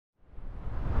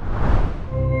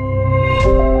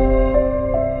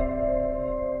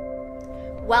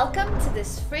Welcome to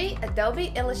this free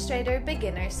Adobe Illustrator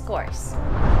Beginners course.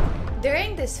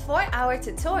 During this 4-hour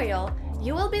tutorial,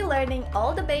 you will be learning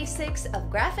all the basics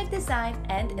of graphic design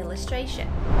and illustration.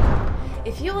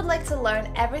 If you would like to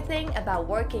learn everything about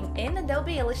working in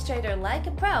Adobe Illustrator like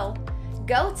a pro,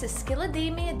 go to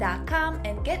skillademia.com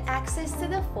and get access to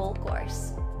the full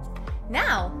course.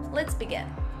 Now, let's begin.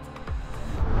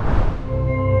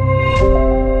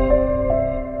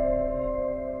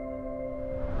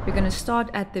 We're going to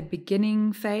start at the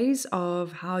beginning phase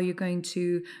of how you're going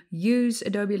to use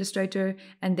Adobe Illustrator,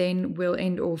 and then we'll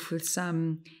end off with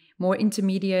some more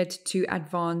intermediate to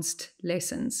advanced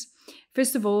lessons.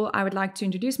 First of all, I would like to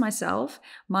introduce myself.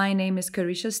 My name is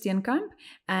Curvature Tool,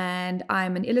 and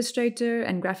I'm an illustrator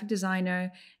and graphic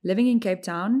designer living in Cape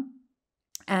Town.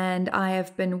 And I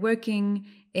have been working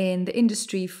in the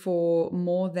industry for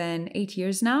more than 8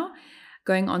 years now,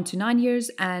 going on to 9 years,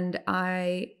 and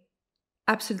I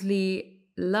absolutely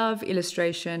love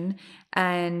illustration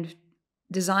and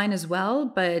design as well,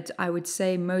 but I would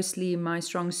say mostly my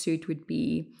strong suit would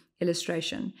be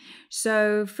illustration.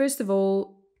 So first of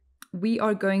all, we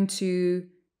are going to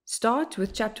start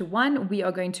with chapter 1. We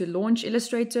are going to launch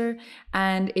Illustrator,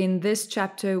 and in this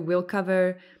chapter we'll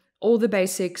cover all the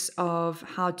basics of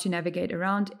how to navigate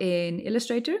around in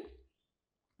Illustrator.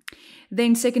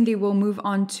 Then secondly, we'll move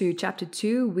on to chapter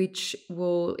 2, which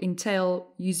will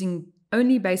entail using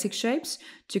only basic shapes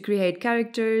to create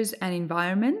characters and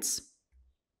environments.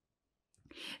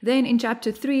 Then in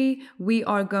chapter 3, we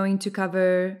are going to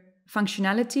cover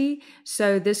functionality.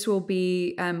 So this will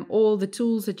be all the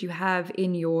tools that you have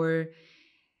in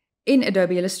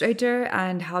Adobe Illustrator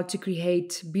and how to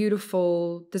create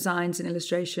beautiful designs and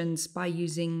illustrations by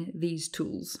using these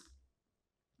tools.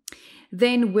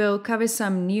 Then we'll cover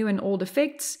some new and old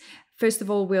effects. First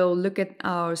of all, we'll look at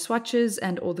our swatches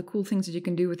and all the cool things that you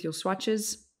can do with your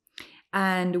swatches.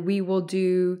 And we will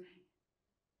do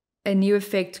a new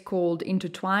effect called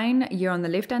Intertwine. Here on the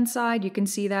left-hand side, you can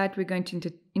see that we're going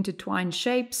to intertwine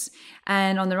shapes.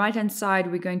 And on the right-hand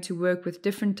side, we're going to work with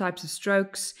different types of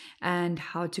strokes and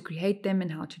how to create them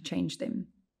and how to change them.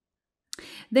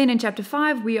 Then in chapter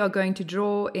 5, we are going to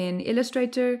draw in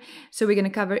Illustrator. So we're going to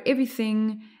cover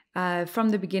everything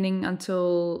from the beginning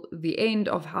until the end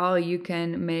of how you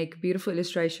can make beautiful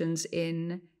illustrations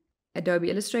in Adobe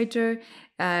Illustrator.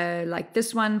 Like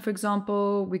this one, for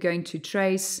example, we're going to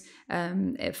trace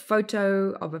a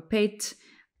photo of a pet,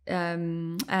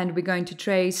 and we're going to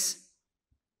trace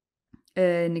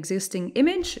an existing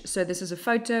image. So this is a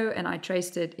photo, and I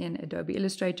traced it in Adobe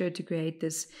Illustrator to create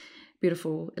this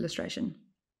beautiful illustration.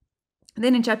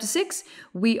 Then in chapter 6,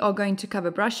 we are going to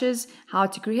cover brushes, how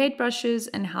to create brushes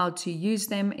and how to use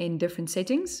them in different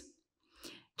settings.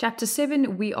 Chapter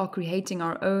 7, we are creating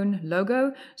our own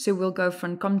logo. So we'll go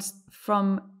from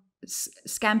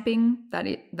scamping,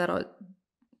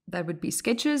 that would be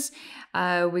sketches.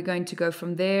 We're going to go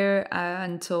from there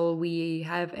until we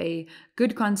have a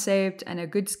good concept and a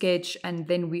good sketch, and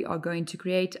then we are going to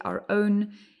create our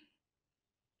own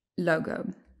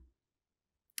logo.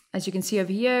 As you can see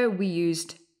over here, we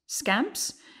used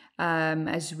scamps,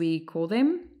 as we call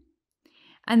them.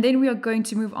 And then we are going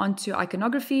to move on to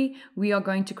iconography. We are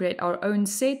going to create our own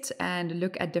set and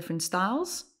look at different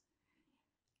styles.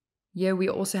 Here we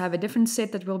also have a different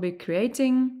set that we'll be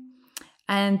creating.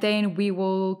 And then we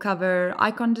will cover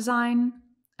icon design,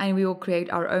 and we will create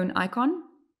our own icon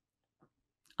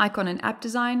and app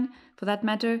design for that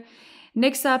matter.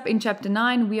 Next up in chapter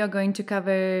 9, we are going to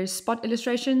cover spot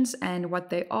illustrations and what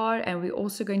they are, and we are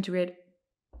also going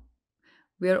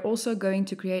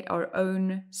to create our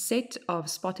own set of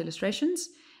spot illustrations.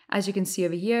 As you can see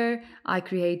over here, I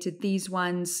created these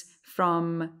ones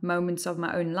from moments of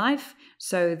my own life.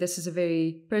 So this is a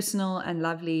very personal and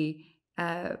lovely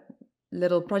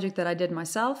little project that I did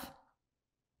myself.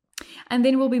 And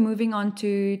then we'll be moving on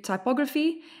to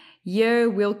typography. Here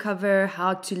we'll cover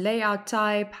how to lay out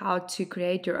type, how to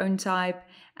create your own type,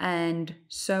 and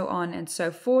so on and so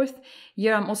forth.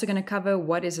 Here I'm also going to cover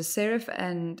what is a serif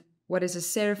and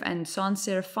sans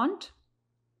serif font,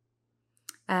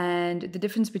 and the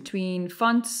difference between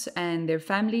fonts and their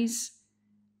families.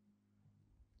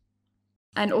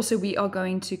 And also we are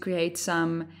going to create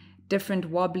some different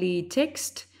wobbly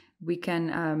text. We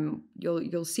can,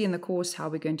 you'll see in the course how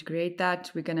we're going to create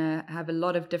that. We're going to have a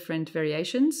lot of different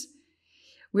variations.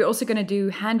 We're also going to do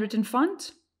handwritten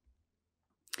font.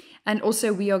 And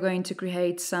also we are going to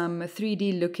create some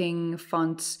 3D looking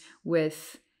fonts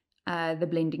with the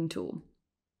blending tool.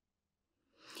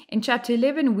 In chapter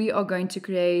 11, we are going to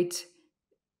create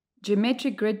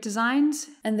geometric grid designs.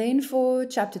 And then for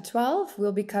chapter 12,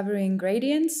 we'll be covering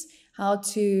gradients, how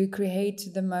to create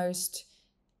the most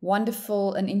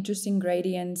wonderful and interesting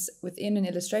gradients within an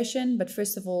illustration. But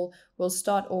first of all, we'll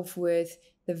start off with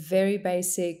the very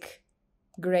basic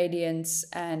gradients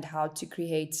and how to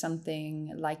create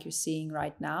something like you're seeing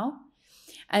right now.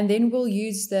 And then we'll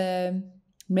use the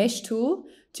mesh tool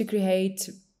to create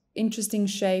interesting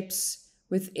shapes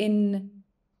within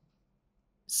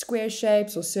square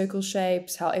shapes or circle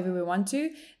shapes, however we want to.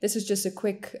 This is just a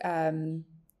quick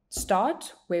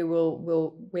start where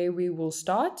we will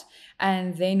start,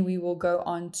 and then we will go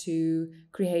on to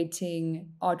creating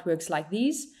artworks like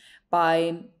these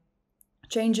by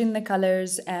changing the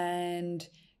colors and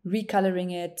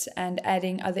recoloring it and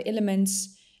adding other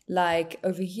elements. Like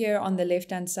over here on the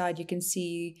left hand side, you can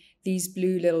see these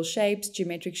blue little shapes,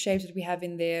 geometric shapes that we have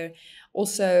in there.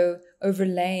 Also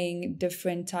overlaying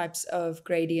different types of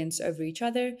gradients over each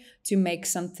other to make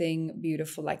something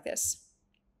beautiful like this.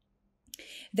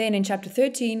 Then in chapter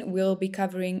 13, we'll be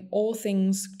covering all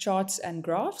things charts and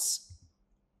graphs.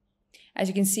 As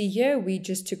you can see here, we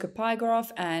just took a pie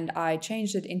graph and I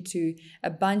changed it into a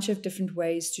bunch of different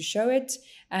ways to show it.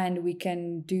 And we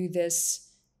can do this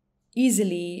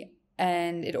easily,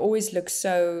 and it always looks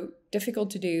so difficult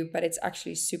to do, but it's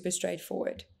actually super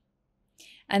straightforward.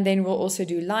 And then we'll also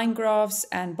do line graphs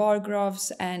and bar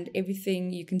graphs and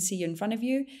everything you can see in front of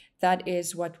you. That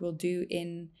is what we'll do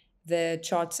in the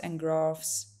charts and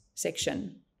graphs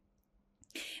section.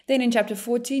 Then in chapter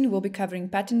 14, we'll be covering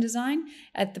pattern design.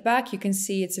 At the back, you can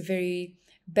see it's a very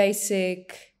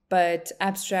basic but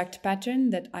abstract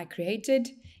pattern that I created.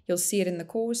 You'll see it in the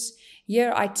course.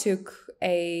 Here I took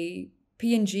a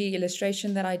PNG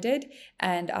illustration that I did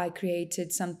and I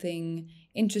created something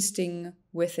interesting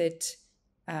with it.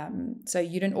 So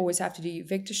you don't always have to do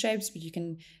vector shapes, but you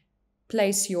can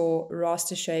place your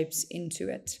raster shapes into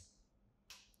it.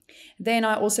 Then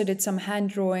I also did some hand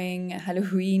drawing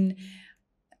Halloween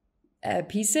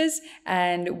pieces,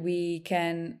 and we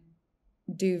can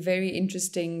do very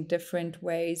interesting different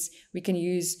ways. We can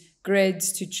use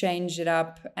grids to change it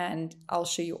up, and I'll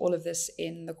show you all of this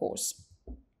in the course.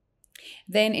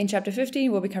 Then in chapter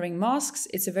 15, we'll be covering masks.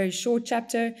 It's a very short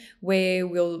chapter where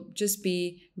we'll just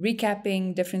be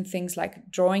recapping different things like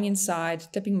drawing inside,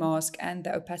 clipping mask, and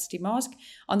the opacity mask.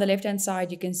 On the left-hand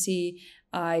side, you can see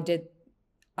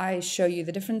I show you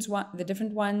the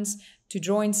different ones to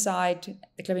draw inside,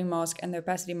 the clipping mask and the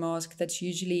opacity mask. That's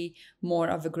usually more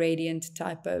of a gradient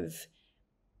type of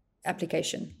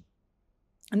application.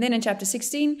 And then in chapter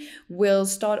 16, we'll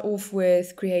start off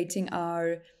with creating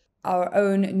our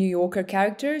own New Yorker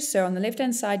character. So on the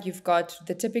left-hand side, you've got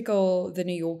the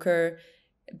New Yorker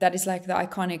that is like the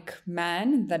iconic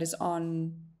man that is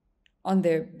on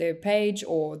their page,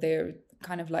 or their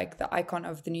kind of like the icon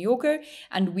of the New Yorker.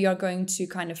 And we are going to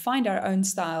kind of find our own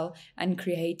style and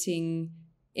creating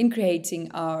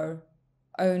our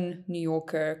own New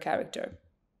Yorker character.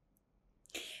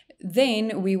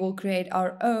 Then we will create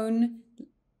our own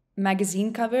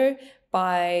magazine cover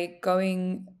by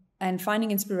going and finding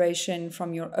inspiration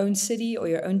from your own city or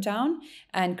your own town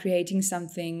and creating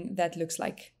something that looks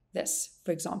like this,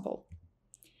 for example.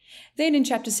 Then in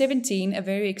chapter 17, a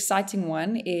very exciting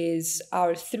one is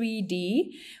our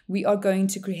 3D. We are going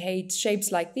to create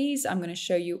shapes like these. I'm going to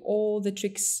show you all the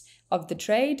tricks of the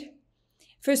trade.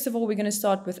 First of all, we're going to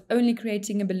start with only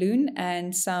creating a balloon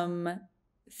and some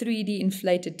 3D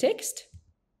inflated text.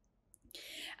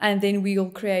 And then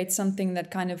we'll create something that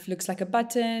kind of looks like a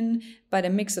button, but a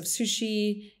mix of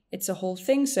sushi. It's a whole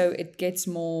thing, so it gets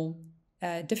more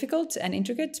difficult and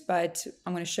intricate, but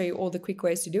I'm going to show you all the quick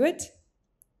ways to do it.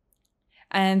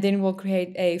 And then we'll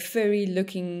create a furry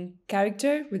looking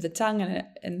character with the tongue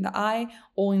and the eye,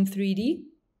 all in 3D.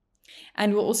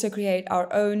 And we'll also create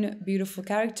our own beautiful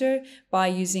character by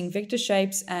using vector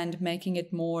shapes and making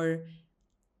it more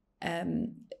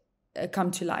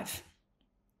come to life.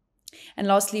 And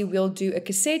lastly, we'll do a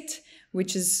cassette,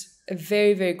 which is a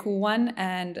very, very cool one.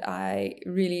 And I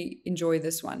really enjoy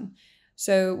this one.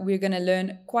 So we're going to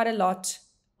learn quite a lot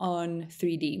on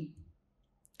 3D.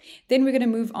 Then we're going to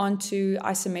move on to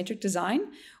isometric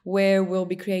design, where we'll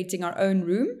be creating our own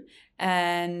room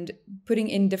and putting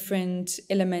in different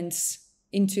elements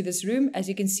into this room. As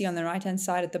you can see on the right-hand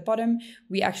side at the bottom,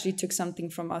 we actually took something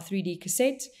from our 3D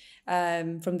cassette.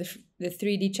 From the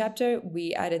 3D chapter,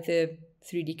 we added the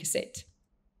 3D cassette.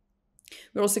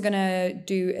 We're also going to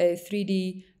do a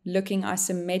 3D looking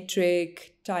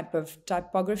isometric type of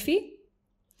typography.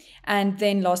 And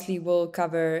then lastly, we'll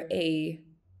cover a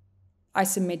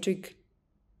isometric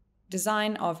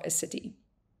design of a city.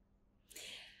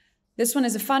 This one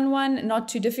is a fun one, not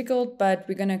too difficult, but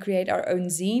we're going to create our own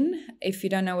zine. If you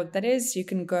don't know what that is, you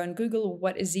can go and Google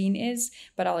what a zine is,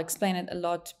 but I'll explain it a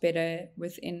lot better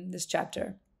within this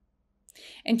chapter.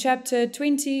 In chapter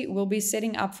 20, we'll be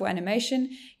setting up for animation.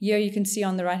 Here you can see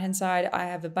on the right-hand side, I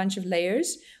have a bunch of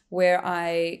layers where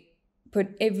I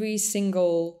put every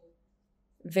single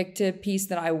vector piece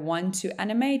that I want to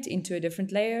animate into a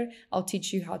different layer. I'll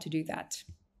teach you how to do that.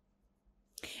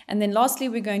 And then lastly,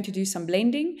 we're going to do some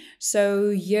blending. So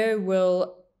here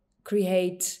we'll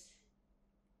create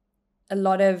a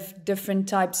lot of different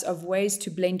types of ways to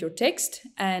blend your text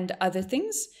and other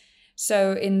things.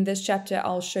 So in this chapter,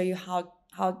 I'll show you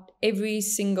how every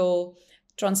single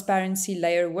transparency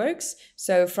layer works.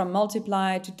 So from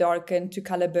multiply to darken to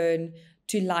color burn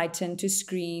to lighten to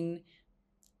screen,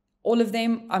 all of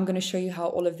them, I'm going to show you how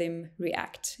all of them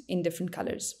react in different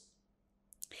colors.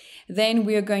 Then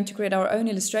we are going to create our own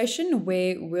illustration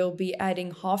where we'll be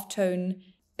adding halftone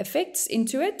effects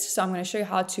into it. So I'm going to show you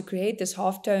how to create this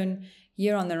halftone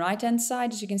here on the right hand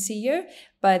side, as you can see here,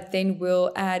 but then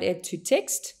we'll add it to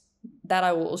text. That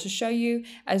I will also show you,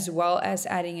 as well as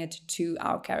adding it to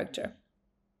our character.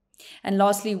 And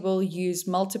lastly, we'll use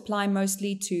multiply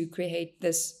mostly to create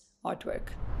this artwork.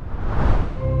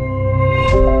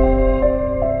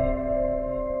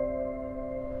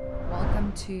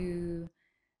 Welcome to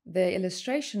the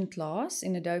illustration class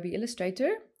in Adobe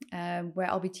Illustrator, where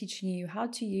I'll be teaching you how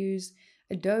to use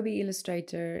Adobe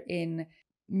Illustrator in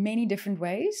many different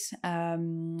ways.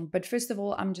 But first of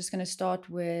all, I'm just going to start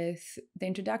with the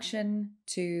introduction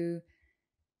to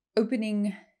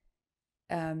opening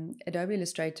Adobe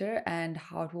Illustrator and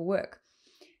how it will work.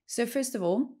 So first of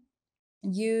all,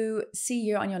 you see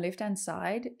here on your left-hand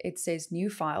side, it says New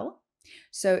File.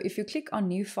 So if you click on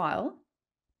New File,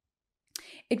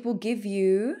 it will give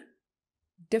you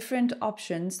different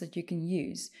options that you can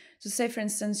use. So say, for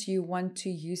instance, you want to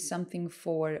use something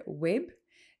for web,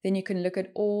 then you can look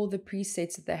at all the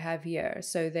presets that they have here.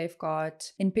 So they've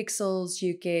got, in pixels,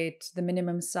 you get the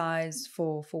minimum size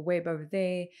for web over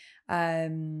there.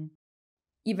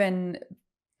 Even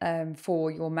for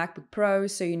your MacBook Pro,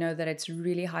 so you know that it's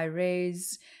really high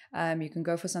res. You can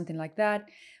go for something like that,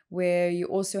 where you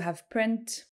also have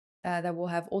print that will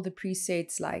have all the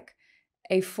presets like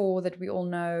A4 that we all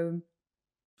know,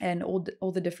 and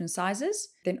all the different sizes.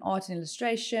 Then art and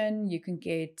illustration, you can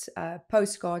get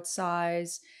postcard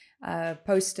size,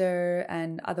 poster,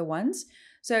 and other ones.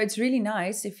 So it's really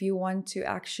nice if you want to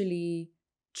actually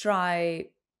try,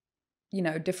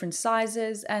 different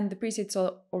sizes, and the presets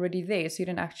are already there, so you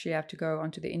don't actually have to go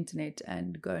onto the internet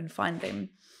and go and find them.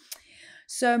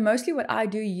 So mostly what I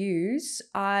do use,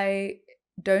 I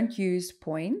don't use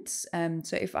points.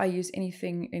 So if I use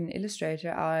anything in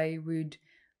Illustrator, I would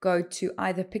go to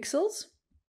either pixels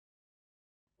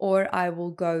or I will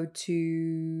go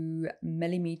to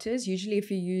millimeters. Usually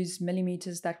if you use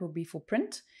millimeters, that will be for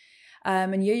print.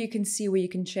 And here you can see where you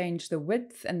can change the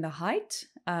width and the height.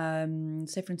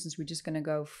 Say for instance, we're just going to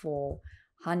go for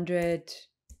 100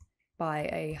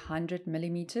 by 100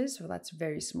 millimeters. Well, that's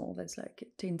very small. That's like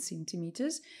 10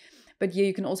 centimeters. But here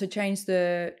you can also change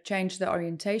the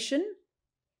orientation.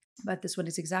 But this one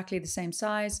is exactly the same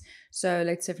size. So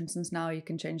let's say, for instance, now you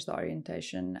can change the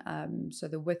orientation. So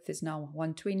the width is now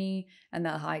 120 and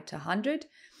the height 100.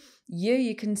 Here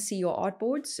you can see your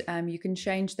artboards. You can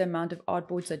change the amount of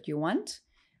artboards that you want.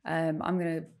 I'm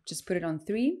going to just put it on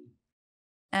 3.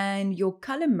 And your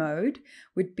color mode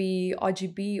would be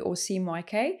RGB or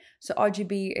CMYK. So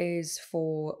RGB is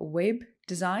for web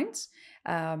designs,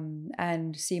 and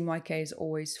CMYK is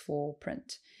always for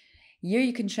print. Here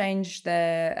you can change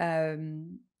the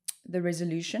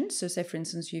resolution. So say, for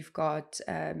instance, you've got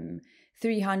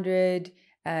 300,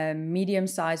 medium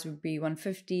size would be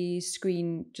 150,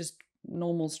 screen just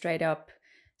normal straight up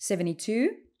 72.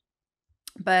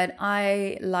 But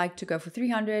I like to go for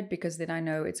 300 because then I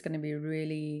know it's going to be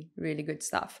really, really good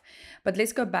stuff. But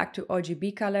let's go back to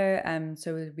RGB color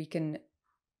so that we can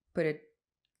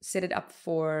set it up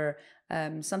for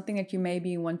something that you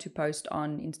maybe want to post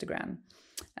on Instagram.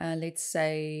 Let's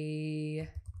say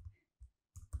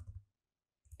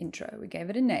intro. We gave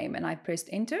it a name and I pressed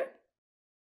enter.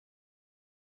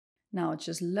 Now it's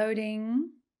just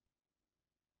loading.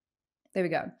 There we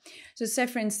go. So say,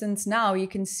 for instance, now you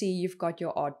can see you've got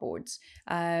your artboards.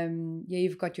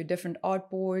 You've got your different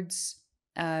artboards,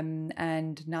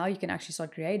 and now you can actually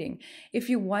start creating. If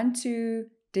you want to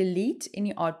delete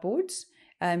any artboards,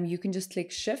 you can just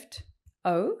click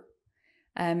Shift-O.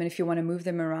 And if you want to move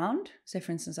them around, say,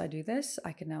 for instance, I do this,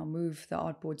 I can now move the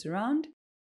artboards around.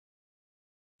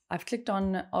 I've clicked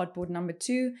on artboard number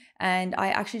 2, and I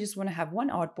actually just want to have one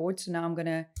artboard. So now I'm going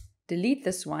to delete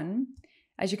this one.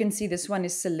 As you can see, this one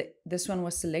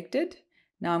was selected.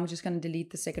 Now I'm just going to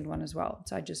delete the second one as well.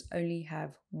 So I just only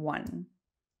have one.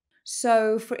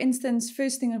 So for instance,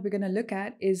 first thing that we're going to look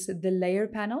at is the layer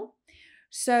panel.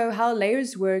 So how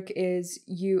layers work is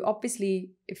you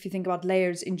obviously, if you think about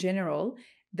layers in general,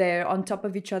 they're on top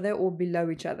of each other or below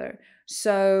each other.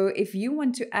 So if you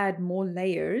want to add more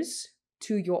layers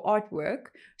to your artwork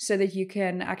so that you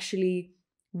can actually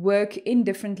work in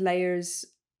different layers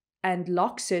and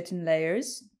lock certain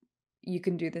layers, you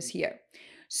can do this here.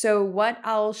 So what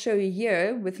I'll show you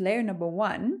here with layer number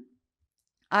 1,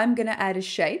 I'm going to add a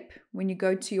shape. When you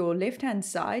go to your left-hand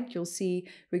side, you'll see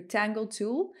rectangle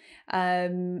tool.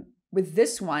 With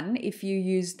this one, if you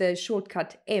use the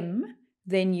shortcut M,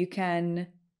 then you can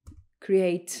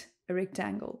create a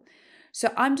rectangle.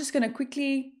 So I'm just going to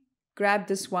quickly grab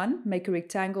this one, make a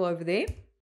rectangle over there,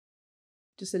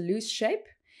 just a loose shape.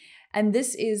 And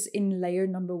this is in layer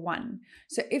number 1.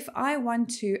 So if I want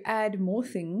to add more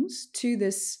things to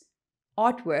this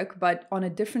artwork, but on a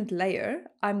different layer,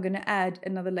 I'm going to add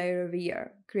another layer over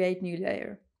here, create new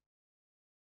layer.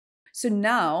 So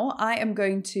now I am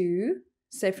going to,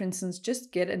 say for instance,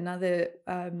 just get another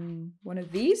one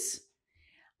of these.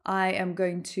 I am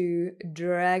going to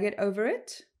drag it over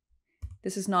it.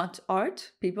 This is not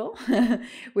art, people.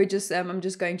 We're just, I'm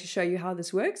just going to show you how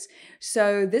this works.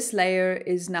 So this layer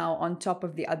is now on top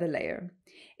of the other layer.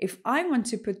 If I want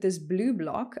to put this blue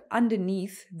block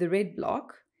underneath the red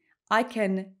block, I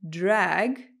can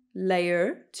drag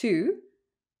layer 2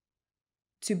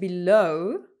 to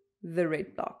below the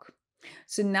red block.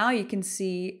 So now you can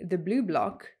see the blue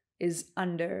block is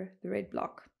under the red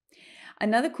block.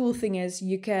 Another cool thing is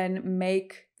you can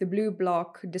make the blue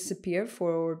block disappear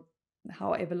for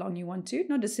however long you want to.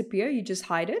 Not disappear, you just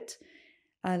hide it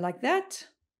like that.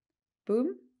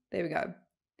 Boom, there we go.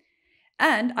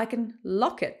 And I can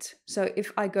lock it. So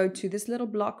if I go to this little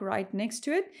block right next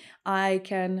to it, I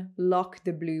can lock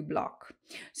the blue block.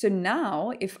 So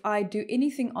now if I do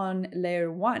anything on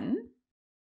layer 1,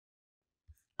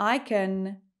 I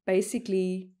can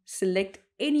basically select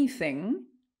anything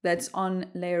that's on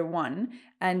layer 1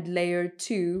 and layer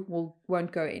 2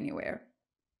 won't go anywhere.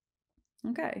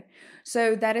 Okay,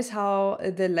 so that is how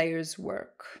the layers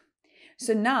work.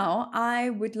 So now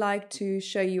I would like to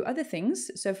show you other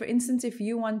things. So for instance, if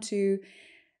you want to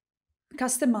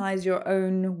customize your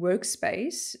own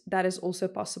workspace, that is also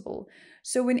possible.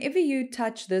 So whenever you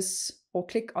touch this or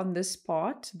click on this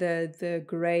part, the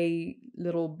gray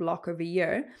little block over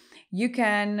here, you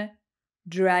can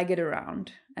drag it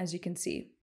around, as you can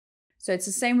see. So it's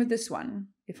the same with this one.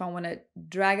 If I want to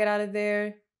drag it out of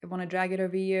there, I want to drag it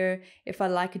over here. If I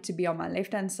like it to be on my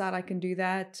left-hand side, I can do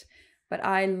that. But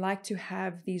I like to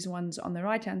have these ones on the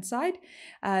right-hand side.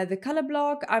 The color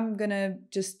block, I'm going to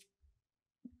just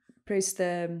press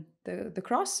the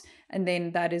cross, and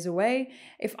then that is away.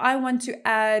 If I want to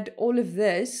add all of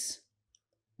this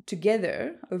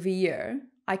together over here,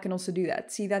 I can also do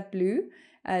that. See that blue?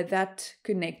 That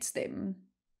connects them.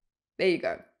 There you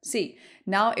go. See,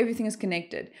 now everything is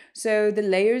connected. So the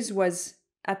layers was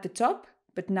at the top,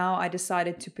 but now I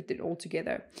decided to put it all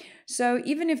together. So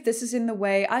even if this is in the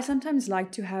way, I sometimes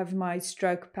like to have my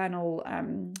stroke panel.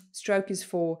 Stroke is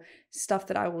for stuff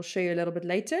that I will show you a little bit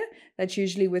later. That's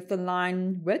usually with the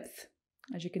line width,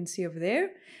 as you can see over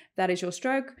there. That is your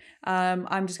stroke.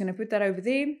 I'm just going to put that over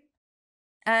there.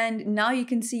 And now you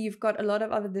can see you've got a lot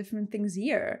of other different things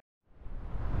here.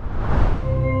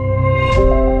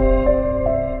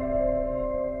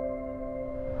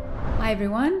 Hi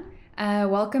everyone.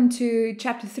 Welcome to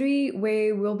chapter 3,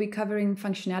 where we'll be covering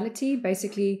functionality,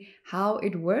 basically how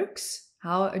it works,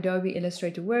 how Adobe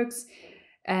Illustrator works,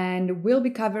 and we'll be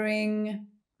covering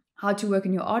how to work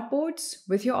on your artboards,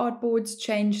 with your artboards,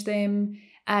 change them,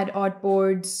 add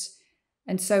artboards,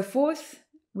 and so forth.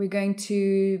 We're going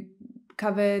to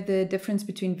cover the difference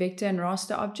between vector and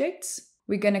raster objects.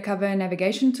 We're going to cover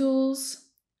navigation tools,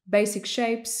 basic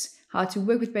shapes, how to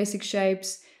work with basic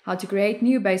shapes, how to create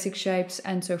new basic shapes,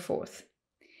 and so forth.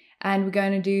 And we're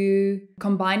going to do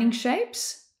combining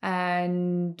shapes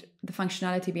and the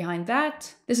functionality behind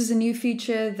that. This is a new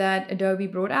feature that Adobe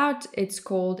brought out. It's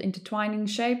called Intertwining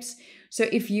Shapes. So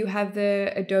if you have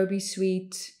the Adobe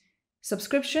Suite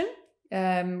subscription,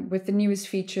 with the newest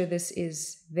feature, this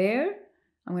is there.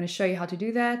 I'm going to show you how to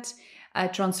do that.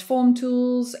 Transform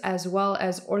tools, as well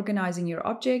as organizing your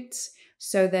objects,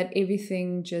 so that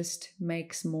everything just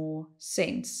makes more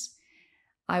sense.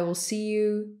 I will see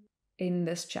you in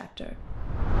this chapter.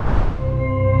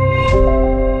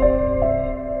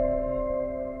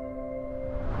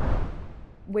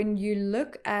 When you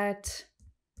look at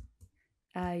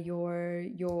your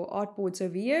artboards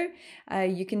over here,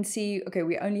 you can see, okay,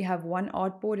 we only have one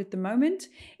artboard at the moment.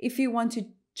 If you want to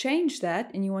change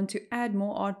that and you want to add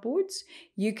more artboards,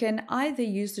 you can either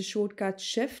use the shortcut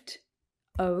Shift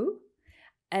O,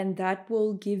 and that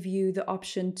will give you the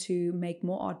option to make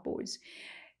more artboards.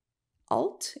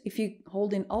 Alt, if you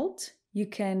hold in Alt, you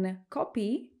can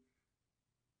copy.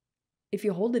 If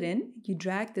you hold it in, you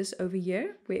drag this over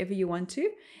here, wherever you want to,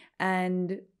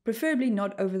 and preferably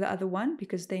not over the other one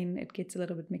because then it gets a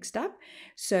little bit mixed up.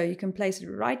 So you can place it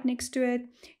right next to it.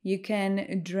 You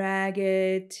can drag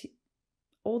it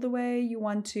all the way you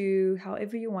want to,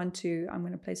 however you want to. I'm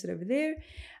going to place it over there.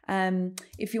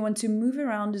 If you want to move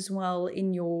around as well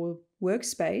in your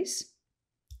workspace,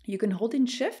 you can hold in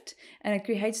Shift and it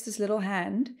creates this little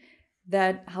hand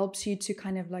that helps you to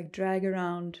kind of like drag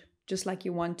around just like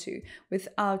you want to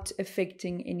without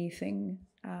affecting anything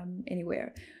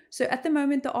anywhere. So at the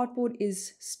moment, the artboard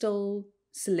is still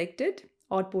selected.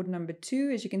 Artboard number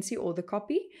 2, as you can see, or the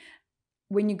copy.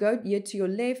 When you go here to your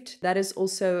left, that is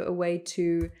also a way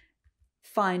to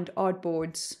find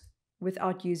artboards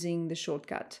without using the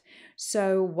shortcut.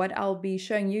 So what I'll be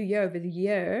showing you here over the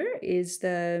year is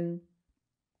the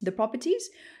properties.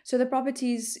 So the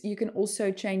properties, you can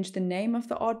also change the name of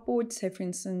the artboard. Say for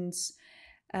instance,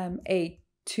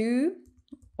 A2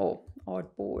 or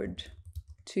Artboard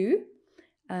 2,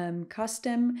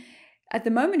 custom. At the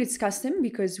moment it's custom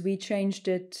because we changed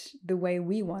it the way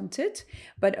we want it.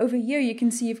 But over here you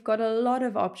can see you've got a lot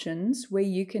of options where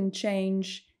you can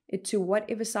change it to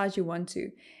whatever size you want to.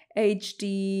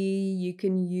 HD, you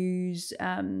can use,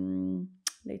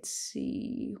 let's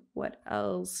see, what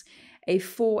else?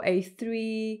 A4,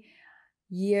 A3.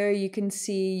 Here you can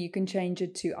see you can change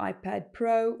it to iPad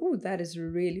Pro. Oh, that is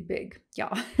really big.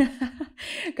 Yeah.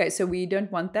 Okay, so we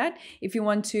don't want that. If you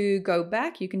want to go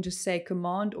back, you can just say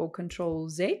Command or Control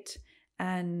Z,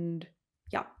 and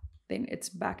yeah, then it's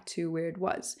back to where it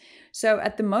was. So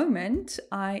at the moment,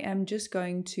 I am just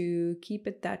going to keep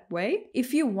it that way.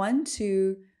 If you want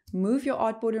to move your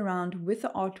artboard around with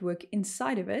the artwork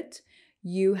inside of it,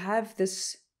 you have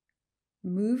this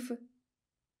move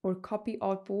or copy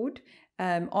artboard,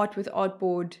 art with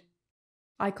artboard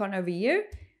icon over here.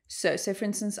 So for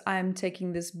instance, I'm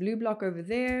taking this blue block over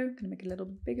there. I'm gonna make it a little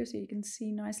bit bigger so you can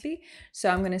see nicely. So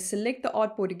I'm gonna select the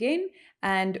artboard again.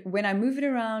 And when I move it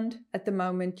around at the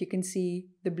moment, you can see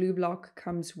the blue block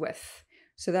comes with.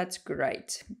 So that's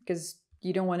great because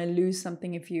you don't wanna lose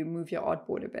something if you move your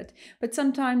artboard a bit. But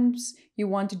sometimes you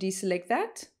want to deselect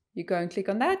that. You go and click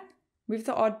on that, move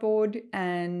the artboard,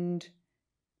 and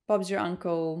Bob's your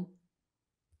uncle.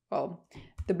 Well,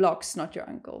 the block's not your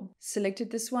uncle. Selected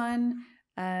this one.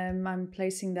 I'm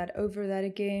placing that over that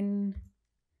again.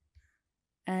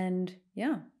 And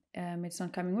yeah, it's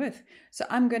not coming with. So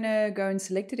I'm gonna go and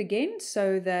select it again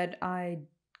so that I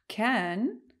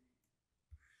can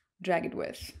drag it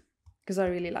with, because I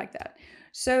really like that.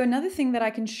 So another thing that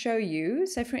I can show you,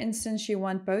 say for instance, you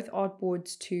want both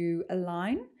artboards to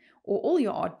align, or all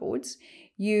your artboards,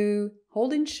 you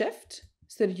hold in Shift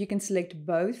so that you can select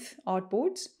both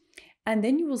artboards, and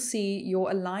then you will see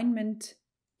your alignment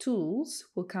tools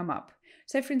will come up.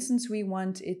 So for instance, we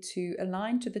want it to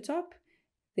align to the top.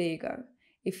 There you go.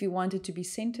 If you want it to be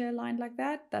center aligned like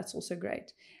that, that's also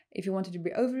great. If you want it to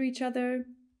be over each other,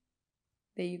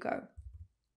 there you go.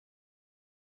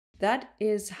 That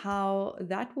is how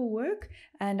that will work.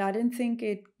 And I don't think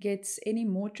it gets any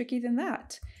more tricky than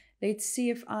that. Let's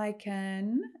see if I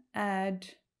can add.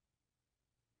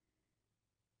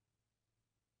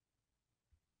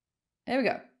 There we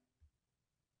go.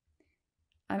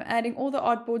 I'm adding all the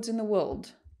artboards in the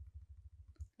world.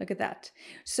 Look at that.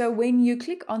 So when you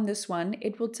click on this one,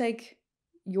 it will take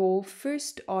your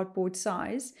first artboard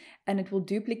size and it will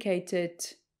duplicate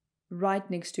it right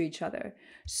next to each other.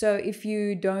 So if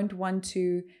you don't want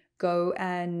to go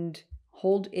and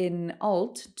hold in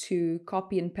Alt to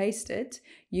copy and paste it,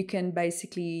 you can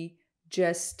basically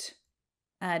just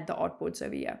add the artboards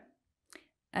over here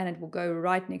and it will go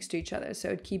right next to each other. So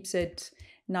it keeps it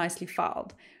nicely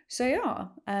filed. So yeah,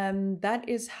 that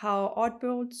is how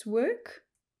artboards work.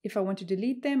 If I want to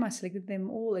delete them, I selected them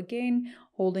all again,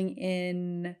 holding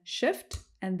in Shift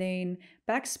and then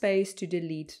backspace to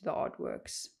delete the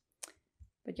artworks.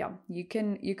 But yeah, you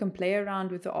can play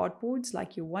around with the artboards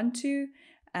like you want to,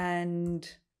 and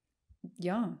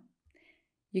yeah.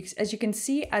 As you can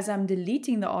see, as I'm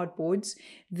deleting the artboards,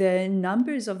 the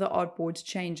numbers of the artboards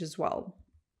change as well,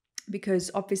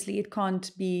 because obviously it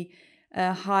can't be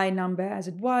a high number as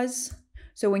it was.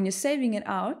 So when you're saving it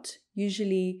out,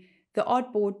 usually the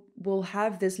artboard will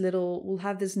have this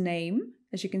name,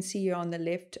 as you can see here on the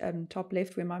left, top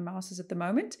left where my mouse is at the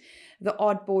moment. The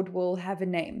artboard will have a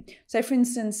name. So for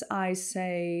instance, I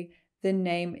say the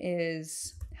name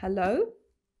is Hello.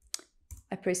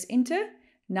 I press enter.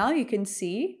 Now you can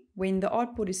see when the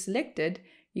artboard is selected,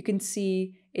 you can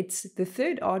see it's the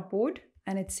third artboard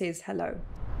and it says hello.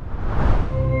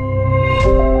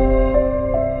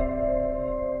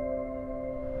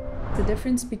 The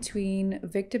difference between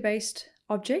vector-based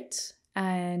objects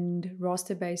and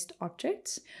raster-based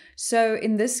objects. So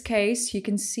in this case, you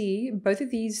can see both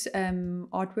of these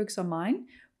artworks are mine,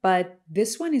 but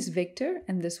this one is vector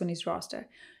and this one is raster.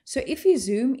 So if you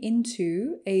zoom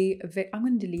into I'm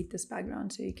going to delete this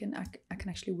background so I can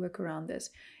actually work around this.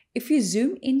 If you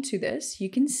zoom into this, you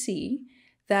can see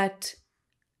that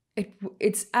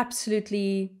it's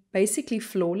absolutely basically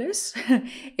flawless.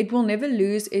 It will never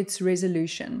lose its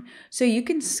resolution. So you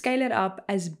can scale it up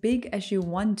as big as you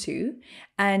want to,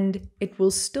 and it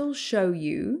will still show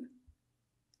you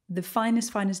the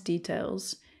finest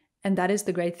details. And that is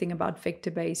the great thing about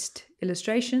vector-based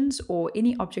illustrations or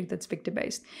any object that's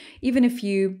vector-based. Even if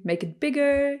you make it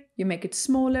bigger, you make it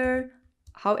smaller,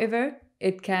 however,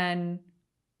 it can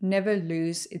never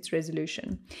lose its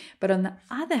resolution. But on the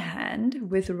other hand,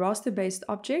 with raster-based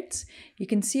objects, you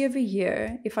can see over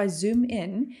here, if I zoom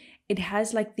in, it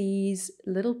has like these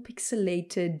little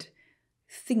pixelated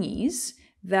thingies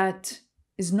that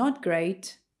is not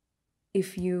great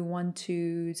if you want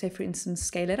to, say for instance,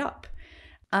 scale it up.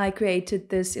 I created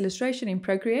this illustration in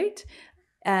Procreate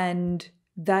and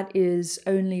that is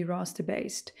only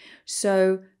raster-based.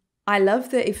 So I love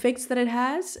the effects that it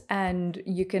has, and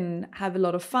you can have a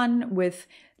lot of fun with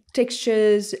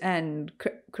textures and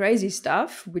crazy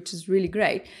stuff, which is really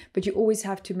great, but you always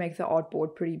have to make the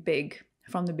artboard pretty big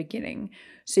from the beginning.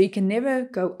 So you can never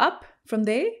go up from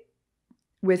there.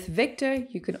 With vector,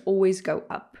 you can always go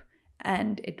up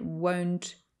and it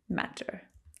won't matter,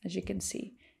 as you can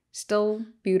see. Still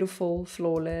beautiful,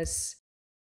 flawless,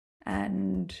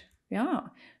 and yeah.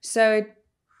 So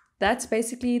that's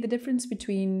basically the difference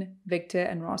between vector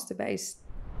and raster based.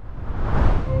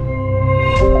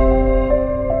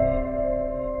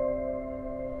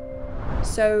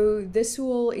 So this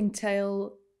will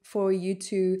entail for you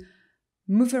to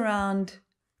move around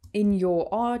in your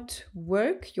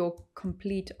artwork, your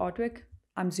complete artwork.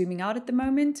 I'm zooming out at the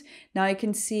moment. Now you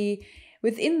can see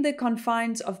within the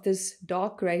confines of this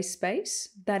dark gray space,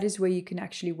 that is where you can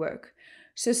actually work.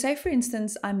 So say for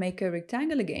instance, I make a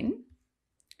rectangle again.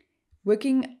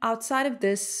 Working outside of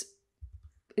this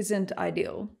isn't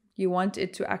ideal. You want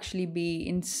it to actually be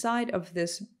inside of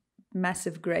this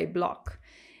massive gray block.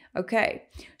 Okay,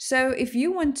 so if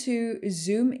you want to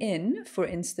zoom in, for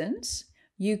instance,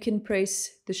 you can press,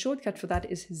 the shortcut for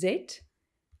that is Z,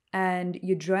 and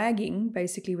you're dragging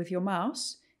basically with your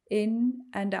mouse in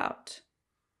and out,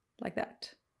 like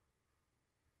that.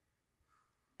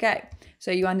 Okay,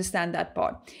 so you understand that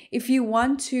part. If you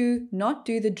want to not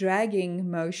do the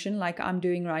dragging motion like I'm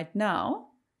doing right now,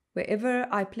 wherever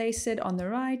I place it on the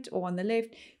right or on the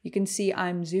left, you can see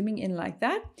I'm zooming in like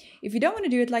that. If you don't want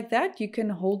to do it like that, you can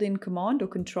hold in Command or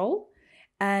Control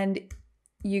and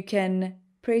you can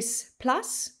press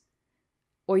plus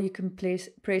or you can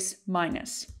press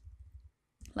minus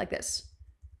like this.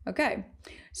 Okay,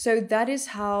 so that is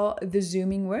how the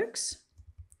zooming works.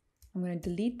 I'm going to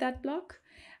delete that block.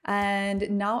 And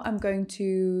now I'm going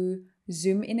to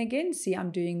zoom in again. See, I'm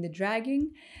doing the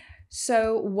dragging.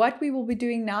 So what we will be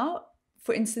doing now,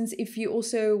 for instance, if you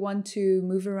also want to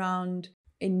move around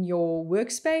in your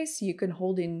workspace, you can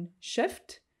hold in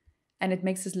Shift and it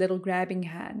makes this little grabbing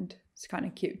hand. It's kind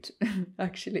of cute,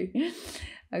 actually.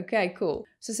 Okay, cool.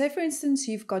 So say for instance,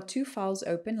 you've got two files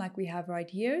open like we have right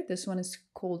here. This one is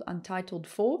called Untitled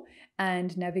 4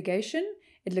 and Navigation.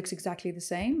 It looks exactly the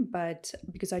same, but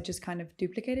because I just kind of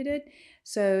duplicated it.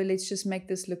 So let's just make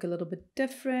this look a little bit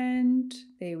different.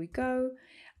 There we go.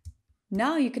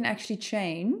 Now you can actually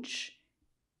change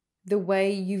the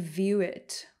way you view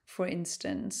it. For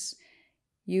instance,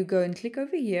 you go and click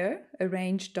over here,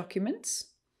 Arrange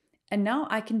Documents, and now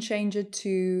I can change it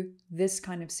to this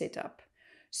kind of setup.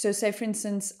 So say for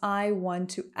instance, I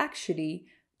want to actually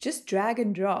just drag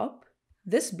and drop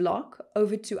this block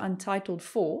over to Untitled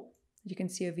 4. You can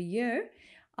see over here,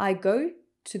 I go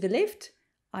to the left,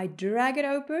 I drag it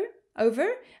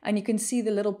over, and you can see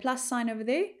the little plus sign over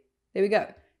there. There we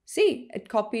go. See, it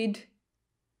copied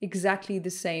exactly the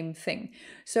same thing.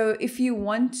 So if you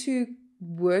want to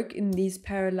work in these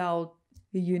parallel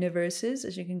universes,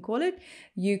 as you can call it,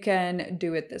 you can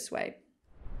do it this way.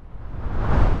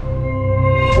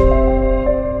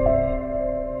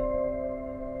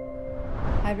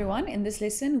 Hi everyone, in this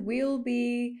lesson we'll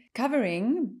be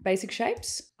covering basic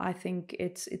shapes. I think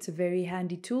it's a very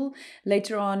handy tool.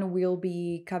 Later on we'll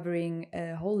be covering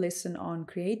a whole lesson on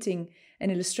creating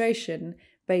an illustration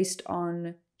based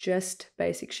on just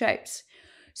basic shapes.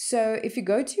 So if you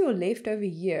go to your left over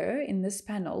here in this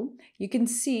panel, you can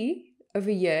see over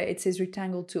here it says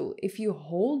rectangle tool. If you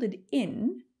hold it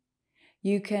in,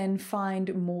 you can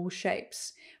find more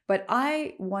shapes. But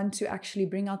I want to actually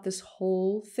bring out this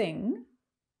whole thing.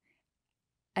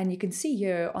 And you can see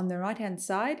here on the right hand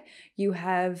side, you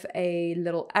have a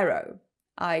little arrow.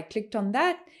 I clicked on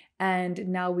that, and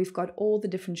now we've got all the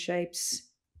different shapes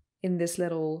in this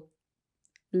little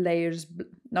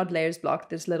block,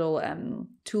 this little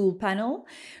tool panel.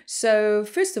 So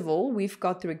first of all, we've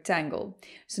got the rectangle.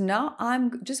 So now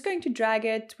I'm just going to drag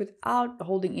it without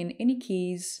holding in any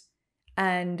keys.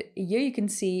 And here you can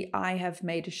see I have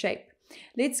made a shape.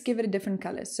 Let's give it a different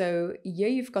color. So here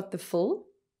you've got the fill.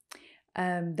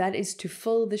 That is to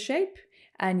fill the shape.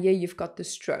 And here you've got the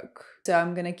stroke. So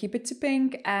I'm going to keep it to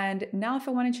pink. And now if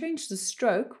I want to change the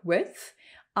stroke width,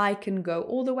 I can go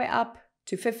all the way up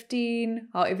to 15,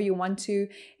 however you want to,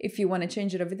 if you want to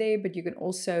change it over there. But you can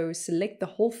also select the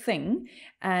whole thing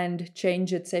and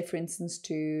change it, say for instance,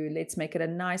 to, let's make it a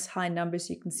nice high number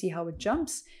so you can see how it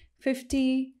jumps,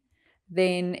 50.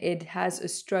 Then it has a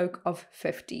stroke of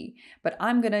 50. But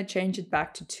I'm going to change it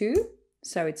back to 2,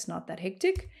 so it's not that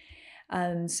hectic.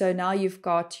 So now you've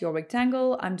got your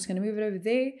rectangle. I'm just going to move it over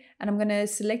there, and I'm going to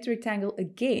select the rectangle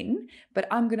again, but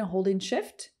I'm going to hold in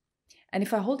Shift. And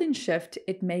if I hold in Shift,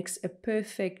 it makes a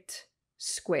perfect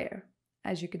square,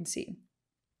 as you can see.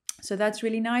 So that's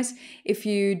really nice. If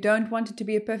you don't want it to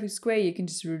be a perfect square, you can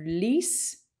just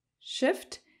release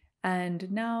Shift, and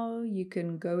now you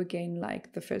can go again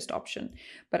like the first option.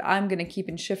 But I'm going to keep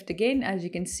in Shift again. As you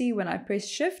can see, when I press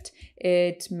Shift,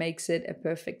 it makes it a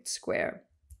perfect square.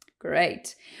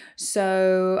 Great.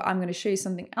 So I'm going to show you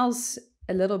something else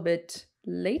a little bit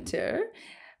later,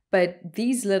 but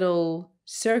these little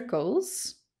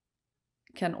circles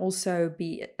can also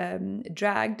be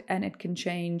dragged, and it can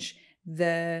change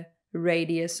the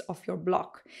radius of your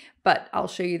block. But I'll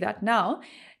show you that now.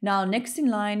 Now, next in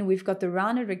line, we've got the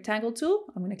rounded rectangle tool.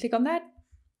 I'm going to click on that.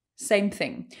 Same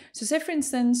thing. So say, for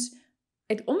instance,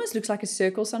 it almost looks like a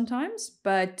circle sometimes,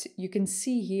 but you can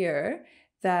see here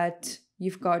that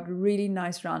you've got really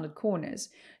nice rounded corners.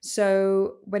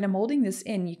 So when I'm holding this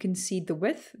in, you can see the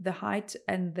width, the height,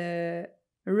 and the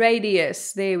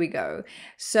radius. There we go.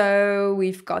 So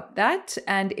we've got that.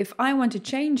 And if I want to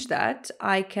change that,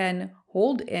 I can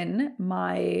hold in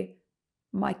my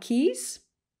keys.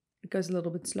 It goes a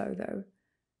little bit slow though.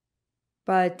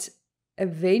 But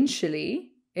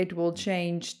eventually it will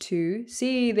change to,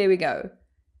 see, there we go.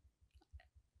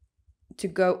 To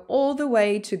go all the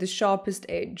way to the sharpest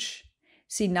edge.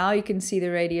 See, now you can see the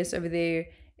radius over there,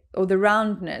 or the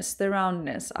roundness.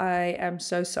 I am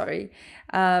so sorry.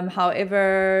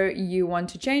 However you want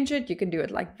to change it, you can do it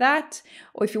like that.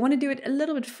 Or if you want to do it a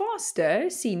little bit faster,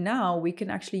 see, now we can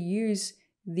actually use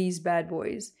these bad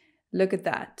boys. Look at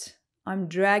that. I'm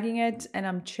dragging it and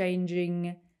I'm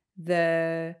changing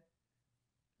the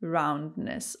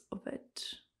roundness of it.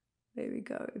 There we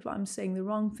go. If I'm saying the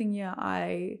wrong thing here,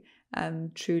 I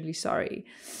am truly sorry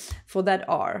for that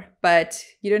R. But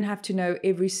you don't have to know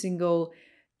every single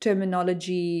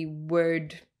terminology,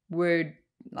 word,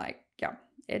 like, yeah,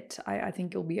 I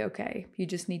think you'll be okay. You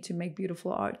just need to make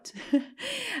beautiful art.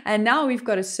 And now we've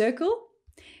got a circle.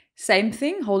 Same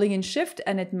thing, holding in Shift,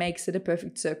 and it makes it a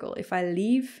perfect circle. If I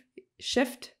leave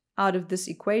Shift out of this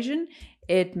equation,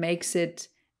 it makes it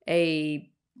a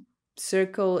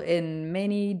circle in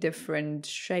many different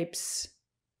shapes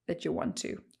that you want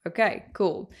to. Okay,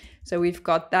 cool. So we've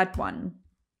got that one.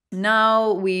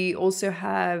 Now we also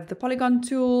have the polygon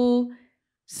tool.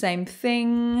 Same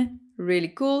thing, really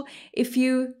cool. If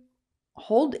you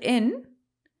hold in,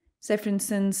 say for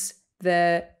instance,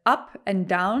 the up and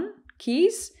down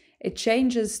keys, it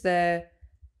changes the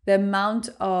amount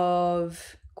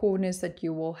of corners that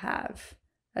you will have.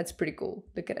 That's pretty cool.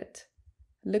 Look at it.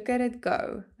 Look at it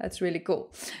go. That's really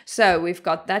cool. So we've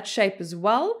got that shape as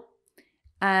well.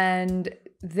 And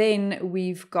then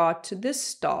we've got this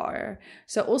star.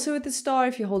 So also with the star,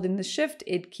 if you hold in the Shift,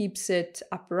 it keeps it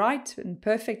upright and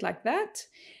perfect like that.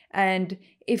 And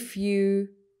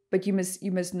but you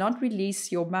must not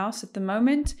release your mouse at the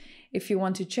moment. If you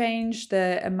want to change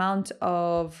the amount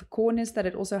of corners that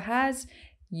it also has,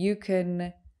 you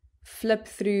can flip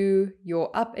through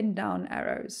your up and down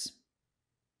arrows.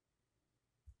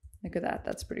 Look at that.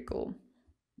 That's pretty cool.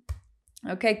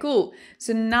 Okay, cool.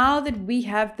 So now that we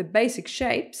have the basic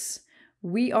shapes,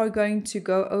 we are going to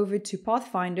go over to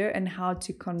Pathfinder and how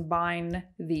to combine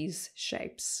these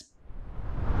shapes.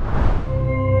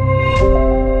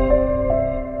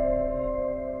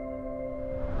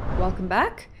 Welcome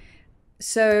back.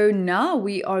 So now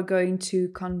we are going to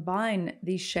combine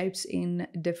these shapes in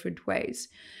different ways.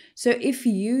 So if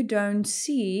you don't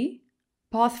see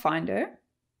Pathfinder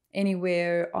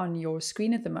anywhere on your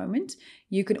screen at the moment,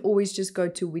 you can always just go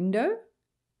to Window.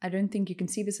 I don't think you can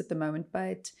see this at the moment,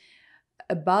 but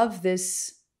above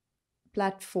this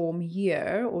platform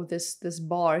here, or this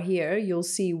bar here, you'll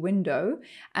see Window,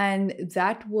 and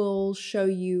that will show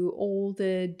you all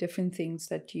the different things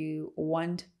that you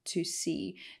want to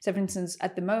see. So for instance,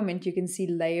 at the moment you can see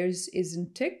layers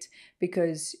isn't ticked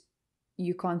because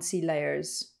you can't see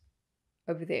layers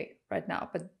over there right now,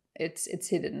 but it's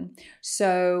hidden.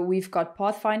 So we've got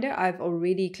Pathfinder. I've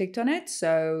already clicked on it,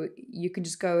 so you can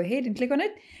just go ahead and click on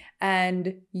it,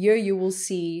 and here you will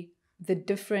see the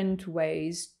different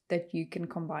ways that you can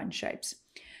combine shapes.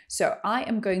 So I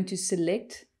am going to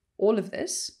select all of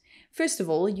this. First of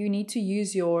all, you need to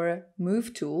use your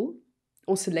Move tool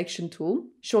or Selection tool.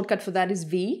 Shortcut for that is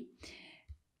V.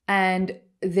 And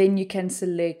then you can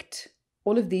select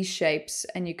all of these shapes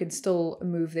and you can still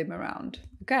move them around.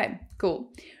 Okay,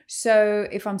 cool. So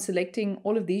if I'm selecting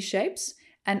all of these shapes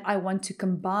and I want to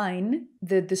combine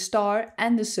the star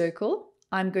and the circle,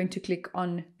 I'm going to click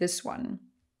on this one.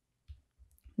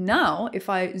 Now, if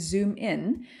I zoom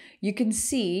in, you can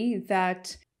see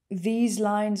that these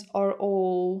lines are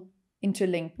all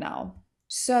interlinked now.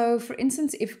 So for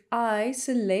instance, if I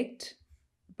select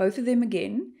both of them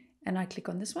again and I click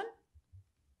on this one,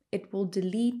 it will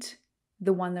delete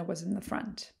the one that was in the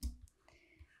front.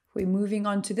 We're moving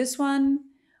on to this one.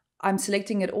 I'm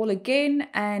selecting it all again,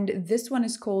 and this one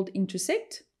is called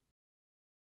Intersect.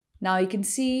 Now you can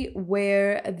see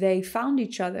where they found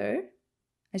each other.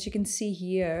 As you can see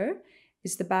here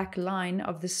is the back line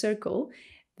of the circle.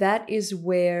 That is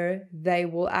where they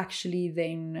will actually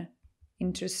then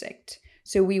intersect.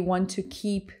 So we want to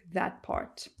keep that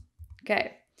part.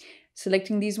 Okay,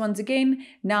 selecting these ones again.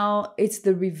 Now it's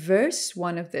the reverse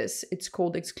one of this. It's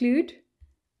called Exclude,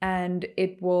 and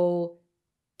it will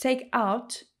take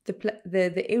out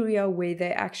the area where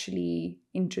they actually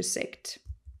intersect.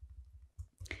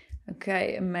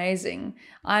 Okay, amazing.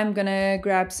 I'm gonna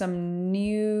grab some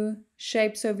new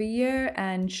shapes over here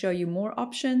and show you more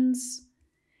options.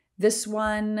 This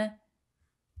one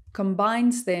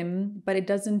combines them, but it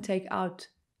doesn't take out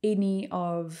any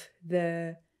of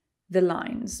the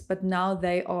lines, but now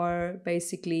they are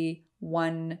basically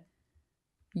one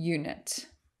unit.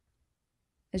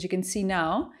 As you can see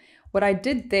now, what I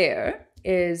did there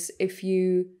is if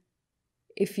you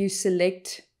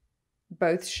select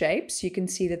both shapes, you can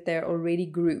see that they're already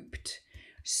grouped.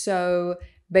 So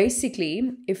basically,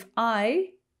 if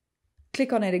I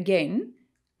click on it again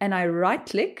and I right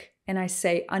click and I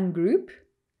say ungroup,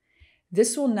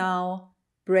 this will now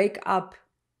break up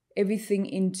everything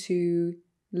into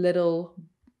little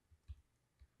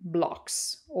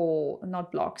blocks, or not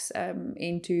blocks,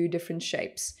 into different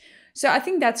shapes. So I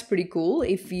think that's pretty cool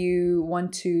if you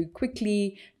want to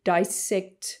quickly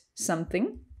dissect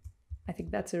something. I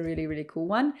think that's a really, really cool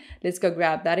one. Let's go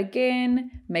grab that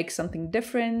again, make something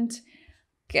different.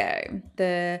 Okay,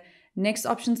 the next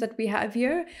options that we have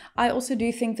here. I also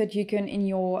do think that you can, in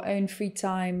your own free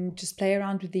time, just play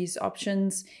around with these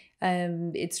options.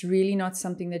 It's really not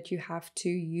something that you have to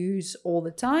use all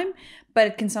the time, but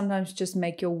it can sometimes just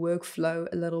make your workflow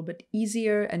a little bit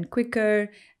easier and quicker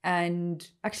and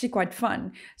actually quite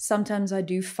fun. Sometimes I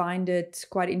do find it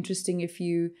quite interesting if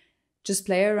you just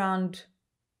play around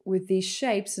with these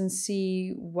shapes and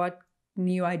see what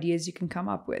new ideas you can come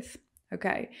up with.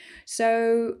 Okay,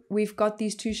 so we've got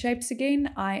these two shapes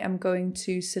again. I am going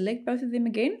to select both of them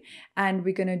again, and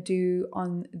we're going to do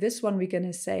on this one, we're going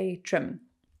to say trim.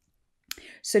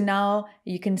 So now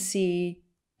you can see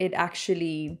it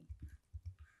actually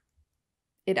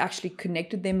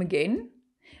connected them again,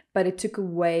 but it took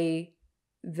away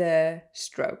the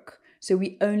stroke. So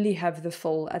we only have the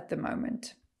full at the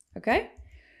moment. Okay.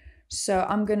 So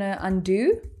I'm going to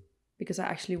undo because I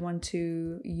actually want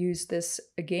to use this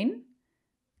again.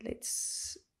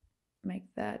 Let's make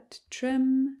that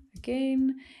trim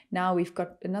again. Now we've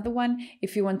got another one.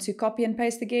 If you want to copy and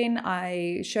paste again,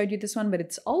 I showed you this one, but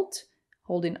it's Alt,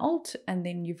 hold in Alt, and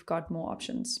then you've got more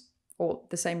options, or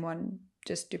the same one,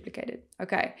 just duplicate it.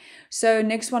 Okay, so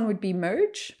next one would be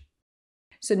merge.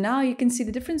 So now you can see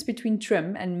the difference between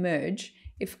trim and merge.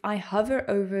 If I hover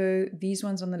over these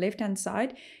ones on the left-hand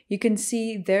side, you can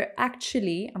see they're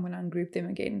actually, I'm going to ungroup them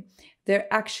again,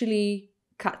 they're actually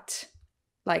cut.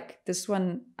 Like this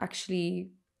one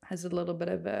actually has a little bit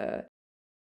of a,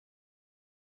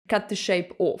 cut the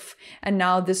shape off. And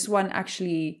now this one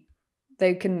actually,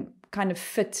 they can kind of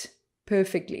fit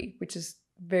perfectly, which is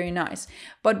Very nice.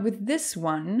 But with this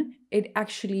one, it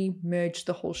actually merged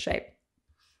the whole shape.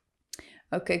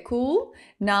 Okay, cool.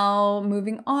 Now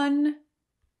moving on.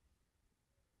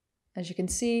 As you can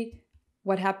see,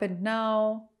 what happened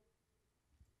now,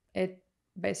 it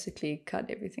basically cut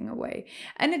everything away.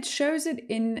 And it shows it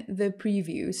in the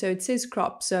preview. So it says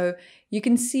crop. So you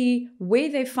can see where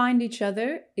they find each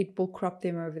other, it will crop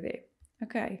them over there.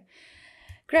 Okay,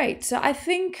 great. So I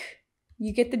think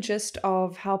you get the gist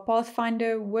of how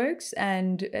Pathfinder works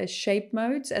and shape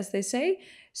modes, as they say.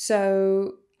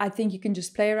 So I think you can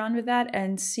just play around with that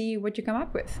and see what you come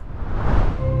up with.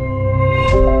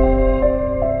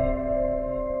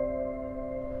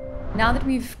 Now that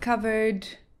we've covered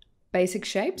basic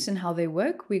shapes and how they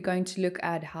work, we're going to look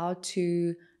at how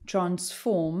to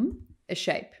transform a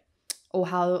shape, or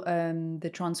how the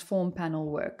transform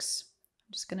panel works.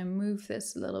 I'm just going to move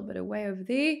this a little bit away over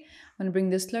there. I'm going to bring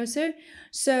this closer.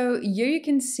 So here you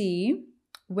can see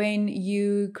when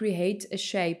you create a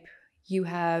shape, you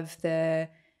have the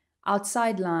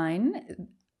outside line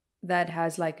that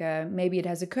has like a, maybe it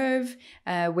has a curve.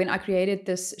 When I created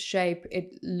this shape,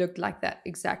 it looked like that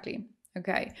exactly.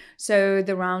 Okay, so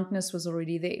the roundness was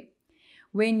already there.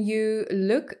 When you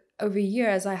look over here,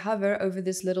 as I hover over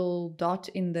this little dot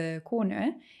in the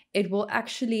corner, it will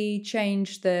actually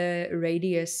change the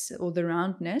radius or the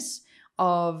roundness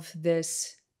of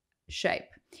this shape.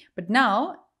 But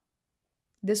now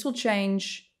this will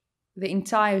change the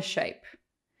entire shape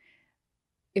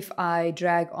if I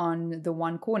drag on the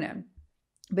one corner.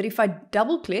 But if I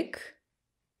double click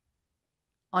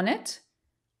on it,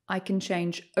 I can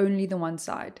change only the one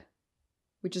side,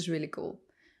 which is really cool.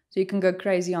 So you can go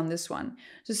crazy on this one.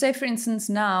 So say for instance,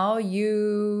 now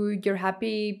you're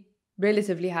happy,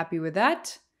 relatively happy with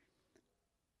that.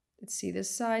 Let's see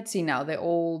this side. See, now they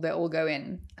all go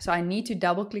in. So I need to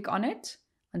double click on it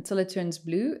until it turns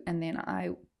blue, and then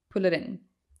I pull it in.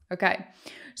 Okay,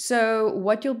 so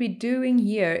what you'll be doing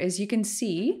here is, you can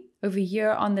see over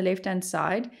here on the left hand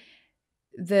side,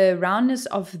 the roundness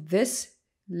of this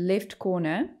left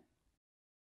corner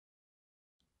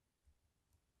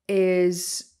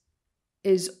is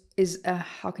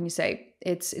how can you say,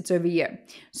 it's over here.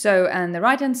 So, and the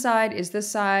right hand side is this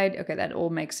side. Okay, that all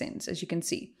makes sense, as you can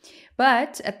see.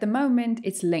 But at the moment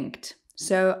it's linked.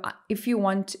 So if you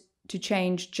want to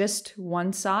change just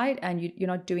one side and you're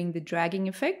not doing the dragging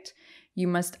effect, you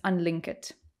must unlink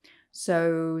it.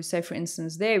 So say for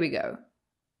instance, there we go.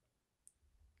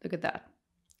 Look at that.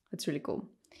 That's really cool.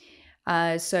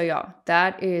 So yeah,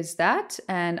 that is that.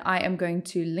 And I am going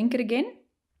to link it again.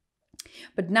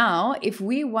 But now if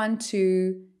we want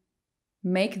to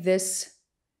make this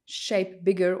shape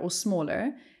bigger or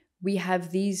smaller, we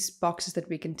have these boxes that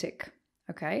we can tick.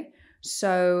 Okay,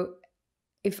 so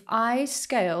if I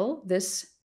scale this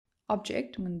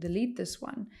object, I'm going to delete this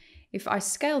one. If I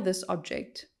scale this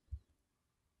object,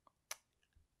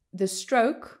 the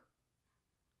stroke,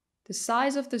 the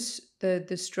size of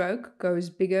the stroke goes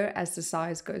bigger as the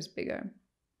size goes bigger.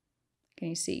 Can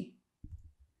you see?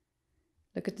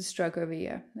 Look at the stroke over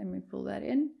here. Let me pull that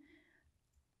in.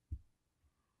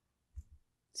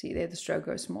 See there, the stroke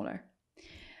goes smaller.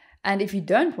 And if you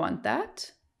don't want that,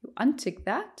 you untick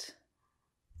that.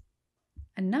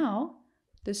 And now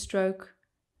the stroke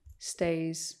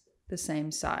stays the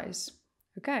same size.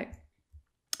 Okay.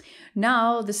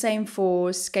 Now the same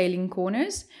for scaling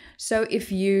corners. So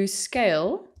if you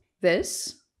scale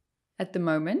this at the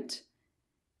moment,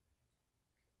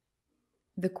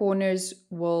 the corners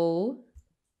will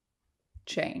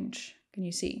change. Can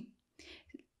you see?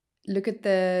 Look at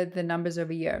the numbers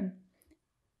over here.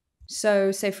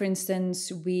 So say for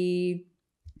instance, we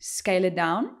scale it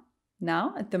down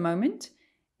now at the moment,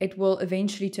 it will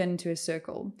eventually turn into a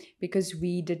circle because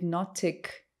we did not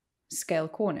tick scale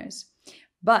corners.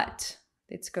 But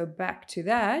let's go back to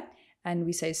that and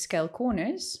we say scale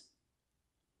corners.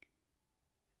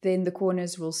 Then the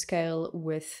corners will scale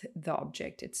with the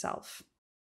object itself.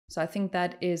 So I think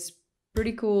that is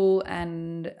pretty cool,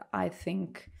 and I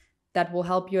think that will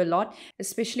help you a lot,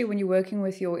 especially when you're working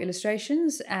with your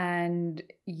illustrations and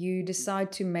you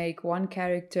decide to make one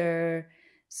character,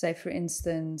 say for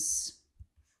instance,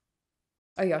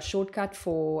 oh yeah, shortcut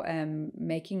for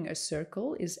making a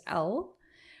circle is L.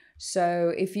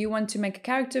 So if you want to make a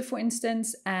character, for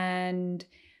instance, and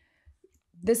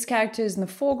this character is in the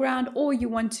foreground, or you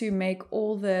want to make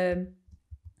all the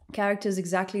characters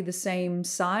exactly the same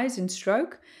size in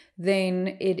stroke,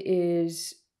 then it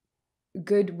is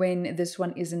good when this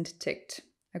one isn't ticked.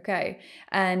 Okay,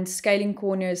 and scaling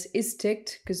corners is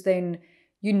ticked because then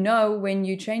you know when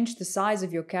you change the size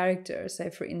of your character, say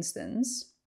for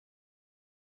instance,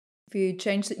 If you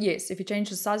change if you change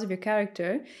the size of your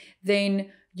character, then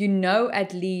you know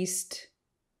at least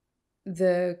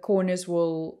the corners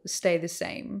will stay the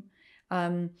same.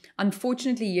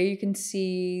 Unfortunately, here you can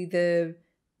see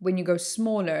when you go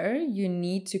smaller, you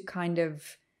need to kind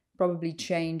of probably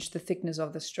change the thickness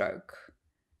of the stroke.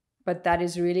 But that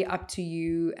is really up to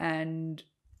you and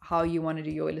how you want to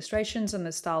do your illustrations and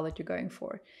the style that you're going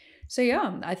for. So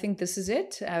yeah, I think this is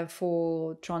it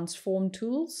for transform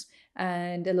tools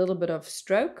and a little bit of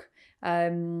stroke.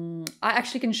 I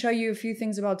actually can show you a few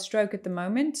things about stroke at the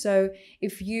moment. So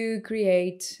if you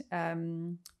create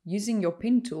using your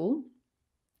pen tool,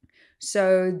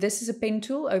 so this is a pen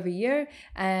tool over here,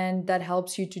 and that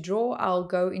helps you to draw. I'll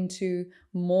go into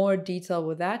more detail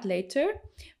with that later.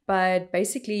 But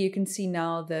basically you can see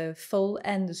now the fill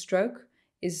and the stroke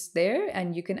is there,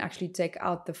 and you can actually take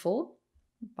out the fill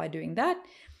by doing that.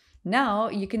 Now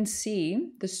you can see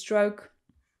the stroke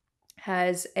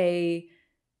has a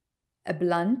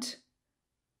blunt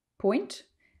point.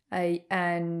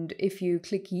 And if you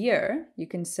click here, you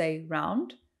can say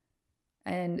round.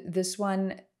 And this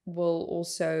one will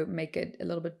also make it a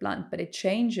little bit blunt, but it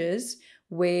changes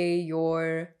where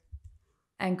your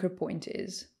anchor point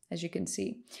is, as you can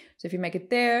see. So if you make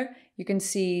it there, you can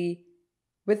see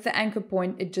with the anchor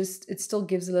point, it still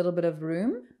gives a little bit of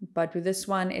room, but with this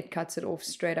one, it cuts it off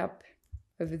straight up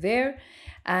over there.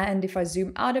 And if I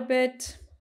zoom out a bit,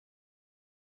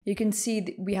 you can see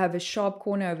that we have a sharp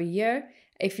corner over here.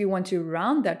 If you want to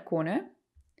round that corner,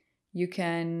 you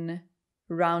can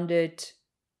round it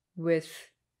with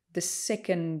the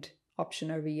second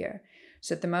option over here.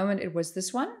 So at the moment it was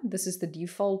this one. This is the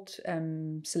default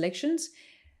selections.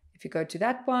 If you go to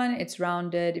that one, it's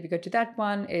rounded. If you go to that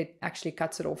one, it actually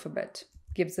cuts it off a bit.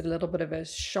 Gives it a little bit of a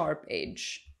sharp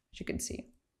edge, as you can see.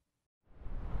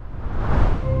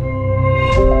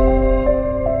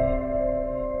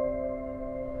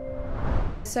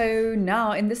 So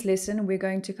now in this lesson, we're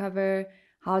going to cover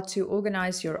how to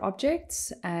organize your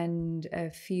objects and a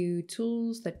few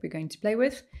tools that we're going to play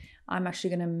with. I'm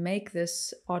actually going to make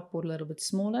this artboard a little bit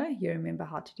smaller. You remember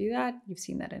how to do that. You've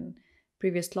seen that in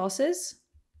previous classes.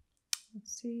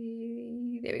 Let's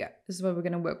see, there we go. This is what we're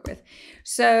going to work with.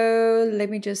 So let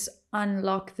me just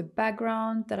unlock the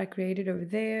background that I created over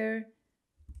there.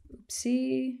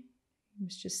 Oopsie.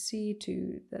 Let's just see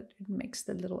that it makes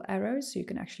the little arrows so you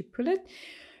can actually pull it.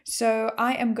 So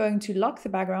I am going to lock the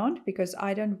background because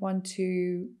I don't want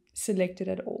to select it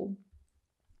at all.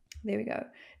 There we go.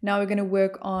 Now we're going to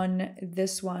work on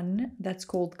this one that's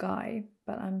called Guy,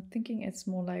 but I'm thinking it's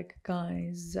more like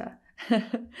guys.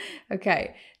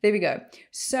 Okay, there we go.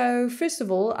 So first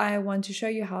of all, I want to show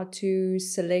you how to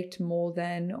select more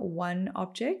than one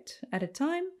object at a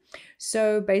time.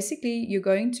 So basically, you're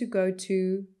going to go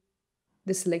to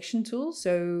the selection tool.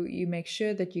 So you make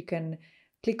sure that you can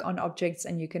click on objects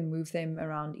and you can move them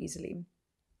around easily.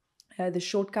 The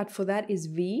shortcut for that is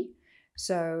V.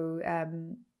 So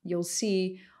you'll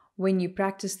see when you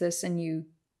practice this and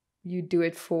you do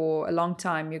it for a long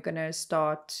time, you're going to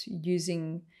start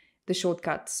using the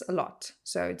shortcuts a lot.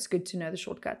 So it's good to know the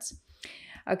shortcuts.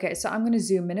 Okay, so I'm going to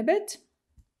zoom in a bit.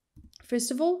 First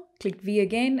of all, click V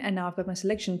again, and now I've got my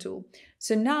selection tool.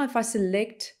 So now if I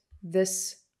select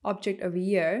this object over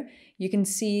here, you can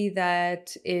see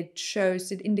that it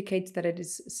indicates that it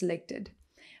is selected.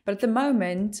 But at the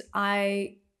moment,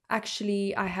 I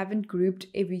haven't grouped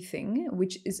everything,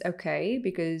 which is okay,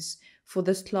 because for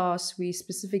this class, we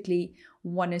specifically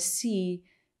want to see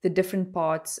the different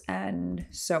parts and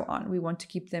so on. We want to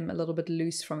keep them a little bit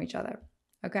loose from each other.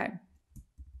 Okay.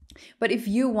 But if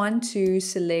you want to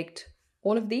select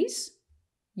all of these,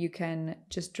 you can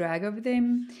just drag over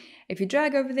them. If you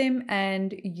drag over them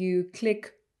and you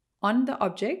click on the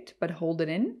object, but hold it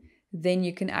in, then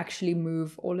you can actually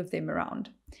move all of them around.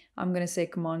 I'm going to say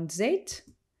Command Z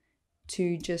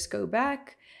to just go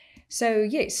back. So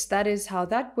yes, that is how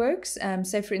that works.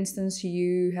 Say for instance,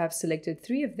 you have selected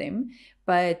 3 of them,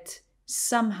 but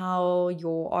somehow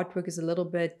your artwork is a little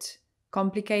bit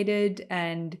complicated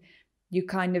and you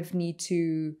kind of need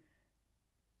to,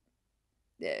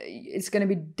 it's going to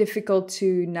be difficult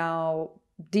to now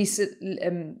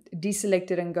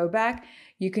deselect it and go back.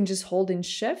 You can just hold in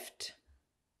Shift.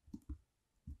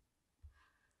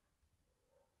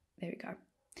 There we go.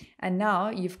 And now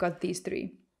you've got these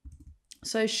 3.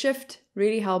 So Shift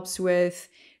really helps with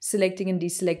selecting and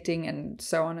deselecting and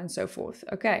so on and so forth.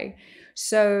 Okay,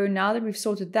 so now that we've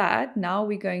sorted that, now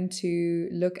we're going to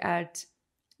look at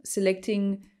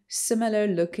selecting similar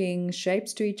looking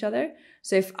shapes to each other.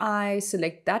 So if I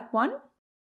select that one,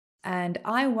 and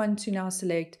I want to now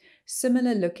select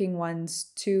similar looking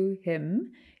ones to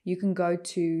him, you can go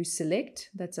to select,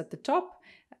 that's at the top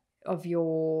of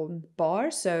your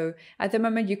bar. So at the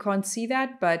moment you can't see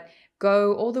that, but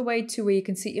go all the way to where you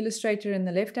can see Illustrator in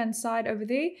the left hand side over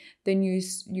there. Then you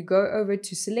go over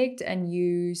to select and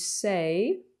you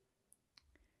say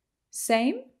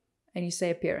same and you say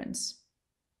appearance.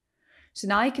 So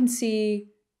now you can see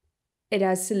it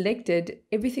has selected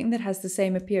everything that has the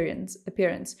same appearance.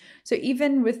 So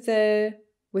even with the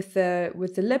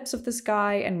lips of this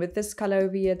guy and with this color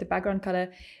over here, the background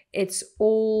color, it's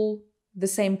all the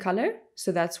same color.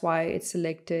 So that's why it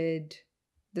selected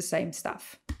the same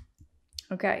stuff.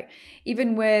 Okay,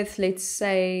 even with, let's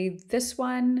say this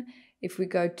one, if we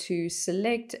go to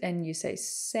select and you say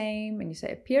same and you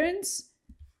say appearance,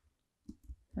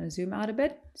 I'm going to zoom out a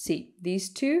bit. See, these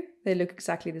two, they look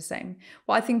exactly the same.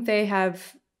 Well, I think they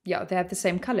have the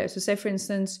same color. So say, for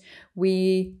instance,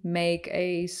 we make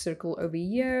a circle over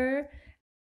here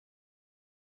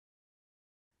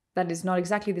that is not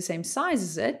exactly the same size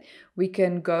as it. We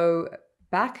can go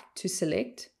back to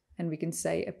select and we can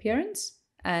say appearance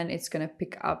and it's going to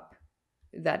pick up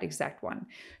that exact one.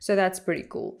 So that's pretty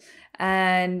cool.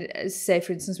 And say,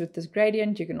 for instance, with this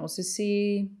gradient, you can also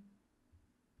see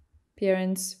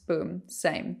appearance, boom,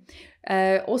 same.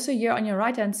 Also here on your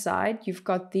right hand side, you've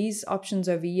got these options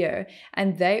over here,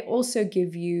 and they also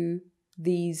give you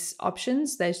these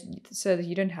options so that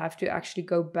you don't have to actually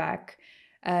go back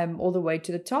all the way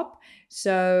to the top.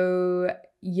 So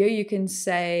here you can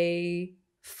say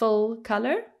fill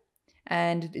color,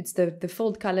 and it's the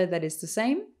filled color that is the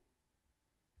same.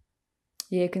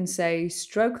 Here you can say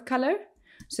stroke color.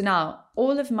 So now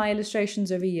all of my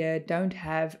illustrations over here don't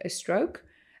have a stroke,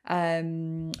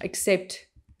 except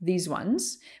these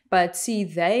ones, but see,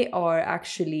 they are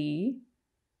actually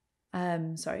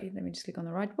sorry, let me just click on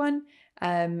the right one.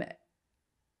 I'm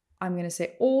going to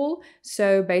say all.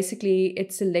 So basically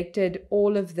it selected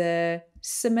all of the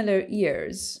similar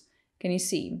ears. Can you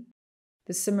see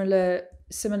the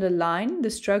similar line, the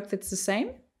stroke that's the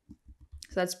same?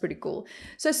 So that's pretty cool.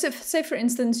 So say for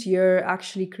instance you're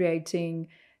actually creating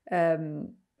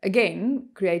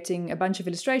creating a bunch of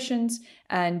illustrations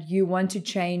and you want to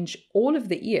change all of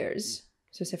the ears.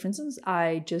 So say for instance,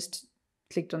 I just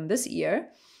clicked on this ear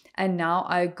and now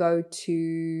I go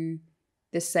to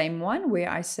the same one where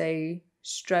I say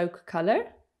stroke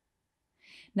color.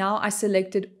 Now I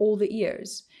selected all the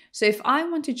ears. So if I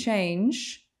want to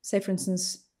change, say for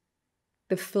instance,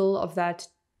 the fill of that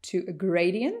to a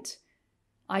gradient,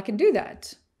 I can do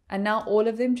that. And now all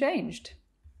of them changed.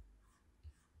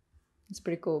 It's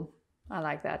pretty cool. I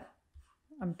like that.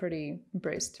 I'm pretty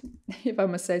impressed, if I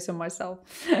must say so myself.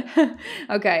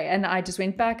 Okay, and I just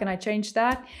went back and I changed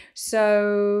that.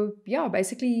 So yeah,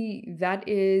 basically that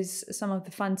is some of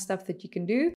the fun stuff that you can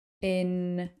do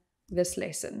in this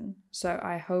lesson. So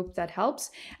I hope that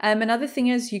helps. Another thing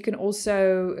is you can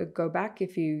also go back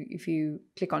if you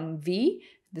click on V,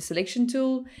 the selection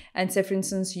tool, and say for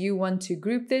instance you want to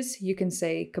group this, you can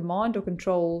say Command or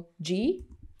Control G.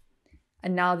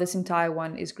 And now this entire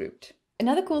one is grouped.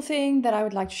 Another cool thing that I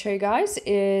would like to show you guys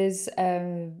is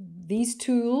these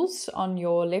tools on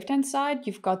your left-hand side.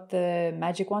 You've got the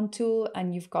Magic Wand tool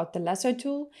and you've got the Lasso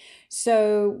tool.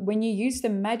 So when you use the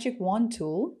Magic Wand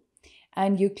tool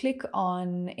and you click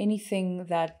on anything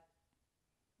that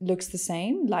looks the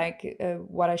same, like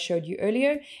what I showed you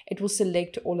earlier, it will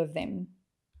select all of them.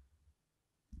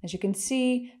 As you can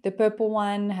see, the purple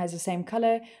one has the same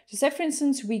color. So say for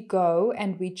instance, we go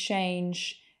and we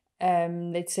change,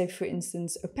 let's say for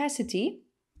instance, opacity.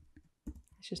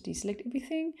 Let's just deselect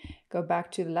everything. Go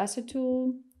back to the lasso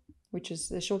tool, which is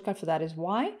the shortcut for that is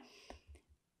Y.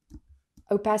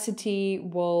 Opacity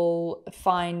will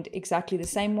find exactly the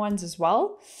same ones as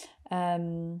well.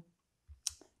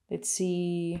 Let's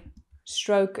see,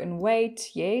 stroke and weight,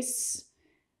 yes.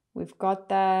 We've got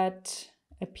that.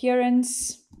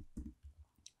 Appearance.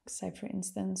 Say for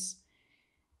instance,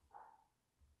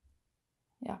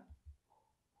 yeah,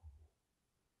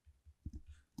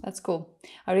 that's cool.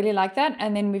 I really like that.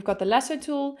 And then we've got the lasso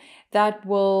tool that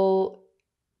will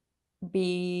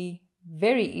be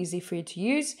very easy for you to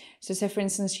use. So say for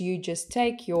instance, you just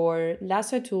take your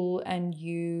lasso tool and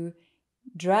you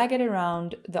drag it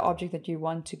around the object that you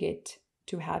want to get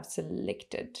to have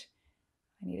selected.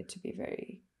 I needed to be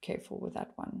very careful with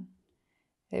that one.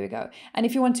 There we go. And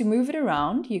if you want to move it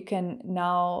around, you can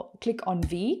now click on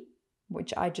V,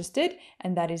 which I just did,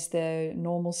 and that is the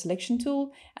normal selection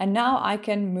tool. And now I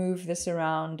can move this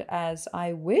around as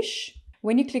I wish.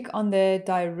 When you click on the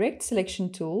direct selection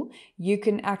tool, you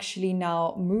can actually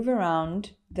now move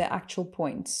around the actual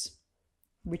points,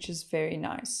 which is very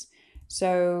nice.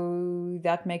 So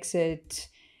that makes it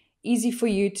easy for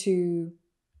you to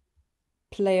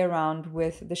play around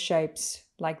with the shapes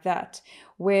like that.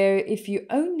 Where if you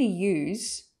only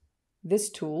use this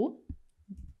tool,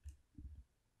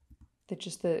 that's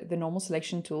just the normal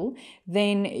selection tool,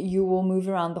 then you will move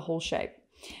around the whole shape.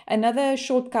 Another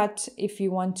shortcut, if you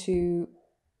want to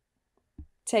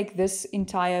take this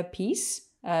entire piece,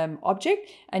 object,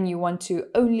 and you want to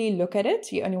only look at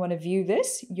it, you only want to view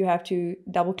this, you have to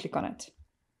double click on it.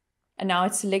 And now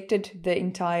it's selected the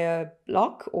entire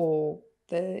block or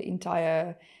the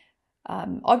entire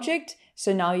object.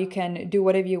 So now you can do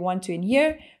whatever you want to in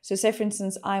here. So say for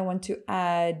instance, I want to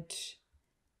add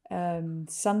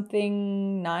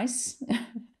something nice,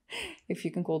 if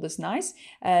you can call this nice.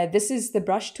 This is the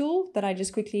brush tool that I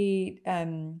just quickly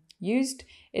used.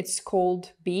 It's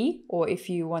called B, or if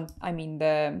you want, I mean,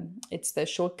 it's the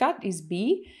shortcut is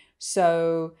B.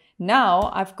 So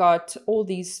now I've got all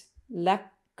these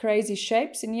crazy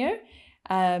shapes in here,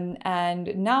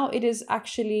 and now it is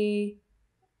actually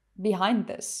behind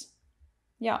this.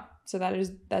 Yeah, so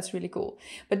that's really cool.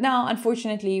 But now,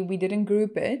 unfortunately, we didn't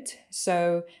group it,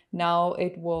 so now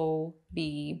it will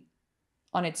be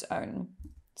on its own.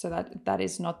 So that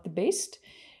is not the best.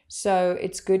 So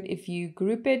it's good if you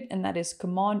group it, and that is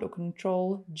Command or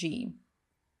Control G.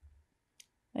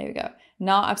 There we go.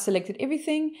 Now I've selected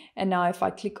everything, and now if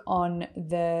I click on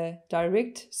the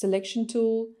direct selection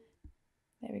tool,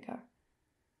 there we go.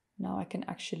 Now I can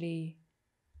actually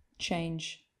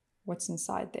change what's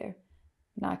inside there.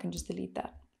 Now I can just delete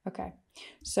that. Okay,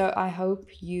 so I hope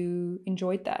you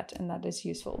enjoyed that and that is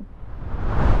useful.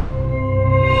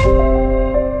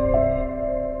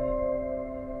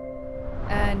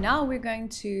 And now we're going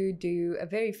to do a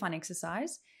very fun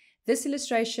exercise. This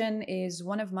illustration is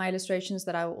one of my illustrations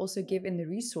that I will also give in the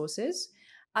resources.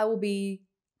 I will be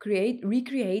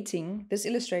recreating this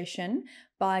illustration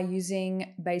by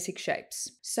using basic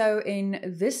shapes. So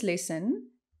in this lesson,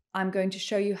 I'm going to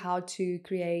show you how to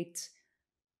create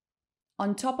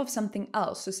on top of something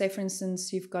else. So say for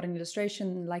instance, you've got an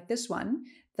illustration like this one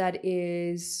that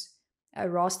is a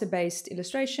raster based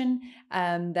illustration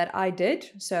that I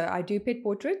did. So I do pet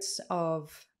portraits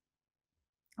of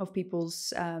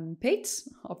people's pets,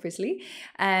 obviously,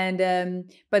 and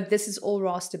but this is all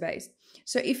raster based.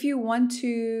 So if you want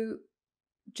to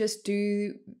just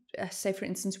do, say for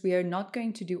instance, we are not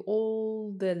going to do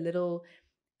all the little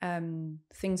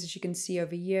things that you can see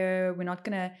over here. We're not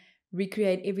going to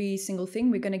recreate every single thing.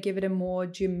 We're going to give it a more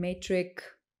geometric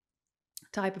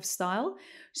type of style.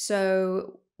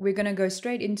 So we're going to go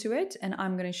straight into it, and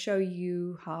I'm going to show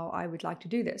you how I would like to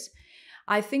do this.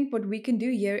 I think what we can do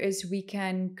here is we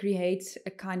can create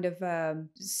a kind of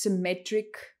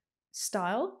symmetric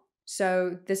style.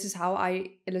 So this is how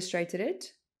I illustrated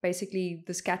it. Basically,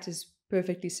 this cat is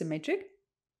perfectly symmetric.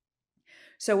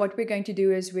 So what we're going to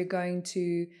do is we're going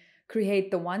to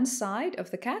create the one side of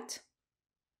the cat,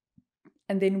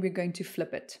 and then we're going to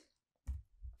flip it.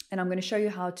 And I'm going to show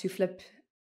you how to flip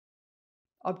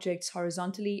objects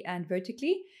horizontally and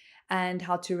vertically, and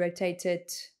how to rotate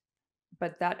it,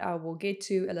 but that I will get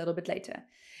to a little bit later.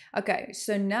 Okay,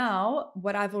 so now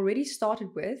what I've already started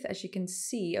with, as you can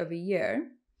see over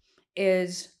here,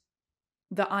 is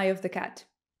the eye of the cat.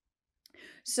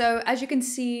 So as you can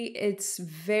see, it's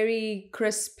very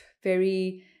crisp,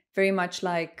 very much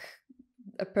like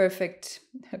a perfect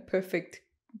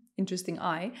interesting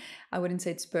eye. I wouldn't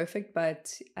say it's perfect,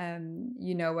 but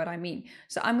you know what I mean.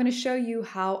 So I'm going to show you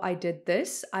how I did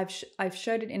this. I've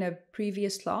showed it in a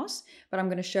previous class, but I'm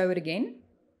going to show it again.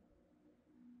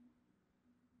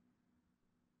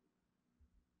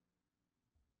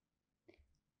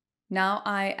 Now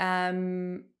I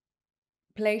am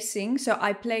placing, so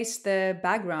I placed the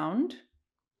background,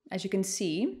 as you can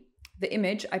see, the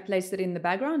image, I placed it in the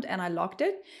background and I locked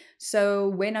it. So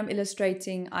when I'm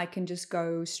illustrating, I can just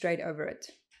go straight over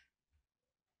it.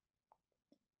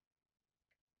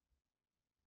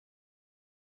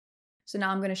 So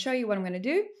now I'm going to show you what I'm going to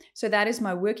do. So that is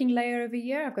my working layer over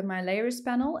here. I've got my layers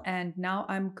panel, and now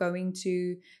I'm going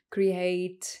to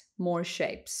create more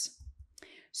shapes.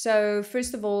 So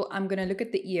first of all, I'm going to look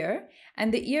at the ear,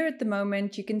 and the ear at the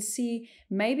moment, you can see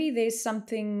maybe there's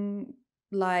something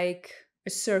like a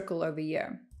circle over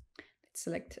here. Let's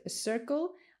select a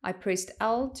circle. I pressed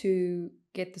L to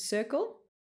get the circle.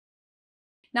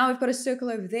 Now we've got a circle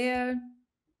over there.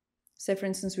 So for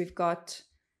instance, we've got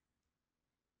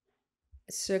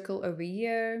a circle over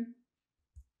here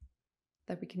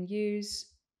that we can use.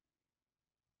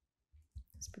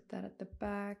 Let's put that at the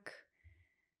back.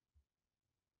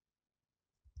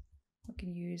 We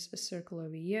can use a circle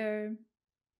over here.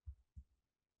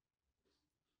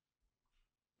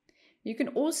 You can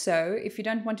also, if you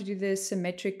don't want to do the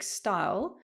symmetric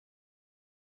style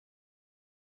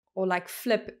or like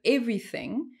flip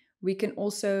everything, we can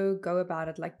also go about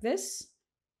it like this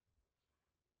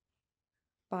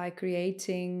by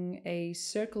creating a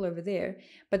circle over there.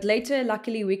 But later,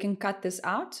 luckily, we can cut this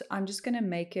out. I'm just going to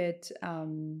make it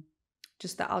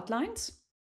just the outlines.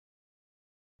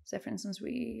 So for instance,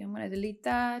 I'm going to delete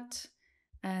that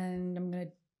and I'm going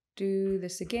to do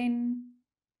this again.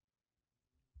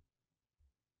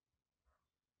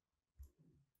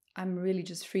 I'm really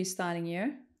just freestyling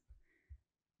here.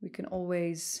 We can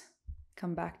always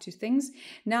come back to things.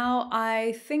 Now,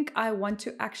 I think I want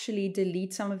to actually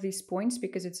delete some of these points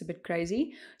because it's a bit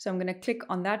crazy. So I'm going to click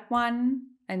on that one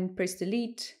and press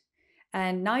delete.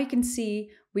 And now you can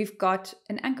see we've got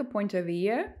an anchor point over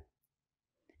here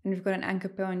and we've got an anchor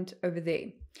point over there.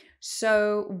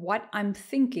 So what I'm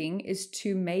thinking is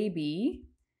to maybe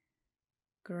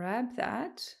grab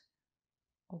that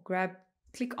or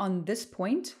click on this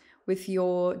point with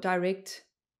your direct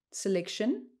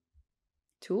selection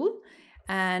tool.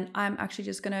 And I'm actually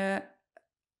just gonna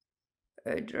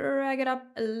drag it up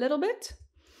a little bit.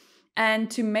 And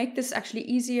to make this actually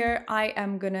easier, I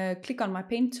am gonna click on my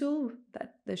pen tool,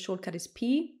 that the shortcut is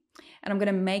P, and I'm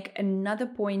gonna make another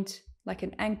point like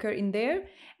an anchor in there,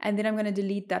 and then I'm gonna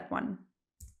delete that one.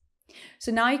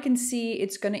 So now you can see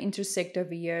it's gonna intersect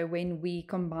over here when we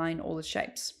combine all the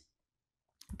shapes.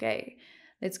 Okay,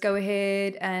 let's go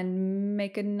ahead and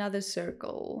make another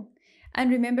circle. And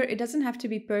remember, it doesn't have to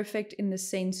be perfect in the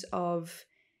sense of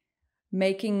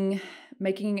making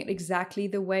it exactly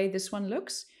the way this one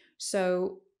looks.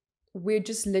 So we're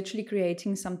just literally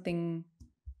creating something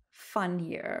fun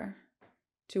here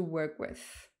to work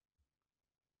with.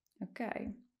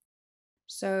 Okay.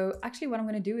 So actually what I'm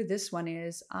going to do with this one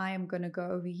is I am going to go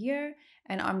over here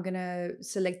and I'm going to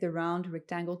select the round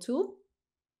rectangle tool.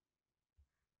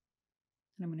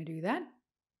 And I'm going to do that.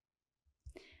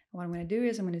 What I'm going to do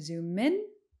is I'm going to zoom in.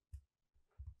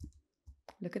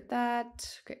 Look at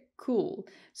that. Okay, cool.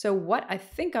 So what I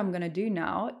think I'm going to do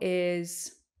now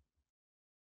is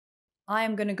I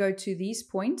am going to go to these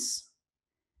points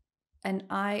and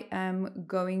I am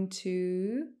going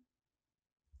to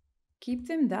keep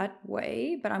them that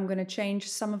way, but I'm going to change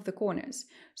some of the corners.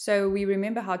 So we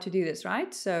remember how to do this,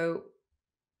 right? So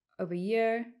over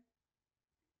here,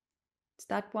 it's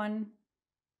that one.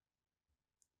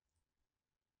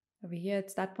 Over here,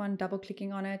 it's that one, double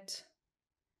clicking on it.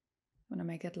 I'm going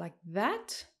to make it like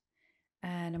that.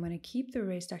 And I'm going to keep the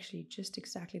rest actually just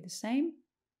exactly the same.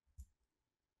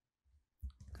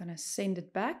 I'm going to send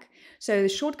it back. So the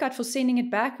shortcut for sending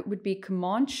it back would be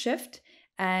Command Shift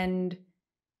and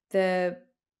the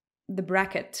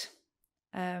bracket,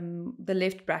 the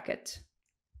left bracket.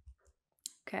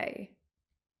 Okay.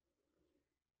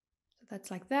 So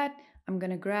that's like that. I'm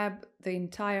going to grab the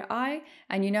entire eye,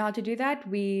 and you know how to do that.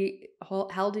 We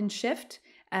held in Shift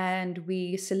and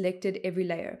we selected every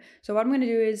layer. So what I'm going to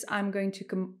do is I'm going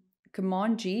to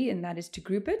Command G, and that is to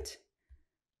group it.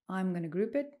 I'm going to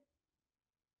group it.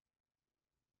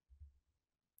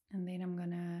 And then I'm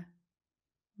going to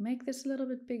make this a little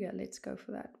bit bigger. Let's go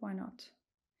for that. Why not?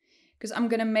 Because I'm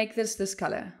going to make this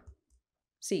color.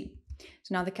 See?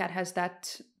 So now the cat has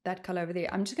that color over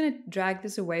there. I'm just going to drag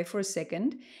this away for a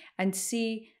second and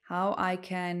see how I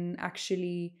can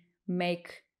actually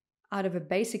make out of a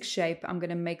basic shape. I'm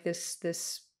going to make this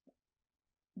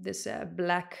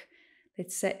black,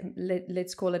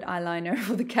 let's call it eyeliner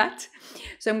for the cat.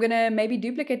 So I'm going to maybe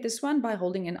duplicate this one by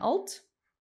holding an Alt.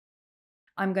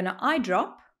 I'm going to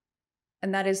eyedrop,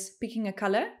 and that is picking a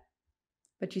color.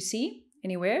 But you see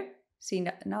anywhere, see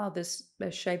now this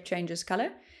shape changes color.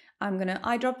 I'm going to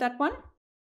eyedrop that one,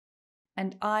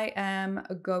 and I am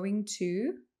going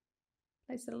to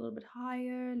place it a little bit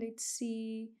higher. Let's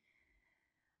see,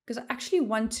 because I actually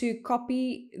want to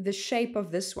copy the shape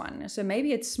of this one. So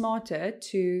maybe it's smarter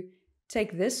to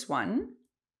take this one.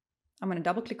 I'm going to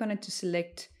double click on it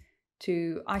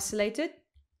to isolate it.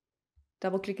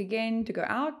 Double click again to go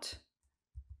out.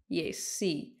 Yes,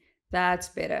 see, that's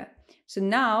better. So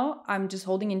now I'm just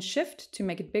holding in Shift to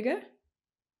make it bigger.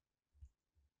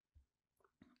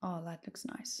 Oh, that looks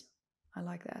nice. I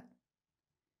like that.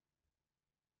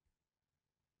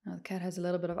 Now the cat has a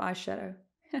little bit of eyeshadow.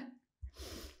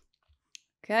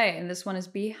 Okay, and this one is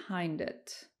behind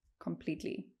it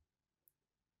completely.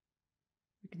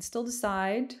 We can still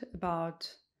decide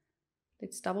about,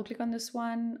 let's double click on this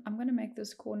one. I'm going to make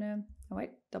this corner, oh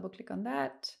wait, double click on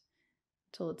that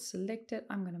until it's selected.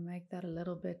 I'm going to make that a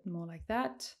little bit more like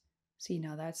that. See,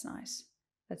 now that's nice.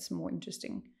 That's more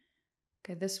interesting.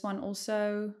 Okay, this one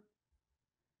also,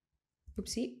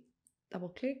 oopsie, double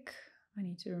click. I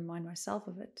need to remind myself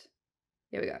of it.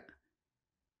 Here we go.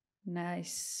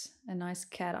 Nice, a nice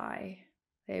cat eye.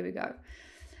 There we go.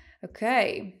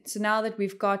 Okay, so now that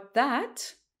we've got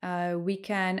that, we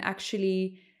can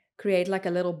actually create like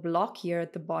a little block here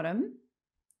at the bottom.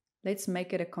 Let's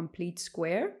make it a complete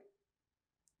square.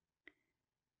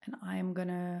 And I'm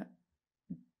gonna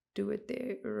do it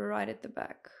there right at the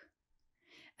back.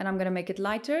 And I'm gonna make it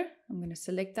lighter. I'm gonna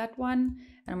select that one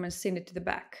and I'm gonna send it to the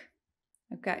back.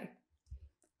 Okay,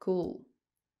 cool.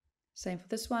 Same for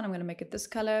this one. I'm gonna make it this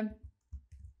color.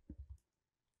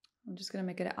 I'm just going to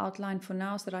make it an outline for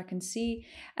now so that I can see.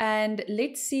 And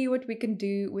let's see what we can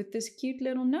do with this cute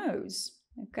little nose.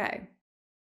 Okay.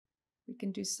 We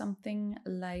can do something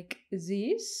like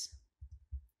this.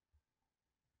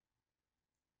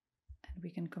 And we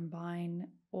can combine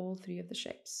all three of the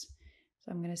shapes.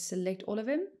 So I'm going to select all of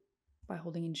them by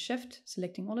holding in Shift,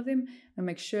 selecting all of them, and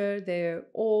make sure they're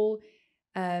all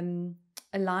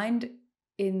aligned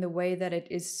in the way that it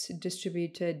is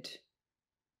distributed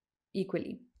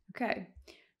equally. Okay,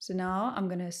 so now I'm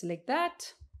going to select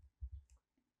that.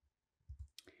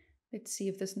 Let's see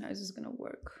if this nose is going to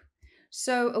work.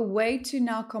 So a way to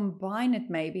now combine it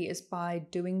maybe is by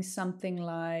doing something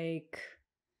like,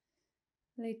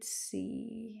 let's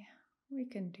see, we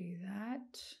can do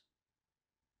that.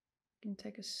 We can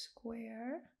take a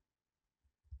square.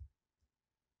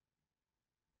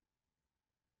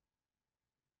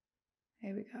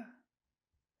 There we go.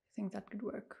 I think that could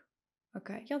work.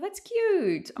 Okay, yeah, that's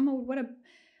cute. Oh, what a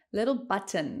little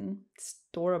button. It's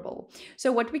adorable.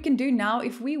 So what we can do now,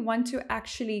 if we want to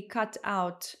actually cut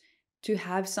out to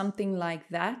have something like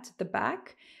that at the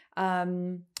back,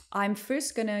 I'm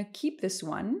first going to keep this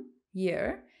one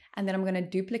here, and then I'm going to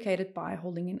duplicate it by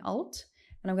holding in Alt,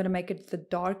 and I'm going to make it the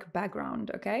dark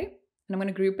background, okay? And I'm going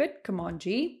to group it, Command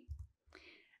G.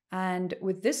 And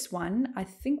with this one, I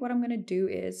think what I'm going to do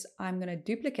is I'm going to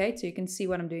duplicate, so you can see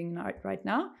what I'm doing right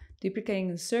now. Duplicating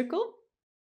the circle.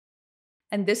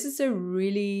 And this is a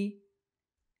really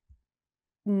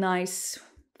nice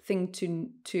thing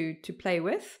to play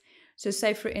with. So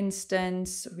say for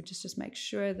instance, we just make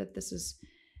sure that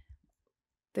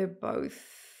they're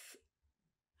both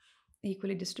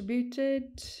equally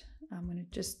distributed. I'm going to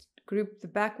just group the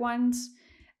back ones.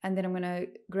 And then I'm going to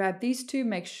grab these two,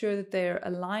 make sure that they're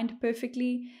aligned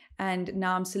perfectly. And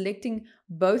now I'm selecting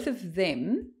both of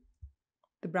them,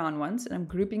 the brown ones, and I'm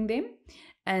grouping them.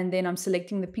 And then I'm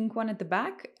selecting the pink one at the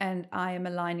back and I am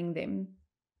aligning them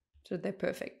so they're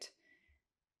perfect.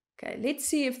 Okay, let's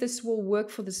see if this will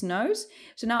work for this nose.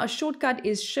 So now a shortcut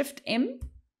is Shift M,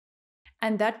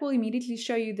 and that will immediately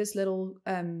show you this little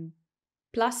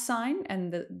plus sign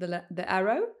and the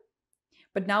arrow.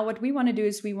 But now what we want to do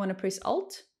is we want to press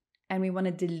Alt and we want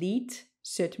to delete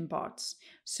certain parts.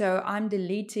 So I'm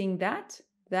deleting that,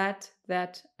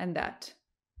 and that.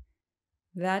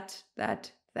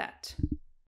 That.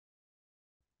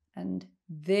 And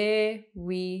there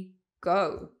we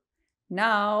go.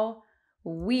 Now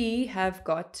we have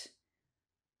got,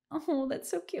 oh,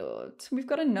 that's so cute. We've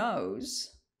got a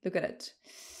nose. Look at it.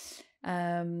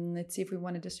 Let's see if we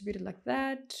want to distribute it like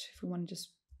that. If we want to just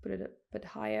put it a bit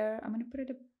higher. I'm going to put it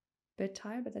a bit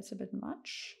higher, but that's a bit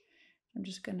much. I'm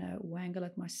just going to wangle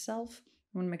it myself.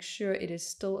 I want to make sure it is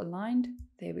still aligned.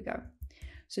 There we go.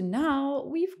 So now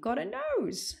we've got a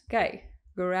nose. Okay,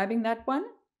 grabbing that one,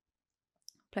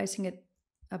 placing it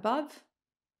above,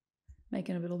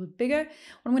 making it a little bit bigger.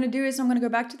 What I'm going to do is I'm going to go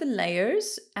back to the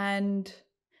layers and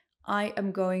I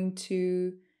am going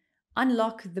to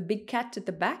unlock the big cat at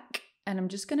the back, and I'm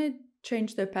just going to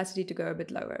change the opacity to go a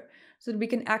bit lower so that we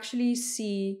can actually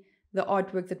see the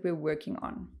artwork that we're working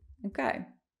on. Okay.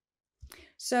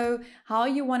 So how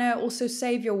you want to also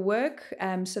save your work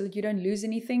so that you don't lose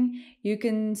anything, you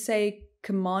can say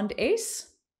Command S,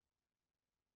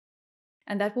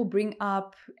 and that will bring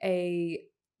up a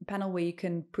panel where you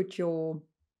can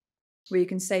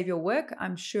save your work.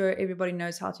 I'm sure everybody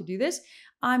knows how to do this.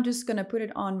 I'm just going to put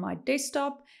it on my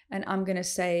desktop and I'm going to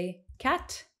say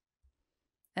cat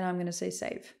and I'm going to say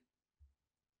save.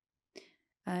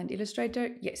 And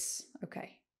Illustrator, yes.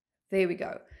 Okay, there we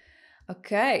go.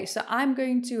 Okay, so I'm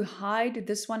going to hide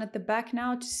this one at the back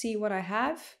now to see what I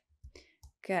have.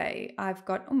 Okay, I've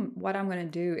got, what I'm going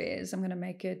to do is I'm going to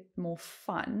make it more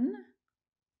fun.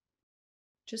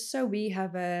 Just so we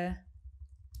have a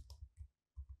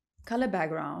color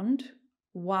background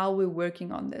while we're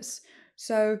working on this.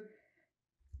 So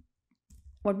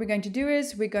what we're going to do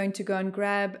is we're going to go and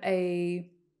grab the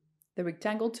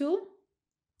rectangle tool,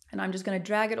 and I'm just going to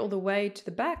drag it all the way to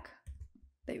the back.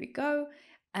 There we go.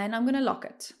 And I'm going to lock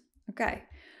it. Okay.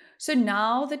 So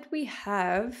now that we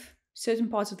have certain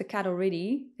parts of the cat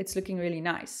already, it's looking really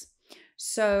nice.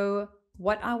 So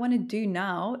what I want to do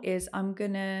now is I'm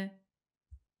gonna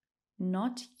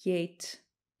not yet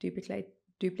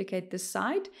duplicate this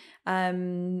side.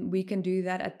 We can do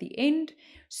that at the end.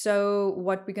 So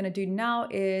what we're going to do now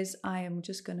is I am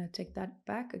just going to take that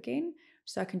back again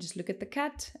so I can just look at the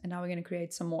cat, and now we're going to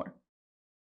create some more.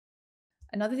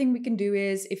 Another thing we can do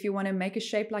is if you want to make a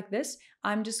shape like this,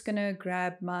 I'm just going to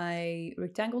grab my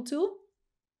rectangle tool,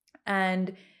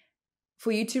 and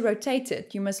for you to rotate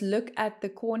it, you must look at the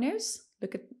corners.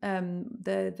 Look at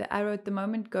the arrow at the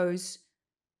moment goes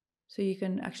so you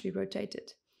can actually rotate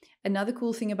it. Another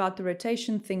cool thing about the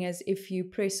rotation thing is if you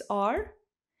press R,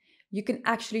 you can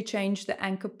actually change the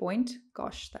anchor point.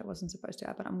 Gosh, that wasn't supposed to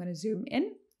happen. I'm going to zoom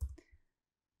in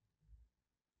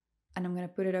and I'm going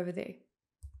to put it over there.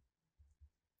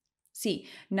 See,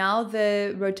 now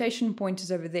the rotation point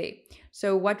is over there.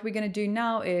 So what we're going to do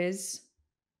now is,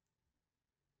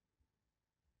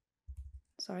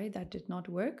 sorry, that did not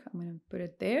work. I'm going to put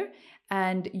it there,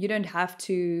 and you don't have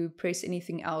to press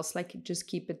anything else, like just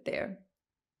keep it there.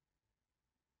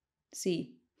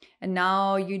 See, and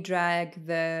now you drag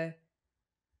the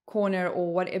corner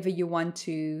or whatever you want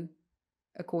to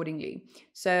accordingly.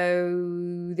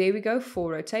 So there we go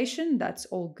for rotation. That's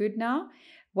all good now.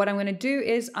 What I'm going to do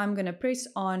is I'm going to press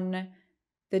on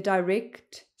the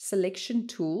direct selection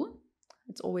tool.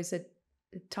 It's always a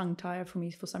tongue tire for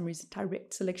me for some reason,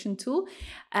 direct selection tool.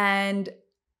 And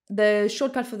the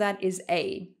shortcut for that is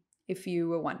A, if you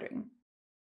were wondering.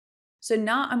 So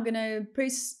now I'm going to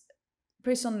press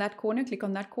on that corner, click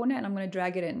on that corner, and I'm going to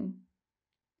drag it in.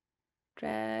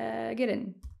 Drag it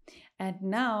in. And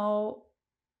now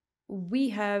we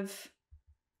have,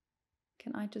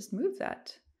 can I just move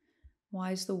that?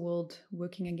 Why is the world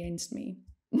working against me?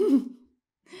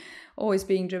 Always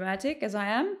being dramatic as I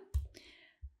am.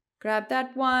 Grab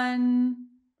that one,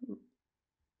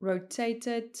 rotate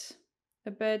it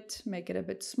a bit, make it a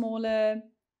bit smaller,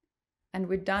 and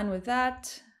we're done with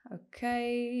that.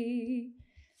 Okay.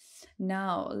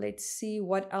 Now let's see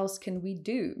what else can we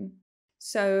do.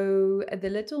 So the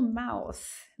little mouth,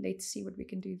 let's see what we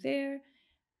can do there.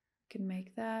 We can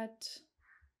make that.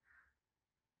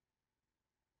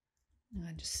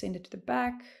 I just send it to the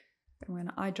back. I'm going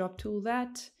to eyedrop tool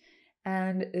that.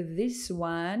 And this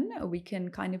one, we can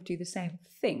kind of do the same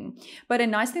thing. But a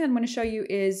nice thing I'm going to show you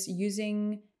is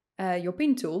using your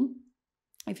pen tool.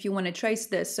 If you want to trace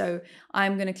this. So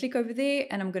I'm going to click over there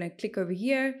and I'm going to click over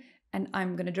here and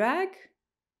I'm going to drag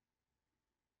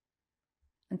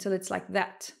until it's like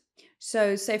that.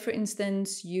 So say for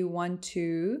instance, you want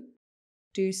to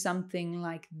do something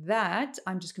like that.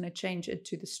 I'm just going to change it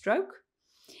to the stroke.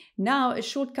 Now a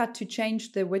shortcut to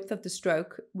change the width of the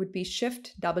stroke would be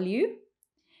Shift W.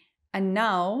 And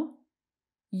now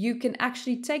you can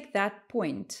actually take that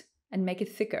point and make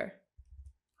it thicker.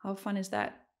 How fun is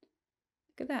that?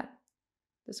 Look at that.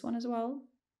 This one as well.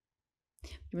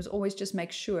 You must always just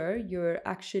make sure you're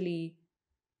actually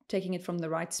taking it from the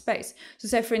right space. So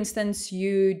say for instance,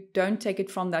 you don't take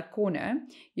it from that corner.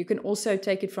 You can also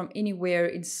take it from anywhere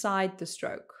inside the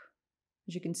stroke,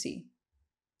 as you can see.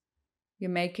 You're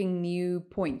making new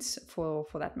points for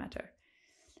that matter.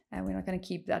 And we're not going to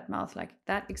keep that mouth like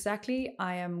that exactly.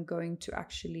 I am going to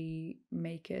actually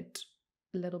make it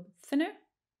a little bit thinner.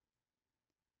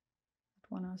 That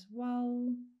one as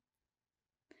well.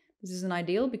 This isn't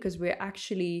ideal because we're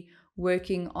actually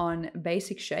working on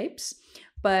basic shapes.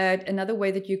 But another way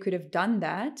that you could have done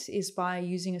that is by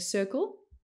using a circle.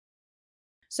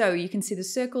 So you can see the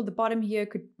circle, the bottom here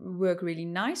could work really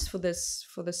nice for this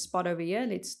spot over here.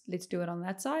 Let's do it on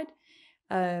that side.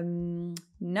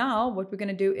 Now what we're going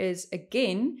to do is,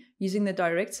 again, using the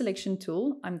direct selection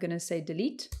tool, I'm going to say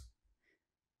delete.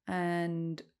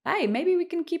 And hey, maybe we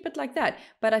can keep it like that,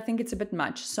 but I think it's a bit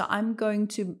much. So I'm going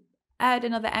to add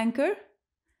another anchor,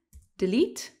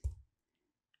 delete,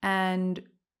 and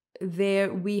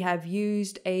there we have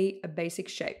used a basic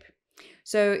shape.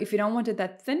 So if you don't want it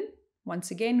that thin,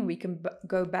 once again, we can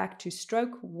go back to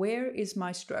stroke. Where is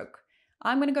my stroke?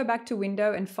 I'm going to go back to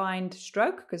window and find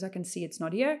stroke because I can see it's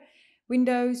not here.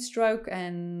 Window, stroke,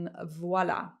 and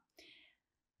voila.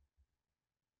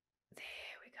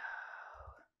 There we go.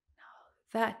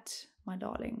 Now that, my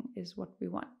darling, is what we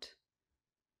want.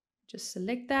 Just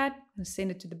select that and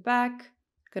send it to the back.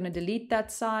 I'm going to delete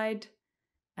that side.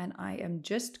 And I am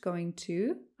just going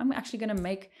to, I'm actually going to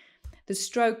make the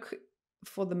stroke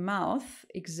for the mouth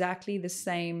exactly the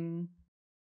same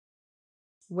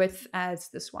width as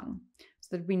this one,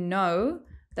 so that we know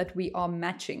that we are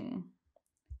matching.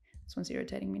 This one's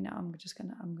irritating me now. I'm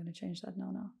gonna change that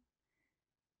now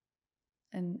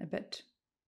in a bit.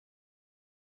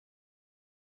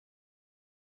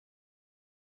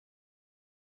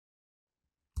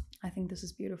 I think this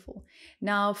is beautiful.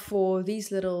 Now for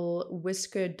these little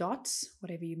whisker dots,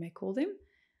 whatever you may call them,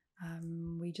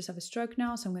 we just have a stroke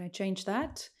now, so I'm going to change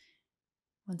that.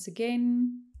 Once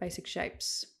again, basic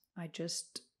shapes. I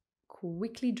just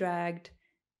quickly dragged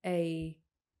a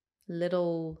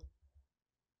little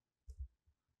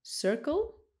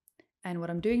circle, and what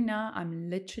I'm doing now, I'm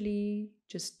literally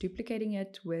just duplicating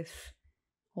it with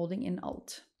holding in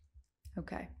Alt.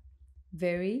 Okay,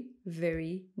 very,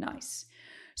 very nice.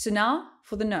 So now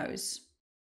for the nose.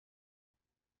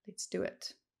 Let's do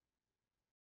it.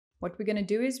 What we're going to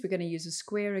do is we're going to use a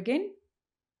square again.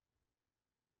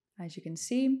 As you can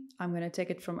see, I'm going to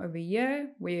take it from over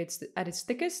here where it's at its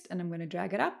thickest, and I'm going to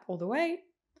drag it up all the way.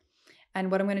 And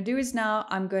what I'm going to do is now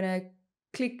I'm going to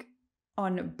click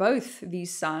on both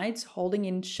these sides, holding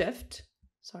in Shift.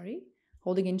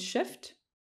 Holding in Shift.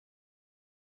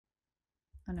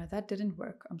 Oh no, that didn't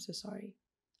work. I'm so sorry.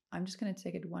 I'm just going to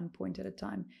take it one point at a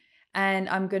time. And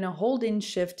I'm going to hold in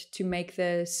Shift to make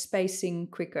the spacing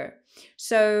quicker.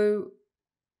 So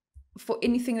for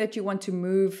anything that you want to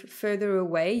move further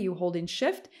away, you hold in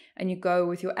Shift and you go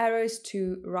with your arrows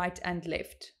to right and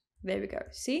left. There we go.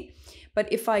 See?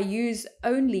 But if I use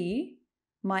only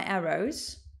my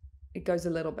arrows, it goes a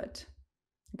little bit.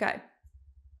 Okay.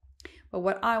 But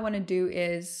what I want to do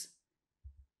is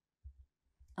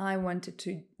I want it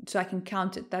to, so I can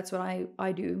count it. That's what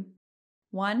I do.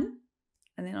 1,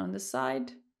 and then on the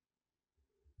side,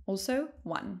 also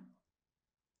 1.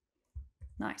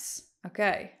 Nice.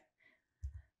 Okay.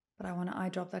 But I want to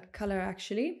eyedrop that color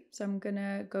actually. So I'm going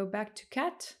to go back to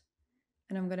cat,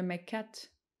 and I'm going to make cat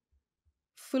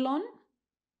full on.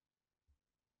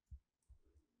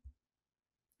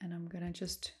 And I'm going to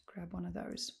just grab one of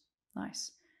those.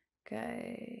 Nice.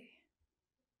 Okay.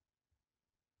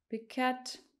 Big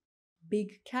cat.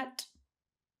 Big cat.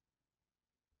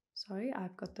 Sorry,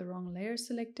 I've got the wrong layer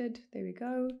selected. There we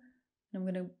go. And I'm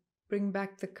going to bring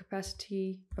back the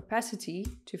opacity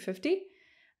to 50.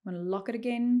 I'm going to lock it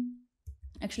again.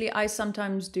 Actually, I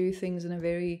sometimes do things in a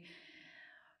very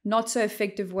not so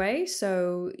effective way.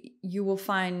 So you will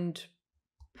find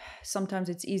sometimes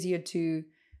it's easier to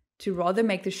rather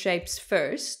make the shapes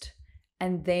first,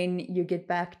 and then you get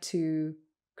back to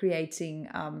creating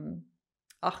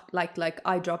like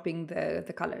eyedropping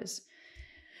the colors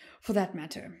for that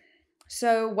matter.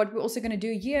 So what we're also going to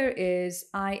do here is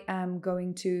I am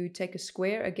going to take a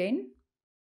square again.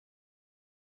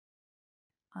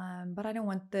 But I don't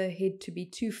want the head to be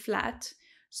too flat.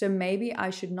 So maybe I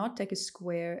should not take a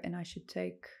square, and I should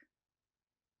take,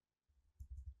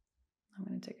 I'm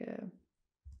going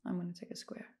to take a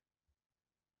square.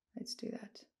 Let's do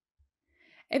that.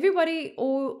 Everybody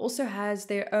also has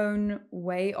their own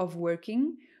way of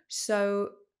working.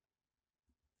 So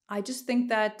I just think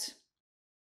that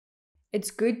it's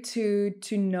good to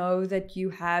know that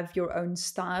you have your own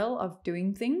style of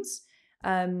doing things.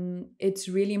 It's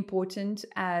really important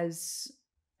as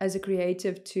a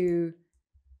creative to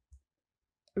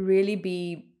really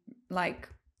be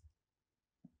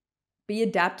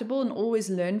adaptable and always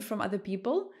learn from other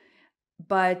people,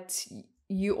 but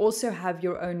you also have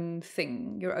your own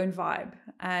thing, your own vibe.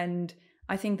 And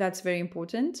I think that's very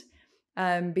important,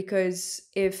 because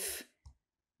if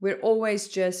we're always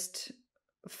just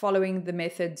following the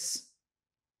methods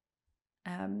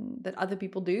that other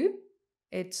people do,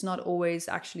 it's not always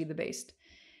actually the best.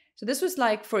 So this was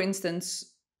like, for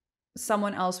instance,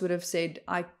 someone else would have said,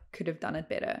 I could have done it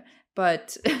better,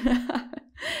 but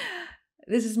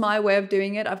this is my way of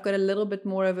doing it. I've got a little bit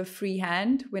more of a free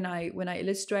hand when I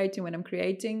illustrate and when I'm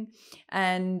creating,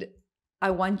 and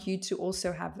I want you to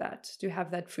also have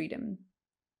that freedom.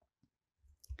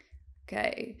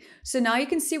 Okay, so now you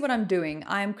can see what I'm doing.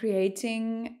 I'm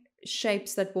creating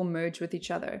shapes that will merge with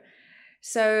each other.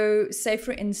 So say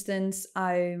for instance,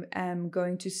 I am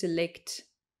going to select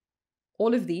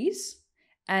all of these,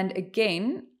 and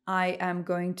again, I am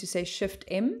going to say Shift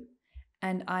M,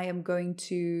 and I am going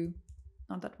to,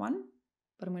 not that one,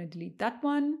 but I'm going to delete that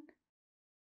one.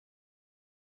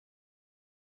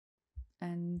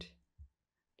 And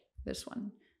this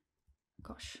one.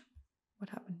 Gosh, what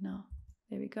happened now?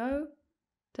 There we go.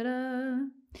 Ta-da!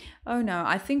 Oh no,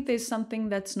 I think there's something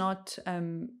that's not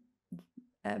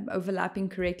overlapping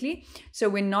correctly. So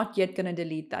we're not yet going to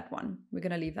delete that one. We're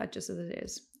going to leave that just as it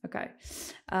is. Okay.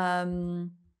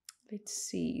 Let's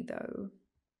see though.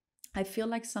 I feel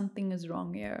like something is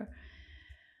wrong here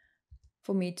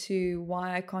for me to,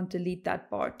 why I can't delete that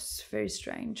part. It's very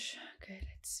strange. Okay,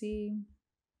 let's see.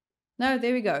 No,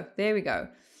 there we go. There we go.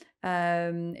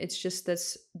 It's just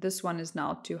this one is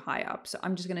now too high up. So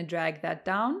I'm just going to drag that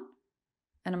down,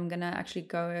 and I'm going to actually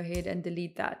go ahead and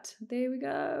delete that. There we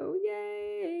go.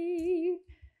 Yay.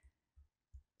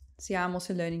 See, I'm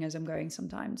also learning as I'm going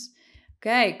sometimes.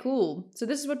 Okay, cool. So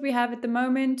this is what we have at the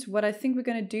moment. What I think we're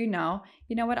going to do now,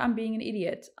 you know what? I'm being an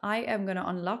idiot. I am going to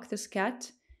unlock this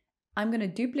cat. I'm going to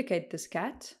duplicate this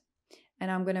cat and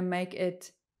I'm going to make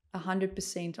it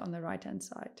 100% on the right-hand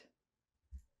side.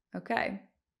 Okay.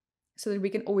 So that we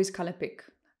can always color pick.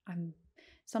 I'm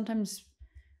sometimes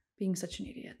being such an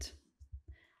idiot.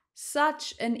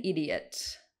 Such an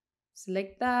idiot.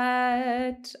 Select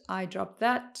that. I drop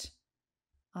that.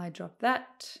 I drop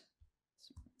that.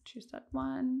 Choose that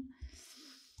one.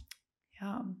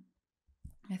 Yeah.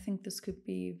 I think this could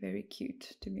be very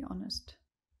cute, to be honest.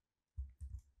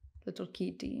 Little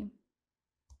kitty.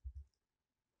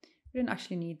 We don't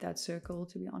actually need that circle,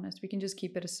 to be honest. We can just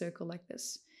keep it a circle like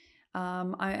this.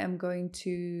 I am going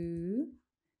to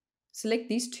select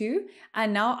these two.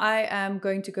 And now I am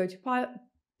going to go to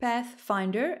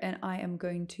Pathfinder and I am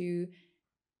going to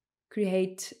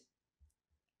create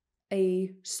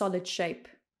a solid shape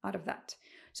out of that.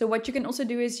 So what you can also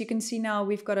do is you can see now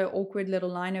we've got an awkward little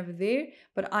line over there,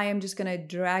 but I am just going to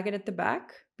drag it at the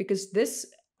back because this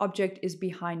object is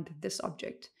behind this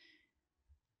object.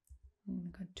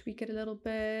 I'm going to tweak it a little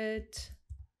bit.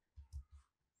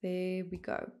 There we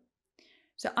go.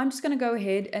 So I'm just going to go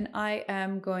ahead and I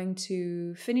am going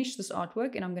to finish this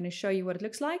artwork and I'm going to show you what it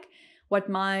looks like, what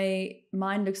mine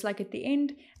looks like at the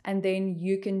end, and then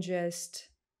you can just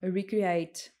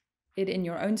recreate it in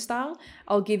your own style.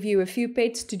 I'll give you a few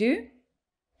pets to do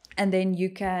and then you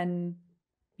can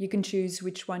choose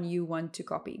which one you want to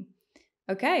copy.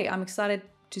 Okay, I'm excited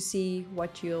to see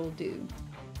what you'll do.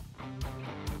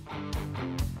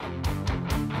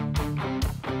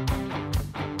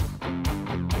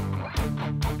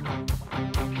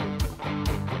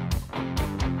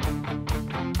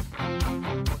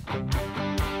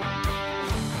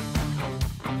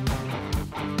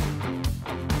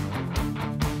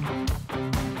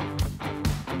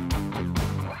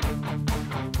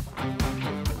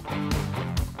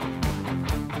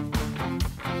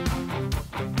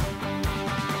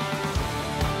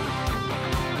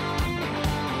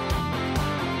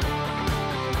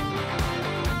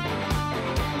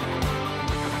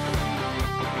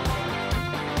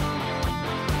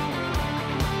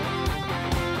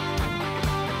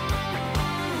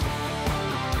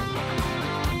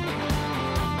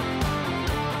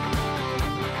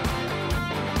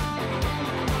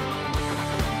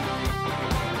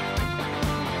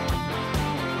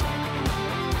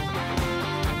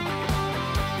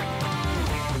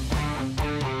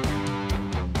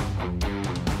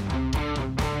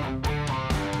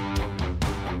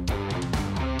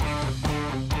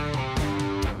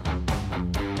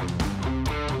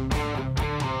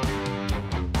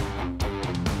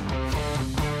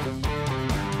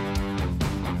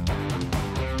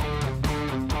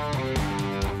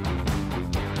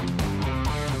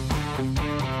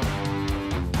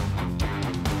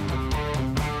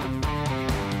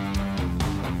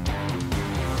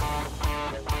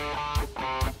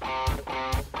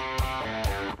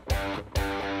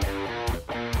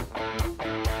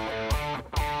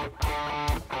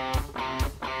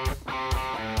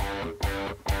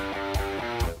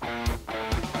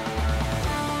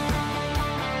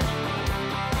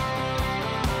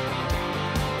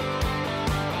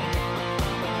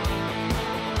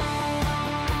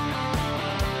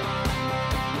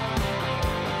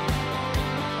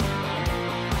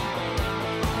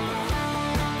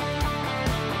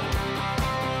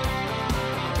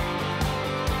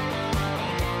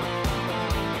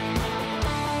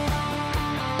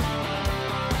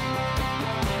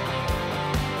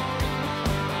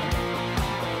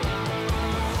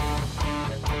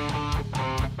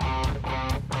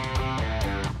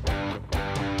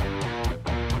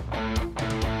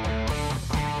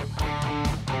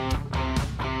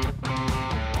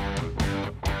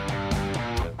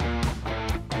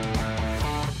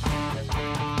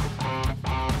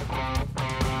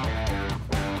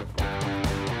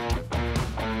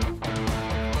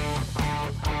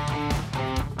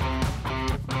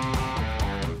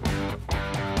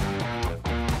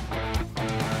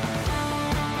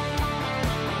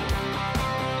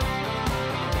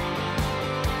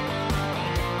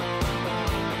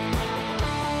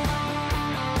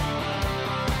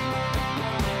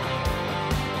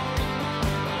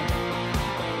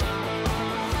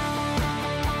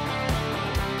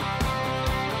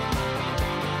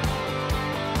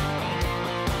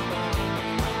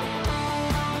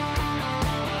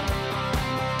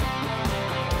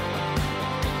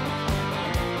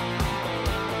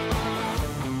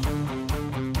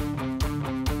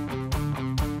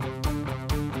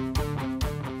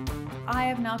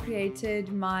 now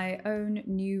created my own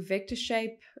new vector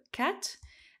shape cat.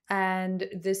 And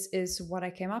this is what I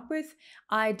came up with.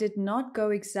 I did not go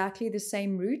exactly the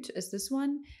same route as this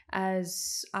one,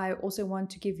 as I also want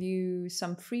to give you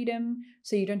some freedom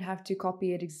so you don't have to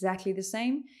copy it exactly the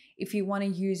same. If you want to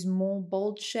use more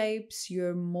bold shapes,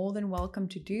 you're more than welcome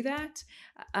to do that.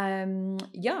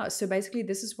 Yeah, so basically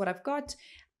this is what I've got.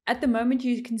 At the moment,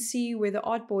 you can see where the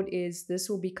artboard is. This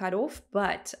will be cut off,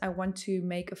 but I want to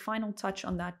make a final touch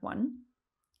on that one.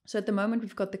 So at the moment,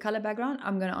 we've got the color background.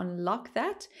 I'm going to unlock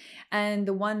that. And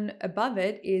the one above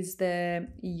it is the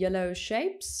yellow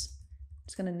shapes. I'm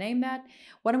just going to name that.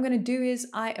 What I'm going to do is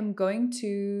I am going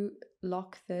to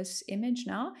lock this image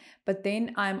now, but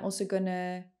then I'm also going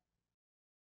to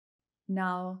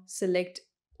now select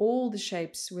all the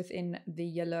shapes within the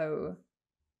yellow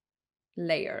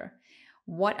layer.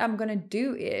 What I'm going to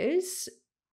do is,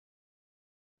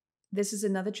 this is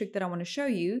another trick that I want to show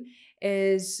you,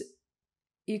 is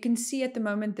you can see at the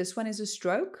moment this one is a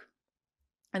stroke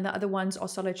and the other ones are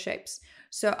solid shapes.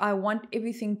 So I want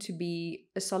everything to be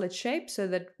a solid shape so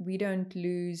that we don't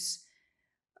lose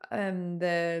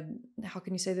the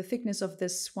thickness of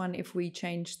this one if we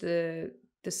change the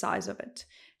size of it.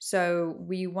 So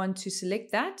we want to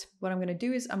select that. What I'm going to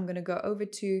do is I'm going to go over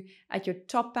to, at your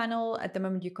top panel, at the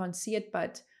moment you can't see it,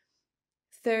 but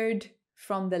third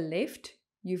from the left,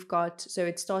 you've got, so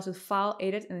it starts with File,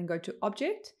 Edit, and then go to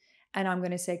Object. And I'm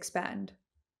going to say expand.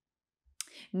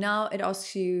 Now it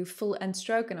asks you fill and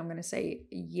stroke, and I'm going to say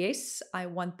yes, I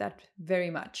want that very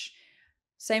much.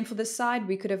 Same for this side.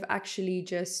 We could have actually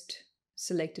just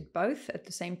selected both at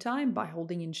the same time by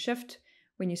holding in Shift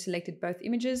when you selected both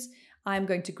images. I'm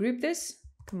going to group this,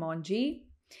 Command G.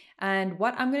 And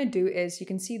what I'm going to do is, you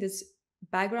can see this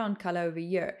background color over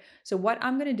here. So what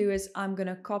I'm going to do is I'm going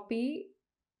to copy,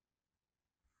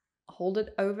 hold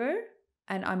it over,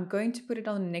 and I'm going to put it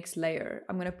on the next layer.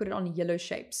 I'm going to put it on yellow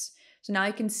shapes. So now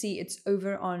you can see it's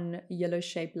over on yellow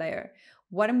shape layer.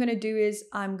 What I'm going to do is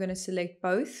I'm going to select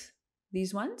both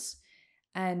these ones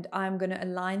and I'm going to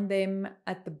align them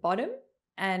at the bottom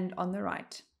and on the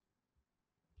right.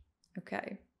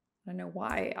 Okay. I don't know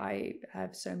why I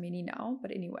have so many now,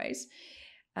 but anyways.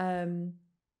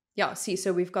 Yeah, see,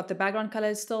 so we've got the background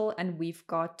color still and we've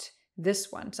got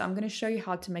this one. So I'm going to show you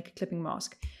how to make a clipping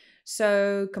mask.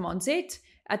 So Command Z,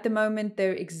 at the moment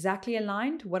they're exactly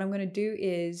aligned. What I'm going to do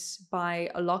is by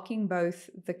locking both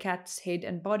the cat's head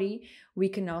and body, we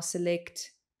can now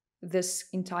select this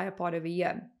entire part over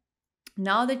here.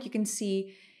 Now that you can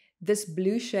see this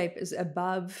blue shape is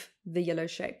above the yellow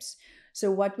shapes.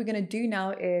 So what we're going to do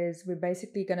now is we're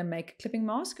basically going to make a clipping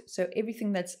mask. So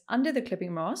everything that's under the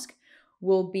clipping mask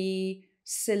will be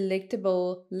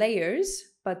selectable layers,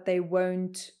 but they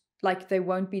won't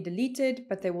be deleted,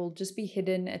 but they will just be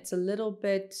hidden. It's a little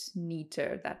bit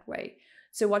neater that way.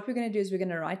 So what we're going to do is we're going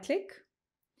to right click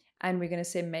and we're going to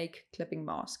say make clipping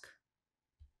mask.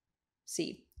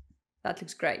 See, that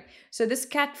looks great. So this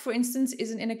cat, for instance,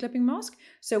 isn't in a clipping mask.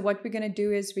 So what we're going to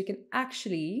do is we can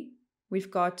actually,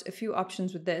 we've got a few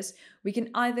options with this. We can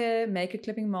either make a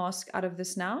clipping mask out of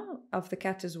this now, of the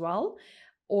cat as well,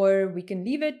 or we can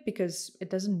leave it because it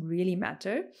doesn't really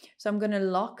matter. So I'm going to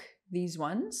lock these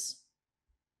ones.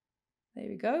 There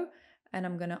we go. And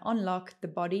I'm going to unlock the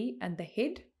body and the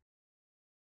head.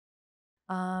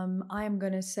 I am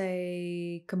going to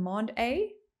say Command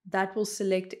A. That will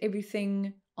select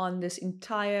everything on this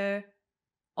entire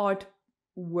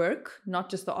artwork, not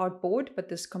just the artboard, but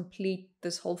this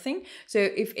whole thing. So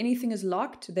if anything is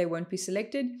locked, they won't be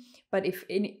selected. But if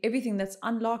everything that's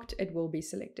unlocked, it will be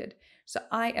selected. So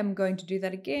I am going to do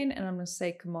that again. And I'm going to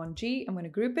say Command G. I'm going to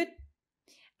group it.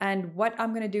 And what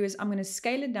I'm going to do is I'm going to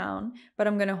scale it down, but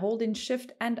I'm going to hold in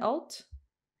Shift and Alt.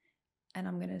 And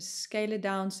I'm going to scale it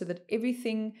down so that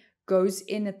everything goes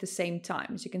in at the same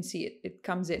time. As you can see, it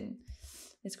comes in.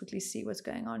 Let's quickly see what's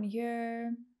going on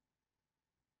here.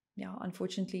 Yeah,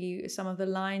 unfortunately, some of the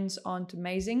lines aren't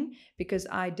amazing because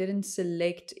I didn't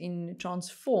select in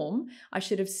transform. I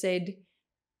should have said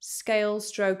scale,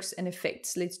 strokes, and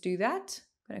effects. Let's do that.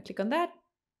 I'm going to click on that.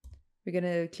 We're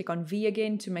going to click on V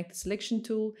again to make the selection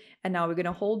tool. And now we're going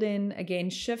to hold in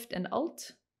again Shift and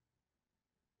Alt.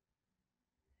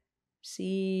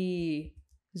 See,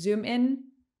 zoom in.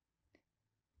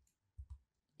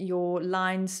 Your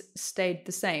lines stayed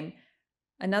the same.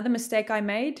 Another mistake I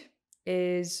made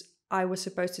is I was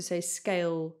supposed to say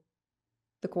scale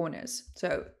the corners.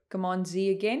 So Command Z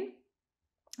again.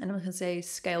 And I'm going to say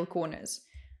scale corners.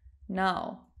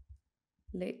 Now,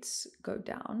 let's go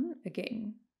down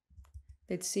again.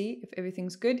 Let's see if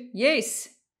everything's good. Yes!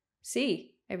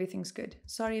 See, everything's good.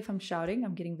 Sorry if I'm shouting.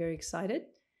 I'm getting very excited.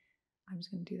 I'm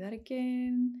just going to do that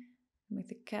again. Make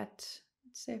the cat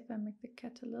Let's say if I make the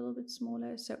cat a little bit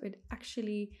smaller, so it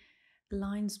actually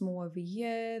aligns more over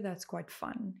here. That's quite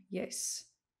fun. Yes,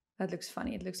 that looks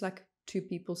funny. It looks like two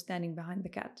people standing behind the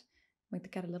cat. Make the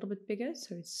cat a little bit bigger,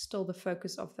 so it's still the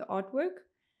focus of the artwork.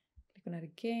 Click on it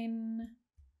again.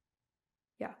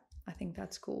 Yeah, I think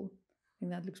that's cool. I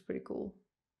think that looks pretty cool.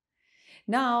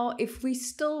 Now, if we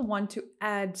still want to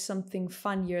add something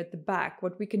fun here at the back,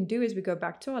 what we can do is we go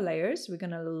back to our layers. We're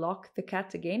going to lock the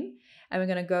cat again, and we're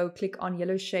going to go click on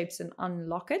yellow shapes and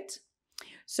unlock it.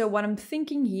 So what I'm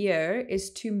thinking here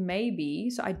is to maybe,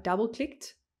 so I double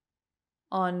clicked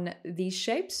on these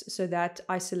shapes, so that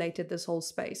isolated this whole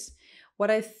space. What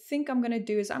I think I'm going to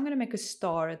do is I'm going to make a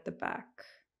star at the back.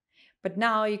 But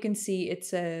now you can see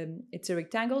it's a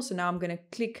rectangle. So now I'm going to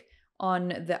click on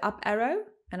the up arrow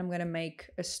and I'm going to make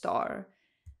a star.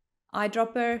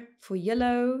 Eyedropper for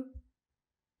yellow.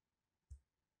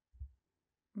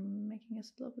 Making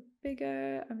this a little bit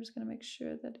bigger. I'm just going to make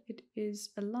sure that it is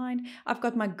aligned. I've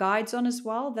got my guides on as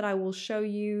well that I will show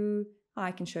you.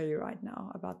 I can show you right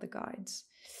now about the guides.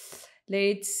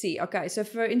 Let's see. Okay, so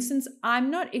for instance, I'm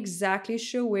not exactly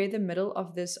sure where the middle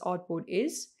of this artboard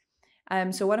is.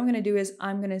 So what I'm going to do is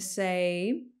I'm going to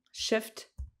say Shift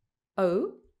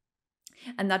O,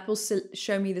 and that will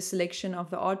show me the selection of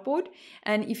the artboard.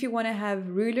 And if you want to have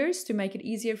rulers to make it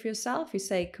easier for yourself, you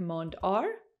say Command R.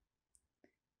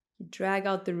 You drag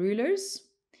out the rulers,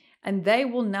 and they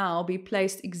will now be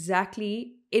placed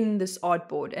exactly in this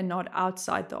artboard and not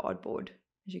outside the artboard.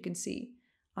 As you can see,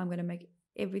 I'm going to make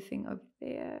everything over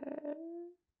there.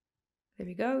 There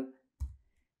we go.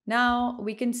 Now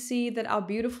we can see that our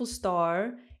beautiful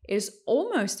star is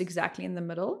almost exactly in the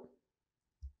middle.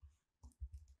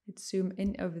 Let's zoom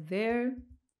in over there.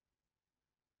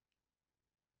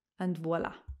 And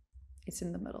voila, it's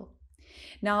in the middle.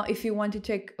 Now, if you want to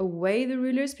take away the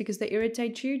rulers because they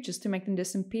irritate you, just to make them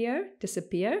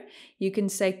disappear, you can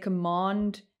say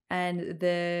Command and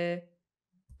the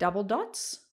double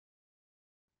dots.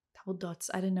 Double dots,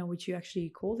 I don't know what you actually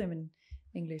call them in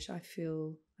English. I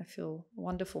feel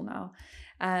wonderful now.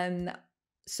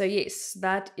 So yes,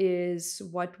 that is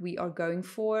what we are going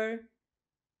for.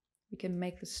 We can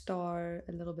make the star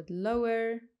a little bit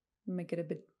lower, make it a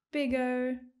bit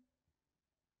bigger.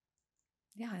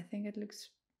 Yeah, I think it looks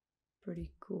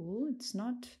pretty cool. It's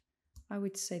not, I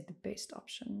would say, the best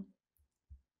option.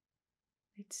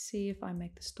 Let's see if I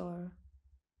make the star,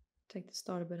 take the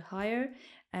star a bit higher.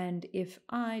 And if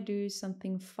I do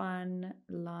something fun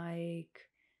like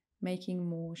making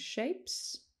more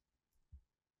shapes,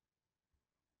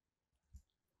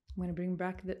 I'm going to bring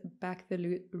back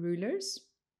the rulers.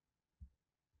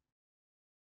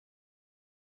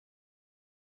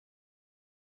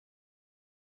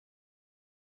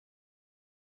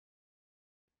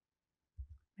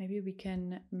 Maybe we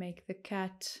can make the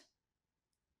cat.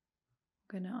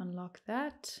 I'm going to unlock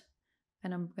that,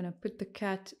 and I'm going to put the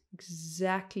cat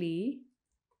exactly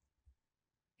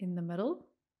in the middle.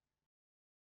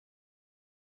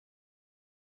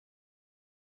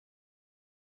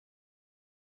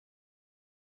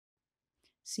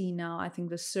 See, now I think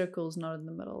the circle's not in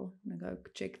the middle. I'm going to go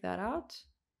check that out.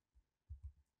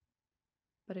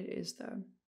 But it is though.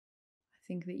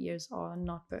 I think the ears are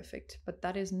not perfect, but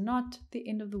that is not the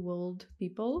end of the world,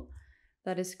 people.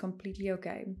 That is completely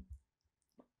okay.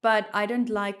 But I don't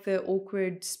like the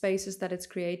awkward spaces that it's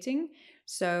creating,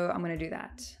 so I'm going to do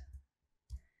that.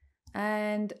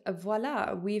 And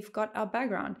voila, we've got our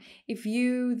background. If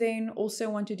you then also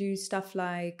want to do stuff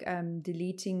like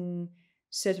deleting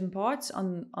certain parts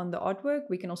on the artwork,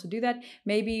 we can also do that.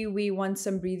 Maybe we want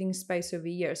some breathing space over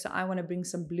here. So I want to bring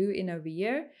some blue in over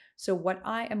here. So what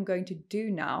I am going to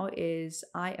do now is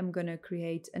I am going to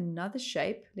create another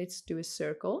shape. Let's do a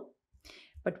circle,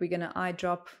 but we're going to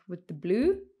eyedrop with the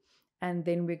blue, and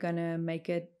then we're going to make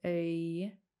it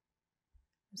a,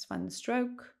 let's find the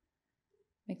stroke.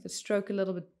 Make the stroke a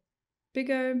little bit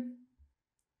bigger,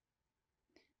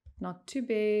 not too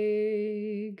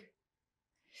big.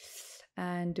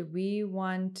 And we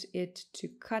want it to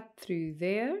cut through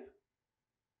there.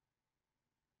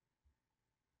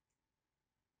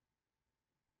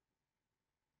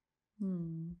 I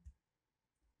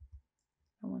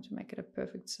want to make it a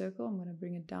perfect circle. I'm going to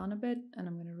bring it down a bit and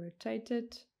I'm going to rotate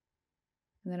it.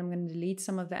 And then I'm going to delete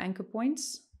some of the anchor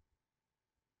points.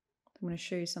 I'm going to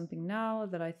show you something now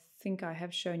that I think I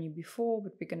have shown you before,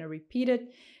 but we're going to repeat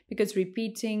it because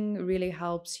repeating really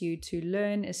helps you to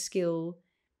learn a skill.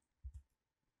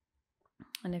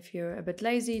 And if you're a bit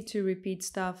lazy to repeat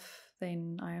stuff,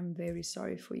 then I am very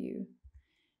sorry for you.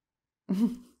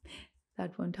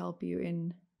 That won't help you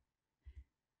in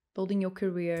building your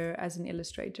career as an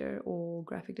illustrator or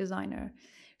graphic designer.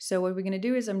 So what we're going to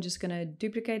do is I'm just going to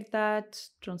duplicate that,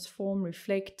 transform,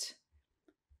 reflect.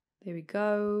 There we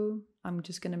go. I'm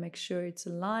just going to make sure it's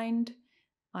aligned.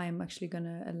 I'm actually going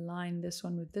to align this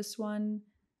one with this one.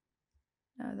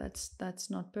 No, that's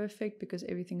not perfect because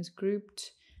everything is grouped.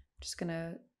 I'm just going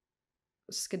to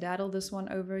skedaddle this one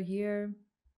over here.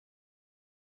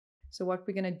 So what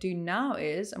we're going to do now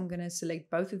is I'm going to select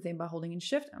both of them by holding in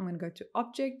Shift. I'm going to go to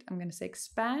Object. I'm going to say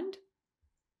Expand.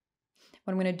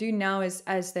 What I'm going to do now is,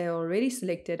 as they're already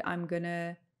selected, I'm going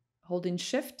to hold in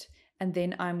Shift and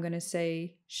then I'm going to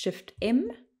say Shift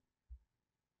M.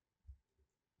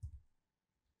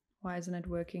 Why isn't it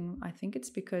working? I think it's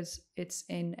because it's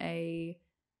in a...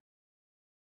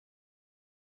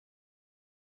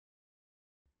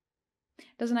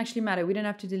 Doesn't actually matter. We don't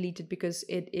have to delete it because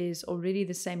it is already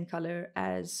the same color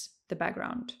as the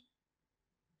background.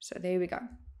 So there we go.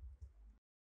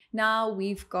 Now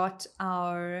we've got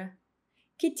our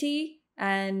kitty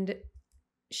and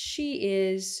she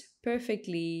is perfect.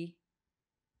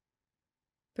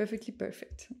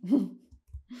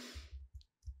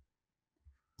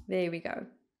 There we go.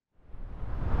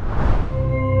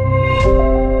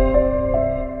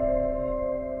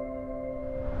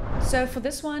 So for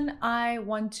this one, I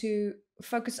want to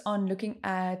focus on looking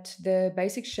at the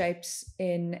basic shapes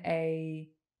in a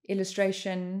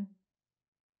illustration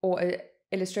or an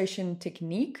illustration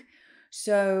technique.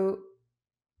 So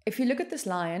if you look at this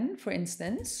lion, for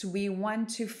instance, we want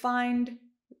to find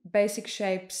basic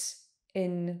shapes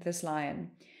in this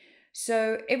lion.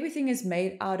 So everything is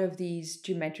made out of these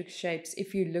geometric shapes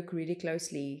if you look really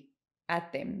closely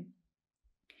at them.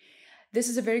 This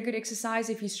is a very good exercise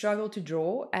if you struggle to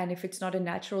draw and if it's not a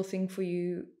natural thing for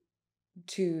you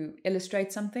to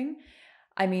illustrate something.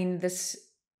 I mean, this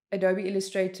Adobe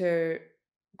Illustrator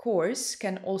course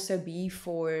can also be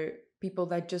for people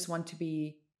that just want to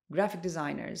be graphic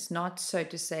designers, not, so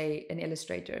to say, an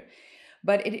illustrator.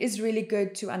 But it is really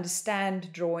good to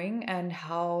understand drawing and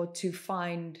how to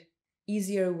find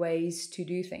easier ways to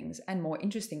do things and more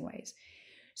interesting ways.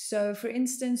 So for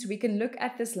instance, we can look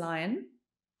at this lion.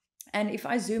 And if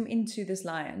I zoom into this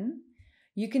lion,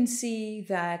 you can see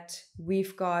that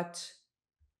we've got,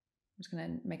 I'm just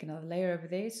going to make another layer over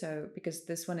there. So because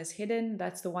this one is hidden,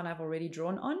 that's the one I've already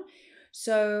drawn on.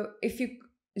 So if you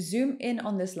zoom in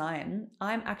on this lion,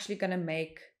 I'm actually going to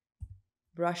make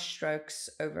brush strokes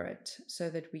over it so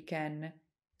that we can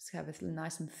have a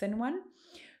nice and thin one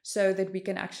so that we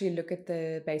can actually look at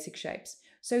the basic shapes.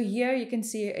 So here you can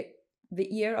see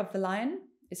the ear of the lion.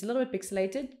 It's a little bit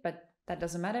pixelated, but that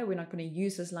doesn't matter. We're not going to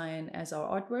use this lion as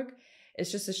our artwork.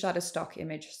 It's just a Shutterstock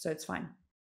image, so it's fine.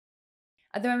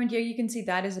 At the moment here, you can see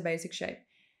that is a basic shape.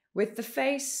 With the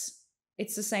face,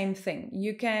 it's the same thing.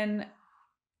 You can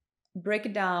break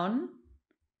it down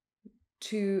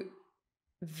to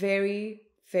very,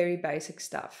 very basic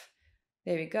stuff.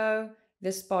 There we go.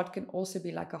 This part can also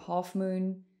be like a half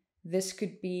moon. This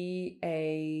could be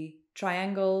a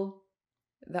triangle.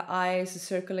 The eye is a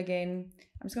circle again.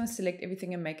 I'm just going to select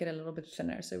everything and make it a little bit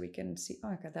thinner so we can see.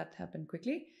 Oh, okay, that happened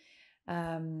quickly.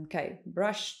 Okay,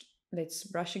 brushed. Let's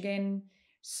brush again.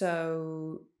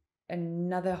 So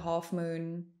another half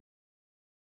moon.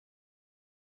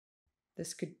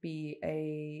 This could be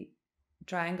a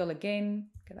triangle again.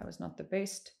 Okay, that was not the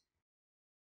best.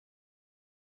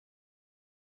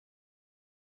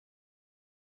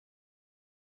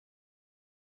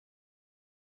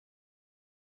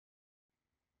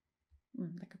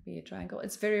 That could be a triangle.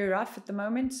 It's very rough at the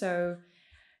moment, so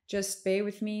just bear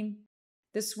with me.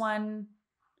 This one,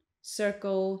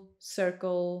 circle,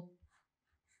 circle,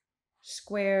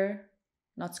 square,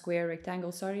 not square,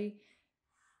 rectangle, sorry.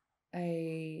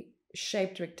 A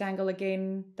shaped rectangle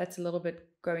again. That's a little bit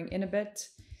going in a bit.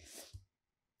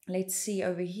 Let's see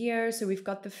over here. So we've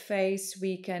got the face.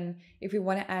 We can, if we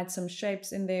want to add some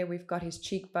shapes in there, we've got his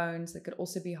cheekbones. That could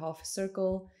also be half a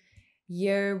circle.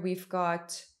 Here we've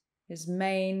got his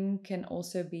mane, can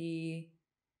also be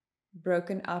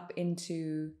broken up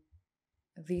into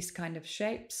these kind of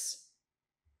shapes.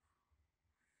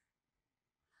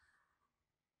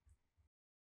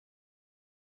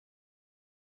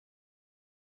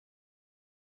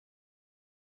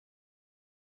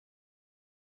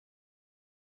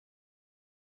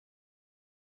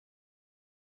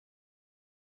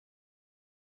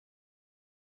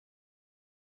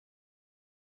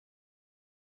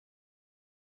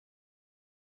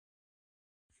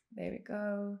 There we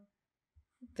go.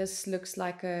 This looks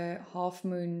like a half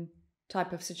moon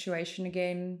type of situation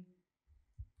again.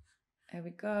 There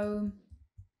we go.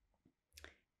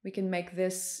 We can make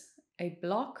this a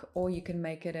block or you can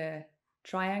make it a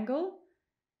triangle.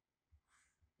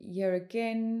 Here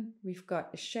again, we've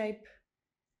got a shape.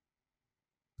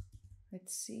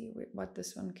 Let's see what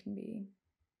this one can be.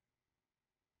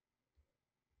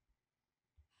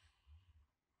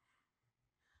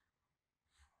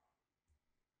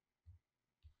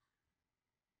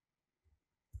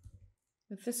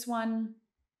 With this one,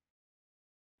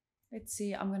 let's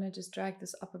see, I'm going to just drag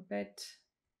this up a bit.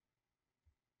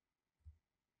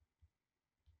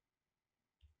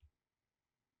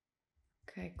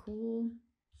 Okay, cool.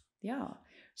 Yeah.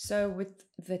 So with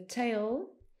the tail,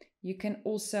 you can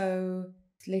also,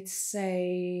 let's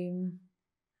say,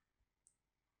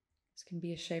 this can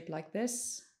be a shape like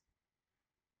this,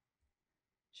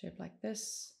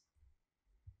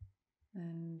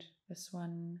 and this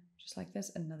one just like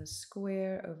this, another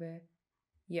square over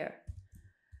here.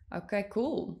 Okay,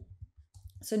 cool.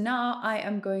 So now I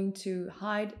am going to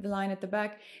hide the line at the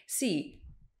back. See,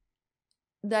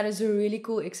 that is a really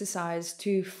cool exercise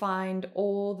to find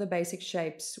all the basic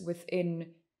shapes within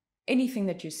anything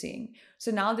that you're seeing.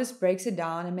 So now this breaks it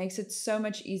down and makes it so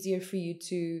much easier for you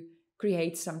to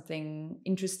create something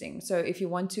interesting. So if you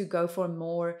want to go for a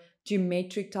more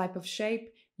geometric type of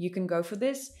shape, you can go for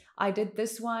this. I did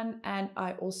this one, and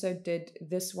I also did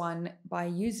this one by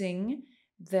using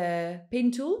the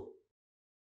pen tool.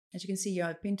 As you can see, you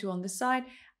have a pen tool on the side,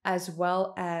 as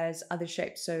well as other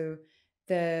shapes. So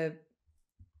the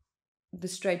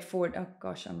straightforward, oh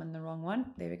gosh, I'm in the wrong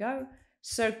one. There we go.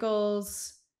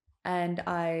 Circles, and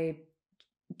I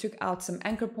took out some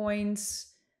anchor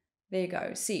points. There you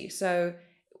go. See, so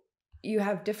you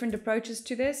have different approaches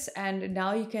to this, and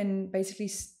now you can basically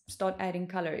start adding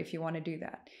color if you want to do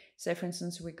that. So for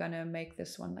instance, we're going to make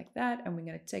this one like that, and we're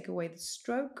going to take away the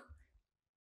stroke.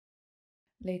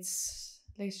 Let's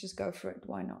just go for it.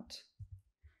 Why not?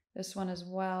 This one as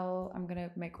well. I'm going to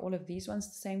make all of these ones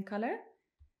the same color.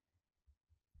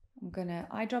 I'm going to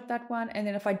eyedrop that one. And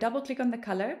then if I double click on the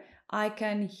color, I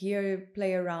can here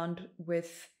play around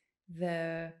with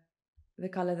the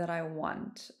color that I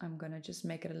want. I'm going to just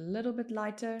make it a little bit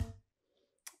lighter.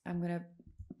 I'm going to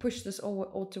push this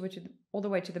all the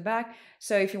way to the back.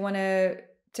 So if you want to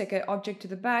take an object to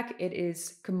the back, it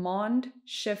is Command,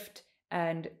 Shift,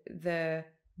 and the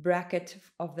bracket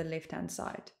of the left-hand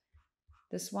side.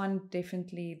 This one,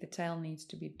 definitely the tail needs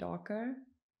to be darker.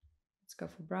 Let's go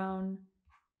for brown.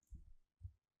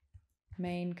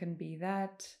 Main can be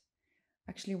that.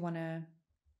 I actually want to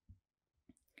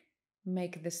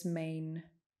make this main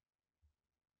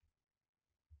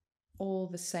all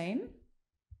the same.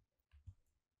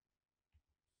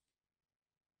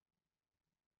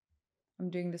 I'm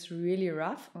doing this really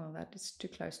rough. Oh, that is too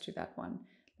close to that one.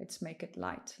 Let's make it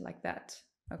light like that.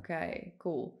 Okay,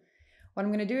 cool. What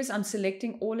I'm going to do is I'm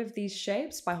selecting all of these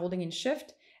shapes by holding in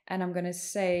Shift, and I'm going to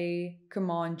say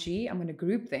Command G. I'm going to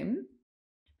group them,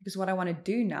 because what I want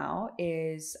to do now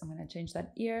is I'm going to change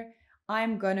that ear.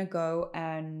 I'm going to go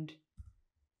and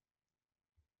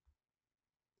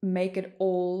make it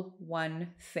all one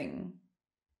thing.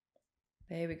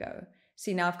 There we go.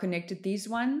 See, now I've connected these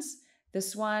ones.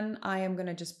 This one, I am going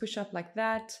to just push up like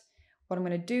that. What I'm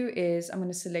going to do is I'm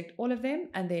going to select all of them,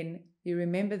 and then you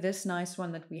remember this nice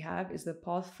one that we have is the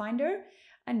Pathfinder.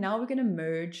 And now we're going to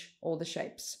merge all the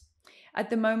shapes.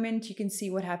 At the moment, you can see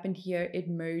what happened here. It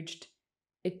merged,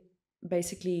 it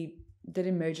basically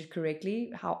didn't merge it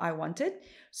correctly how I wanted.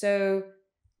 So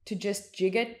to just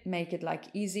jig it, make it like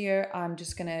easier, I'm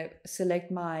just going to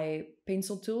select my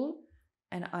pencil tool,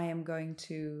 and I am going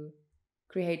to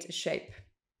create a shape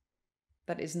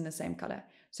that is in the same color.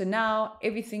 So now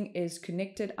everything is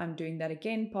connected. I'm doing that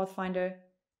again, Pathfinder,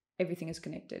 everything is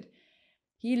connected.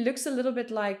 He looks a little bit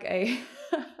like a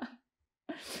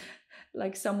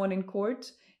like someone in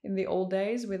court in the old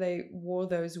days where they wore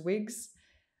those wigs.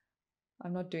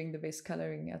 I'm not doing the best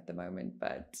coloring at the moment,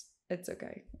 but it's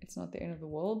okay. It's not the end of the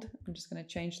world. I'm just going to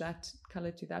change that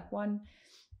color to that one.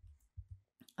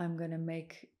 I'm going to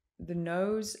make the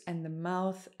nose and the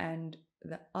mouth and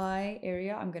the eye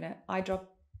area. I'm going to eyedrop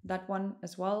that one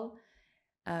as well.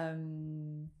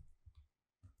 I'm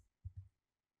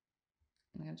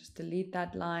going to just delete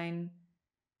that line.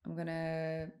 I'm going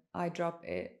to eyedrop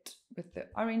it with the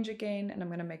orange again, and I'm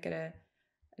going to make it a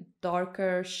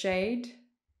darker shade.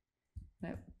 I'm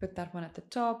going to put that one at the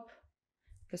top.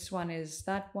 This one is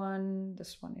that one.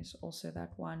 This one is also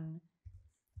that one.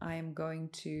 I am going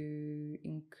to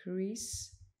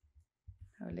increase.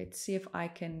 Let's see if I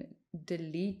can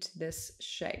delete this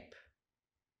shape.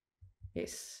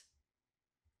 Yes,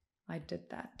 I did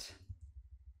that.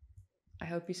 I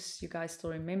hope you guys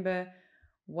still remember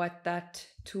what that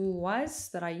tool was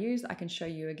that I used. I can show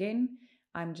you again.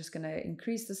 I'm just going to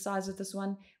increase the size of this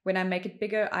one. When I make it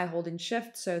bigger, I hold in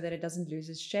Shift so that it doesn't lose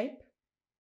its shape.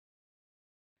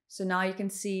 So now you can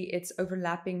see it's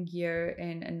overlapping here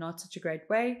in a not such a great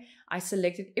way. I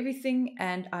selected everything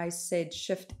and I said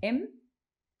Shift M.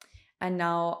 And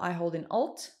now I hold in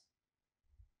Alt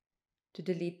to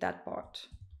delete that part.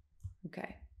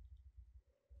 Okay.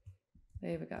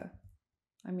 There we go.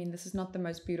 I mean, this is not the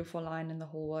most beautiful line in the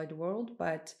whole wide world,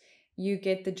 but you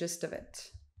get the gist of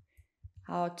it.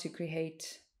 How to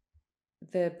create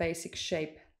the basic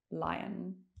shape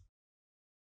lion.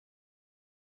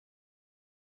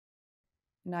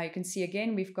 Now you can see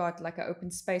again, we've got like an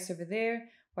open space over there.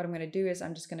 What I'm going to do is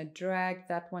I'm just going to drag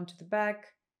that one to the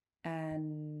back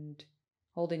and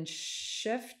hold in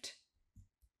Shift.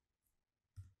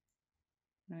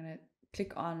 I'm going to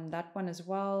click on that one as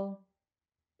well,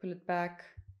 pull it back,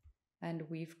 and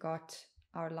we've got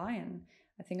our lion.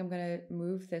 I think I'm going to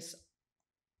move this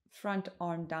front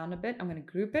arm down a bit. I'm going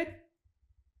to group it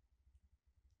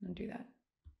and do that.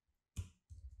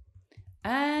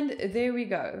 And there we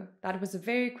go. That was a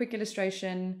very quick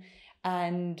illustration,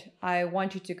 and I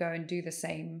want you to go and do the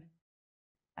same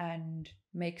and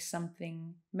make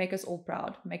us all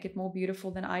proud, make it more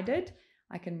beautiful than I did.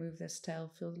 I can move this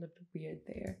tail, feels a little bit weird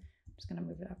there. I'm just gonna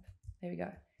move it up. There we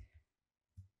go.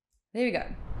 There we go.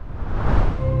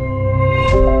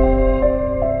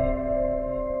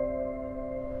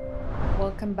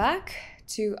 Welcome back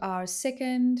to our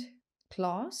second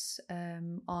class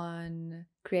on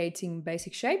creating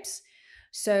basic shapes.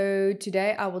 So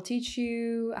today I will teach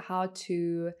you how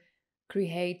to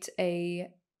create a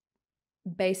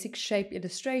basic shape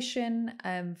illustration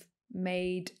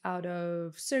made out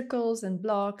of circles and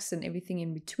blocks and everything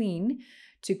in between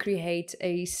to create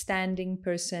a standing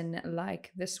person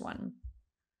like this one.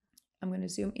 I'm going to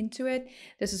zoom into it.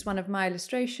 This is one of my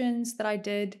illustrations that I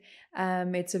did.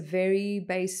 It's a very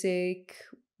basic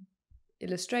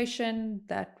illustration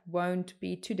that won't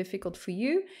be too difficult for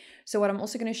you. So what I'm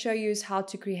also going to show you is how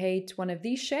to create one of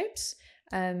these shapes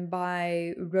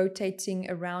by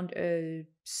rotating around a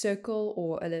circle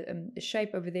or a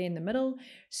shape over there in the middle,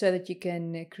 so that you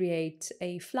can create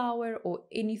a flower or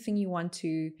anything you want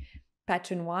to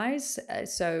pattern wise.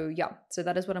 So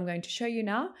that is what I'm going to show you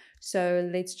now. So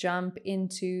let's jump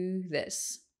into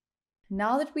this.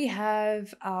 Now that we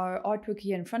have our artwork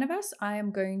here in front of us, I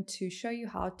am going to show you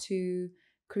how to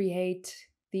create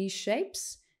these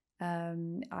shapes.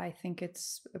 I think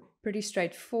it's pretty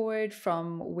straightforward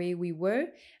from where we were,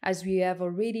 as we have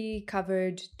already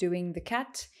covered doing the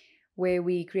cat, where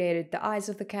we created the eyes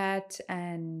of the cat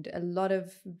and a lot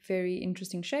of very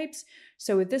interesting shapes.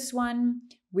 So with this one,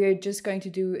 we're just going to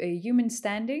do a human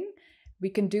standing. We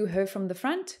can do her from the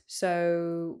front.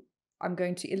 So I'm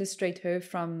going to illustrate her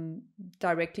from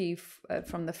directly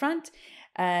from the front,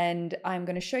 and I'm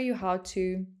going to show you how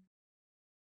to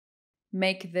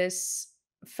make this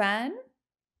fan.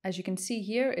 As you can see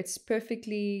here, it's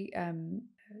perfectly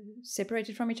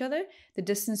separated from each other. The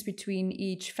distance between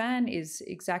each fan is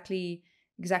exactly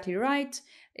right.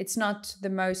 It's not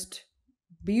the most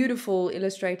beautiful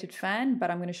illustrated fan, but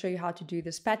I'm going to show you how to do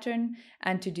this pattern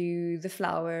and to do the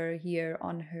flower here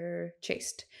on her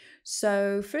chest.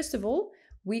 So first of all,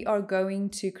 we are going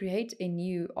to create a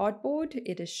new artboard.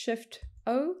 It is Shift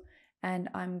O, and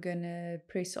I'm gonna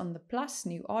press on the plus,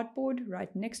 new artboard,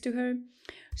 right next to her.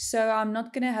 So I'm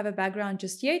not gonna have a background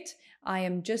just yet.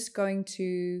 I'm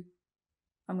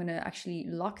gonna actually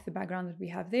lock the background that we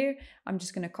have there. I'm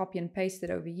just gonna copy and paste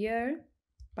it over here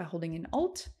by holding in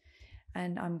Alt,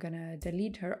 and I'm gonna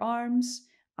delete her arms.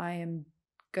 I am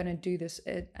gonna do this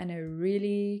in a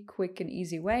really quick and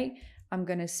easy way. I'm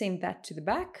gonna send that to the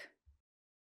back.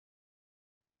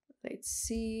 Let's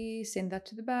see, send that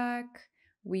to the back.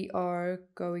 We are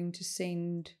going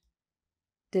to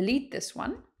delete this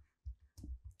one.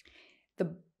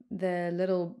 The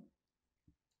little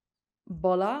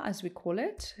bola, as we call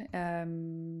it.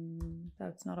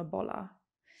 That's not a bola.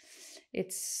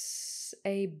 It's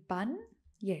a bun.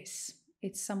 Yes,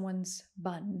 it's someone's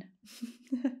bun.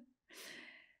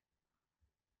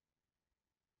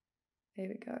 There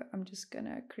we go. I'm just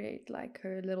gonna create like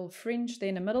her little fringe there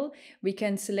in the middle. We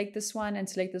can select this one and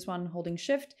select this one holding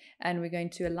Shift, and we're going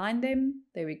to align them.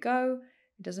 There we go.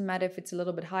 It doesn't matter if it's a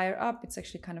little bit higher up. It's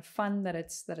actually kind of fun that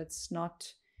it's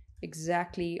not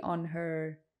exactly on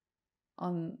her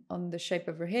on the shape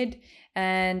of her head.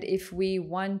 And if we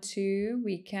want to,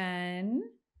 we can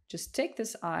just take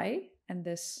this eye and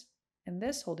this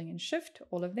holding in Shift,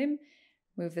 all of them,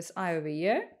 move this eye over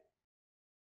here.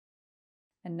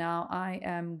 And now I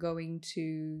am going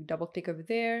to double click over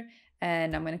there,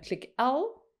 and I'm going to click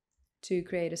L to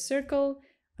create a circle.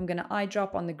 I'm going to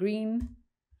eyedrop on the green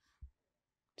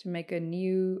to make a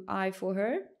new eye for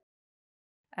her.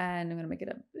 And I'm going to make it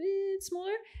a bit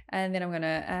smaller. And then I'm going to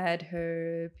add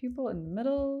her pupil in the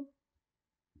middle.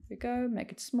 There we go.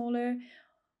 Make it smaller.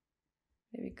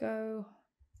 There we go.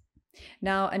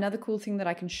 Now, another cool thing that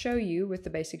I can show you with the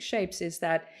basic shapes is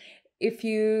that if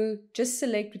you just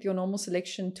select with your normal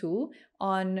selection tool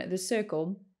on the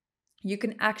circle, you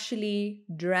can actually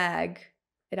drag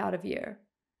it out of here,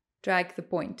 drag the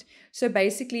point. So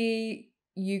basically,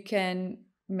 you can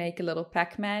make a little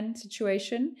Pac-Man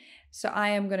situation. So I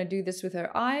am going to do this with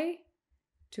her eye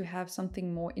to have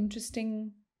something more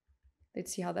interesting.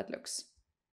 Let's see how that looks.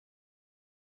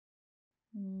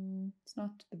 It's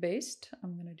not the best.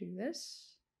 I'm going to do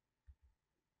this.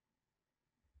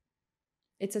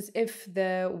 It's as if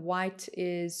the white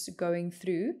is going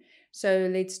through. So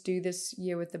let's do this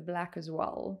here with the black as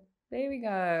well. There we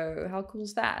go. How cool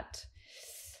is that?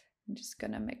 I'm just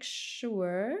going to make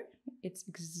sure it's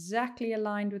exactly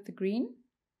aligned with the green.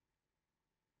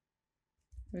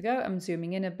 There we go. I'm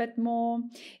zooming in a bit more.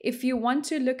 If you want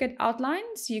to look at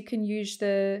outlines, you can use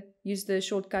the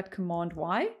shortcut Command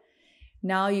Y.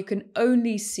 Now you can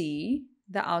only see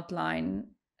the outline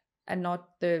and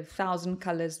not the 1,000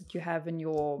 colors that you have in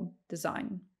your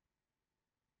design.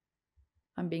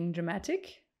 I'm being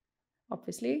dramatic.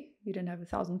 Obviously, you don't have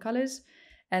 1,000 colors.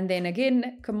 And then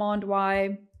again, Command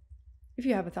Y. If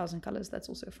you have 1,000 colors, that's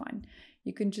also fine.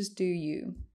 You can just do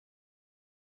you.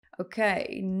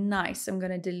 Okay, nice. I'm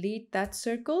going to delete that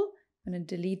circle. I'm going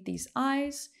to delete these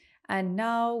eyes. And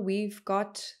now we've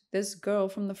got this girl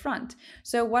from the front.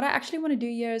 So what I actually want to do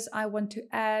here is I want to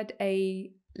add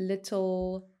a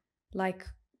little, like,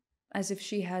 as if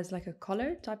she has like a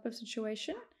collar type of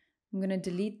situation. I'm going to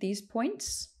delete these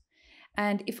points.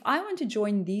 And if I want to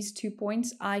join these 2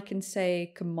 points, I can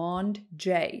say Command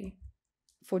J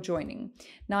for joining.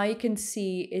 Now you can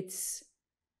see it's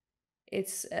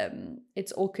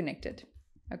all connected.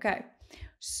 Okay,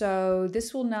 so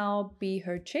this will now be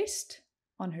her chest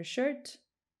on her shirt.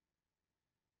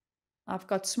 I've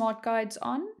got smart guides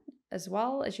on as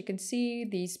well. As you can see,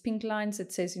 these pink lines,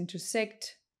 it says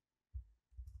intersect.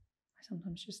 I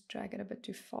sometimes just drag it a bit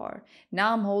too far.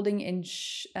 Now I'm holding in,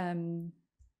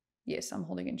 yes, I'm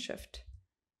holding in shift.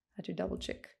 I had to double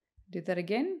check. Do that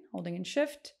again, holding in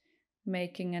shift,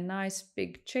 making a nice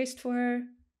big chest for her.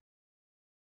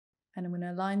 And I'm going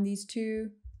to align these two.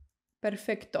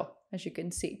 Perfecto, as you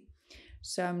can see.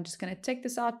 So I'm just going to take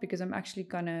this out because I'm actually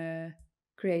going to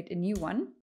create a new one.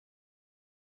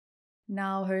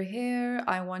 Now her hair,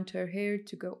 I want her hair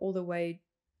to go all the way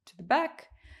to the back.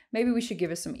 Maybe we should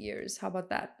give her some ears. How about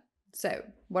that? So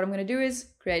what I'm going to do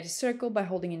is create a circle by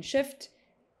holding in shift.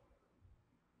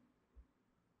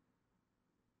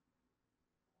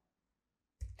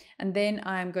 And then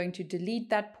I'm going to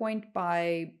delete that point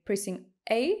by pressing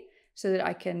A so that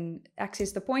I can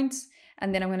access the points.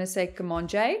 And then I'm going to say Command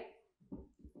J.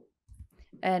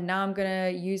 And now I'm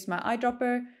going to use my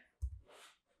eyedropper.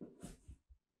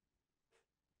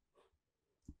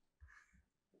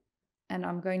 And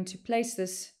I'm going to place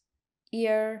this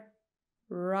ear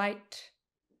right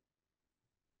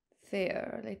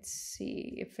there. Let's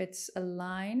see if it's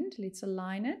aligned. Let's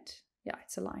align it. Yeah,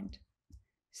 it's aligned.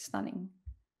 Stunning.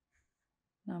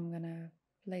 Now I'm going to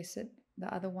place it,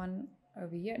 the other one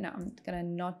over here. No, I'm going to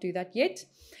not do that yet.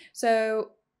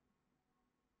 So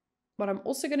what I'm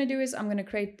also going to do is I'm going to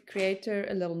create her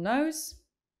a little nose.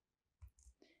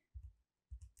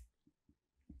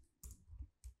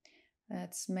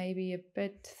 That's maybe a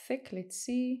bit thick. Let's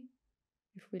see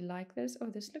if we like this. Oh,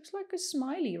 this looks like a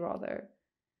smiley rather.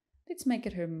 Let's make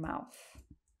it her mouth.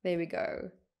 There we go.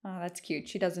 Oh, that's cute.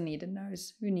 She doesn't need a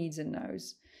nose. Who needs a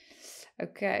nose?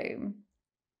 Okay.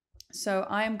 So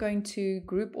I am going to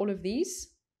group all of these.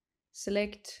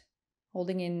 Select,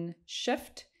 holding in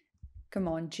Shift,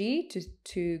 Command G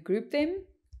to group them.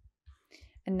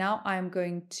 And now I'm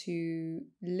going to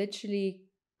literally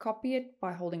copy it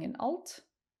by holding in Alt.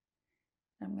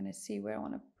 I'm going to see where I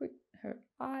want to put her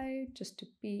eye just to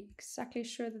be exactly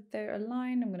sure that they're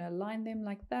aligned. I'm going to align them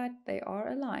like that. They are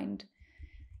aligned.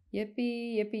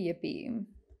 Yippee, yippee, yippee.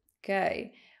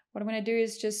 Okay, what I'm going to do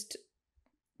is just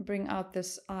bring out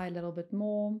this eye a little bit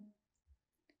more,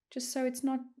 just so it's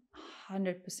not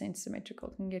 100% symmetrical.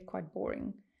 It can get quite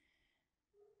boring.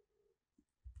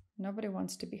 Nobody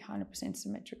wants to be 100%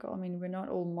 symmetrical. I mean, we're not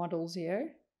all models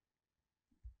here.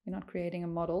 We're not creating a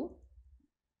model.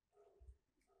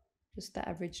 Just the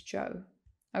average Joe.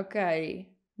 Okay,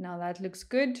 now that looks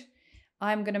good.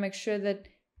 I'm going to make sure that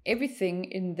everything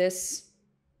in this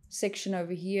section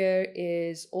over here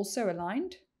is also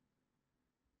aligned.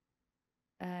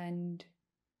 And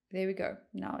there we go.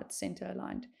 Now it's center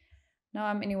aligned. Now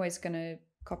I'm anyways going to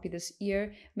copy this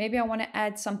ear. Maybe I want to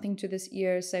add something to this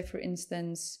ear, say for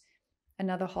instance,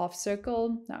 another half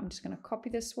circle. Now I'm just going to copy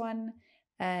this one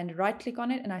and right click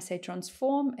on it and I say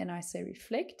transform and I say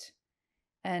reflect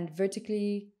and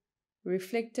vertically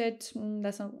reflect it.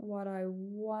 That's not what I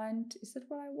want. Is that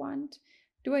what I want?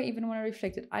 Do I even want to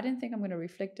reflect it? I don't think I'm going to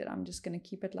reflect it. I'm just going to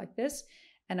keep it like this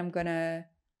and I'm going to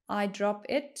eyedrop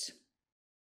it.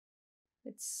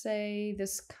 Let's say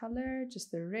this color,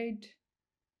 just the red.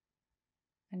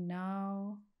 And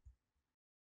now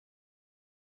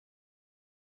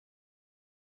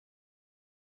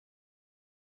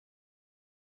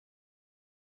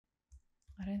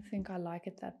I don't think I like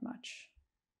it that much.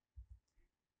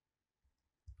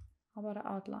 How about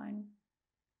an outline?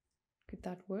 Could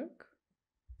that work?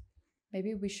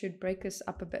 Maybe we should break this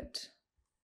up a bit.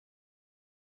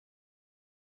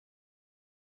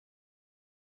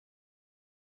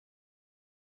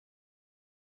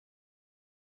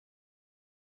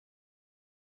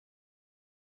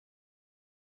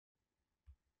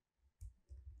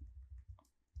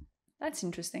 That's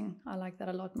interesting. I like that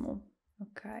a lot more.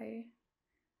 Okay.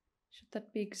 Should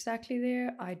that be exactly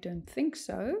there? I don't think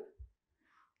so.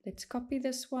 Let's copy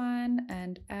this one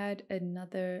and add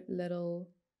another little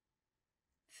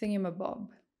thingamabob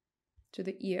to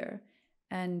the ear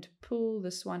and pull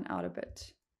this one out a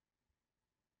bit.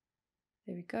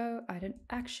 There we go. I don't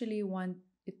actually want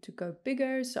it to go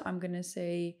bigger, so I'm going to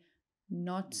say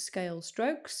not scale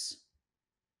strokes.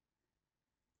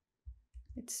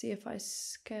 Let's see if I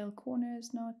scale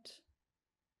corners, not.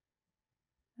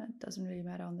 That doesn't really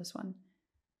matter on this one.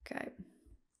 Okay.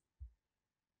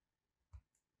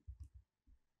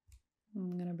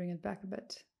 I'm going to bring it back a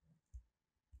bit.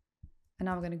 And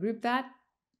now I'm going to group that.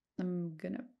 I'm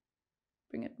going to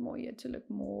bring it more here to look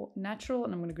more natural.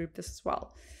 And I'm going to group this as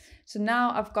well. So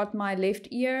now I've got my left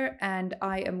ear and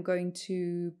I am going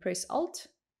to press Alt.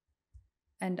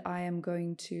 And I am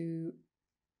going to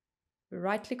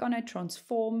right click on it,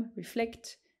 transform,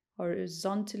 reflect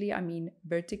horizontally, I mean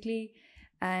vertically.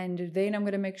 And then I'm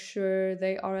going to make sure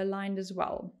they are aligned as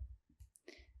well.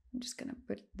 I'm just going to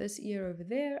put this ear over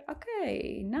there.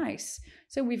 Okay, nice.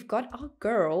 So we've got our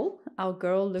girl. Our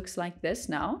girl looks like this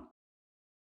now.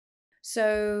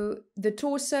 So the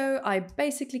torso, I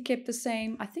basically kept the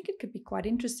same. I think it could be quite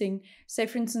interesting. Say,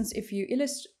 for instance, if you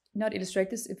not illustrate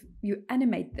this, if you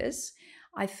animate this,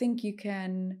 I think you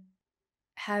can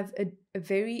have a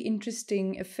very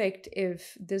interesting effect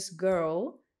if this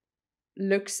girl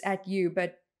looks at you,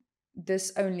 but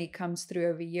this only comes through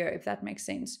over here, if that makes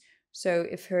sense. So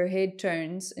if her head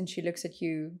turns and she looks at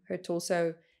you, her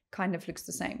torso kind of looks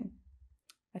the same.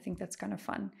 I think that's kind of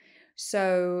fun.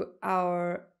 So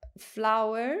our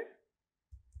flower,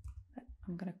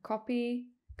 I'm going to copy,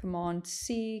 Command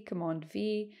C, Command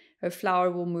V. Her flower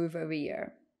will move over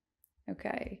here.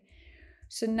 Okay.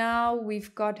 So now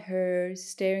we've got her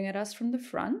staring at us from the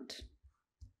front,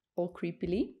 all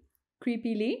creepily.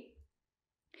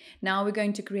 Now we're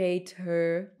going to create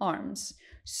her arms.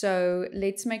 So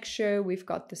let's make sure we've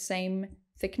got the same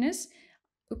thickness.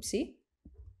 Oopsie.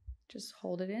 Just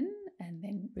hold it in and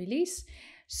then release.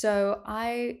 So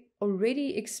I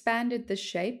already expanded the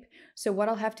shape. So what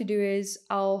I'll have to do is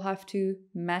I'll have to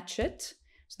match it.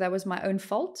 So that was my own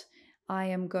fault. I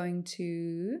am going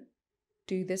to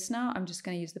do this now. I'm just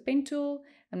going to use the pen tool.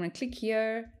 I'm going to click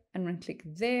here and I'm going to click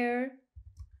there.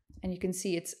 And you can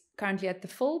see it's currently at the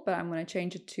full, but I'm going to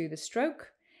change it to the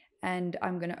stroke. And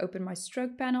I'm going to open my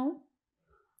stroke panel.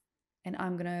 And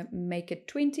I'm going to make it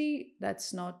 20.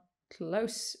 That's not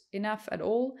close enough at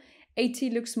all. 80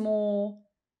 looks more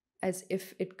as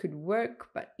if it could work,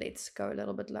 but let's go a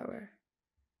little bit lower.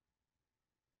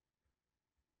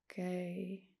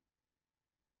 Okay.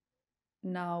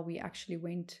 Now we actually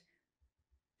went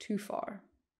too far.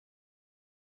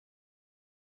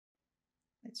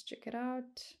 Let's check it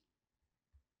out.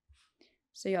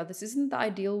 So yeah, this isn't the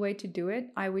ideal way to do it.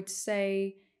 I would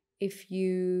say if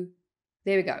you,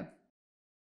 there we go.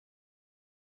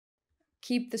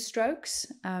 Keep the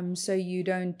strokes so you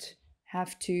don't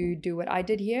have to do what I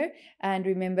did here. And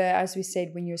remember, as we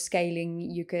said, when you're scaling,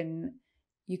 you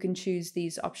can choose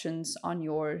these options on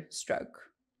your stroke,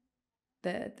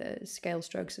 the scale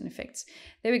strokes and effects.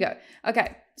 There we go.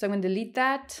 Okay, so I'm going to delete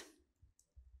that.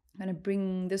 I'm going to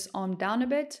bring this arm down a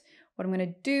bit. What I'm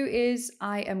going to do is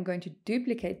I am going to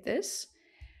duplicate this.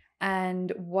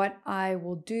 And what I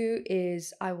will do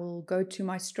is I will go to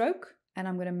my stroke and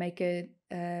I'm going to make it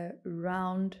a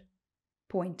round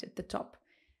point at the top.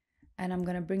 And I'm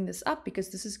going to bring this up because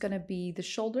this is going to be the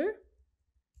shoulder.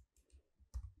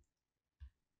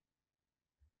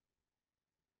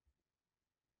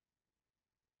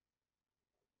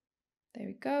 There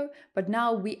we go. But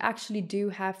now we actually do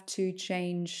have to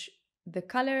change the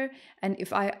color. And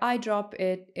if I eyedrop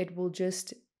it, it will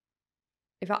just,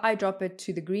 if I eyedrop it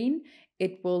to the green,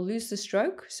 it will lose the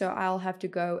stroke. So I'll have to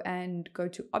go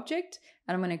to object,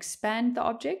 and I'm going to expand the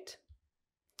object.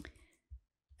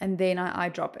 And then I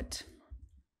eyedrop it.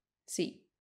 See.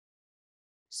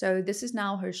 So this is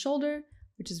now her shoulder,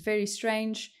 which is very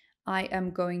strange. I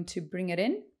am going to bring it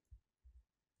in.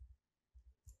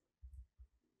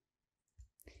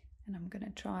 And I'm going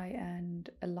to try and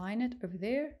align it over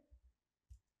there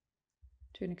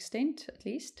to an extent, at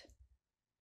least.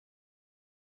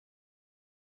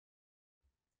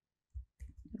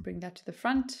 Bring that to the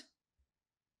front.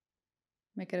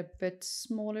 Make it a bit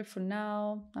smaller for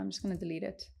now. I'm just going to delete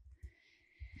it.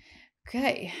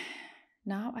 Okay,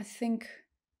 now I think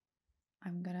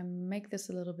I'm going to make this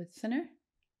a little bit thinner,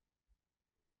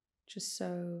 just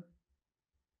so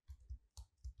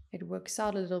it works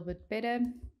out a little bit better.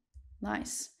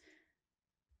 Nice.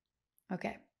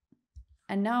 Okay.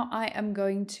 And now I am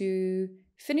going to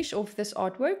finish off this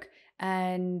artwork,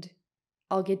 and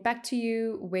I'll get back to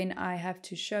you when I have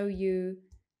to show you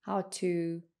how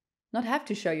to, not have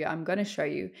to show you, I'm going to show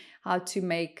you how to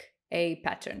make a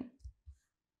pattern.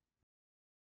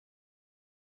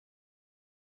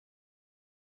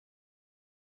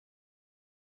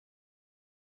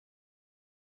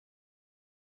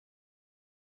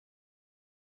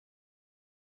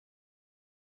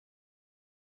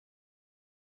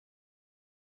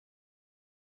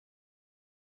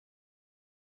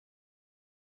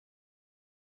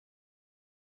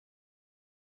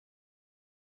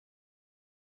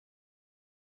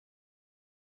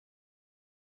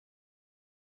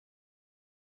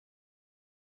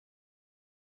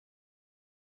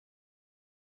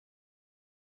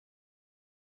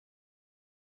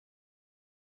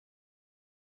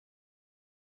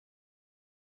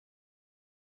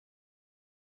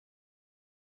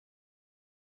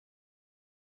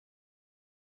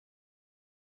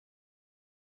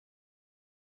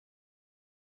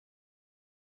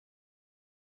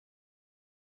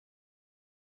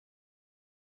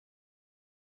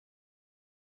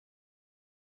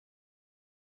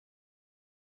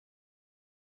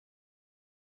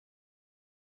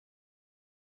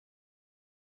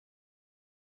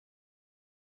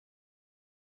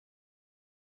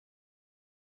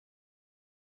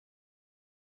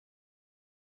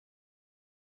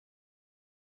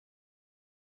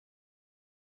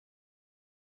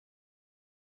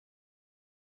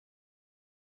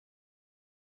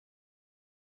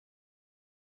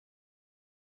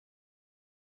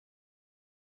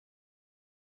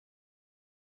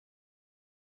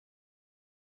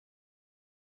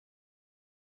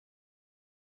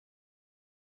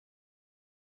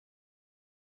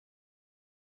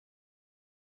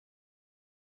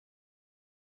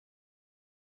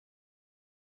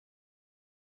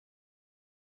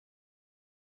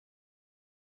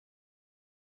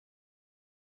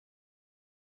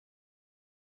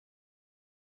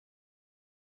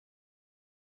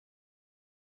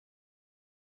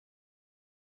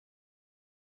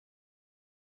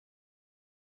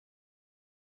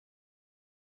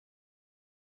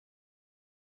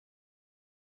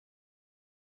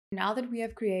 Now that we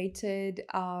have created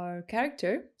our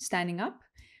character standing up,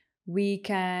 we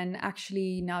can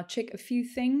actually now check a few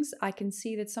things. I can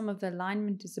see that some of the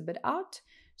alignment is a bit out.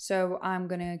 So I'm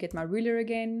going to get my ruler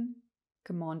again,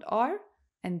 Command R,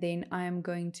 and then I'm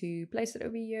going to place it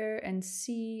over here and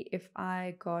see if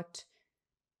I got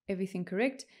everything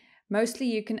correct. Mostly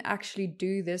you can actually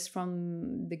do this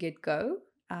from the get-go.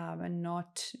 And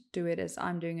not do it as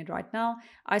I'm doing it right now.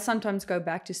 I sometimes go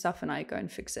back to stuff and I go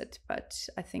and fix it, but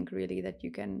I think really that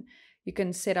you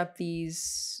can set up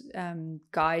these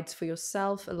guides for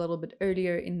yourself a little bit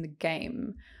earlier in the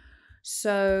game.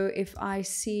 So if I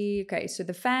see, okay, so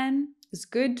the fan is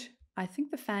good. I think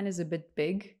the fan is a bit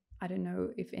big. I don't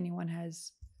know if anyone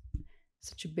has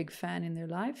such a big fan in their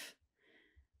life.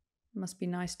 It must be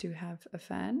nice to have a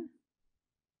fan,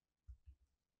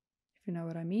 if you know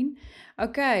what I mean.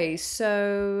 Okay,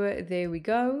 so there we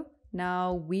go.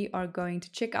 Now we are going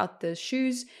to check out the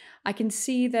shoes. I can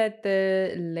see that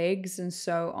the legs and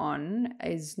so on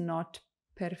is not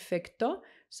perfecto.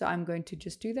 So I'm going to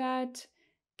just do that,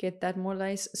 get that more or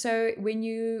less. So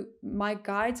when my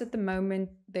guides at the moment,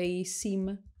 they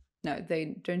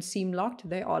don't seem locked,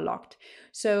 they are locked.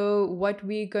 So what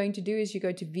we're going to do is you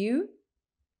go to view.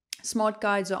 Smart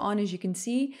guides are on, as you can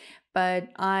see, but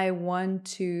I want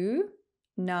to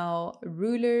now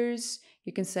rulers.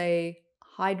 You can say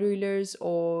hide rulers,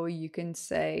 or you can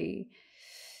say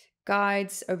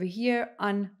guides over here,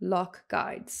 unlock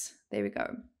guides. There we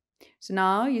go. So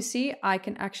now you see I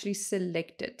can actually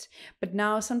select it. But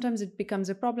now sometimes it becomes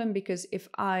a problem because if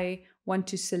I want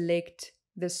to select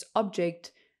this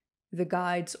object, the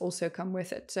guides also come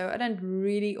with it. So I don't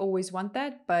really always want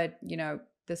that, but you know,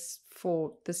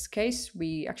 for this case,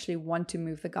 we actually want to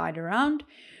move the guide around.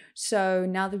 So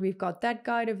now that we've got that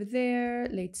guide over there,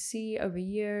 let's see over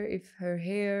here if her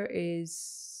hair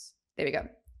is, there we go,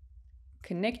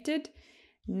 connected.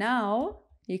 Now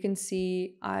you can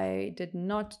see I did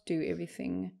not do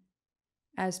everything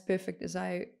as perfect as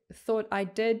I thought I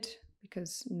did,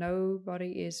 because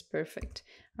nobody is perfect.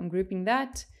 I'm grouping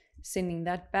that, sending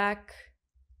that back,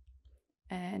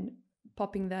 and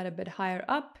popping that a bit higher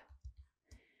up.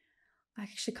 I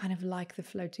actually kind of like the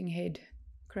floating head,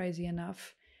 crazy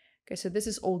enough. Okay, so this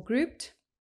is all grouped.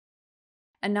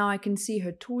 And now I can see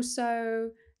her torso.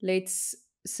 Let's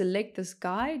select this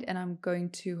guide, and I'm going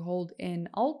to hold in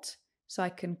Alt so I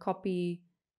can copy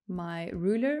my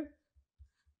ruler.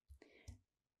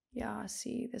 Yeah,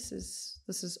 see, this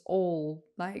is all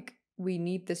like, we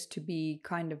need this to be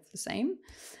kind of the same.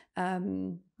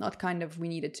 Not kind of, we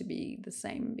need it to be the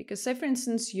same, because say for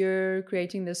instance you're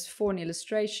creating this for an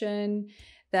illustration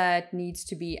that needs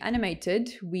to be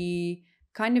animated, we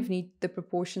kind of need the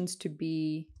proportions to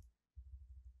be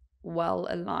well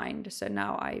aligned. So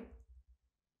now I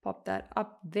pop that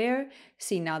up there.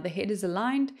 See, now the head is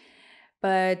aligned,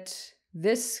 but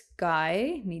this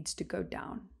guy needs to go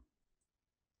down.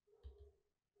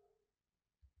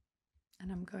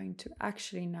 And I'm going to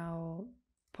actually now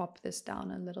pop this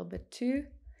down a little bit too.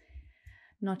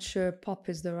 Not sure pop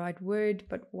is the right word,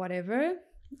 but whatever.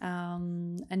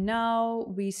 And now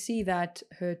we see that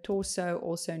her torso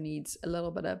also needs a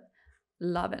little bit of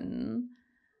loving.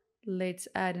 Let's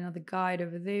add another guide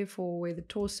over there for where the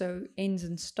torso ends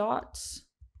and starts.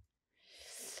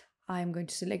 I'm going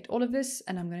to select all of this,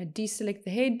 and I'm going to deselect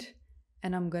the head,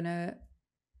 and I'm going to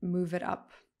move it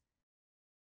up.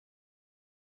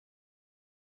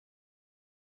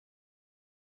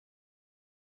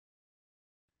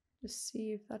 Just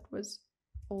see if that was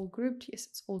all grouped. Yes,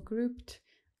 it's all grouped.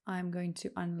 I'm going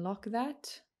to unlock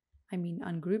that.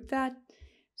 Ungroup that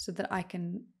so that I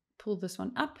can pull this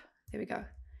one up. There we go.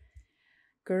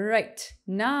 Great.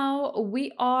 Now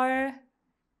we are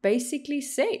basically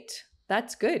set.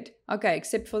 That's good. Okay,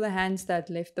 except for the hands that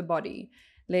left the body.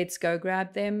 Let's go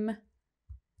grab them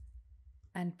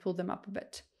and pull them up a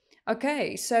bit.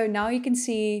 Okay, so now you can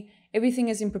see everything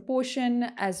is in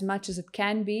proportion as much as it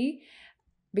can be.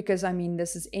 Because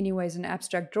this is anyways an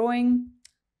abstract drawing.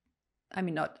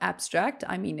 Not abstract,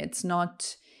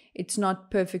 it's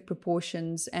not perfect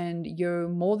proportions, and you're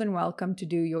more than welcome to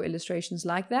do your illustrations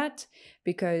like that,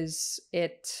 because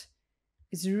it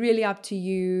is really up to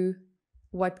you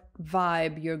what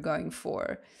vibe you're going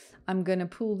for. I'm gonna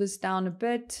pull this down a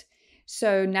bit.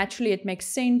 So naturally it makes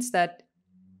sense that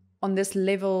on this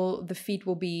level the feet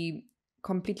will be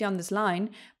completely on this line,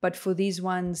 but for these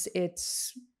ones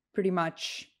it's pretty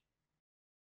much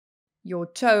your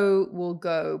toe will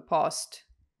go past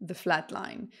the flat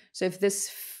line. So if this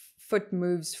foot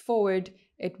moves forward,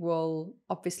 it will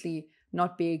obviously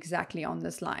not be exactly on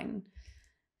this line.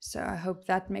 So I hope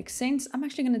that makes sense. I'm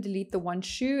actually going to delete the one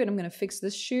shoe, and I'm going to fix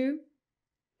this shoe.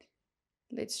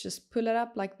 Let's just pull it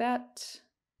up like that.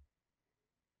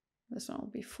 This one will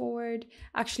be forward.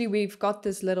 Actually, we've got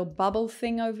this little bubble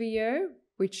thing over here,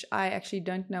 which I actually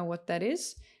don't know what that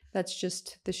is. That's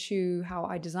just the shoe, how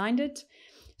I designed it.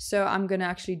 So I'm going to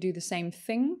actually do the same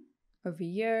thing over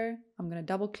here. I'm going to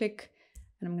double click,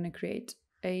 and I'm going to create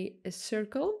a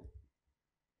circle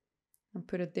and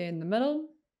put it there in the middle.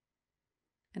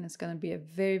 And it's going to be a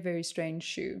very, very strange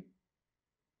shoe.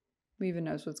 Who even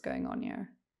knows what's going on here?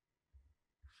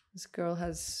 This girl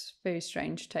has very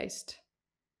strange taste.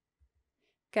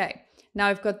 Okay, now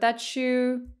I've got that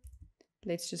shoe.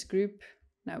 Let's just group.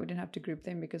 No, we don't have to group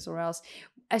them, because or else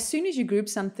as soon as you group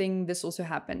something, this also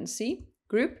happens. See?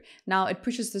 Group. Now it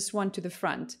pushes this one to the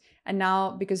front. And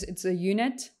now, because it's a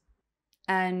unit,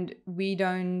 and we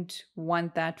don't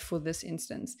want that for this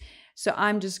instance. So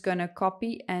I'm just going to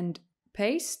copy and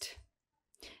paste.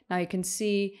 Now you can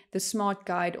see the smart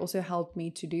guide also helped me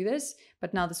to do this,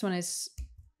 but now this one is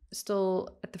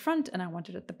still at the front and I want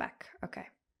it at the back. Okay,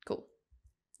 cool.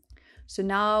 So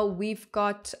now we've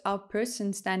got our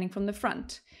person standing from the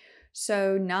front.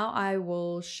 So now I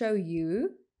will show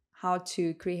you how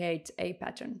to create a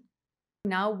pattern.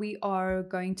 Now we are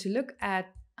going to look at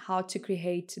how to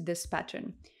create this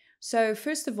pattern. So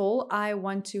first of all, I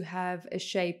want to have a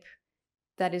shape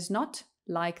that is not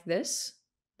like this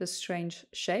strange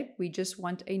shape. We just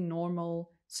want a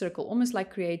normal circle, almost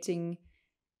like creating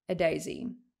a daisy.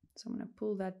 So I'm going to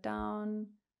pull that down,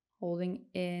 holding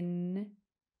in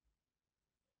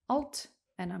Alt,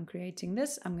 and I'm creating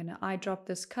this. I'm going to eyedrop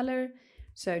this color.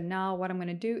 So now what I'm going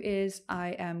to do is I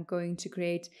am going to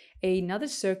create another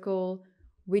circle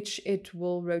which it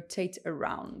will rotate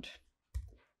around.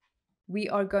 We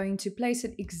are going to place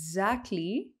it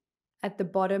exactly at the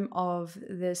bottom of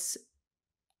this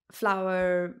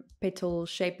flower petal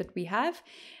shape that we have,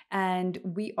 and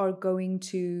we are going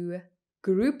to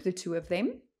group the two of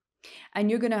them. And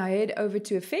you're going to head over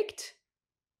to Effect,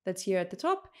 that's here at the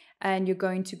top, and you're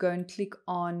going to go and click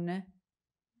on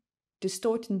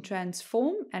Distort and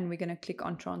Transform, and we're going to click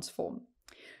on Transform.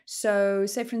 So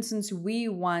say for instance, we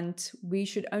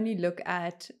should only look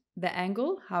at the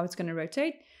angle, how it's going to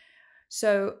rotate.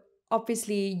 So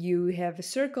obviously you have a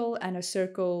circle, and a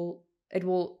circle, it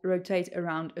will rotate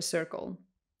around a circle.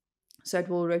 So it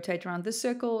will rotate around this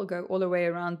circle, go all the way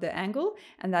around the angle,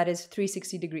 and that is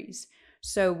 360 degrees.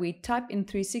 So we type in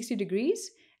 360 degrees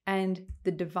and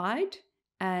the divide,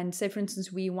 and say for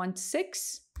instance we want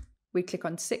 6, we click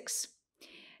on 6.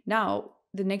 Now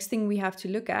the next thing we have to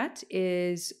look at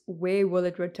is where will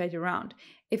it rotate around.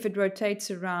 If it rotates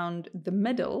around the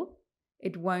middle,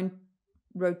 it won't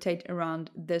rotate around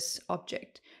this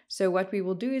object. So what we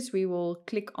will do is we will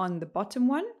click on the bottom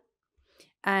one,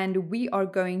 and we are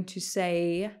going to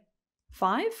say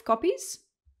 5 copies.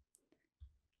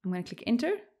 I'm going to click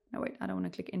enter. No, wait, I don't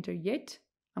want to click enter yet.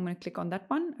 I'm going to click on that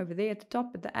one over there at the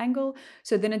top at the angle.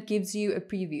 So then it gives you a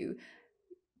preview.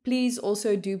 Please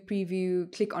also do preview,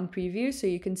 click on preview so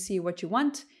you can see what you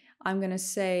want. I'm going to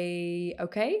say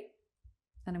okay,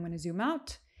 and I'm going to zoom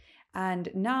out. And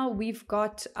now we've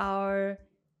got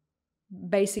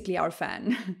basically our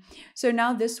fan. So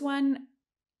now this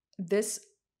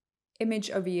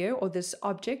image over here, or this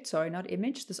object, sorry, not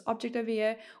image, this object over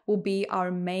here will be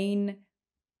our main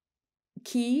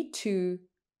key to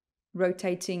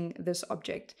rotating this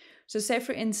object. So say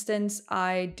for instance,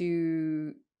 I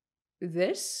do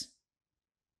this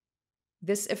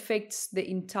affects the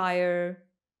entire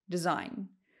design.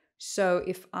 So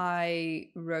if I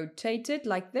rotate it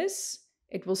like this,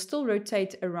 it will still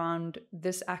rotate around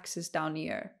this axis down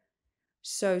here.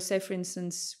 So say for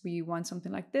instance, we want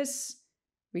something like this,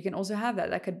 we can also have that.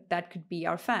 That could be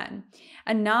our fan.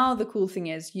 And now the cool thing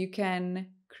is you can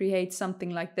create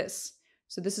something like this.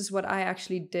 So this is what I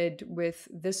actually did with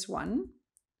this one,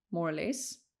 more or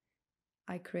less.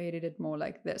 I created it more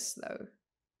like this though.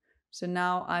 So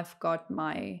now I've got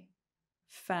my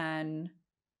fan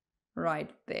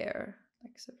right there,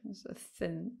 like so it's a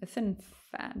thin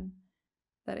fan.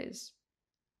 That is.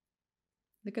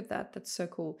 Look at that, that's so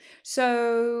cool.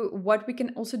 So what we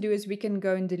can also do is we can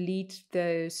go and delete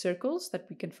the circles that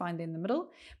we can find in the middle,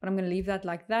 but I'm going to leave that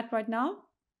like that right now,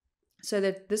 so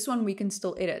that this one we can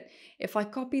still edit. If I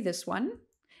copy this one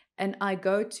and I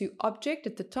go to object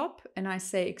at the top and I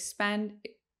say expand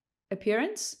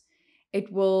appearance,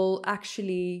 it will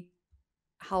actually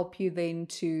help you then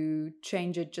to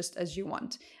change it just as you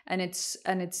want. And it's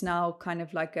now kind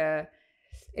of like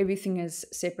everything is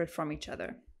separate from each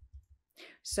other.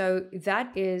 So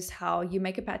that is how you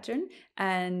make a pattern,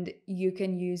 and you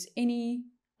can use any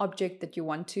object that you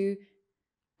want to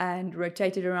and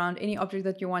rotate it around any object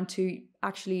that you want to.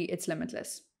 Actually, it's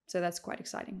limitless. So that's quite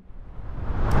exciting.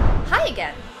 Hi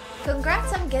again!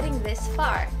 Congrats on getting this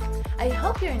far. I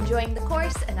hope you're enjoying the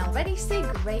course and already see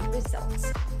great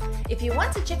results. If you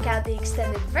want to check out the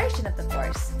extended version of the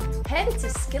course, head to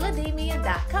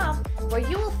skillademia.com, where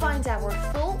you will find our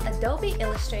full Adobe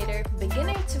Illustrator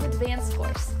Beginner to Advanced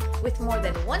course with more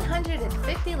than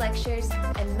 150 lectures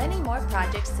and many more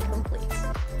projects to complete.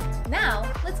 Now,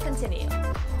 let's continue.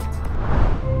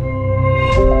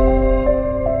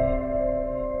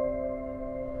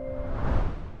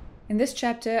 In this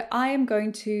chapter, I am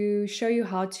going to show you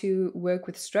how to work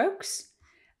with strokes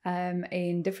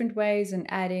in different ways and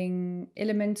adding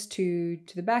elements to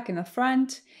the back and the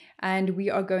front. And we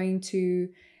are going to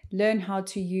learn how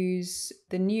to use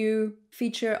the new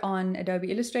feature on Adobe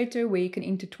Illustrator where you can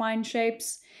intertwine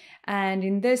shapes. And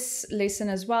in this lesson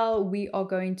as well, we are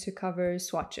going to cover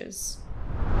swatches.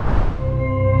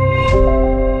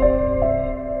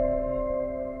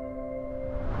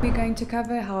 We're going to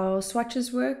cover how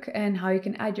swatches work and how you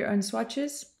can add your own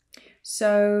swatches.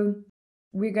 So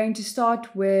we're going to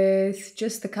start with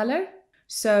just the color.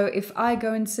 So if I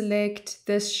go and select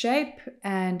this shape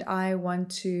and I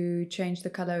want to change the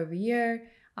color over here,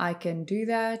 I can do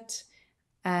that.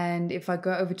 And if I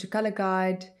go over to color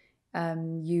guide,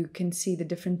 you can see the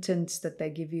different tints that they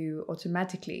give you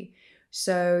automatically.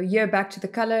 So here back to the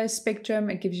color spectrum,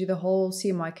 it gives you the whole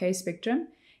CMYK spectrum.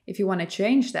 If you want to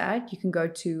change that, you can go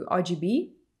to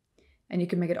RGB and you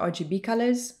can make it RGB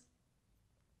colors.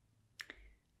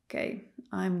 Okay,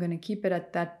 I'm going to keep it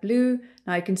at that blue.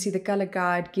 Now you can see the color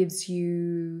guide gives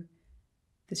you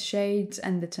the shades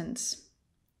and the tints.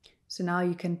 So now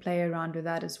you can play around with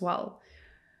that as well.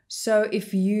 So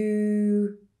if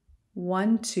you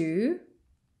want to,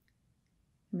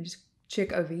 let me just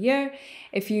check over here.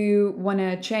 If you want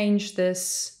to change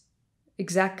this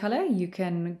exact color, you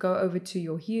can go over to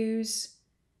your hues.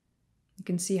 You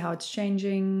can see how it's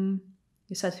changing,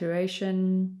 your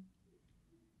saturation,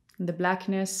 and the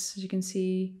blackness, as you can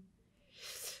see.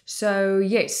 So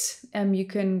yes, you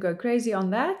can go crazy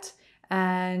on that.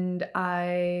 And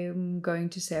I'm going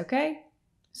to say, okay,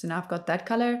 so now I've got that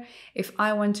color. If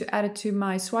I want to add it to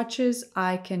my swatches,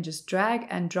 I can just drag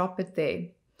and drop it there.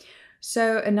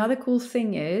 So another cool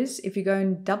thing is if you go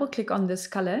and double click on this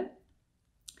color,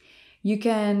 you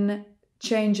can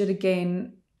change it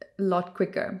again a lot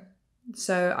quicker.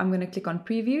 So I'm going to click on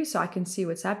preview so I can see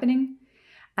what's happening.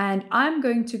 And I'm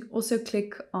going to also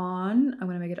click on, I'm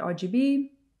going to make it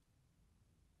RGB.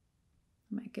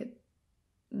 Make it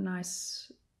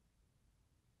nice.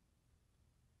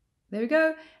 There we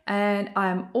go. And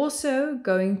I'm also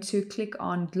going to click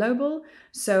on global.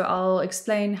 So I'll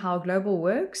explain how global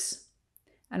works.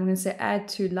 I'm going to say add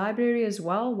to library as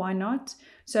well. Why not?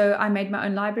 So I made my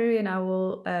own library and I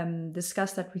will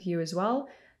discuss that with you as well.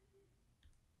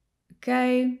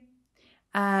 Okay.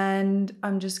 And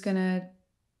I'm just going to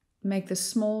make this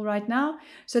small right now.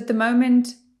 So at the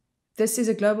moment, this is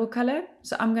a global color.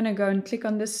 So I'm going to go and click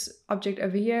on this object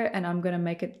over here and I'm going to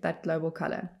make it that global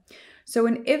color. So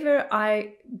whenever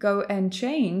I go and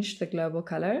change the global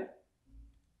color,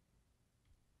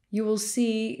 you will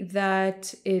see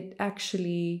that it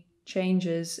actually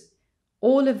changes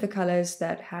all of the colors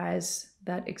that has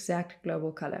that exact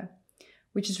global color,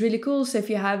 which is really cool. So if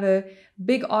you have a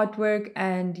big artwork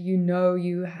and you know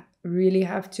you really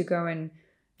have to go and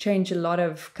change a lot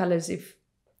of colors if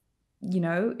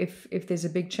there's a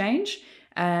big change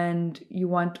and you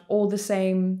want all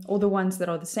the ones that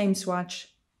are the same swatch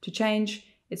to change,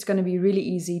 it's going to be really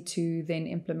easy to then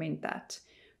implement that.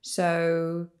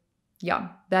 So yeah,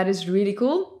 that is really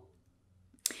cool.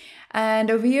 And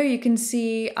over here you can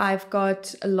see I've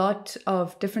got a lot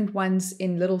of different ones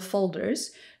in little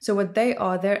folders. So what they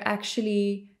are, they're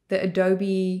actually the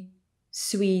Adobe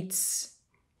Suites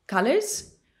colors.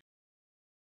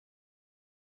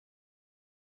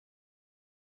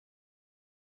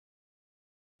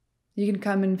 You can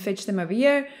come and fetch them over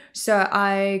here. So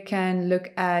I can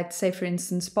look at, say for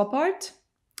instance, pop art.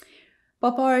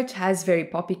 Pop art has very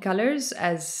poppy colors,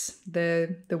 as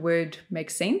the word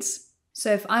makes sense.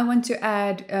 So if I want to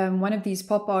add one of these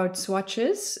pop art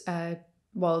swatches,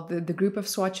 the group of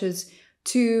swatches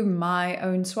to my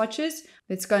own swatches,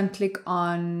 let's go and click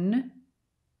on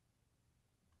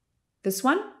this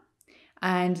one.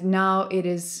 And now it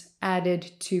is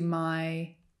added to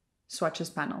my swatches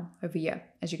panel over here,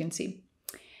 as you can see.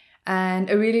 And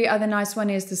a really other nice one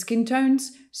is the skin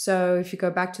tones. So if you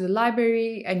go back to the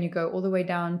library and you go all the way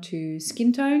down to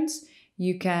skin tones,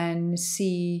 you can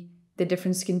see the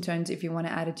different skin tones if you want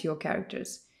to add it to your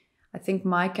characters. I think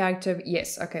my character,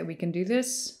 yes, okay, we can do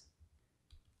this.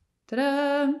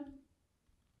 Ta-da!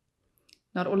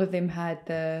 Not all of them had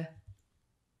the...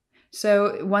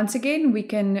 So once again, we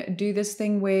can do this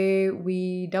thing where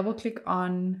we double click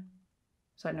on...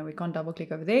 Sorry, no, we can't double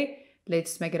click over there.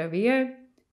 Let's make it over here.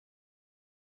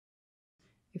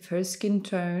 If her skin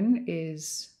tone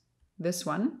is this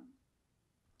one.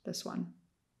 Which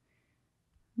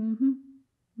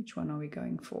one are we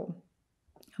going for?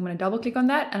 I'm going to double click on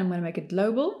that and I'm going to make it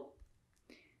global.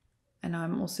 And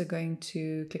I'm also going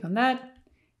to click on that.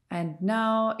 And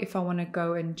now if I want to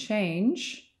go and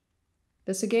change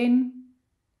this again,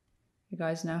 you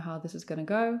guys know how this is going to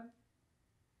go.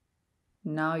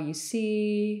 Now you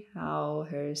see how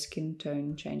her skin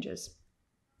tone changes.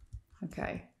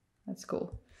 Okay, that's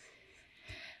cool.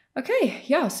 Okay,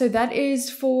 yeah, so that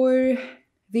is for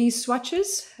these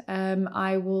swatches.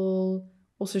 I will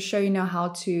also show you now how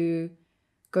to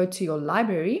go to your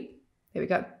library. There we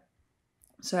go.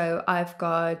 So I've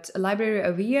got a library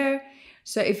over here.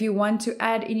 So if you want to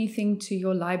add anything to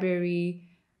your library,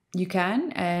 you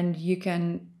can, and you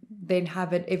can then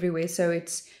have it everywhere. So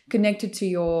it's connected to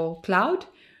your cloud.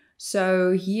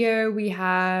 So here we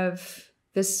have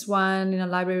this one in a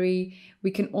library. We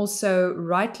can also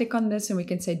right click on this and we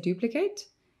can say duplicate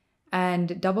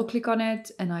and double click on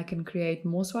it and I can create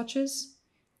more swatches.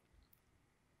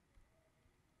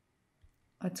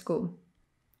 That's cool.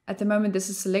 At the moment this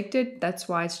is selected, that's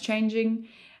why it's changing.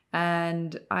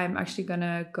 And I'm actually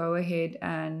gonna go ahead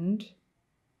and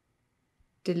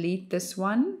delete this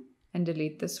one and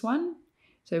delete this one.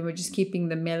 So we're just keeping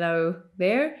the mellow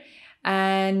there.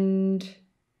 And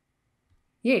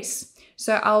yes,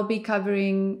 so I'll be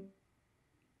covering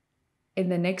in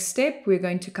the next step, we're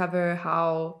going to cover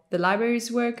how the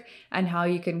libraries work and how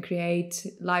you can create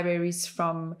libraries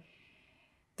from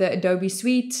the Adobe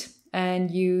suite.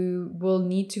 And you will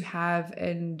need to have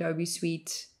an Adobe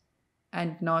suite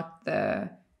and not the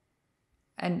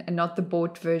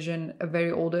bought version, a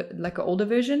very older, like an older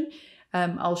version.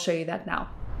 I'll show you that now.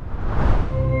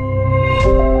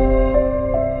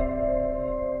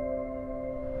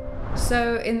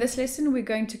 So in this lesson, we're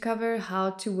going to cover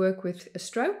how to work with a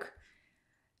stroke.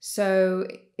 So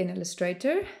in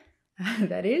Illustrator,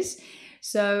 that is.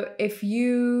 So if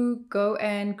you go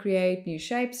and create new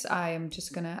shapes, I am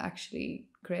just going to actually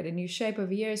create a new shape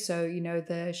over here. So you know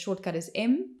the shortcut is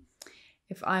M.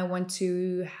 If I want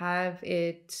to have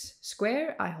it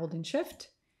square, I hold in Shift.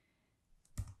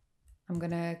 I'm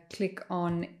going to click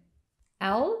on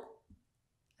L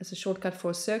as a shortcut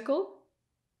for a circle.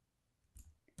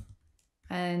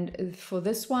 And for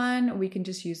this one, we can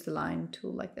just use the line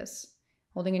tool like this.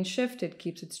 Holding in Shift, it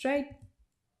keeps it straight.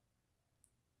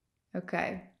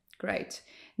 Okay, great.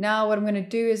 Now what I'm going to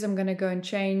do is I'm going to go and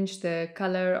change the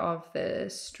color of the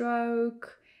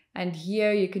stroke. And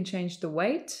here you can change the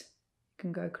weight. You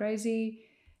can go crazy.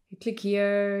 You click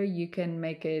here, you can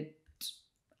make it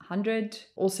 100.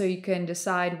 Also, you can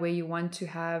decide where you want to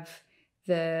have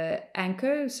the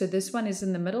anchor. So this one is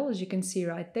in the middle, as you can see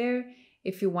right there.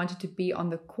 If you want it to be on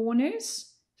the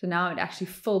corners, so now it actually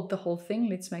filled the whole thing.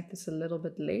 Let's make this a little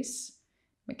bit less,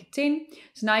 make it 10.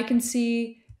 So now you can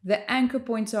see the anchor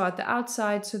points are at the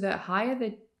outside. So the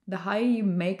higher you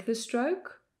make the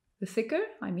stroke, the thicker,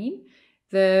 I mean,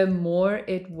 the more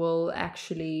it will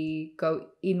actually go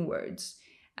inwards.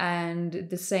 And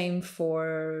the same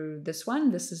for this one.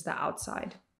 This is the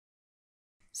outside.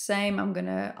 Same, I'm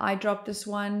gonna eyedrop this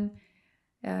one.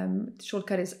 The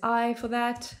shortcut is I for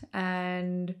that,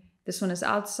 and this one is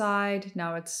outside,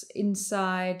 now it's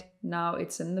inside, now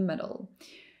it's in the middle.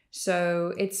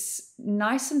 So it's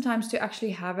nice sometimes to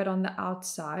actually have it on the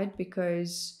outside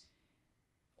because,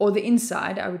 or the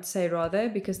inside, I would say rather,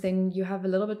 because then you have a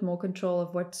little bit more control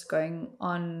of what's going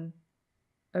on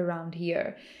around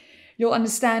here. You'll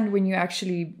understand when you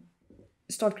actually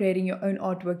start creating your own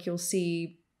artwork, you'll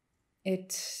see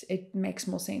it makes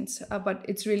more sense, but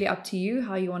it's really up to you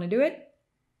how you want to do it.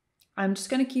 I'm just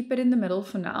going to keep it in the middle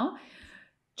for now,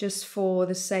 just for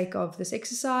the sake of this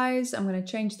exercise. I'm going to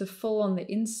change the fill on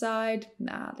the inside.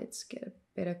 Now let's get a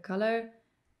better color.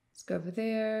 Let's go over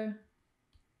there.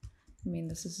 I mean,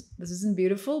 this isn't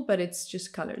beautiful, but it's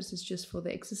just colors. It's just for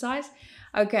the exercise.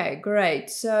 Okay,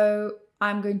 great. So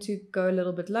I'm going to go a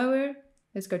little bit lower.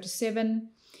 Let's go to 7.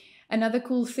 Another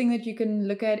cool thing that you can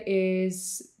look at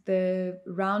is the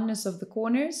roundness of the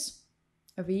corners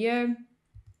over here.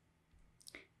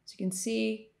 As you can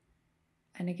see,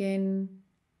 and again,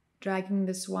 dragging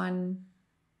this one,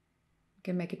 you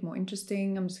can make it more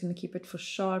interesting. I'm just going to keep it for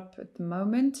sharp at the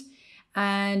moment.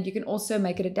 And you can also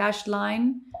make it a dashed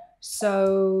line.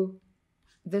 So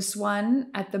this one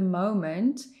at the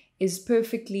moment is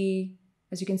perfectly,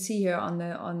 as you can see here on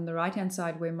the right hand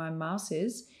side where my mouse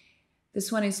is,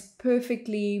 this one is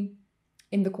perfectly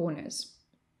in the corners.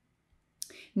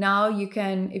 Now you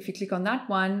can, if you click on that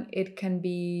one,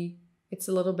 it's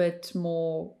a little bit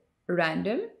more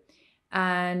random.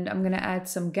 And I'm going to add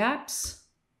some gaps.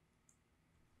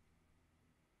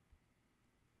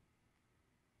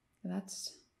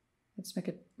 Let's make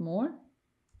it more.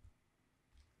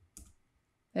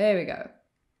 There we go.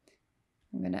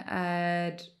 I'm going to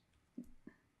add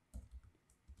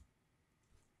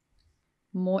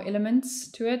more elements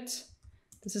to it.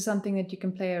 This is something that you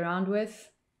can play around with.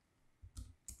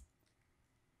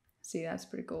 See, that's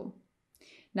pretty cool.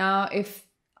 Now, if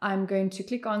I'm going to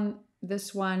click on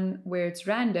this one where it's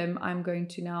random, I'm going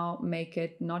to now make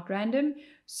it not random.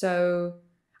 So,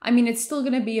 I mean, it's still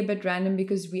going to be a bit random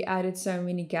because we added so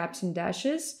many gaps and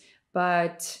dashes,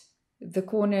 but the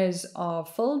corners are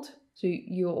filled. So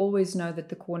you'll always know that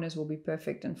the corners will be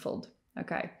perfect and filled.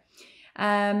 Okay.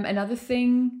 Another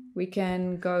thing, we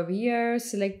can go over here,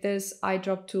 select this,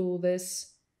 eyedrop tool, this.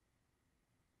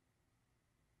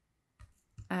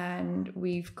 And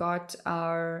we've got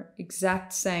our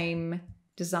exact same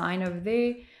design over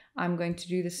there. I'm going to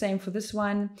do the same for this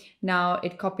one. Now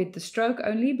it copied the stroke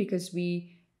only because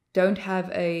we don't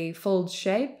have a fold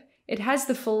shape. It has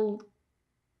the fold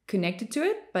connected to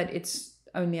it, but it's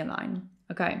only a line.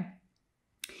 Okay.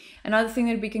 Another thing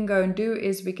that we can go and do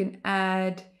is we can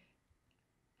add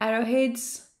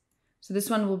arrowheads. So this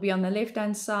one will be on the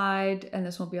left-hand side and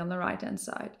this will be on the right-hand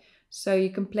side. So you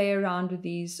can play around with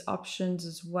these options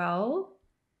as well.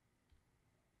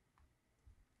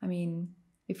 I mean,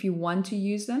 if you want to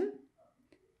use them.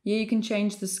 Here you can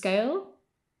change the scale,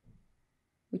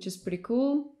 which is pretty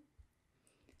cool.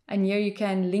 And here you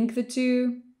can link the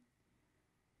two.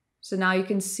 So now you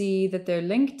can see that they're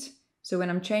linked. So when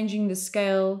I'm changing the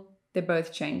scale, they're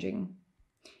both changing.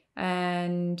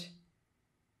 And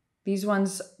these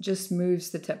ones just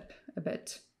moves the tip a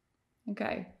bit.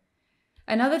 Okay.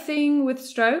 Another thing with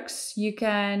strokes, you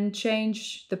can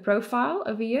change the profile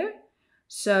over here.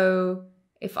 So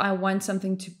if I want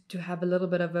something to have a little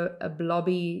bit of a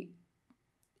blobby,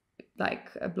 like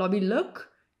a blobby look,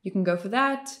 you can go for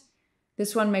that.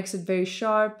 This one makes it very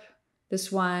sharp.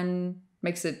 This one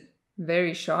makes it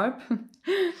very sharp,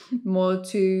 more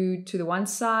to the one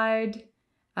side.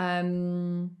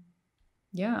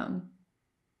 Yeah.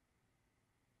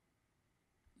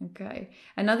 Okay.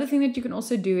 Another thing that you can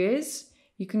also do is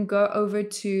you can go over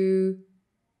to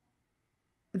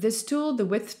this tool, the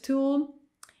width tool,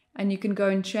 and you can go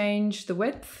and change the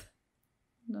width.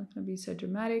 Not going to be so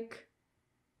dramatic.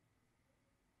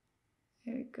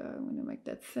 There we go. I'm going to make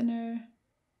that thinner.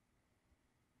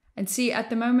 And see, at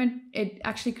the moment, it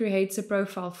actually creates a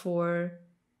profile for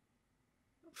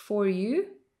you.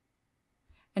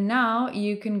 And now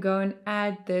you can go and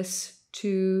add this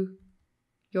to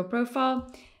your profile.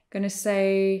 I'm going to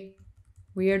say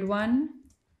weird one.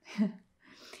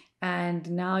 And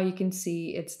now you can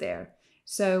see it's there.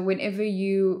 So whenever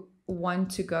you want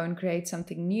to go and create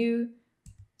something new,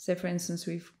 say for instance,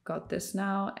 we've got this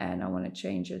now and I want to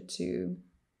change it to,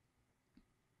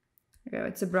 okay,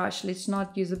 it's a brush. Let's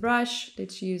not use a brush.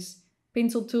 Let's use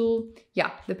pencil tool.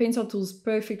 Yeah, the pencil tool is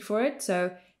perfect for it.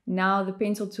 So now the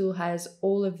pencil tool has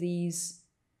all of these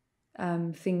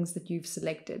things that you've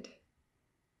selected.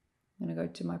 I'm going to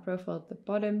go to my profile at the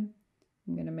bottom.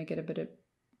 I'm going to make it a bit of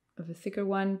a thicker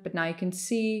one, but now you can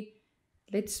see,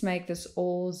 let's make this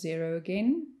all 0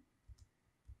 again.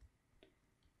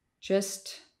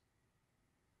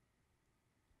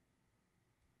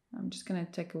 I'm just going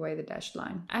to take away the dashed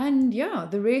line. And yeah,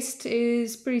 the rest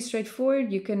is pretty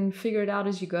straightforward. You can figure it out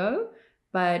as you go,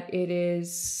 but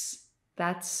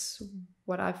that's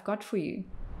what I've got for you.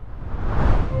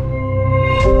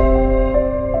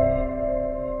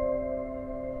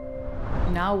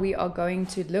 Now we are going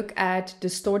to look at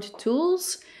Distort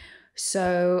Tools.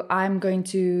 So I'm going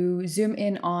to zoom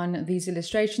in on these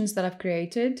illustrations that I've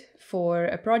created for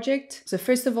a project. So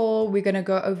first of all, we're going to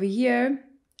go over here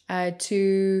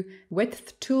to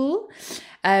Width Tool.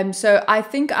 So I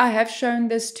think I have shown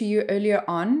this to you earlier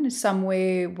on,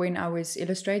 somewhere when I was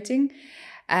illustrating,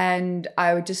 and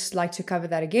I would just like to cover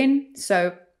that again.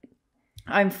 So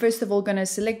I'm first of all going to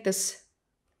select this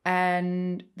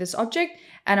and this object,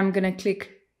 and I'm going to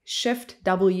click Shift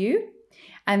W,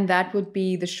 and that would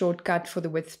be the shortcut for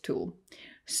the width tool.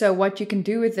 So what you can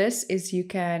do with this is you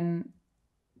can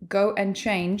go and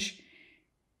change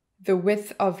the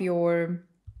width of your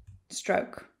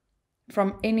stroke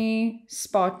from any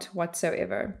spot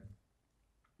whatsoever.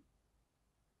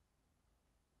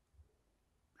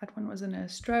 That one wasn't a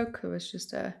stroke, it was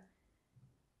just a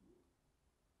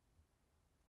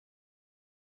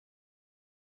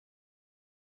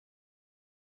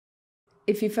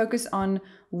if you focus on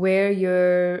where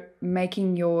you're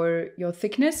making your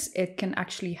thickness, it can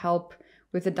actually help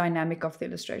with the dynamic of the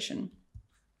illustration.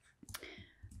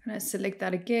 I'm going to select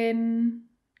that again.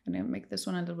 I'm going to make this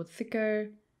one a little bit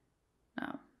thicker.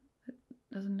 No, that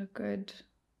doesn't look good.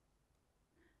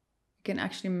 You can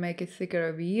actually make it thicker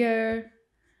over here.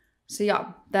 So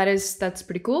yeah, that's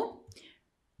pretty cool.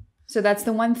 So that's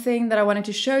the one thing that I wanted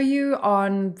to show you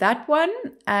on that one.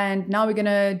 And now we're going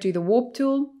to do the warp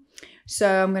tool.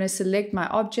 So I'm going to select my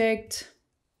object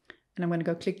and I'm going to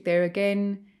go click there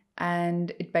again,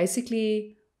 and it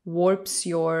basically warps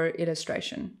your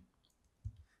illustration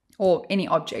or any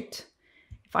object.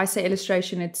 If I say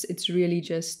illustration, it's really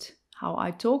just how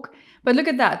I talk. But look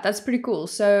at that, that's pretty cool.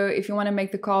 So if you want to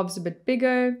make the curves a bit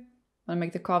bigger, want to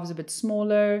make the curves a bit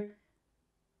smaller,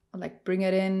 like bring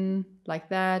it in like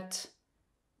that,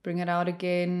 bring it out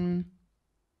again.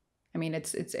 I mean,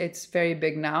 it's very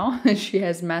big now. She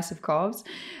has massive calves,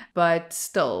 but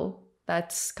still,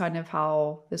 that's kind of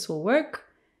how this will work.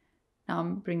 Now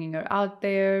I'm bringing her out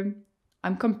there.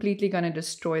 I'm completely going to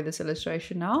destroy this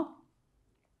illustration now.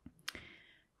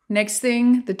 Next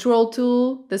thing, the twirl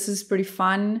tool. This is pretty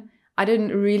fun. I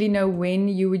didn't really know when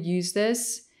you would use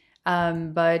this,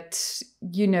 but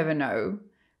you never know.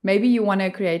 Maybe you want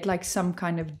to create like some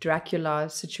kind of Dracula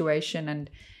situation and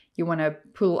you want to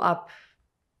pull up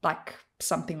like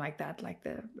something like that, like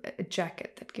a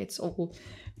jacket that gets all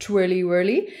twirly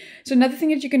whirly. So another thing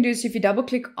that you can do is if you double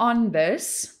click on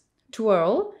this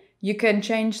twirl, you can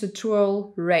change the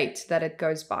twirl rate that it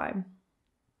goes by.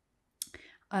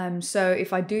 So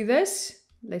if I do this,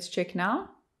 let's check now.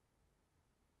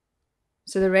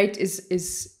 So the rate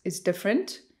is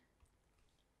different.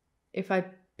 If I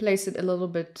place it a little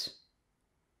bit,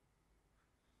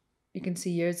 you can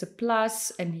see here's a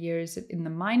plus and here is it in the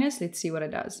minus. Let's see what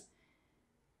it does.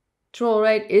 Twirl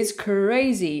rate is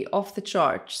crazy, off the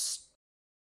charts.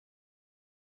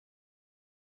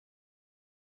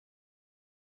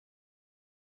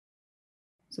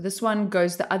 So this one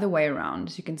goes the other way around,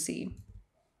 as you can see.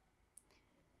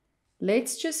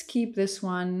 Let's just keep this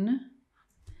one.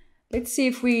 Let's see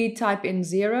if we type in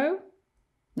 0.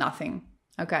 Nothing.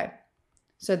 Okay.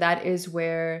 So that is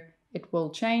where it will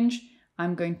change.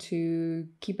 I'm going to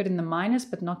keep it in the minus,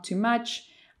 but not too much.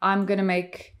 I'm going to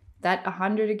make that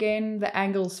 100 again. The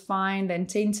angle's fine. The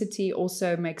intensity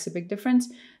also makes a big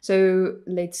difference. So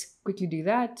let's quickly do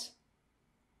that.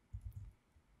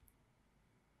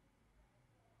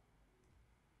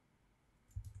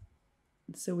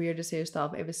 It's the weirdest hairstyle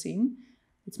I've ever seen.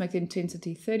 Let's make the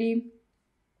intensity 30.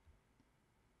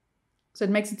 So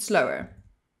it makes it slower.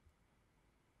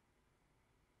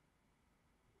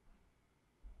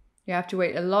 You have to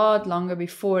wait a lot longer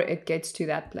before it gets to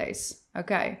that place.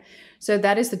 Okay, so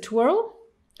that is the twirl.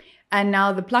 And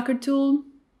now the plucker tool.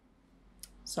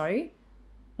 Sorry,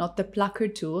 not the plucker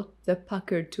tool, the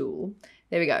pucker tool.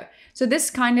 There we go. So this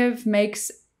kind of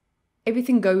makes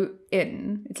everything go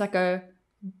in. It's like a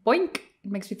boink. It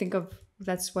makes me think of,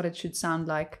 that's what it should sound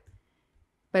like.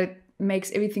 But it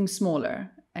makes everything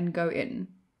smaller and go in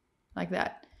like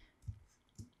that.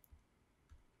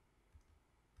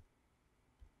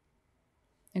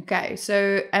 Okay,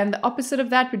 so, and the opposite of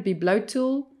that would be bloat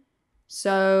tool.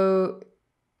 So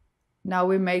now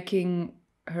we're making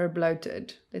her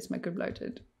bloated. Let's make her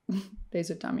bloated. There's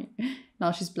her tummy.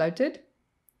 Now she's bloated.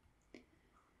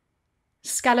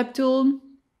 Scallop tool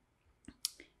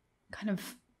kind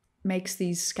of makes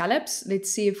these scallops.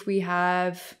 Let's see if we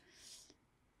have,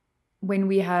 when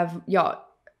we have, yeah,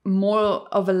 more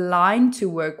of a line to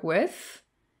work with,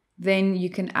 then you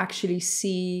can actually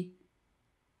see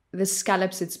the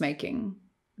scallops it's making.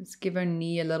 Let's give her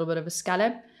knee a little bit of a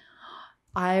scallop.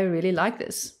 I really like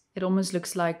this. It almost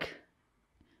looks like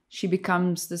she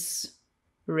becomes this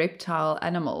reptile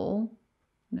animal.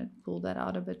 I'm gonna pull that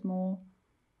out a bit more.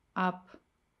 Up,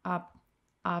 up,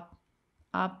 up,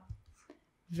 up.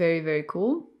 Very, very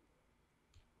cool.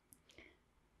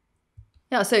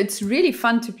 Yeah, so it's really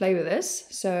fun to play with this.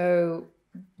 So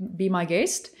be my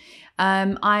guest.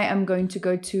 I am going to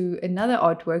go to another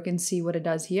artwork and see what it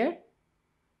does here.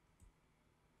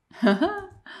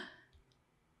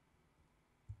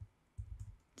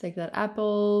 Take that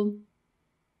apple.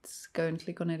 Let's go and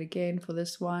click on it again for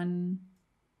this one.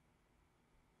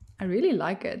 I really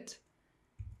like it.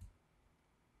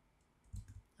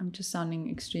 I'm just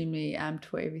sounding extremely amped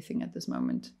for everything at this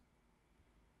moment.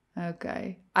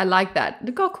 Okay, I like that.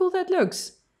 Look how cool that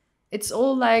looks. It's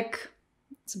all like,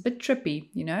 it's a bit trippy,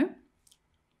 you know?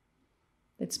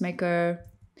 Let's make her,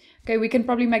 okay, we can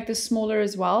probably make this smaller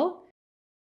as well.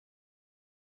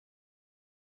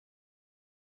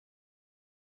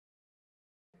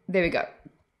 There we go.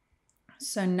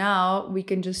 So now we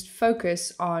can just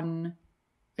focus on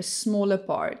a smaller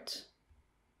part.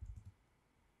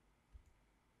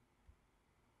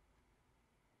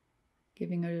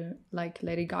 Giving her like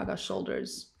Lady Gaga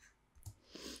shoulders.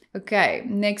 Okay,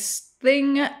 next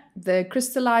thing, the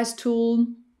crystallize tool.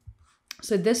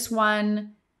 So this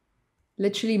one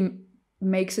literally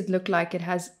makes it look like it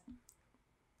has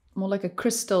more like a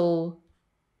crystal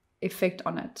effect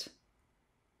on it.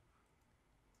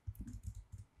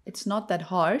 It's not that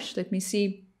harsh. Let me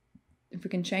see if we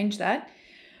can change that.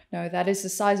 No, that is the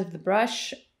size of the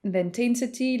brush. The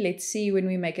intensity, let's see when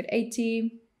we make it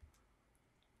 80.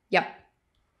 Yep.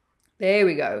 There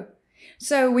we go.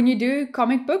 So when you do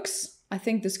comic books, I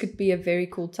think this could be a very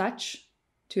cool touch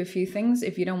to a few things.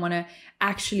 If you don't want to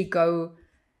actually go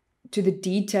to the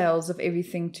details of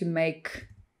everything to make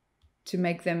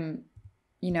them,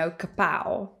 you know,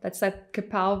 kapow. That's that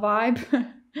kapow vibe.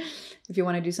 If you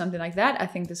want to do something like that, I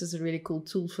think this is a really cool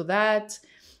tool for that.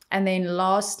 And then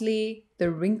lastly,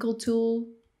 the wrinkle tool.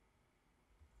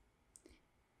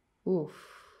 Oof.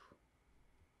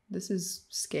 This is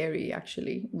scary,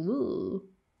 actually. Ooh.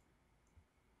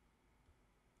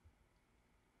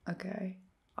 Okay,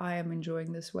 I am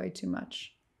enjoying this way too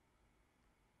much.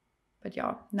 But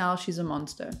yeah, now she's a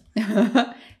monster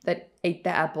that ate the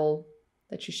apple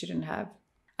that she shouldn't have.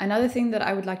 Another thing that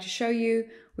I would like to show you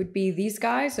would be these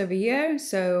guys over here.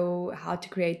 So how to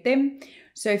create them.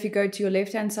 So if you go to your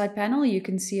left-hand side panel, you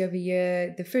can see over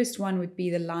here, the first one would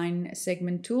be the line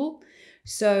segment tool.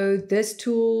 So this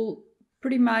tool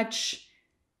pretty much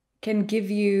can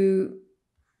give you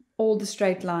all the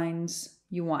straight lines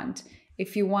you want.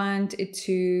 If you want it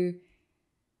to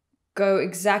go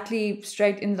exactly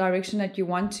straight in the direction that you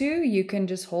want to, you can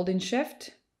just hold in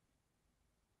Shift.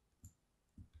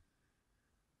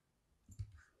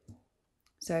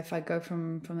 So if I go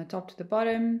from the top to the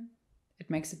bottom, it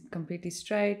makes it completely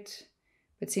straight.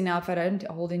 But see now, if I don't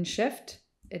hold in Shift,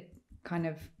 it kind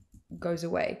of goes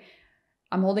away.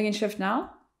 I'm holding in Shift now,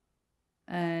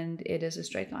 and it is a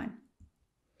straight line.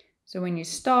 So when you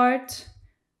start,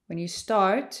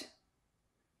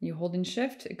 you hold in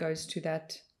Shift, it goes to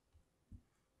that.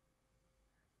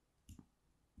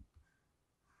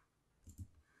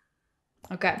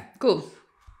 Okay, cool.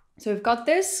 So we've got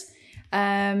this.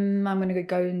 I'm going to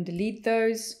go and delete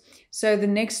those. So the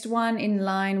next one in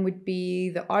line would be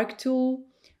the arc tool.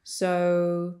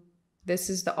 So this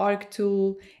is the arc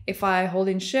tool. If I hold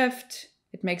in Shift,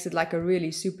 it makes it like a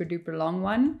really super duper long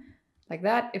one, like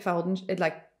that. If I hold in, it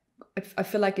like, I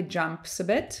feel like it jumps a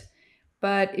bit.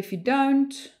 But if you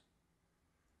don't,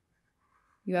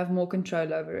 you have more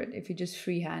control over it if you just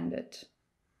freehand it.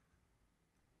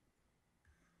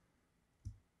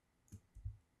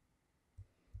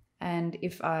 And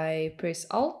if I press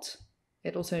Alt,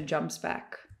 it also jumps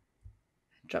back.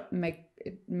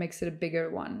 It makes it a bigger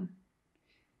one.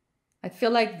 I feel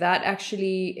like that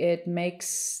actually, it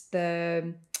makes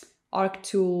the arc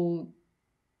tool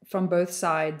from both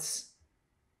sides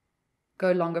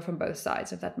go longer from both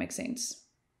sides, if that makes sense.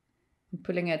 I'm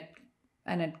pulling it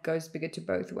and it goes bigger to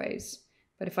both ways.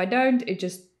 But if I don't, it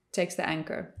just takes the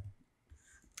anchor.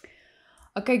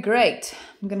 Okay, great.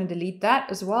 I'm going to delete that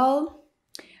as well.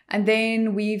 And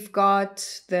then we've got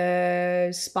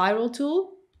the spiral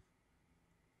tool.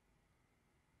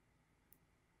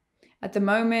 At the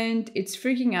moment, it's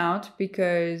freaking out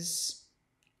because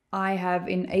I have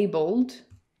enabled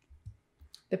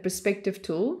the perspective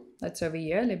tool. That's over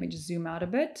here. Let me just zoom out a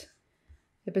bit.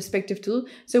 The perspective tool.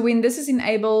 So when this is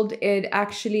enabled, it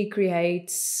actually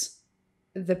creates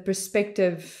the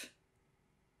perspective.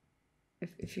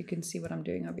 If you can see what I'm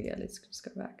doing over here, let's just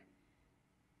go back.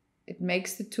 It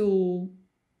makes the tool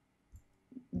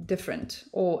different,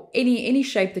 or any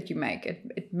shape that you make.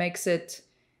 It makes it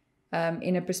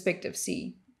in a perspective.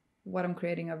 See what I'm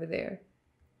creating over there.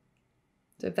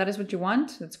 So if that is what you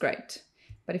want, that's great.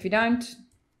 But if you don't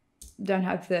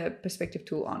have the perspective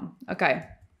tool on. Okay.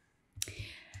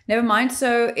 Never mind.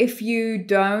 So if you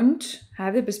don't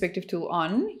have the perspective tool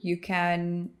on, you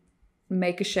can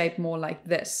make a shape more like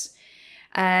this.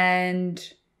 And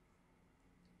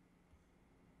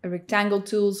a rectangle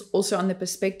tool's also on the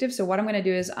perspective. So what I'm going to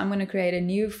do is I'm going to create a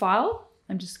new file.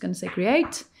 I'm just going to say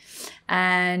create.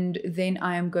 And then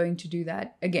I am going to do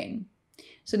that again.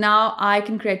 So now I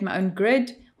can create my own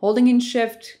grid. Holding in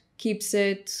Shift keeps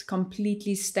it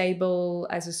completely stable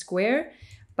as a square,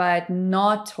 but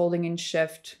not holding in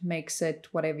Shift makes it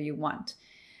whatever you want.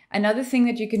 Another thing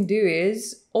that you can do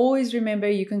is always remember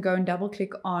you can go and double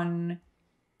click on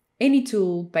any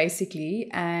tool basically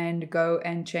and go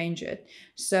and change it.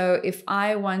 So if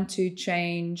I want to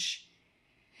change,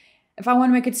 if I want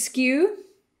to make it skew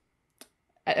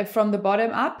from the bottom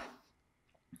up,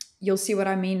 you'll see what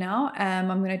I mean now.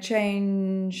 I'm going to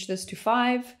change this to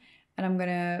 5 and I'm going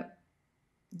to,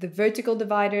 the vertical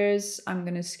dividers, I'm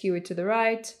going to skew it to the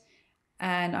right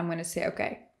and I'm going to say,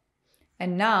 okay.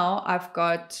 And now I've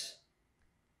got,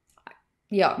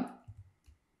 yeah,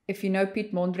 if you know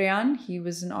Piet Mondrian, he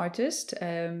was an artist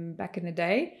back in the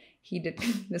day. He did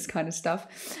this kind of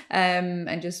stuff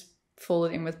and just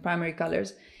filled it in with primary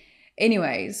colors.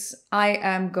 Anyways, I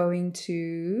am going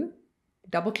to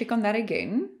double click on that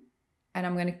again and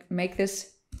I'm going to make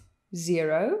this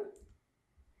 0.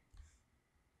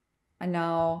 And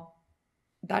now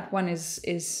that one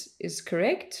is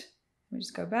correct. Let me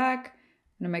just go back.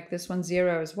 I'm going to make this one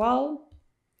 0 as well.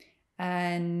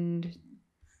 And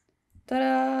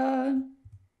ta-da!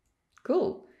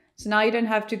 Cool. So now you don't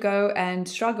have to go and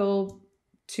struggle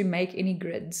to make any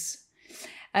grids.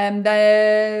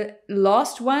 The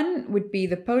last one would be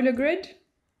the polar grid,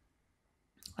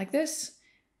 like this.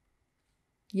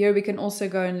 Here we can also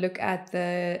go and look at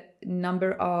the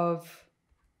number of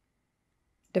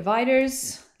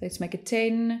dividers. Let's make it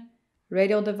 10.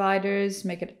 Radial dividers,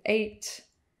 make it 8.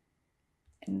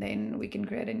 And then we can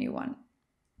create a new one.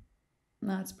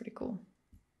 That's pretty cool.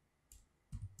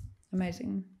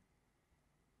 Amazing.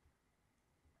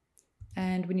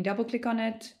 And when you double click on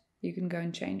it, you can go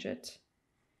and change it.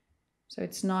 So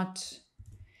it's not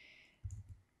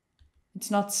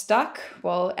stuck.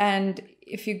 Well, and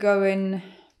if you go in,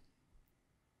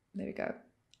 there we go,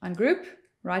 ungroup,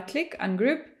 right click,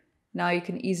 ungroup. Now you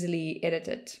can easily edit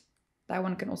it. That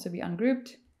one can also be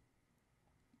ungrouped.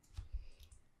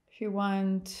 If you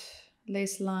want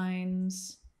less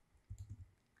lines,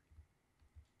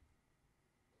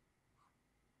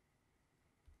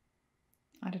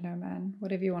 I don't know, man,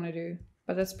 whatever you want to do,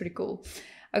 but that's pretty cool.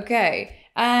 Okay,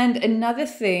 and another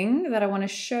thing that I want to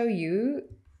show you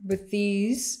with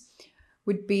these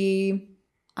would be,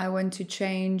 I want to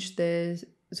change the,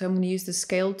 so I'm going to use the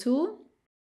scale tool.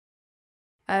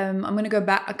 I'm going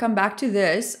to come back to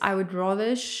this. I would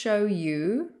rather show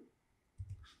you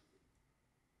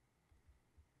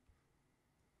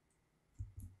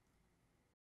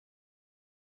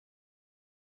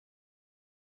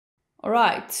all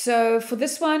right, so for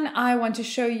this one, I want to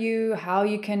show you how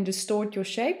you can distort your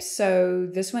shapes. So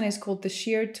this one is called the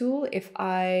shear tool. If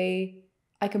I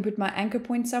can put my anchor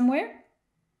point somewhere.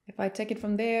 If I take it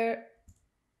from there,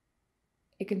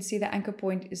 you can see the anchor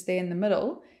point is there in the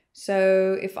middle.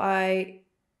 So if I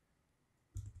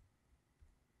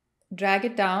drag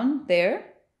it down there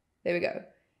we go.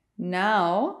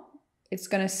 Now it's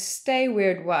going to stay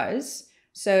where it was.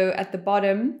 So at the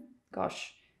bottom,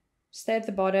 gosh, stay at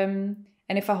the bottom,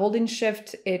 and if I hold in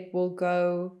shift, it will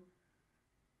go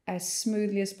as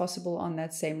smoothly as possible on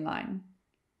that same line.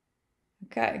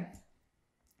 Okay,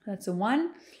 that's a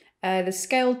one. The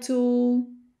scale tool,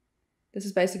 this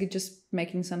is basically just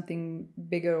making something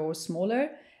bigger or smaller.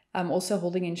 I'm also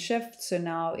holding in shift, so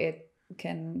now it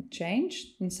can change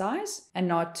in size and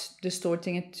not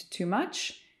distorting it too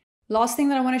much. Last thing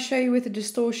that I want to show you with the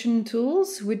distortion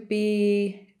tools would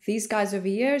be these guys over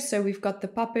here. So we've got the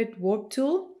puppet warp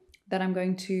tool that I'm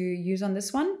going to use on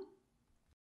this one.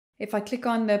 If I click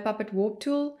on the puppet warp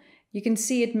tool, you can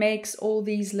see it makes all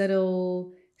these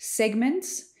little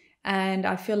segments, and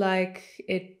I feel like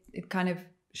it kind of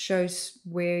shows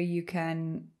where you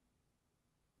can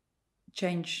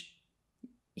change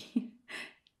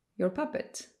your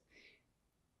puppet.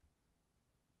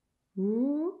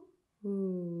 Ooh,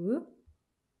 ooh,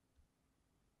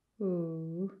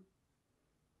 ooh.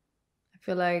 I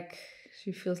feel like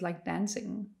she feels like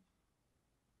dancing.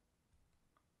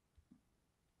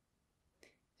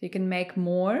 So you can make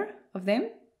more of them.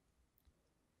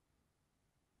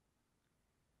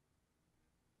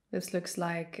 This looks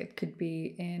like it could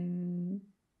be in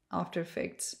After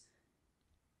Effects.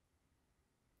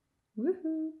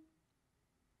 Woohoo!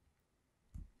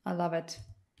 I love it.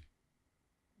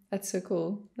 That's so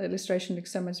cool. The illustration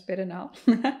looks so much better now.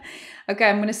 Okay,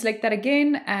 I'm going to select that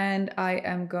again, and I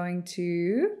am going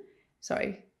to,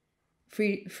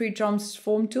 free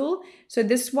transform tool. So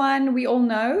this one we all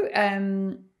know.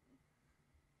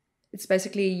 It's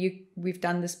basically, we've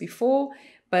done this before,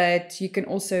 but you can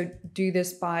also do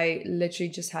this by literally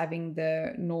just having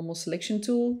the normal selection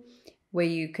tool, where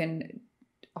you can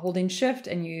hold in shift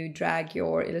and you drag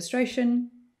your illustration.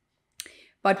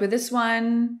 But with this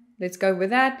one, let's go with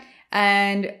that.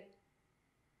 And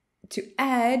to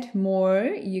add more,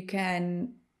 you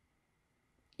can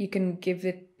give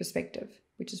it perspective,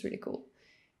 which is really cool.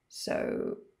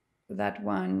 So that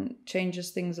one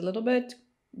changes things a little bit,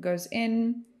 goes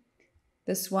in.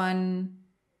 This one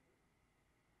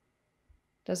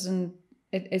doesn't,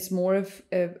 it's more of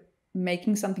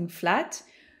making something flat.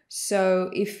 So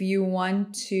if you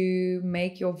want to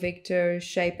make your vector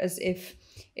shape as if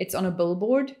it's on a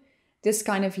billboard, this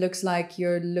kind of looks like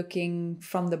you're looking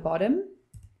from the bottom.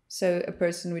 So a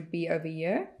person would be over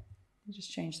here. I'll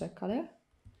just change that color.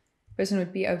 Person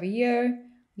would be over here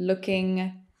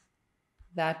looking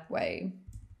that way.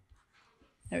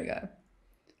 There we go.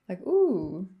 Like,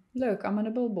 ooh, look, I'm on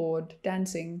a billboard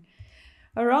dancing.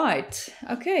 All right.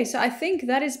 Okay, so I think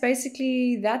that is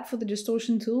basically that for the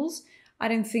distortion tools. I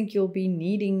don't think you'll be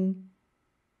needing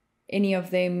any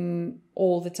of them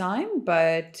all the time,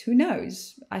 but who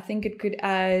knows? I think it could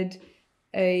add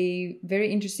a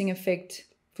very interesting effect.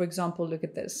 For example, look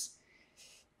at this.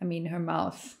 I mean, her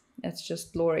mouth, that's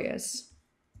just glorious.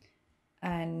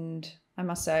 And I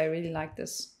must say, I really like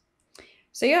this.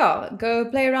 So yeah, go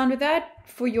play around with that.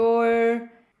 For your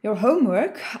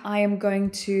homework, I am going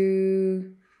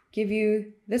to give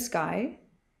you this guy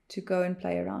to go and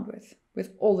play around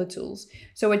with all the tools.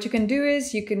 So what you can do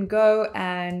is you can go,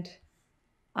 and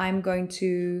I'm going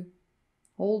to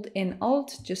hold in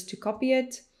Alt just to copy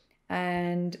it.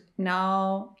 And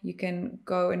now you can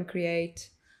go and create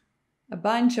a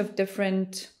bunch of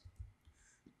different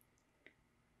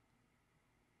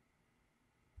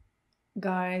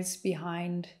guys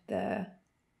behind the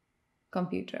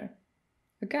computer.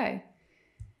 Okay.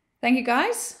 Thank you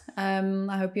guys.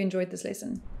 I hope you enjoyed this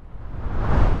lesson.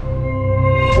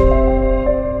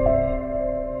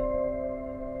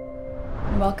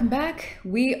 welcome back.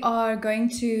 We are going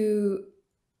to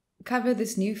cover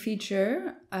this new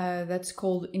feature that's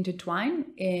called Intertwine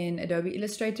in Adobe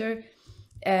Illustrator.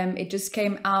 It just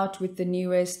came out with the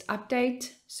newest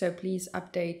update, so please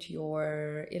update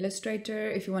your Illustrator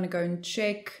if you want to go and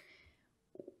check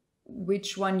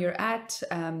which one you're at.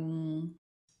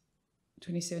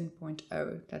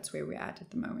 27.0, that's where we're at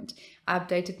the moment. I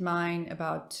updated mine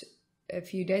about a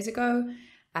few days ago,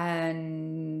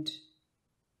 and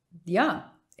yeah,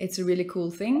 it's a really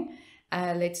cool thing.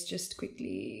 Let's just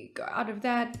quickly go out of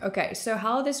that. Okay, so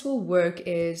how this will work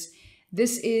is,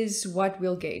 this is what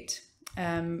we'll get.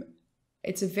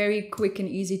 It's a very quick and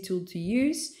easy tool to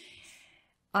use.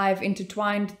 I've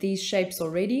intertwined these shapes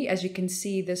already. As you can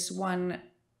see, this one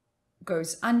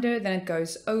goes under, then it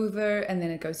goes over, and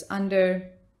then it goes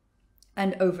under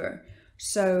and over.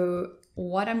 So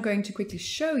what I'm going to quickly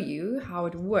show you how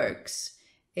it works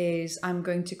is I'm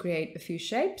going to create a few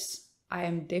shapes. I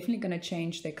am definitely going to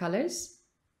change their colors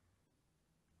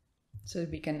so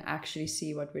that we can actually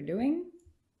see what we're doing.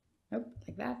 Oh,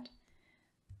 like that.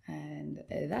 And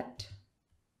that.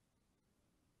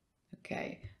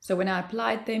 Okay, so when I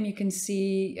applied them, you can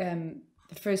see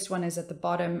the first one is at the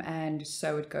bottom, and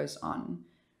so it goes on.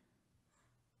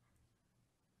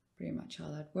 Pretty much how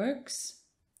that works.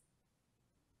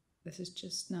 This is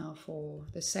just now for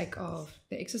the sake of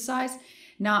the exercise.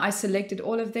 Now I selected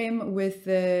all of them with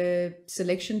the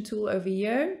selection tool over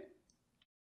here.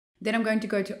 Then I'm going to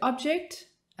go to Object,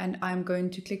 and I'm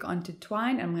going to click on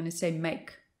Intertwine, and I'm going to say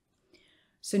Make.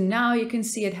 So now you can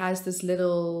see it has this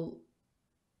little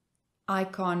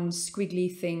icon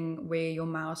squiggly thing where your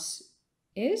mouse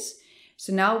is.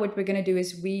 So now what we're going to do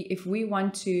is if we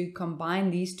want to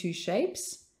combine these two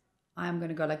shapes, I'm going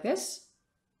to go like this.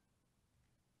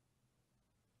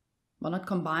 Well, not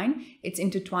combine, it's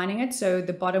intertwining it, so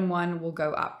the bottom one will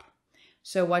go up.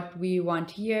 So what we want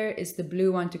here is the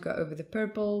blue one to go over the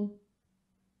purple.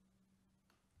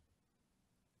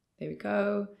 There we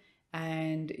go.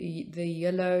 And the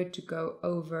yellow to go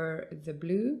over the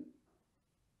blue.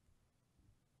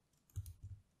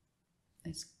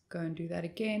 Let's go and do that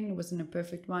again. It wasn't a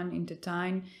perfect one.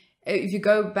 Intertwine. If you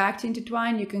go back to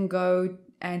Intertwine, you can go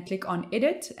and click on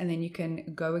Edit, and then you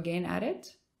can go again at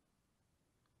it.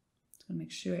 So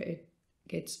make sure it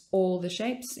gets all the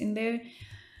shapes in there.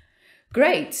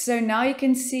 Great. So now you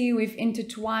can see we've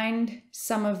intertwined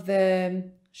some of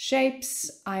the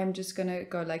shapes. I'm just going to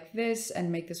go like this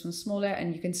and make this one smaller,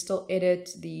 and you can still edit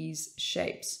these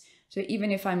shapes. So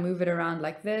even if I move it around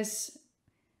like this,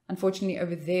 unfortunately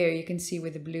over there you can see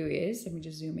where the blue is. Let me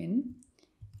just zoom in.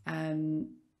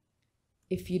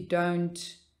 If you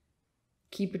don't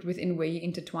keep it within where you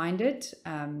intertwined it,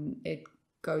 it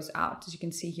goes out, as you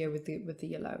can see here with the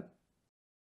yellow.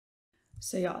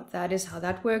 So yeah, that is how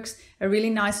that works. A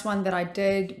really nice one that I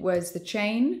did was the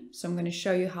chain. So I'm going to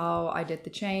show you how I did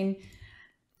the chain.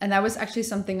 And that was actually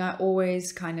something I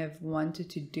always kind of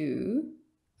wanted to do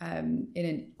in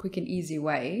a quick and easy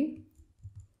way.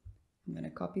 I'm going to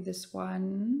copy this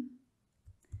one.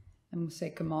 I'm going to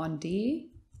say Command D.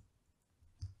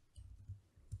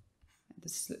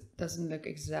 This doesn't look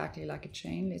exactly like a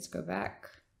chain. Let's go back.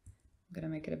 I'm going to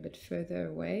make it a bit further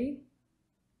away.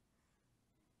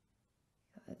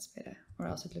 That's better, or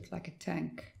else it looks like a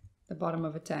tank, the bottom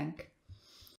of a tank.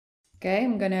 Okay,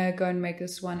 I'm gonna go and make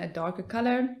this one a darker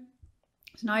color.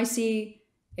 So now I see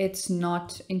it's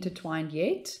not intertwined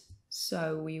yet,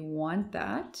 so we want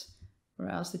that, or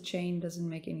else the chain doesn't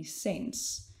make any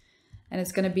sense. And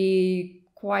it's gonna be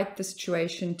quite the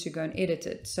situation to go and edit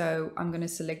it. So I'm gonna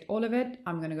select all of it.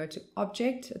 I'm gonna go to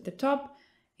Object at the top,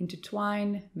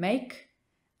 Intertwine, Make,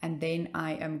 and then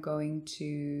I am going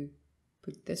to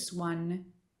put this one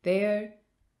there,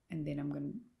 and then I'm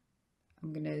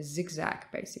gonna zigzag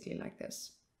basically like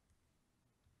this.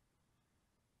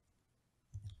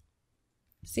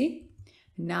 See,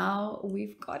 now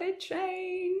we've got a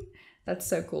chain. That's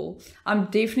so cool. I'm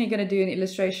definitely gonna do an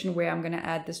illustration where I'm gonna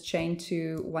add this chain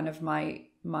to one of my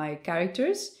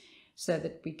characters so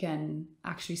that we can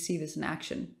actually see this in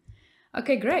action.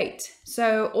 Okay, great.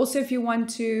 So also if you want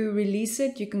to release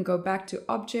it, you can go back to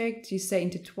Object, you say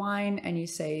Intertwine, and you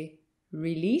say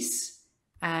Release.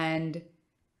 And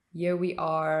here we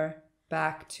are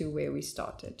back to where we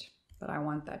started. But I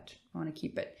want that, I want to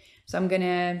keep it. So I'm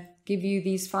gonna give you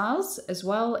these files as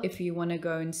well if you want to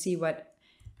go and see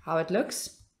how it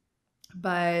looks.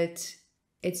 But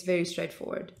it's very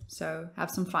straightforward. So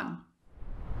have some fun.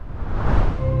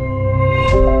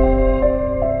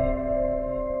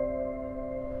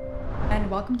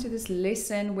 Welcome to this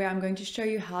lesson where I'm going to show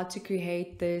you how to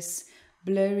create this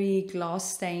blurry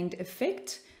glass stained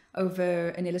effect over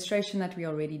an illustration that we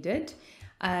already did.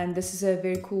 And this is a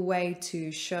very cool way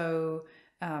to show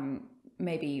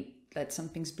maybe that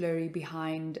something's blurry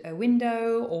behind a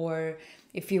window, or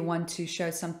if you want to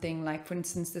show something like, for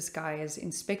instance, this guy is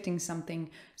inspecting something,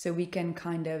 so we can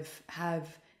kind of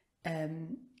have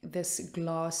this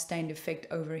glass stained effect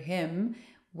over him,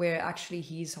 where actually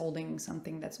he's holding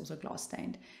something that's also glass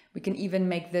stained. We can even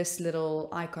make this little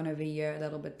icon over here a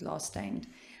little bit glass stained.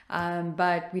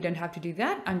 But we don't have to do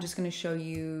that. I'm just going to show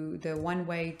you the one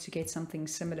way to get something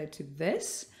similar to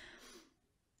this.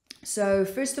 So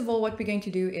first of all, what we're going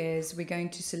to do is we're going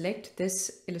to select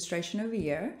this illustration over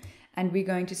here, and we're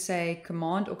going to say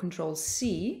Command or Control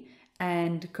C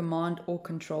and Command or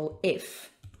Control F.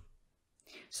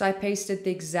 So I pasted the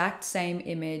exact same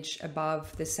image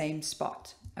above the same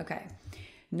spot. Okay,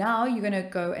 now you're going to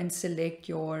go and select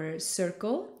your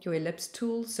circle, your ellipse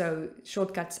tool. So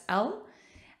shortcuts L,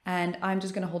 and I'm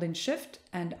just going to hold in Shift,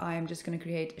 and I'm just going to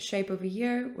create a shape over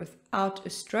here without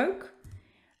a stroke.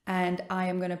 And I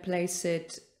am going to place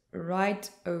it right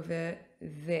over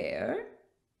there.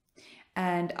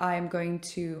 And I am going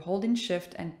to hold in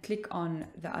Shift and click on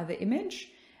the other image.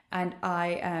 And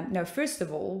first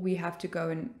of all, we have to go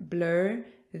and blur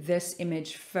this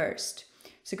image first.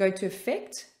 So go to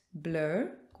Effect,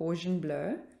 Blur, Gaussian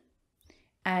Blur,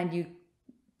 and you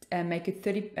make it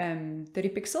 30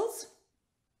 pixels.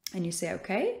 And you say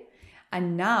OK.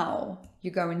 And now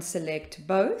you go and select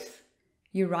both.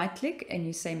 You right click and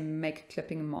you say make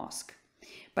clipping mask.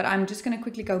 But I'm just going to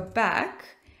quickly go back,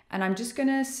 and I'm just going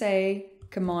to say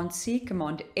Command C,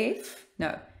 Command F.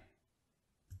 No,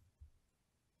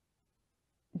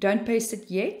 don't paste it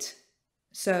yet.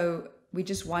 So we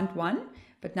just want one,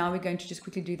 but now we're going to just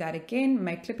quickly do that again,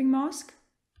 make clipping mask.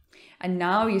 And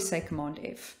now you say Command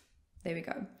F. There we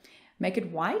go. Make it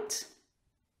white.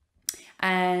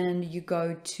 And you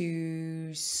go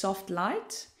to soft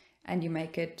light and you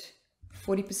make it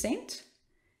 40%,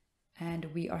 and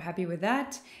we are happy with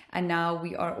that. And now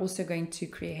we are also going to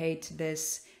create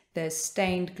the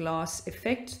stained glass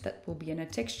effect that will be in a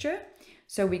texture.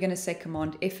 So we're going to say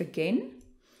Command F again,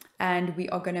 and we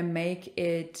are going to make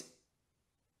it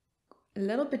a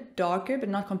little bit darker, but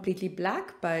not completely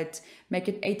black, but make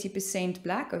it 80%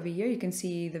 black over here. You can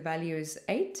see the value is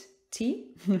 8T.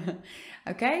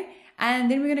 Okay,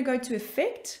 and then we're going to go to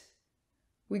Effect.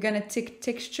 We're going to tick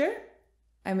Texture,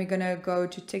 and we're going to go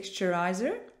to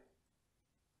Texturizer,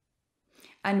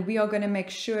 and we are going to make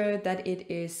sure that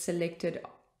it is selected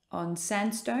on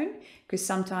sandstone, because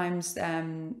sometimes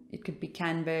it could be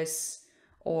canvas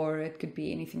or it could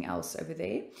be anything else over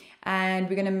there. And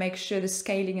we're going to make sure the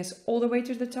scaling is all the way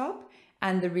to the top,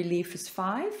 and the relief is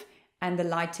 5, and the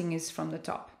lighting is from the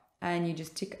top, and you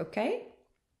just tick OK.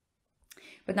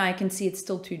 But now I can see it's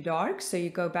still too dark, so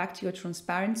you go back to your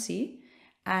transparency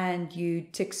and you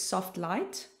tick soft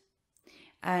light,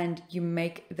 and you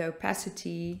make the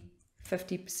opacity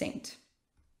 50%.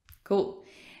 Cool.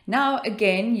 Now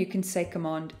again, you can say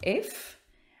Command F,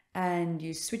 and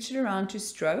you switch it around to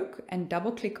stroke and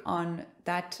double click on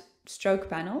that stroke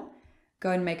panel. Go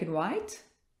and make it white,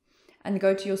 and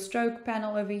go to your stroke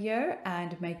panel over here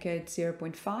and make it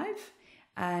 0.5,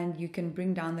 and you can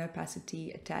bring down the opacity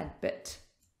a tad bit.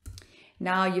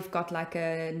 Now you've got like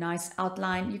a nice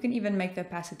outline. You can even make the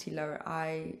opacity lower.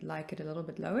 I like it a little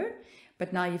bit lower,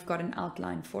 but now you've got an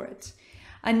outline for it.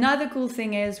 Another cool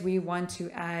thing is we want to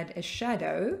add a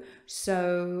shadow.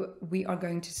 So we are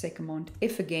going to say Command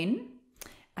F again,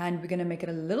 and we're going to make it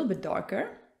a little bit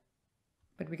darker,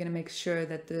 but we're going to make sure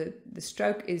that the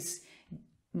stroke is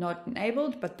not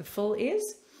enabled, but the fill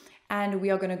is. And we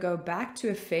are going to go back to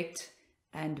Effect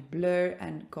and Blur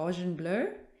and Gaussian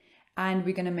Blur. And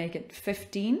we're going to make it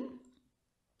 15,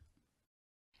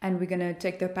 and we're going to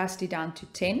take the opacity down to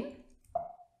 10.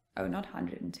 Oh, not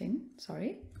 110,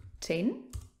 sorry, 10.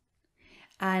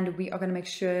 And we are going to make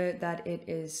sure that it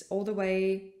is all the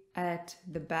way at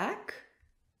the back.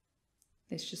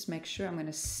 Let's just make sure. I'm going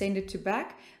to send it to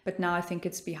back, but now I think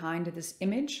it's behind this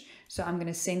image. So I'm going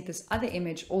to send this other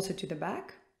image also to the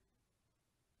back.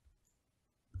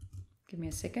 Give me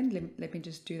a second. Let me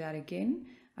just do that again.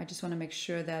 I just want to make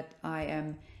sure that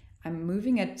I'm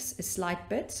moving it a slight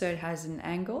bit so it has an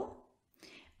angle,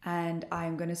 and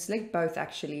I'm going to select both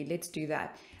actually. Let's do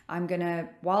that. I'm going to,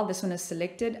 while this one is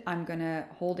selected, I'm going to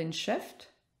hold in Shift,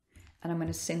 and I'm going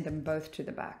to send them both to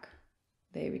the back.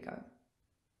 There we go.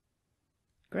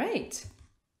 Great.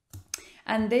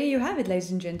 And there you have it,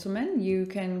 ladies and gentlemen. You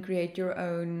can create your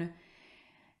own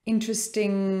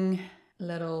interesting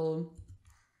little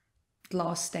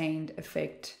glass stained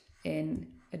effect in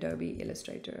Adobe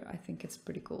Illustrator. I think it's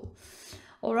pretty cool.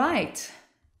 All right.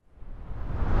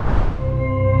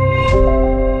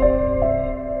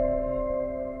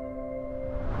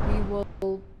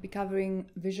 be covering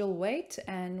visual weight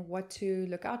and what to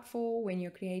look out for when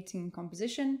you're creating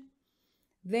composition.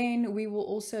 Then we will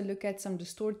also look at some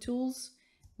Distort Tools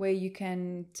where you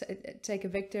can take a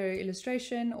vector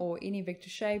illustration or any vector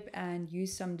shape and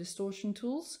use some distortion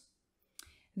tools.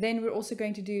 Then we're also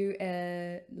going to do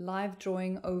a live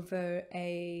drawing over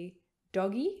a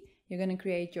doggy. You're going to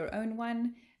create your own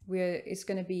one where it's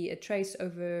going to be a trace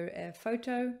over a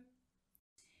photo.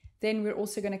 Then we're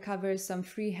also going to cover some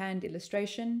freehand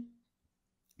illustration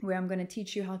where I'm going to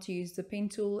teach you how to use the pen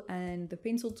tool and the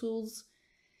pencil tools.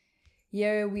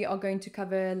 Here we are going to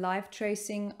cover live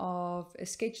tracing of a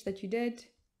sketch that you did.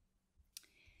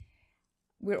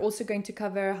 We're also going to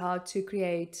cover how to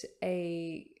create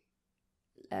a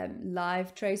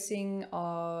live tracing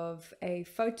of a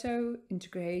photo and to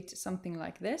create something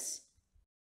like this.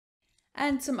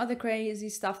 And some other crazy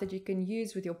stuff that you can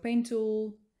use with your pen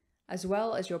tool as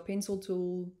well as your pencil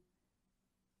tool.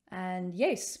 And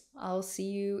yes, I'll see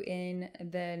you in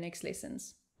the next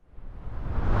lessons.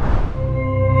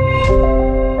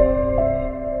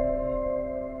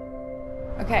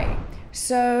 Okay,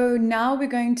 so now we're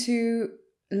going to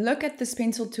look at this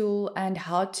pencil tool and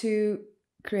how to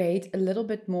create a little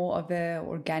bit more of an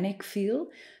organic feel.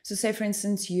 So say for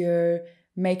instance, you're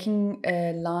making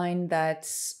a line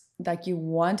that's like you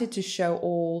wanted to show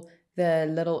all the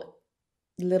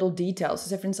little details. So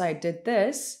say for instance, I did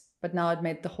this, but now it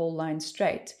made the whole line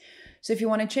straight. So if you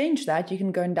want to change that, you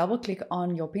can go and double click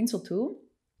on your pencil tool.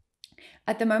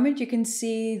 At the moment, you can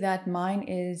see that mine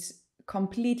is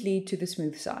completely to the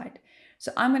smooth side.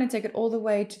 So I'm going to take it all the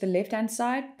way to the left-hand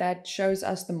side. That shows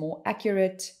us the more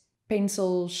accurate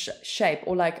pencil shape,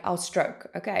 or like our stroke.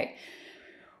 Okay,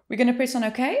 we're going to press on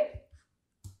OK.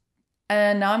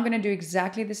 And now I'm going to do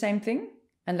exactly the same thing.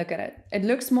 And look at it. It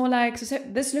looks more like, so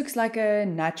this looks like a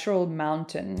natural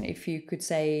mountain, if you could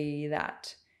say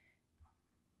that.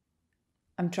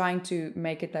 I'm trying to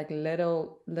make it like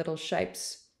little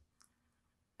shapes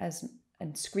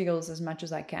and squiggles as much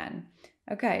as I can.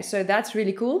 Okay, so that's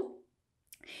really cool.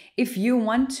 If you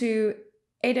want to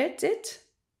edit it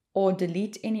or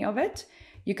delete any of it,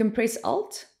 you can press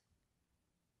Alt.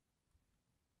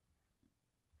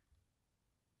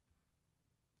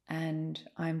 And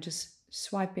I'm just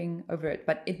swiping over it,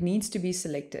 but it needs to be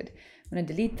selected. I'm going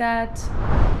to delete that.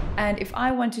 And if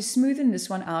I want to smoothen this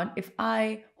one out, if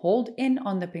I hold in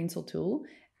on the pencil tool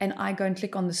and I go and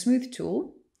click on the smooth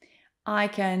tool, I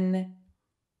can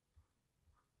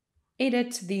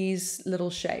edit these little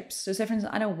shapes. So say for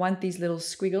instance, I don't want these little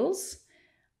squiggles.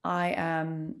 I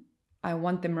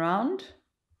want them round.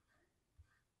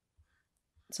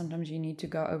 Sometimes you need to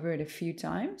go over it a few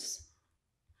times.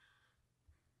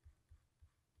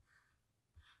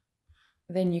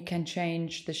 Then you can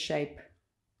change the shape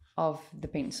of the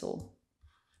pencil.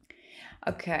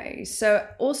 Okay, so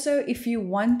also if you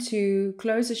want to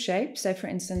close a shape, say for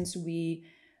instance, we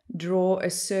draw a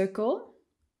circle.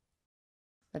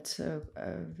 That's a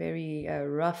very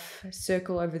rough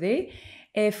circle over there.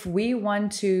 If we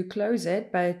want to close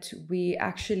it, but we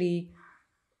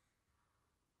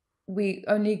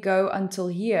only go until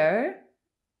here,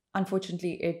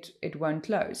 unfortunately, it won't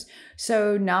close.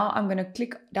 So now I'm going to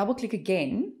double click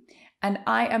again, and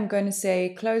I am going to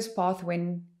say close path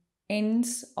when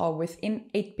ends are within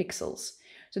 8 pixels.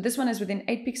 So this one is within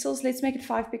 8 pixels. Let's make it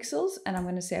 5 pixels, and I'm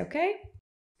going to say okay,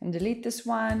 and delete this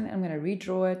one. I'm going to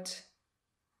redraw it.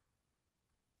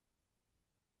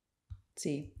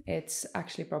 See, it's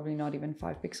actually probably not even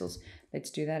 5 pixels.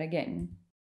 Let's do that again.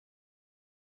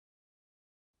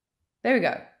 There we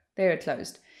go. There it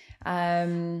closed.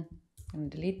 I'm going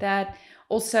to delete that.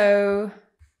 Also,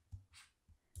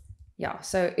 yeah,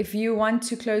 so if you want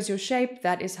to close your shape,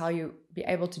 that is how you be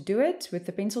able to do it with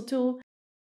the pencil tool.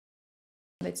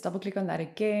 Let's double click on that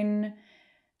again.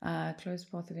 Close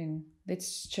path in.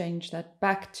 Let's change that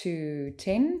back to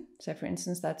 10. So for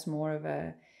instance, that's more of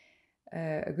a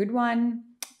good one.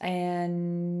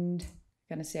 And I'm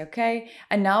going to say okay.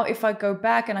 And now if I go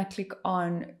back and I click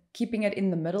on keeping it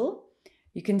in the middle,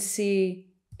 you can see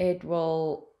it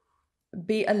will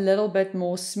be a little bit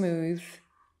more smooth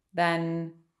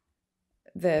than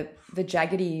the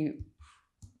jaggedy.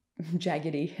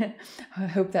 I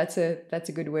hope that's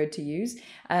a good word to use.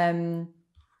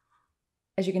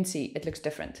 As you can see, it looks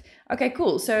different. Okay,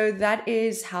 cool. So that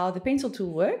is how the pencil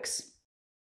tool works.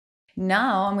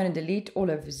 Now I'm going to delete all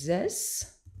of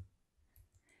this.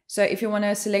 So if you want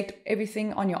to select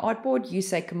everything on your artboard, you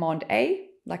say Command A,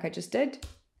 like I just did,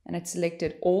 and it's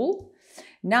selected all.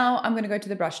 Now I'm going to go to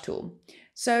the brush tool.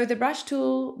 So the brush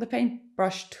tool, the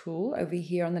paintbrush tool over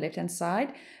here on the left-hand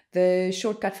side, the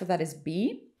shortcut for that is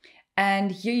B.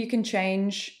 And here you can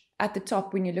change at the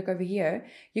top, when you look over here,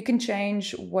 you can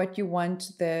change what you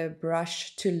want the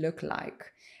brush to look like.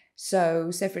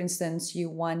 So say for instance, you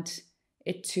want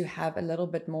it to have a little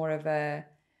bit more of a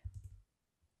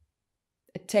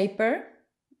taper.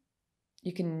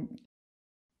 You can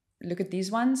look at these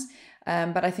ones,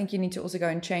 but I think you need to also go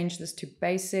and change this to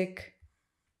basic.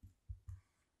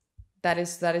 That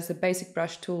is the basic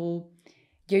brush tool.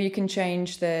 Here you can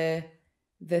change the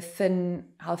thin,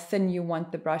 how thin you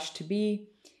want the brush to be.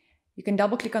 You can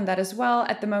double click on that as well.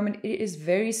 At the moment it is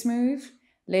very smooth.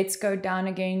 Let's go down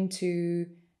again to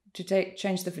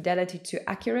change the fidelity to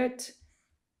accurate.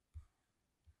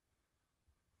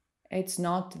 It's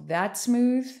not that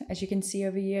smooth, as you can see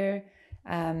over here.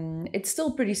 It's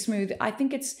still pretty smooth. I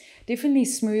think it's definitely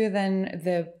smoother than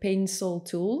the pencil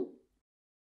tool.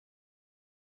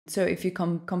 So if you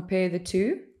compare the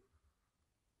two,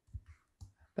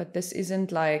 but this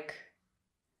isn't like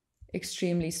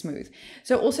extremely smooth.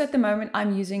 So also at the moment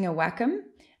I'm using a Wacom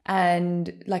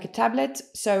and like a tablet,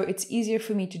 so it's easier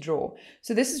for me to draw.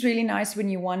 So this is really nice when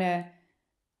you want to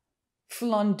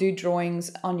full on do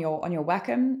drawings on your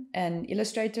Wacom and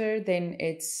Illustrator, then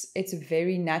it's a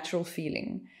very natural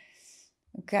feeling.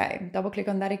 Okay, double click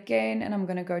on that again, and I'm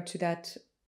going to go to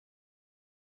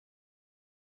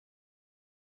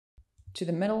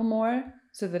the middle more,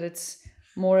 so that it's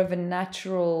more of a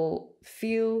natural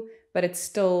feel, but it's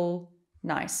still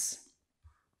nice.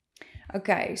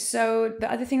 Okay, so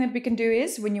the other thing that we can do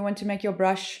is when you want to make your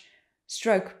brush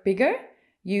stroke bigger,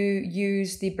 you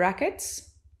use the brackets.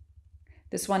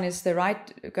 This one is the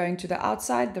right, going to the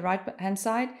outside, the right hand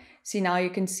side. See, now you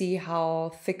can see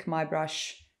how thick my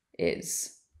brush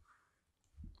is.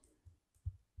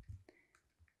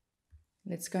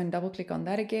 Let's go and double click on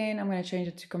that again. I'm going to change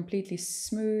it to completely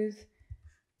smooth.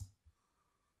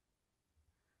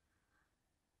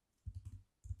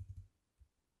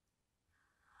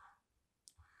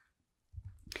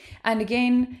 And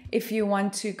again, if you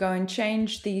want to go and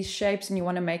change these shapes and you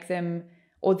want to make them,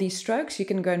 or these strokes, you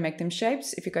can go and make them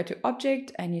shapes. If you go to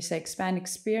Object and you say Expand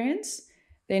Experience,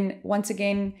 then once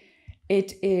again,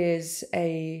 it is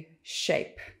a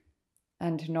shape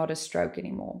and not a stroke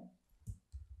anymore.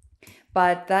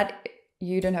 But that,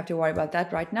 you don't have to worry about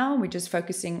that right now. We're just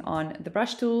focusing on the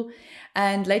brush tool.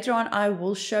 And later on, I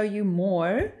will show you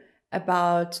more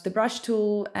about the brush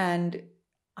tool and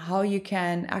how you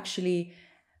can actually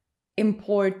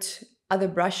import other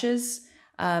brushes.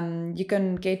 You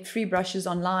can get free brushes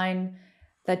online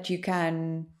that you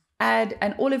can add,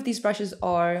 and all of these brushes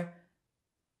are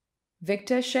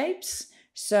vector shapes.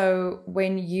 So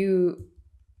when you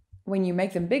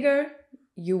make them bigger,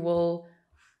 you will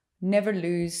never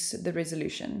lose the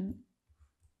resolution.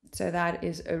 So that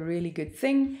is a really good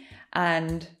thing.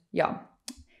 And yeah,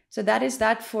 so that is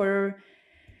that for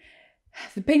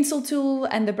the pencil tool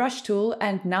and the brush tool.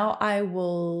 And now I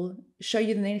will show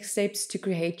you the next steps to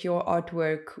create your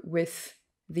artwork with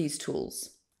these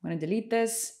tools. I'm going to delete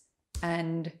this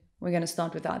and we're going to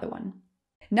start with the other one.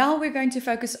 Now we're going to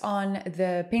focus on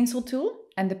the pencil tool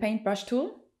and the paintbrush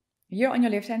tool. Here on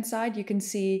your left hand side, you can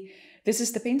see this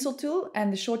is the pencil tool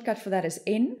and the shortcut for that is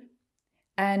N.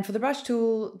 And for the brush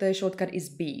tool, the shortcut is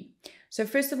B. So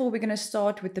first of all, we're going to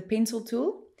start with the pencil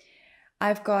tool.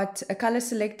 I've got a color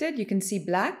selected. You can see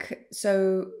black.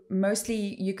 So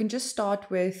mostly you can just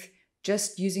start with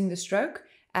just using the stroke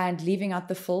and leaving out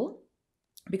the fill,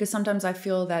 because sometimes I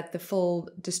feel that the fill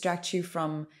distracts you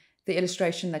from the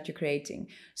illustration that you're creating.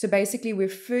 So basically we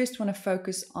first want to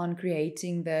focus on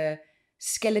creating the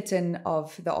skeleton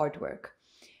of the artwork.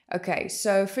 Okay,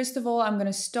 so first of all, I'm going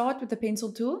to start with the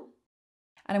pencil tool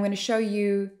and I'm going to show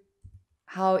you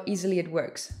how easily it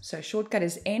works. So shortcut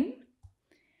is N.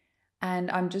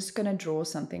 And I'm just going to draw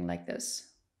something like this.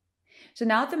 So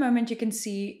now at the moment you can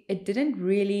see it didn't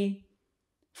really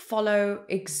follow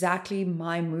exactly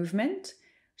my movement.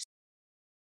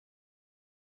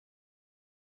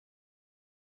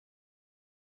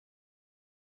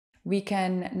 We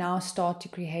can now start to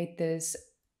create this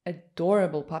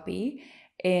adorable puppy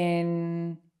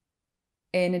in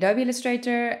Adobe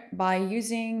Illustrator by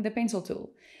using the pencil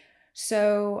tool.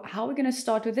 So how we're going to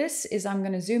start with this is I'm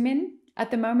going to zoom in. At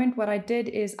the moment, what I did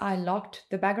is I locked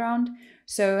the background.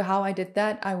 So how I did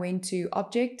that, I went to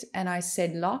Object and I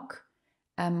said Lock.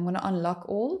 I'm going to unlock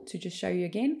all to just show you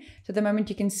again. So at the moment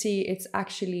you can see it's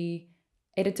actually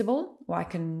editable, or I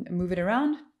can move it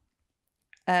around.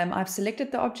 I've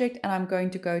selected the object and I'm going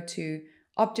to go to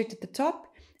Object at the top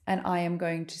and I am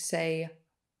going to say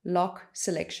Lock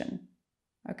Selection.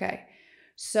 Okay,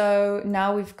 so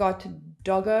now we've got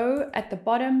Doggo at the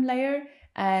bottom layer.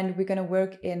 And we're going to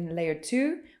work in layer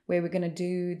 2, where we're going to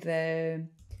do the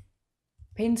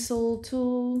pencil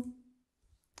tool,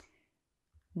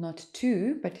 not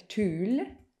two, but tool.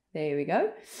 There we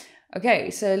go. Okay,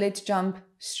 so let's jump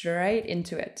straight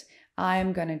into it.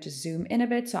 I'm going to just zoom in a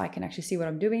bit so I can actually see what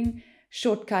I'm doing.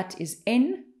 Shortcut is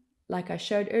N, like I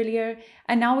showed earlier.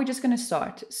 And now we're just going to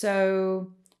start.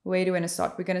 So where do we want to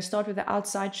start? We're going to start with the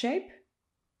outside shape.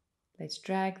 Let's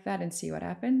drag that and see what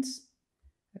happens.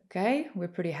 Okay, we're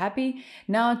pretty happy.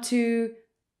 Now to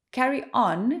carry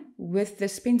on with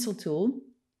this pencil tool,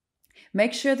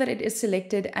 make sure that it is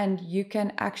selected and you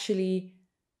can actually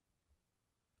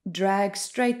drag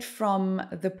straight from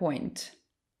the point.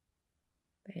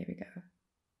 There we go.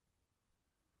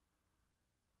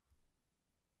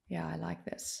 Yeah, I like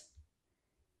this.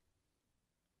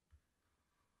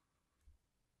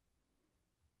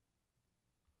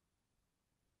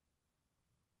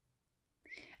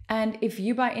 And if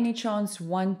you by any chance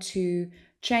want to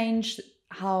change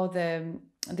how the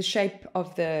shape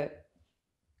of the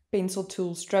pencil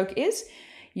tool stroke is,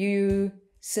 you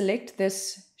select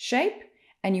this shape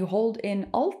and you hold in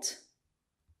Alt,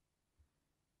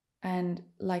 and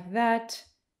like that.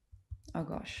 Oh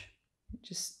gosh,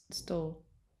 just still.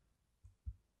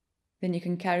 Then you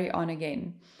can carry on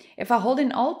again. If I hold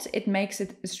in Alt, it makes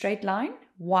it a straight line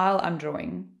while I'm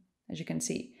drawing, as you can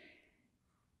see.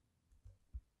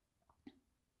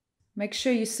 Make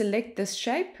sure you select this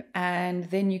shape and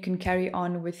then you can carry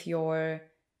on with your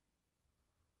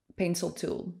pencil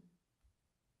tool.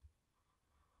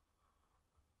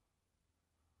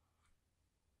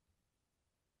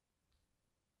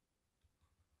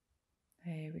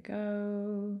 There we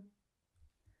go.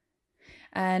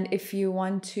 And if you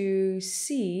want to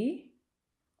see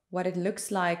what it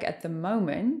looks like at the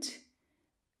moment,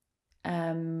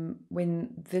 when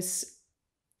this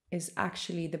is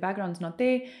actually, the background's not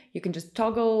there, you can just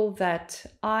toggle that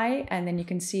eye and then you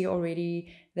can see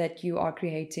already that you are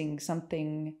creating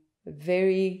something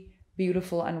very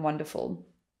beautiful and wonderful.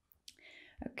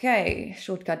 Okay,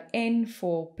 shortcut N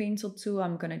for pencil tool.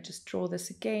 I'm going to just draw this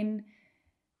again.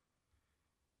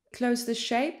 Close the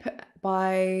shape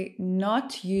by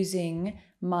not using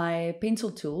my pencil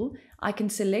tool. I can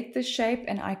select the shape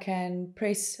and I can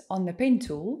press on the pen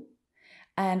tool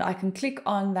and I can click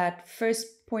on that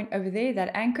first point over there,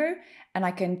 that anchor, and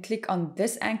I can click on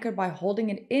this anchor by holding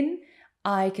it in.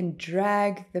 I can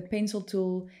drag the pencil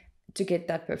tool to get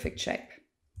that perfect shape.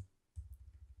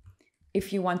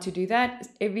 If you want to do that,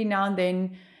 every now and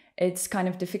then it's kind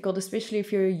of difficult, especially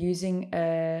if you're using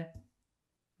a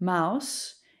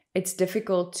mouse. It's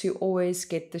difficult to always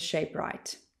get the shape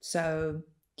right. So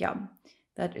yeah,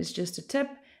 that is just a tip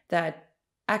that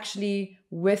actually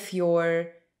with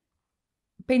your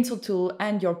pencil tool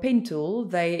and your pen tool,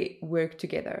 they work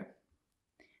together.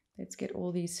 Let's get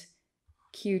all these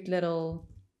cute little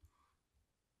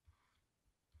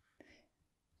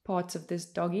parts of this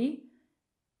doggy.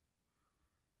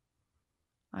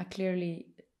 I clearly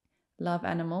love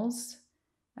animals,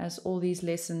 as all these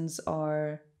lessons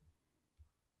are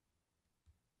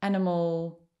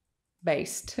animal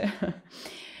based.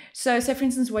 So say for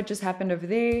instance what just happened over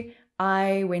there,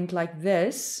 I went like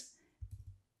this.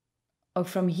 Oh,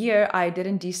 from here I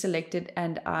didn't deselect it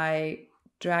and I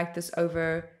dragged this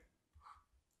over.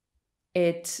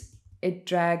 It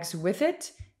drags with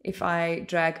it. If I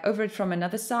drag over it from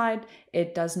another side,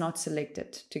 it does not select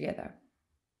it together.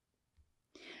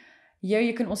 Here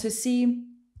you can also see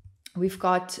we've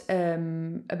got a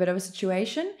bit of a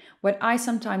situation. What I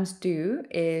sometimes do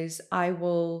is I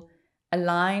will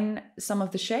align some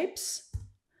of the shapes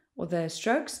or the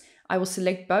strokes. I will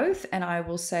select both and I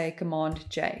will say Command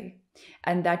J,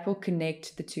 and that will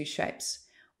connect the two shapes.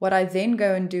 What I then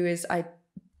go and do is I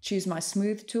choose my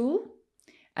smooth tool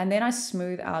and then I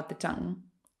smooth out the tongue.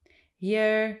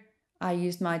 Here I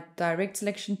used my direct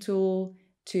selection tool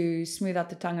to smooth out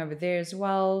the tongue over there as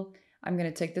well. I'm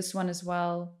going to take this one as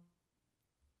well.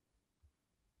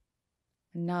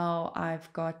 And now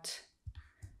I've got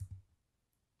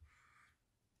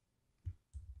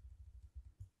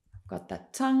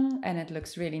that tongue and it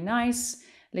looks really nice.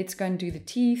 Let's go and do the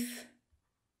teeth.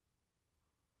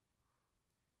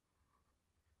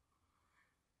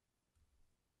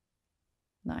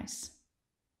 Nice.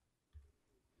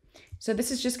 So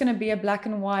this is just going to be a black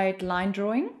and white line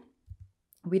drawing.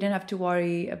 We don't have to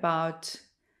worry about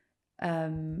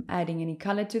adding any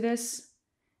color to this,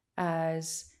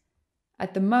 as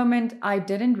at the moment I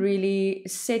didn't really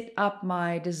set up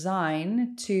my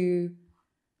design to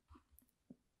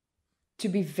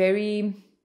be very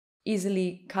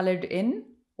easily colored in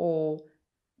or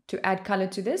to add color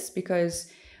to this,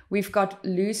 because we've got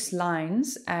loose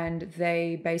lines and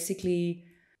they're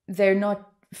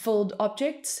not filled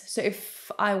objects. So if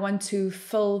I want to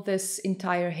fill this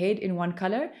entire head in one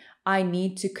color, I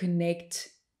need to connect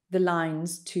the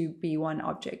lines to be one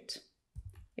object,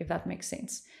 if that makes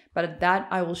sense. But that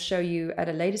I will show you at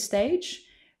a later stage.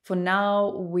 For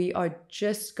now, we are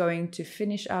just going to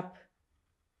finish up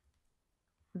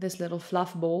this little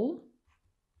fluff ball.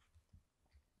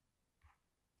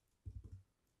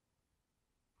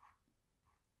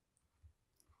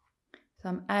 So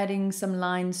I'm adding some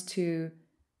lines to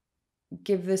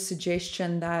give the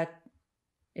suggestion that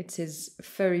it's his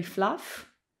furry fluff.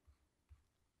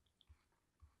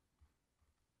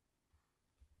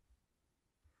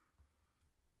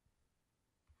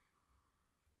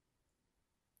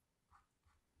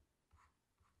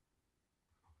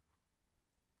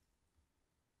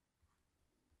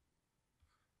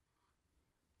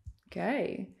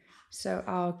 Okay, so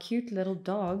our cute little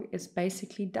dog is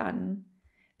basically done.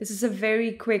 This is a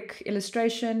very quick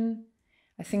illustration.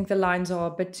 I think the lines are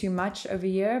a bit too much over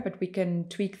here, but we can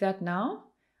tweak that now.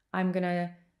 I'm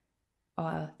gonna,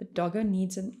 the doggo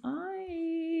needs an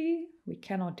eye. We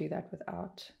cannot do that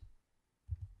without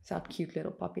cute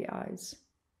little puppy eyes.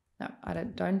 No, I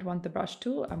don't want the brush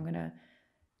tool. I'm gonna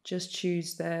just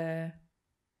choose the,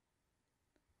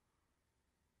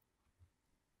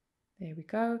 there we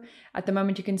go. At the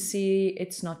moment you can see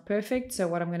it's not perfect. So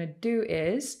what I'm gonna do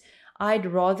is, I'd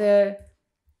rather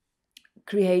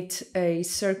create a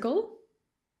circle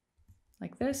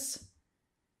like this.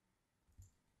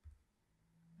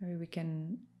 Maybe we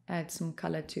can add some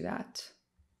color to that.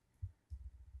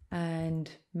 And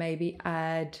maybe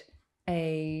add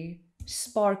a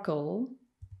sparkle.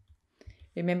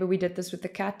 Remember we did this with the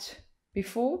cat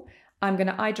before. I'm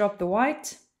gonna eyedrop the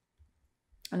white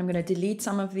and I'm gonna delete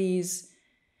some of these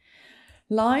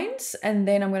lines and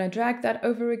then I'm gonna drag that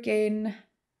over again.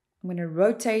 I'm gonna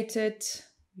rotate it.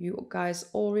 You guys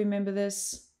all remember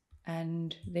this.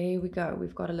 And there we go.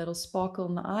 We've got a little sparkle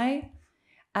in the eye.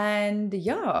 And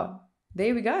yeah,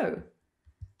 there we go.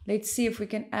 Let's see if we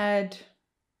can add,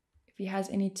 if he has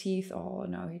any teeth. Oh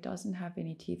no, he doesn't have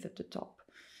any teeth at the top.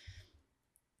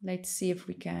 Let's see if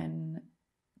we can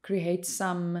create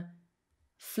some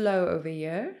flow over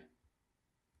here.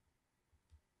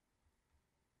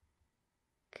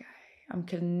 Okay, I'm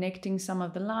connecting some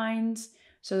of the lines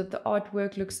so that the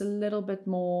artwork looks a little bit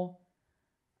more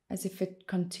as if it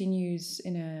continues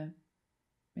in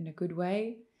a good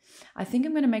way. I think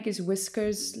I'm going to make his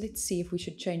whiskers. Let's see if we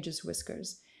should change his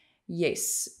whiskers.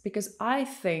 Yes, because I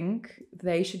think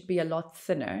they should be a lot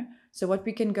thinner. So what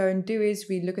we can go and do is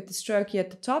we look at the stroke here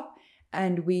at the top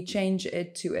and we change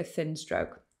it to a thin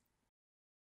stroke.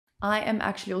 I am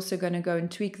actually also going to go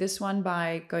and tweak this one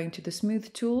by going to the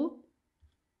smooth tool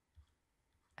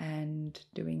and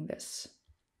doing this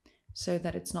so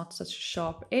that it's not such a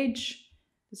sharp edge.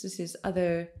 This is his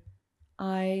other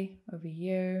eye over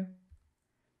here,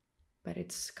 but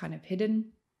it's kind of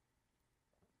hidden.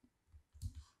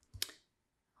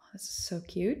 Oh, this is so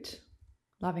cute.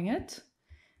 Loving it.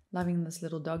 Loving this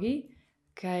little doggy.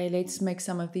 Okay, let's make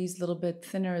some of these a little bit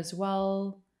thinner as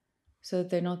well so that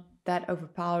they're not that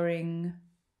overpowering,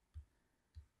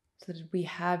 so that we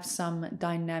have some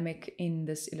dynamic in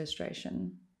this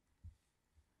illustration.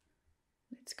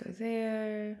 Let's go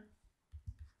there.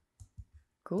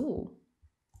 Cool.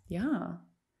 Yeah.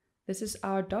 This is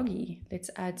our doggy. Let's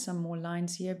add some more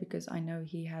lines here because I know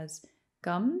he has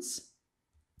gums.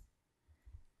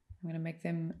 I'm going to make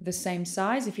them the same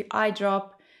size. If you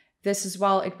eyedrop this as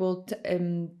well, it will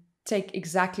take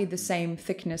exactly the same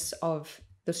thickness of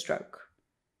the stroke.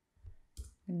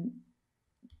 And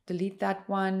delete that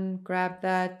one, grab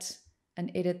that,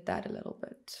 and edit that a little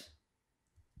bit.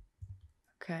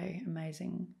 Okay,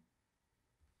 amazing.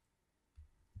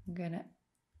 I'm going to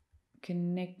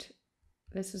connect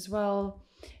this as well.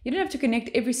 You don't have to connect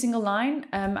every single line.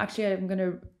 Actually, I'm going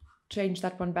to change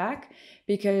that one back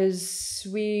because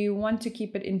we want to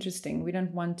keep it interesting. We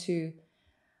don't want to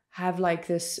have like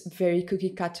this very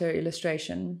cookie cutter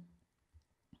illustration.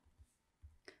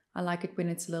 I like it when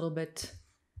it's a little bit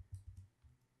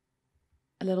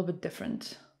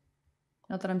different.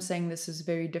 Not that I'm saying this is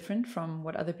very different from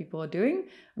what other people are doing.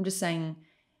 I'm just saying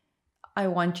I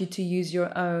want you to use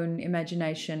your own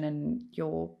imagination and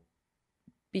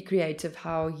be creative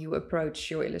how you approach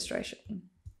your illustration.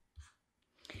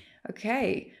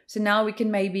 Okay, so now we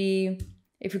can maybe,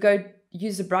 if we go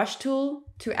use the brush tool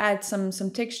to add some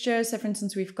texture. So for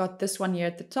instance, we've got this one here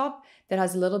at the top that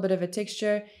has a little bit of a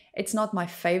texture. It's not my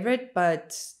favorite,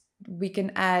 but we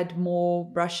can add more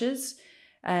brushes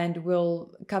and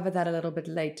we'll cover that a little bit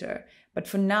later. But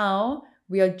for now,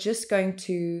 we are just going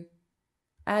to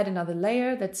add another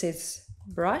layer that says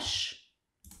brush.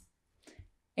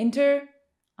 enter.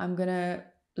 I'm gonna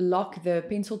lock the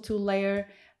pencil tool layer,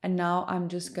 and now I'm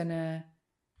just gonna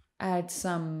add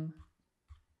some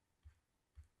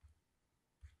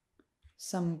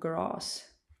grass,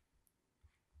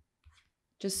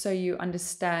 just so you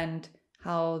understand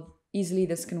how easily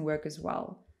this can work as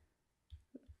well.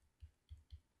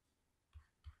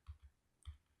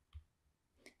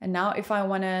 And now if I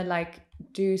want to like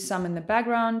do some in the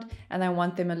background and I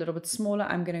want them a little bit smaller,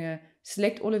 I'm going to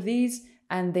select all of these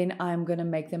and then I'm going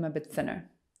to make them a bit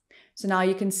thinner. So now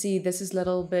you can see this is a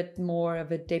little bit more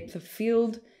of a depth of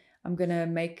field. I'm going to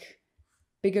make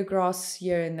bigger grass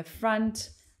here in the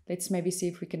front. Let's maybe see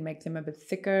if we can make them a bit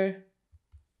thicker.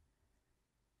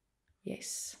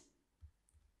 Yes.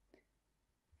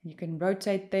 You can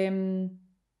rotate them.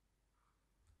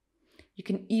 You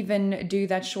can even do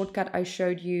that shortcut I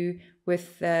showed you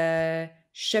with the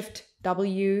Shift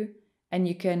W, and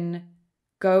you can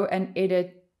go and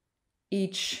edit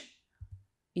each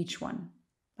one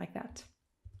like that.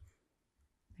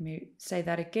 Let me say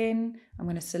that again. I'm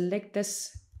going to select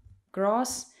this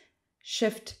grass,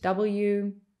 Shift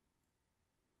W,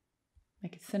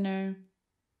 make it thinner.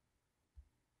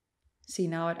 See,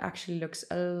 now it actually looks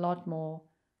a lot more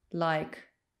like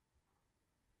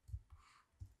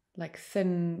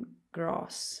thin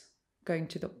grass going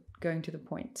to the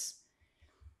points.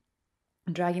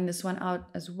 I'm dragging this one out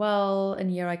as well,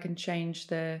 and here I can change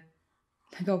look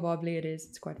how wobbly it is.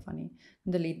 It's quite funny.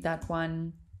 Delete that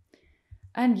one.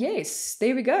 And yes,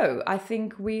 there we go. I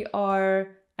think we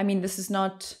are, I mean, this is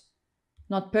not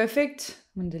perfect.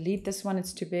 I'm going to delete this one.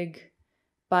 It's too big,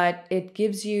 but it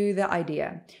gives you the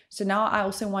idea. So now I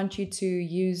also want you to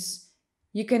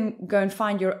you can go and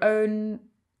find your own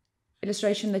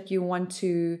illustration that you want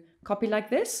to copy like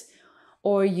this,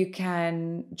 or you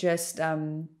can just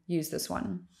use this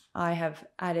one. I have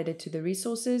added it to the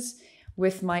resources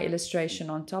with my illustration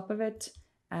on top of it.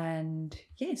 And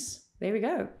yes, there we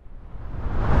go.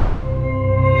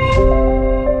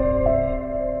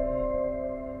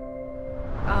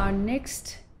 Our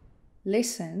next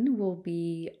lesson will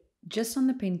be just on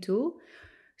the pen tool.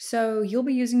 So you'll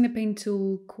be using the pen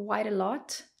tool quite a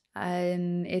lot,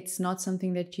 and it's not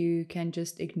something that you can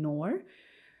just ignore.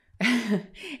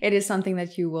 It is something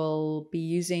that you will be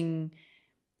using,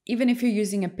 even if you're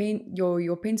using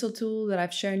your pencil tool that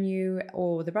I've shown you,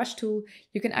 or the brush tool.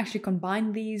 You can actually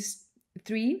combine these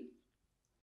three.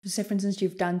 So for instance,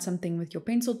 you've done something with your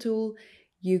pencil tool,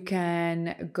 you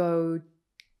can go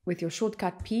with your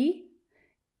shortcut P,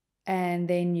 and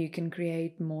then you can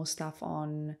create more stuff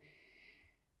on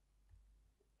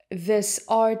this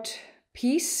art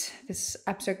piece, this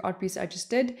abstract art piece I just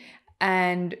did,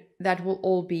 and that will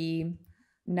all be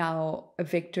now a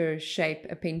vector shape,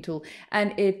 a pen tool,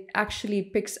 and it actually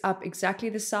picks up exactly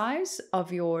the size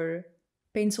of your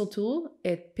pencil tool.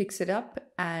 It picks it up,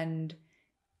 and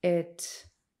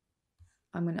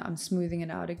I'm smoothing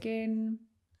it out again,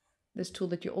 this tool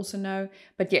that you also know.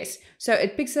 But yes, so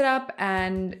it picks it up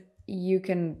and you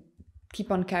can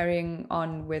keep on carrying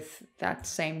on with that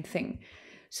same thing.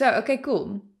 So, okay,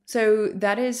 cool. So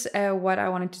that is what I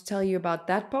wanted to tell you about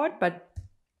that part, but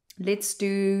let's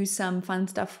do some fun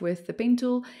stuff with the pen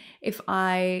tool. If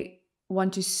I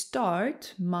want to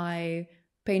start my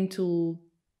pen tool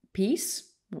piece,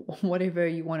 whatever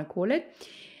you want to call it,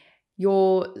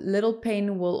 your little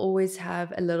pen will always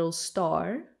have a little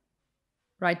star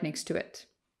right next to it.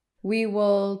 We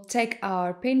will take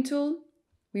our pen tool,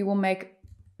 we will make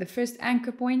the first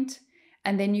anchor point,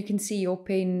 and then you can see your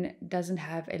pen doesn't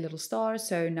have a little star,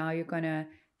 so now you're gonna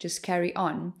just carry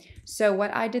on. So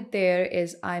what I did there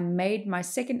is I made my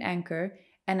second anchor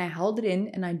and I held it in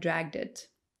and I dragged it.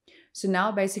 So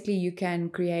now basically you can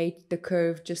create the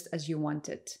curve just as you want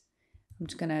it. I'm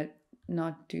just gonna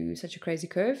not do such a crazy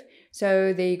curve.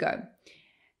 So there you go.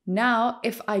 Now,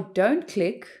 if I don't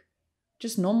click,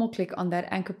 just normal click on that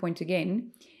anchor point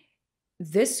again,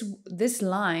 this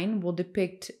line will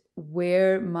depict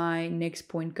where my next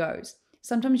point goes.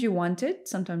 Sometimes you want it,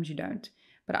 sometimes you don't.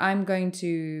 But I'm going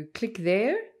to click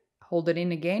there, hold it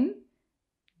in again,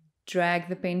 drag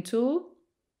the pen tool.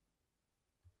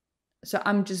 So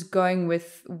I'm just going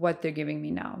with what they're giving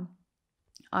me now.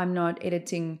 I'm not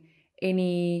editing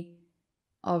any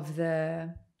of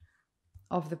the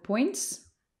points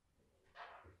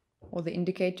or the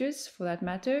indicators for that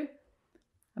matter.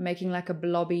 I'm making like a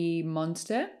blobby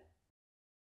monster.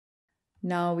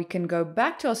 Now we can go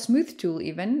back to our smooth tool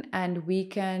even, and we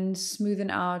can smoothen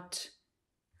out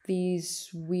these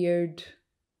weird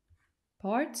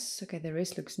parts. Okay, the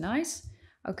rest looks nice.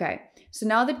 Okay, so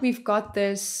now that we've got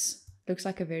this, looks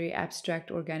like a very abstract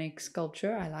organic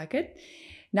sculpture. I like it.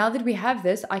 Now that we have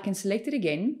this, I can select it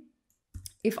again,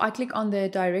 if I click on the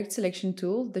direct selection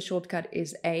tool, the shortcut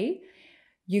is A,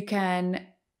 you can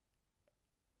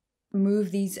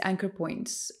move these anchor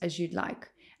points as you'd like.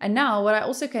 And now what I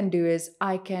also can do is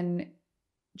I can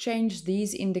change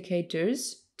these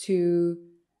indicators to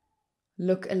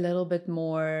look a little bit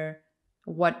more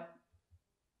what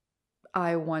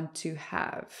I want to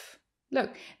have.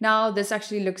 Look, now this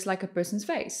actually looks like a person's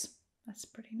face. That's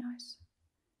pretty nice.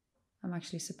 I'm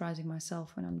actually surprising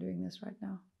myself when I'm doing this right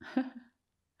now.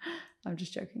 I'm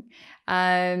just joking.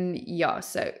 Yeah,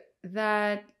 so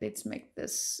that, let's make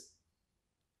this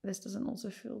doesn't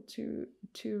also feel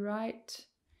too right.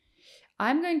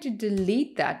 I'm going to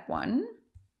delete that one.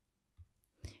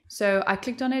 So I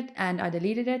clicked on it and I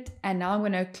deleted it, and now I'm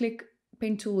going to click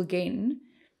pen tool again,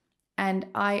 and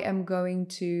I am going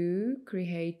to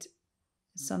create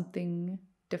something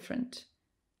different.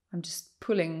 I'm just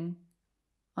pulling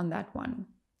on that one.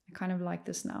 I kind of like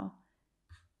this now.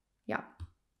 Yeah.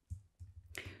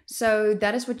 So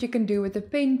that is what you can do with the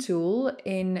pen tool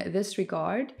in this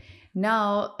regard.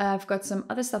 Now I've got some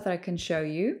other stuff that I can show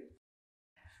you.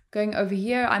 Going over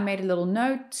here, I made a little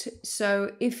note.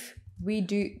 So if we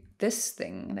do this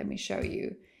thing, let me show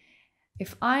you.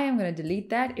 If I am going to delete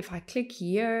that, if I click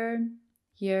here,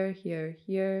 here, here,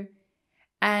 here,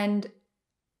 and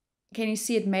can you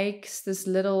see it makes this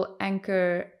little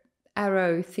anchor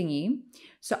arrow thingy?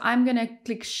 So I'm going to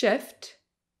click shift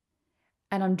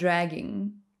and I'm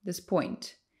dragging this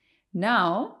point.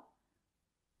 Now,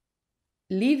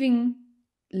 leaving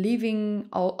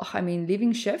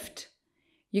shift,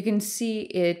 you can see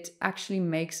it actually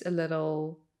makes a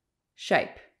little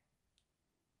shape,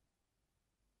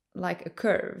 like a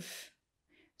curve.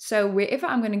 So wherever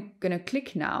I'm gonna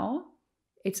click now,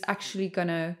 it's actually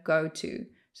gonna go to.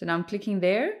 So now I'm clicking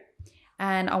there,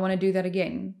 and I want to do that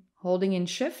again, holding in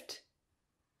shift,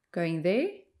 going there,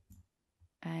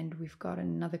 and we've got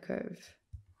another curve.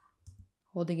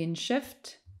 Holding in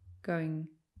shift, going,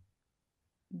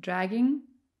 dragging,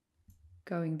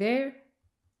 going there,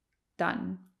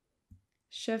 done.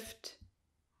 Shift,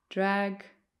 drag,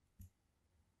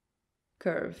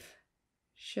 curve.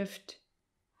 Shift,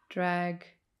 drag.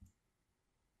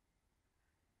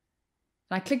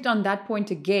 And I clicked on that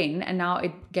point again, and now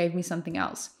it gave me something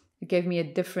else. It gave me a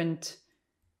different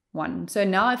one. So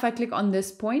now if I click on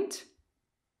this point,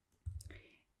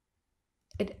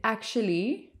 it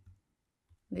actually,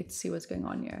 let's see what's going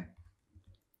on here.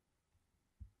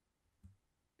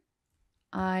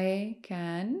 I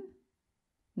can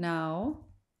now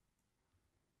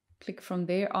click from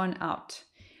there on out.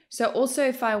 So also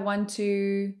if I want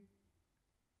to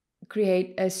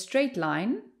create a straight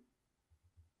line,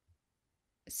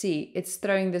 see, it's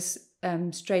throwing this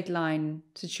straight line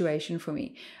situation for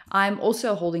me. I'm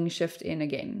also holding shift in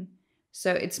again.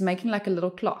 So it's making like a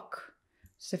little clock.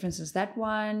 So for instance, that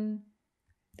one,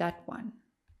 that one,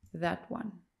 that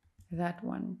one, that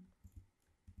one.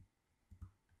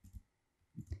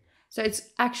 So it's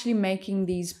actually making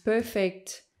these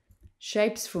perfect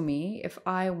shapes for me if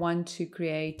I want to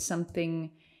create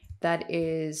something that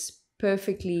is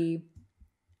perfectly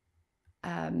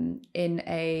in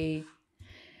a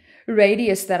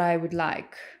radius that I would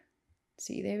like.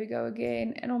 See, there we go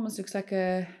again. It almost looks like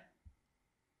a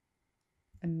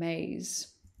maze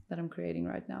that I'm creating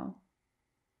right now.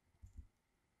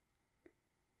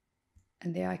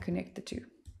 And there I connect the two.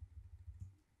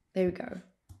 There we go.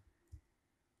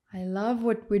 I love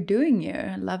what we're doing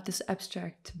here. I love this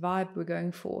abstract vibe we're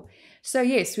going for. So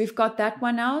yes, we've got that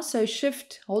one now. So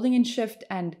shift, holding in shift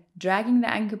and dragging the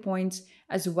anchor points,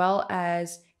 as well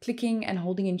as clicking and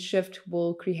holding in shift,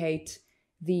 will create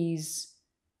these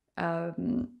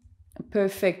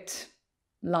perfect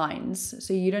lines.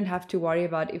 So you don't have to worry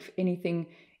about if anything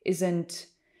isn't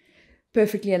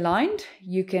perfectly aligned.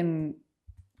 You can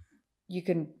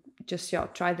just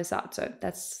try this out. So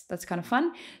that's kind of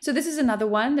fun. So this is another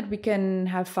one that we can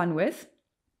have fun with.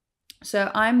 So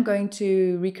I'm going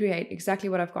to recreate exactly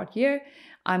what I've got here.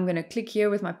 I'm going to click here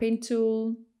with my pen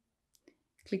tool,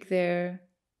 click there,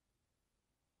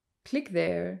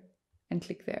 and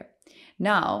click there.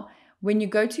 Now, when you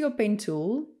go to your pen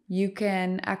tool, you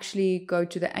can actually go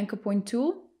to the anchor point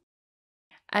tool.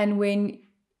 And when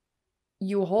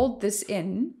you hold this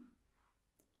in,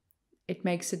 it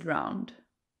makes it round.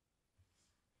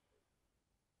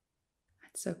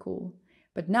 That's so cool.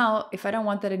 But now, if I don't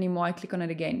want that anymore, I click on it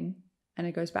again and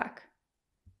it goes back.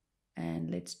 And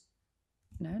let's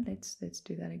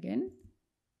do that again.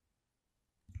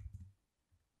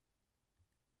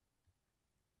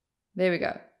 There we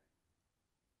go.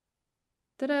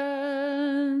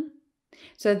 Ta-da!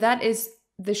 So that is,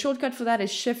 the shortcut for that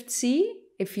is Shift C,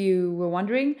 if you were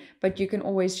wondering, but you can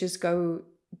always just go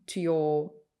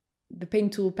to the pen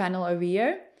tool panel over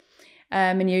here.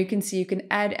 And here you can see you can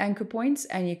add anchor points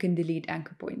and you can delete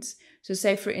anchor points. So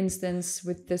say for instance,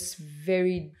 with this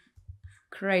very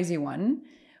crazy one,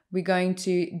 we're going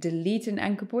to delete an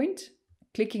anchor point,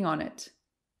 clicking on it,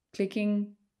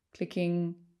 clicking,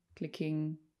 clicking,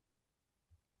 clicking.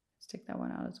 Let's take that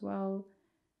one out as well.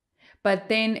 But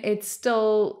then it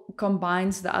still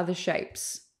combines the other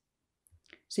shapes.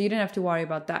 So you don't have to worry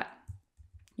about that.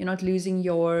 You're not losing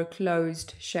your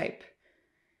closed shape.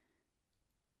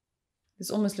 This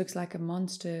almost looks like a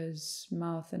monster's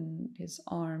mouth and his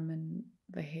arm and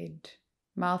the head.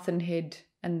 Mouth and head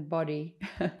and body.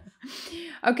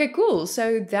 Okay, cool.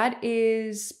 So that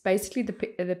is basically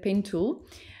the pen tool.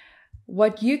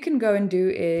 What you can go and do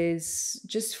is,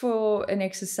 just for an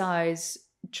exercise,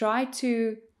 try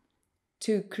to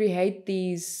create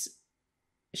these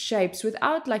shapes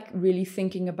without like really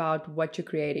thinking about what you're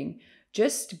creating.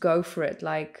 Just go for it.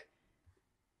 Like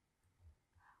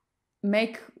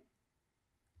make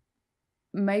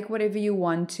whatever you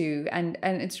want to, and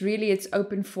it's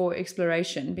open for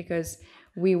exploration, because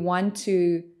we want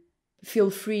to feel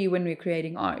free when we're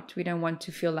creating art. We don't want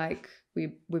to feel like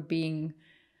we're being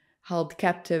held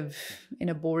captive in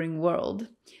a boring world.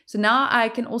 So now I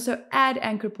can also add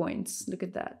anchor points. Look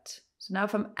at that. So now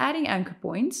if I'm adding anchor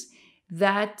points,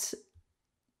 that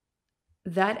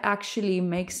actually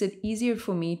makes it easier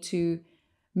for me to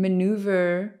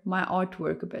maneuver my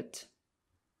artwork a bit.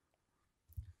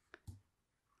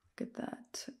 Look at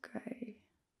that. Okay.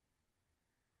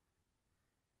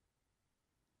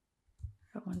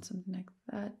 I want something like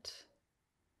that.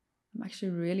 I'm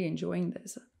actually really enjoying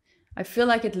this. I feel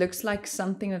like it looks like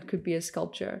something that could be a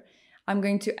sculpture. I'm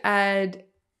going to add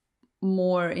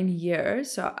more in here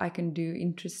so I can do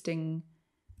interesting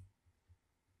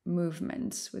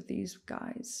movements with these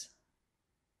guys.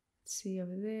 Let's see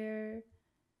over there.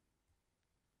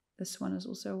 This one is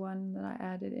also one that I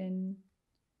added in.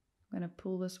 I'm going to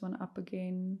pull this one up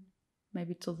again,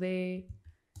 maybe till there.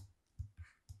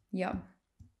 Yeah.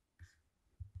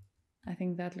 I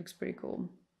think that looks pretty cool.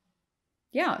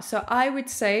 Yeah, so I would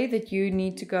say that you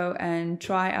need to go and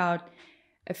try out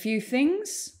a few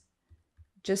things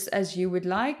just as you would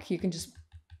like. You can just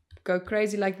go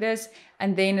crazy like this,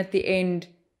 and then at the end,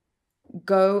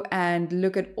 go and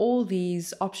look at all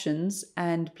these options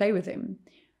and play with them.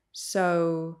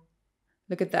 So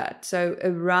look at that. So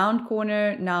a round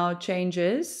corner now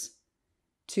changes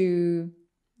to,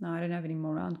 no, I don't have any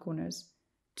more round corners,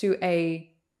 to a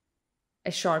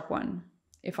sharp one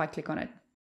if I click on it.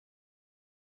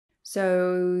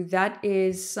 So that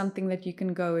is something that you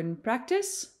can go and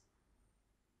practice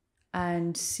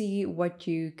and see what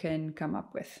you can come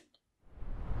up with.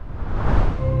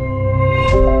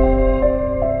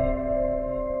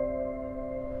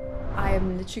 I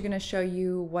am literally going to show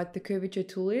you what the curvature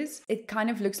tool is. It kind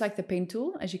of looks like the pen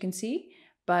tool, as you can see,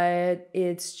 but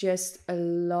it's just a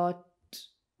lot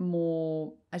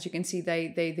more. As you can see,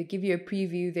 they give you a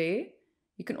preview there.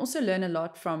 You can also learn a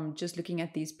lot from just looking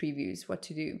at these previews, what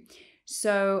to do.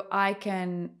 So I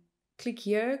can click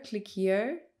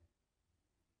here,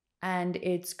 and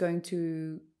it's going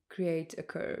to create a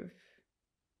curve.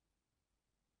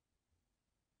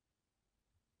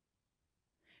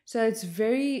 So it's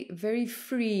very, very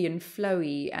free and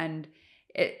flowy, and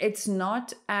it's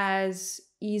not as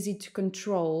easy to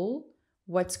control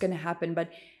what's going to happen, but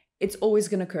it's always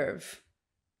going to curve.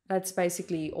 That's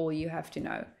basically all you have to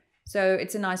know. So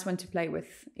it's a nice one to play with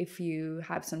if you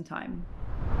have some time.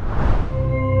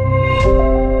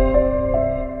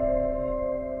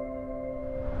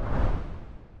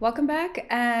 Welcome back,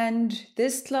 and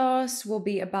this class will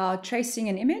be about tracing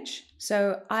an image.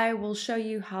 So I will show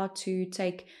you how to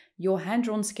take your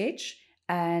hand-drawn sketch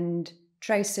and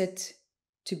trace it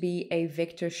to be a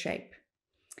vector shape.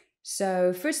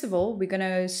 So first of all, we're going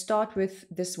to start with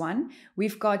this one.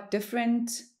 We've got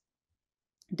different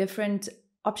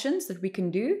options that we can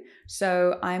do.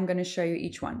 So I'm going to show you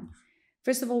each one.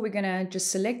 First of all, we're going to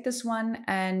just select this one,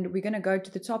 and we're going to go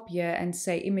to the top here and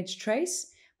say image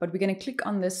trace, but we're going to click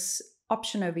on this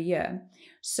option over here.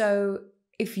 So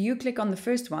if you click on the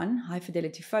first one, high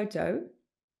fidelity photo,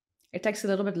 it takes a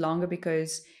little bit longer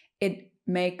because it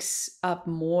makes up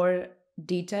more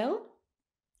detail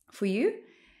for you.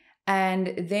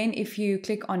 And then if you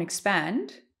click on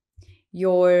expand,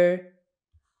 your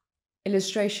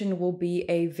illustration will be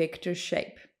a vector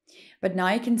shape. But now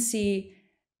you can see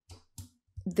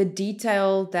the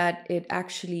detail that it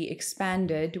actually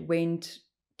expanded went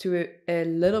to a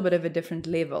little bit of a different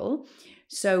level.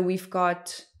 So we've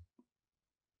got,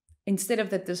 instead of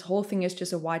that this whole thing is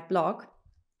just a white block,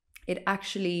 it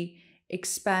actually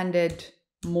expanded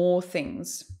more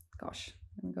things. Gosh,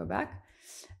 let me go back.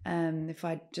 If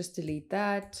I just delete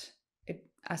that,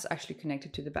 it's actually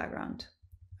connected to the background.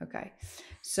 Okay,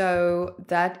 so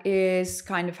that is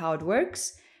kind of how it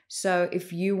works. So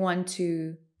if you want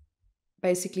to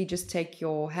basically just take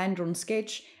your hand-drawn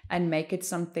sketch and make it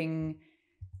something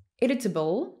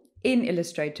editable in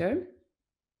Illustrator,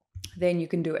 then you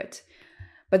can do it.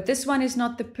 But this one is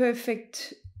not the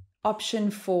perfect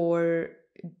option for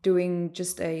doing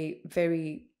just a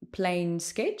very plain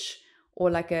sketch, or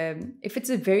like if it's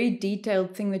a very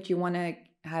detailed thing that you want to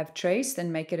have traced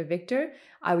and make it a vector,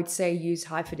 I would say use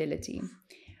high fidelity.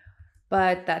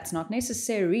 But that's not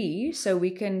necessary. So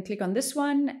we can click on this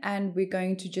one and we're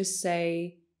going to just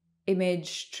say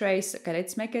image trace. Okay,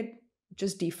 let's make it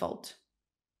just default.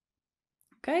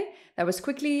 Okay, that was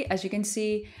quickly, as you can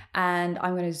see, and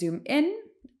I'm going to zoom in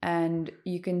and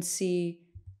you can see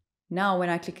now when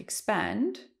I click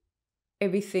expand,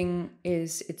 everything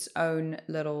is its own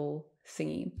little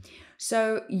thingy.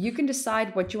 So you can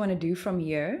decide what you want to do from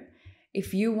here.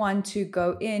 If you want to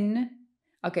go in,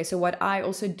 okay, so what I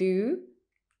also do,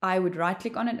 I would right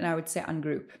click on it and I would say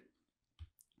ungroup.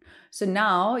 So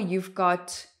now you've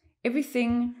got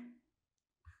everything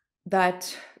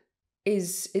that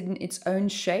is in its own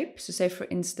shape. So say for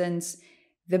instance,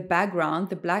 the background,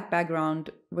 the black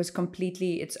background was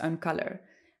completely its own color.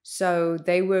 So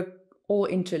they were all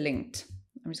interlinked.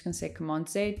 I'm just going to say Command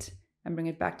Z and bring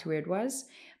it back to where it was.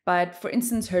 But for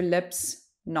instance, her lips,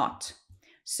 not.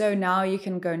 So now you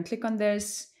can go and click on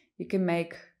this. You can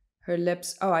make her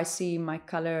lips. Oh, I see my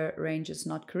color range is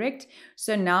not correct.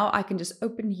 So now I can just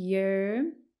open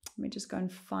here. Let me just go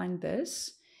and find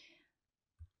this.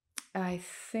 I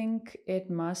think it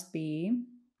must be,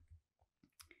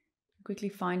 quickly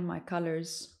find my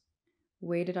colors.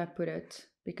 Where did I put it?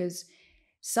 Because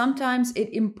sometimes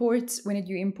it imports, when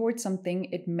you import something,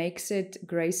 it makes it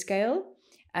grayscale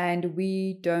and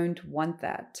we don't want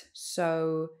that.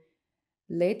 So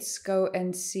let's go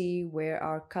and see where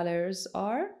our colors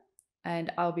are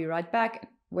and I'll be right back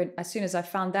as soon as I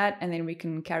found that, and then we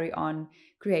can carry on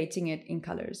creating it in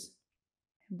colors.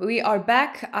 We are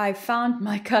back. I found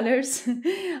my colors.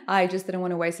 I just didn't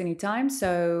want to waste any time.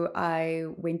 So I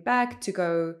went back to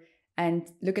go and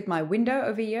look at my window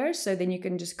over here. So then you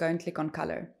can just go and click on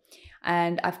color.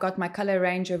 And I've got my color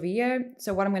range over here.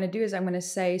 So what I'm going to do is I'm going to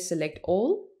say select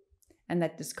all, and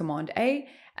that is Command A.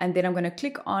 And then I'm going to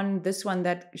click on this one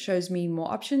that shows me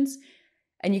more options.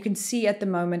 And you can see at the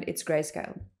moment it's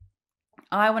grayscale.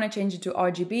 I want to change it to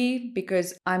RGB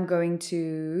because I'm going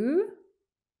to...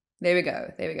 There we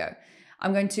go. There we go.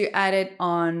 I'm going to add it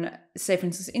on, say for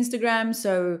instance, Instagram.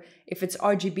 So if it's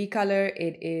RGB color,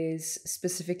 it is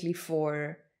specifically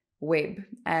for web,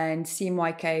 and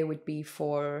CMYK would be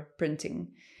for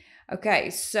printing. Okay,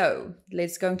 so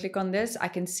let's go and click on this. I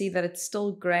can see that it's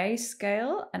still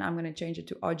grayscale and I'm going to change it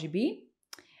to RGB.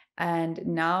 And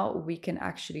now we can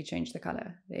actually change the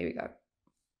color. There we go.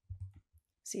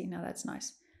 See, now that's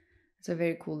nice. It's a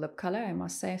very cool lip color, I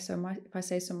must say so, if I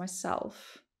say so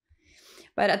myself.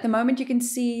 But at the moment you can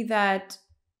see that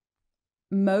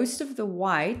most of the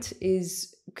white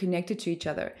is connected to each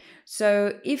other.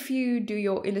 So if you do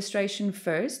your illustration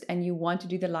first and you want to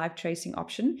do the live tracing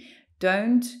option,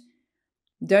 don't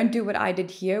do what I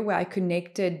did here where I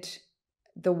connected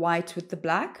the white with the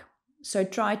black. So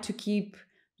try to keep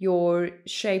your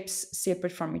shapes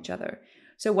separate from each other.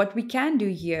 So what we can do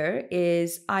here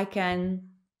is I can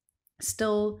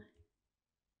still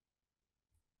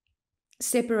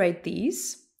separate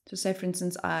these. So say for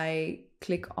instance, I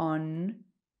click on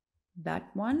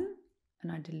that one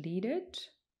and I delete it.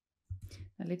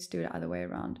 Now let's do it the other way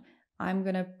around. I'm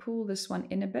going to pull this one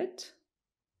in a bit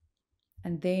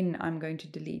and then I'm going to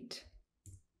delete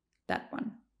that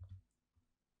one.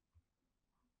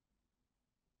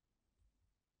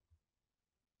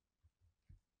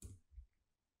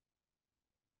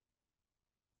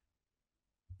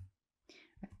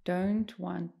 I don't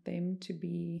want them to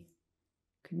be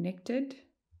connected.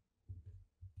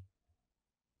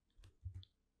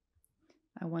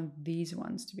 I want these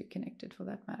ones to be connected for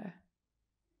that matter.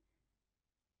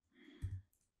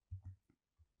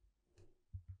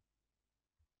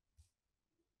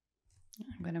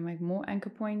 I'm going to make more anchor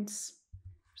points.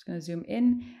 I'm just going to zoom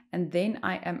in and then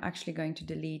I am actually going to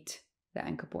delete the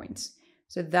anchor points.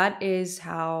 So that is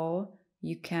how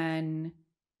you can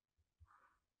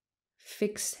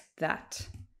fix that.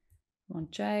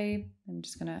 Command J. I'm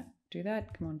just going to do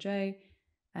that. Command J.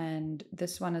 And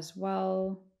this one as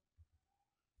well.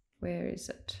 Where is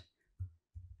it?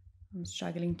 I'm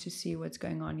struggling to see what's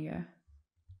going on here.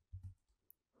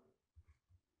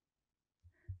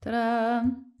 Ta-da!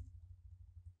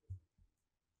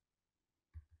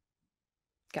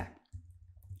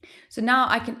 So now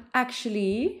I can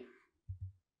actually,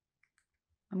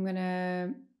 I'm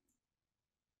gonna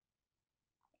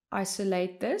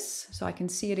isolate this so I can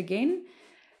see it again.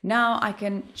 Now I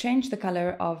can change the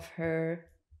color of her.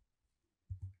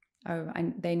 Oh,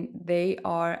 and then they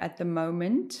are at the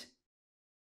moment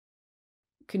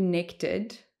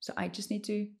connected. So I just need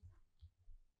to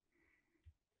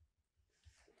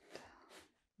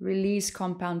release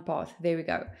compound path. There we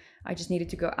go. I just needed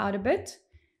to go out a bit.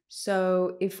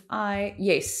 So if I,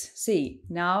 yes, see,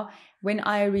 now when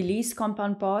I release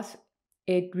compound path,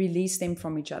 it released them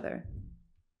from each other.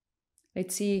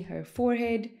 Let's see her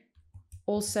forehead,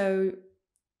 also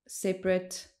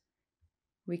separate.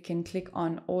 We can click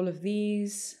on all of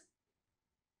these.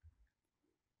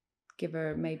 Give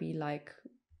her maybe like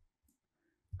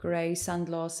gray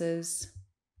sunglasses.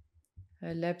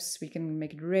 Her lips, we can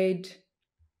make it red.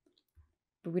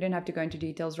 But we don't have to go into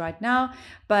details right now.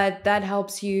 But that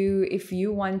helps you if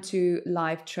you want to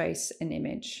live trace an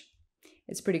image.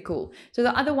 It's pretty cool. So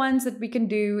the other ones that we can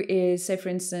do is, say for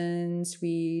instance,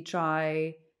 we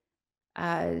try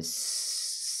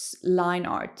as line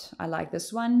art. I like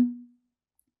this one.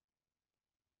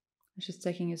 It's just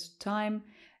taking his time.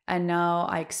 And now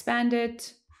I expand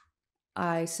it.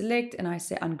 I select and I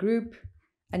say ungroup.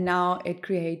 And now it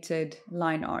created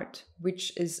line art,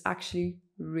 which is actually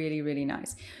really, really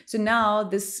nice. So now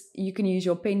this, you can use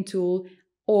your pen tool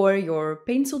or your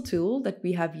pencil tool that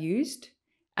we have used,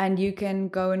 and you can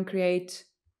go and create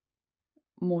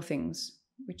more things,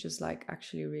 which is like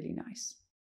actually really nice.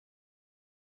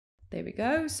 There we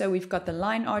go. So we've got the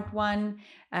line art one,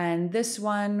 and this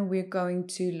one we're going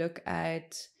to look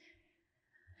at.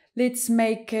 Let's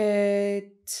make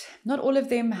it, not all of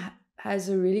them has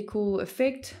a really cool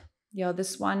effect. Yeah,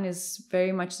 this one is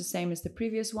very much the same as the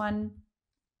previous one.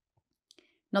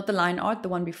 Not the line art, the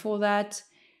one before that.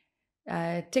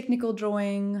 Technical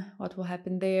drawing, what will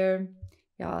happen there?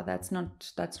 Yeah, that's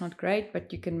not great,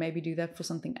 but you can maybe do that for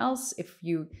something else. If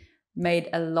you made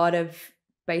a lot of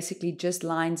basically just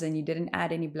lines and you didn't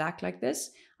add any black like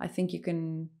this, I think you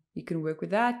can work with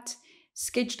that.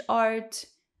 Sketched art,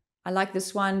 I like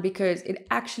this one because it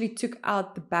actually took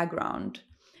out the background.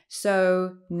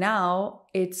 So now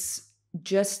it's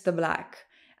just the black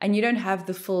and you don't have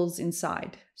the fills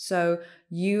inside. So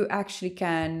you actually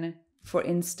can, for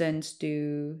instance,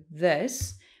 do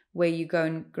this, where you go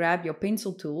and grab your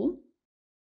pencil tool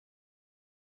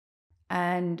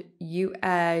and you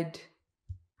add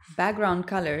background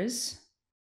colors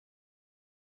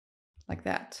like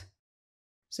that.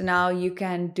 So now you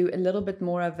can do a little bit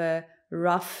more of a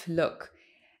rough look.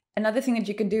 Another thing that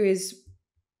you can do is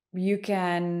you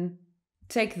can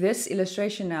take this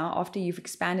illustration now, after you've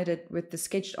expanded it with the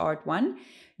sketched art one,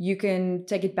 you can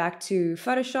take it back to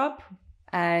Photoshop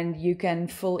and you can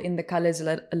fill in the colors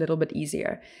a little bit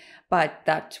easier. But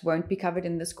that won't be covered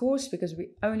in this course because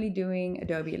we're only doing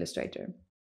Adobe Illustrator.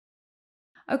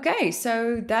 Okay,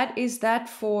 so that is that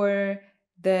for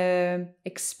the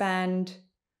expand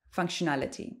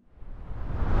functionality.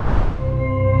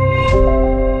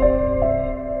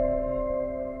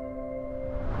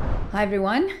 Hi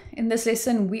everyone, in this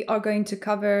lesson we are going to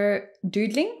cover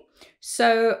doodling.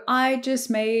 So I just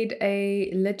made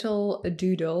a little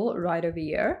doodle right over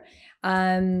here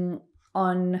on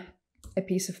a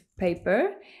piece of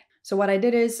paper. So what I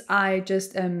did is I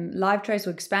just live traced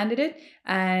or expanded it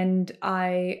and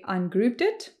I ungrouped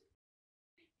it.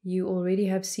 You already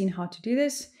have seen how to do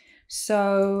this.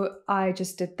 So I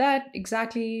just did that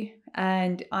exactly,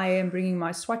 and I am bringing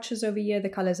my swatches over here, the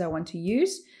colors I want to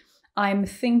use. I'm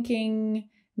thinking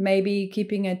maybe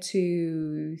keeping it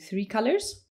to 3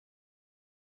 colors.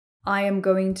 I am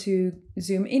going to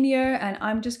zoom in here and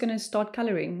I'm just going to start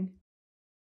coloring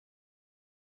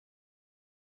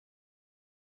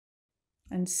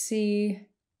and see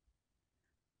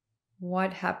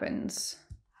what happens.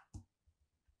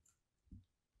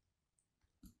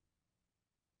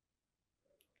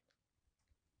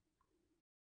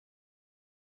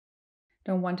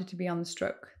 Don't want it to be on the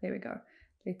stroke. There we go.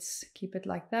 Let's keep it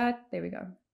like that. There we go.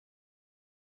 I'm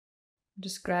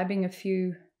just grabbing a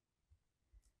few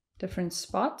different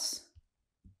spots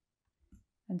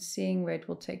and seeing where it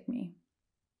will take me.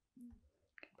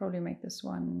 Can probably make this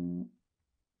one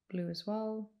blue as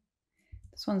well.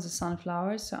 This one's a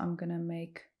sunflower, so I'm gonna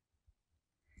make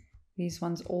these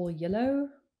ones all yellow.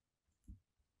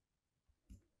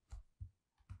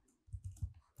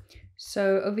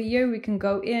 So over here we can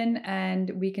go in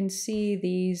and we can see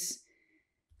these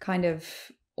kind of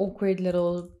awkward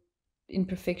little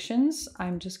imperfections.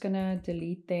 I'm just gonna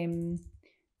delete them.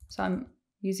 So I'm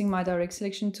using my direct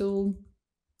selection tool.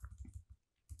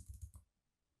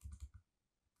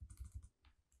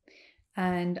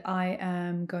 And I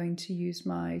am going to use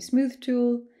my smooth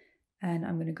tool, and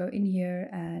I'm going to go in here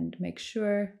and make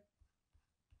sure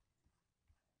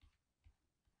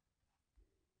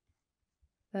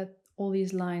that all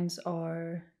these lines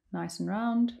are nice and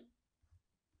round.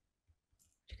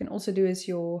 What you can also do is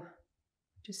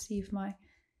just see if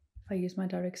I use my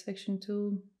direct selection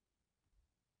tool.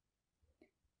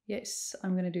 Yes,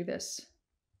 I'm going to do this.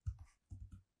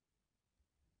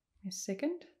 A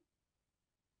second.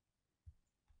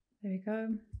 There we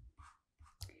go.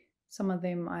 Some of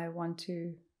them I want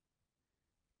to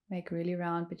make really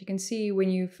round, but you can see when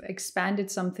you've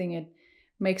expanded something, it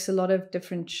makes a lot of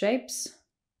different shapes.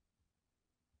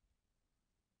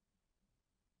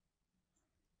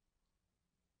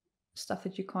 Stuff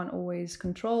that you can't always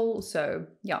control. So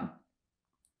yeah,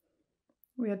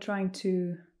 we are trying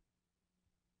to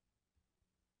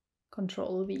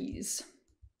control these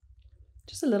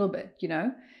just a little bit, you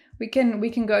know. We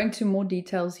can go into more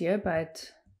details here,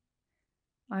 but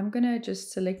I'm gonna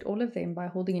just select all of them by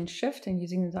holding in Shift and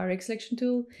using the direct selection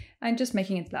tool and just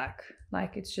making it black.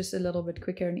 Like it's just a little bit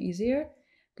quicker and easier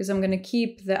because I'm gonna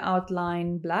keep the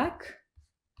outline black.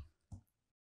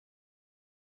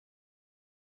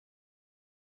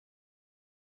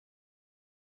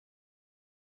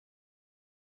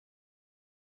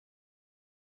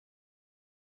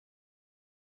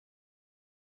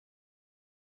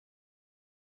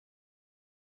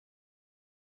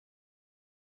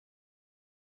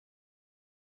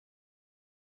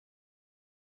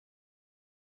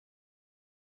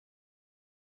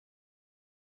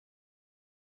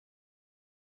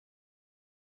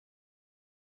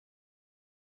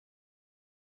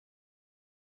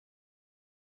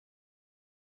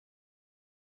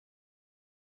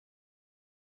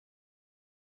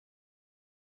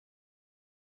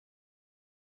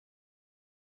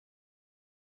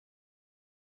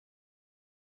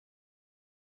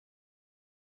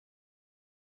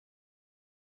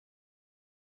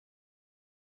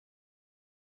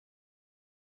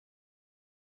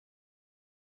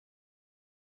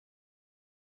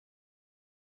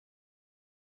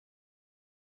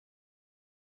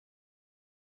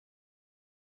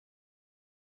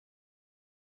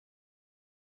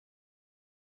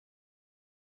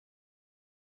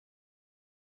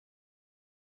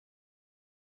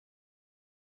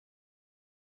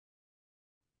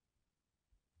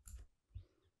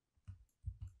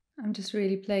 I'm just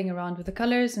really playing around with the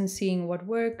colors and seeing what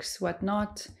works, what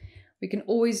not. We can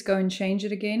always go and change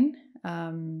it again,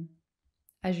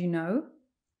 as you know.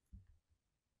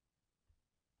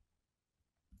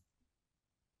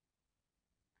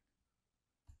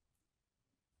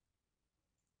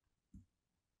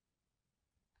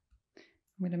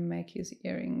 I'm going to make his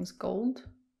earrings gold.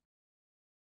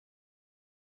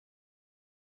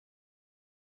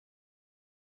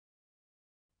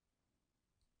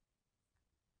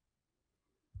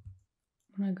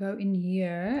 I'm going to go in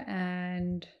here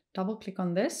and double click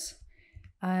on this,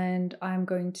 and I'm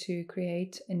going to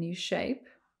create a new shape.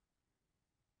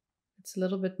 It's a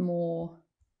little bit more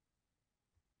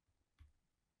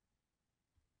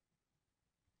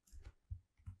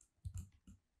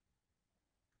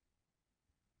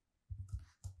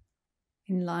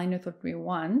in line with what we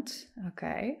want.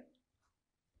 Okay.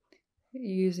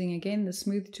 Using again the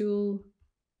smooth tool,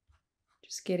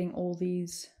 just getting all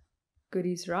these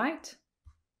goodies right.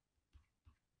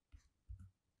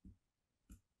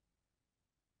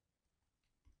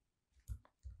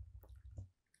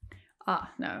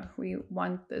 Ah, no, we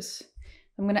want this.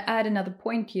 I'm going to add another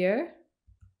point here.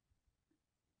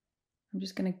 I'm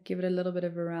just going to give it a little bit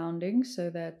of a rounding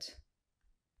so that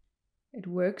it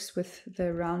works with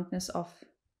the roundness of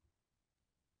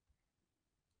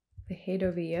the head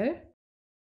over here.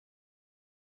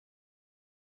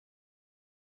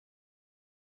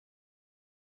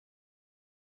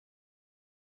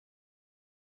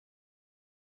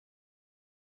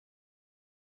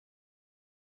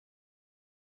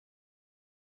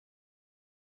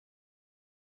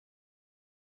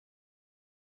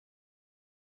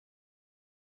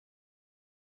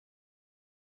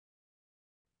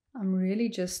 I'm really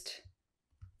just,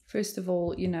 first of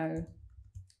all, you know,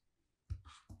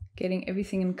 getting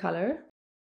everything in color.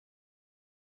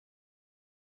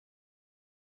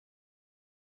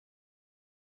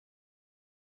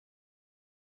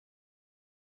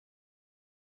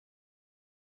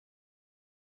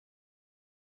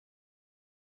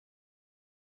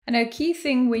 And a key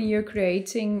thing when you're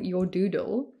creating your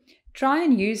doodle, try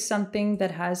and use something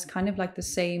that has kind of like the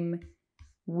same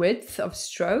width of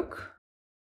stroke.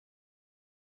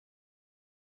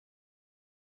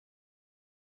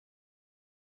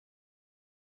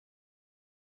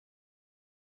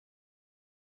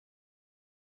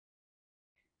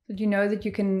 But you know that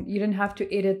you don't have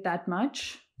to edit that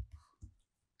much.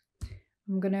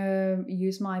 I'm gonna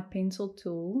use my pencil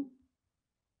tool.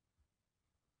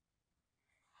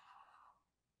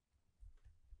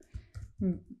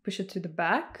 Push it to the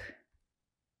back.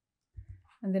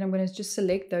 And then I'm going to just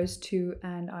select those two,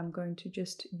 and I'm going to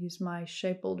just use my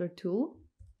shape builder tool.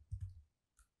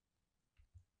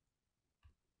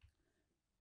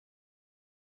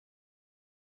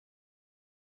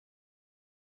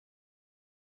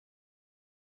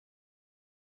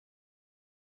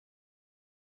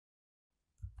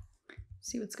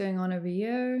 See what's going on over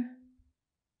here.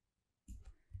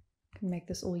 Can make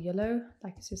this all yellow,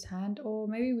 like it's his hand, or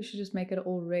maybe we should just make it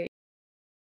all red,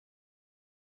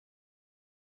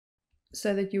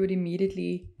 so that you would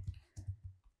immediately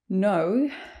know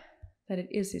that it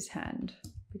is his hand,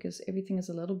 because everything is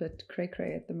a little bit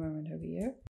cray-cray at the moment over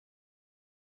here.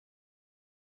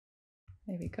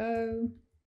 There we go.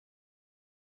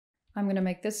 I'm going to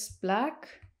make this black,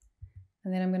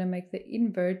 and then I'm going to make the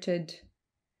inverted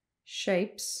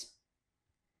shapes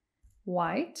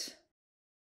white,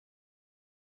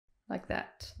 like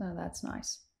that. Now that's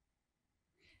nice.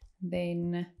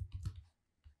 Then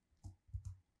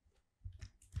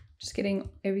just getting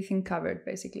everything covered,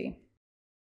 basically.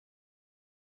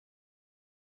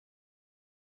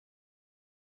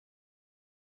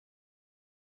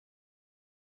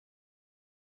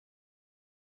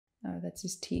 Oh, that's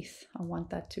his teeth. I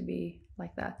want that to be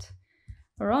like that.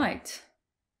 All right.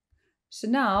 So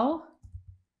now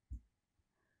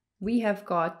we have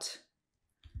got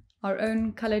our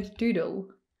own colored doodle.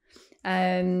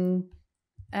 And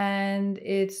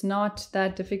it's not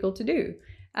that difficult to do.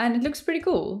 And it looks pretty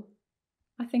cool.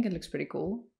 I think it looks pretty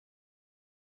cool.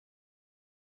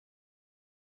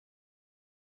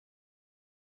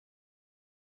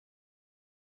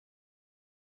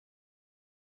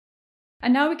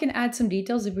 And now we can add some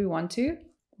details if we want to.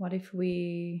 What if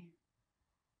we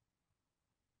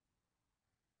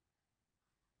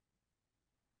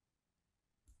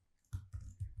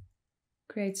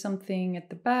create something at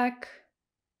the back?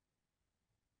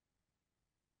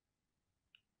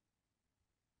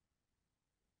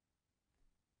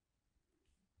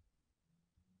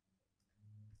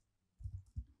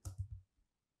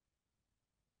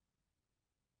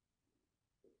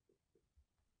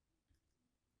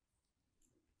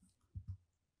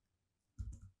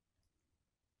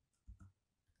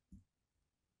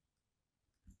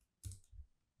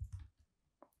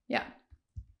 Yeah,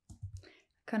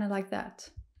 kind of like that.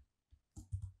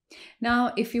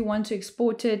 Now, if you want to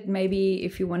export it, maybe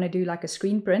if you want to do like a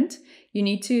screen print, you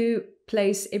need to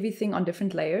place everything on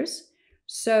different layers.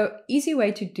 So easy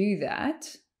way to do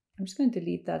that, I'm just going to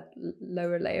delete that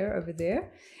lower layer over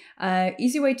there.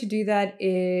 Easy way to do that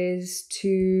is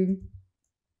to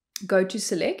go to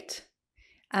select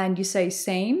and you say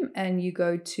same, and you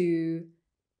go to,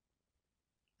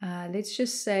 let's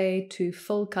just say to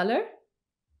full color.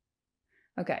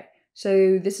 Okay,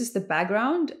 so this is the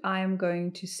background. I'm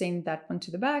going to send that one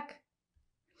to the back.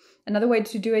 Another way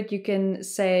to do it, you can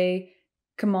say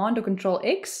Command or Control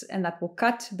X, and that will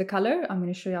cut the color. I'm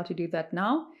going to show you how to do that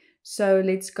now. So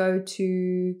let's go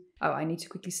to, oh, I need to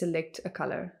quickly select a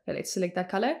color. Okay, let's select that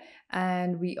color,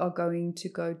 and we are going to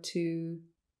go to,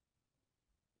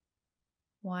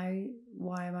 why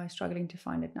am I struggling to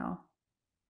find it now?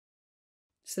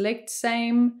 Select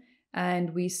same,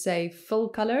 and we say full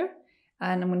color,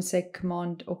 and I'm going to say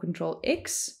Command or Control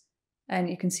X, and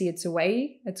you can see it's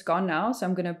away, it's gone now. So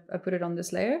I'm going to put it on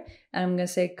this layer, and I'm going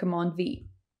to say Command V.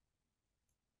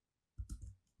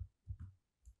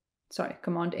 Sorry,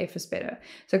 Command F is better.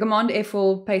 So Command F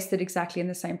will paste it exactly in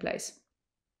the same place.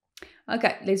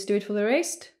 Okay, let's do it for the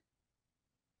rest.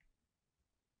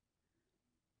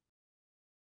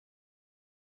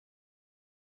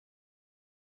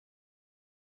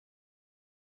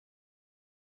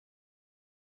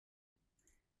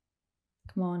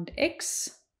 Command X,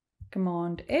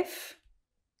 Command F.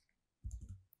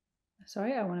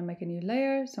 Sorry, I want to make a new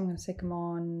layer. So I'm going to say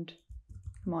Command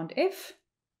F.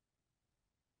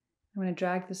 I'm going to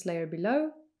drag this layer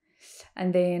below,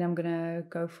 and then I'm going to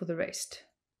go for the rest.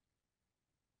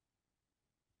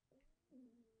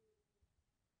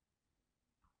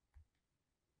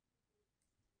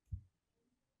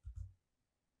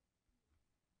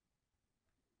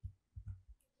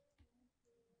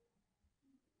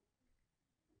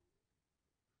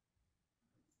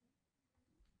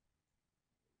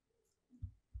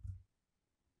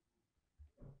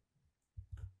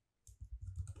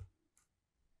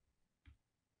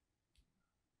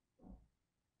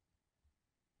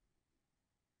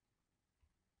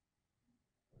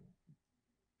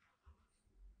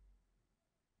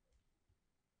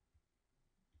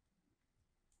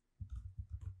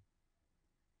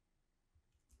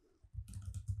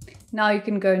 Now you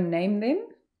can go name them,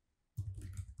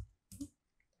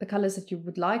 the colors that you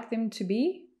would like them to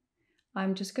be.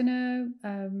 I'm just gonna,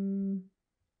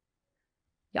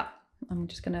 I'm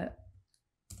just gonna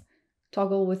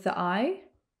toggle with the eye.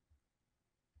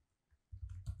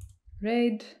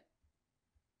 Red,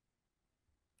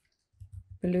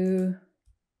 blue,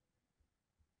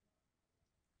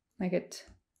 make it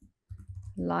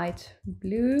light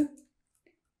blue,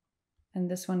 and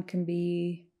this one can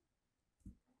be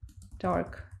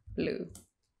dark blue.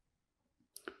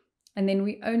 And then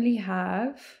we only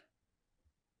have,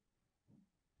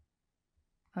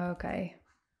 okay,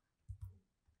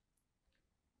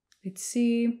 let's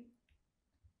see.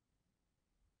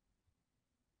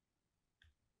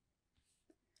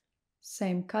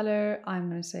 Same color, I'm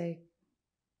going to say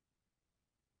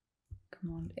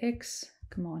Command X,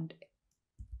 Command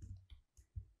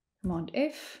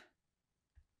F.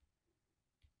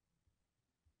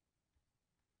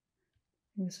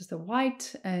 This is the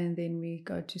white, and then we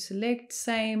go to select,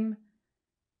 same,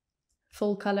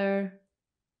 full color,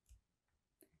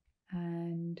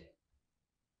 and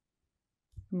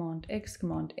Command X,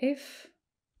 Command F.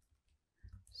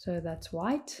 So that's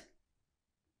white.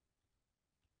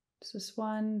 This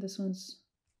one's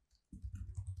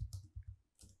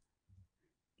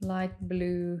light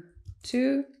blue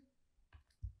 2.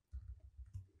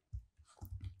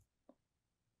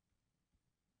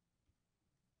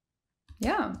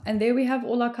 Yeah, and there we have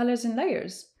all our colors and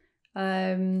layers. We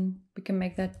can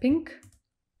make that pink.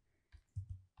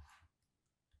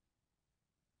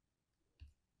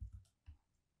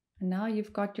 And now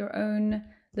you've got your own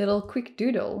little quick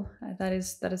doodle. That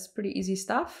is pretty easy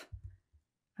stuff.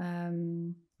 I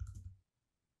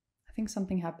think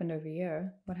something happened over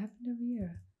here. What happened over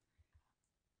here?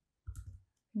 I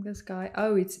think this guy,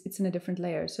 oh, it's in a different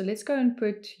layer. So let's go and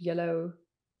put yellow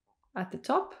at the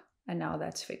top, and now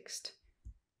that's fixed.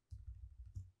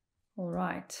 All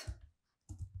right.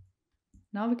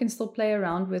 Now we can still play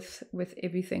around with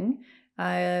everything.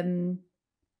 Let's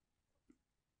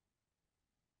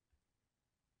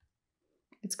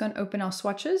go and open our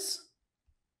swatches.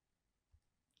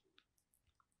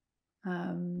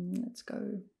 Let's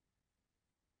go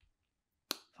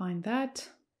find that.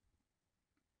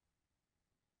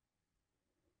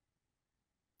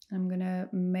 I'm gonna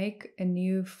make a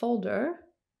new folder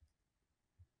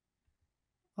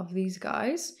of these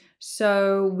guys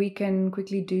so we can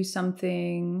quickly do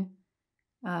something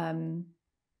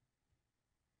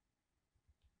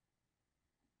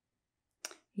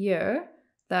here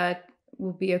that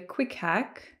will be a quick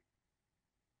hack.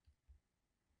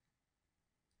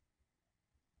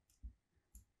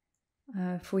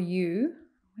 For you.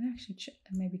 I'm going to actually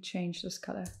maybe change this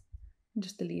color and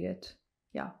just delete it.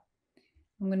 Yeah,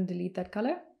 I'm going to delete that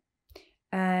color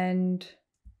and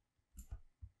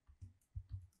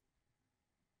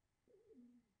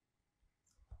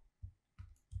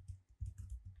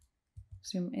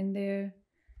zoom in there,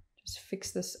 just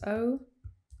fix this O,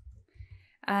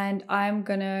 and I'm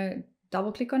going to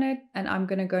double click on it, and I'm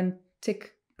going to go and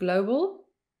tick global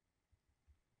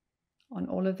on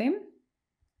all of them.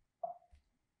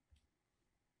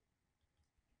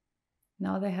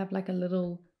 Now they have like a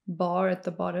little bar at the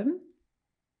bottom.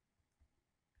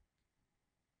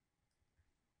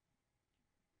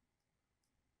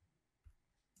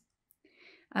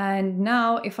 And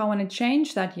now if I want to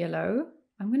change that yellow,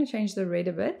 I'm going to change the red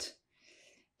a bit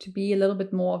to be a little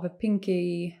bit more of a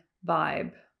pinky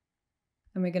vibe.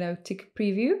 And we're going to tick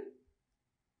preview.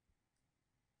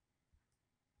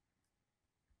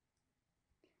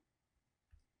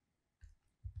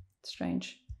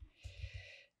 Strange.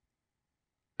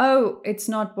 Oh, it's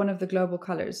not one of the global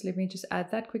colors. Let me just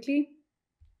add that quickly.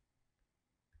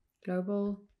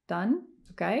 Global, done.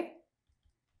 Okay.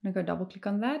 I'm going to go double click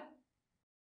on that.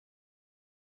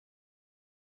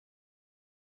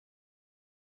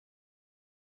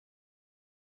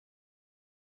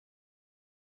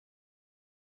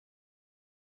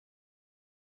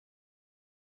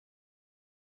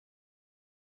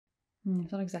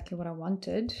 It's not exactly what I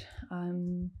wanted.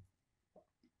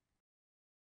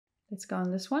 Let's go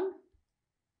on this one.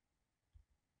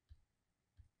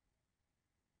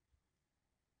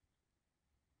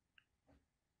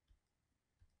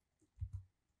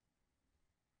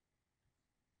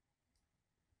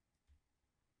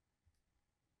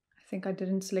 I think I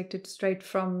didn't select it straight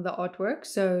from the artwork,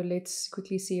 so let's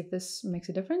quickly see if this makes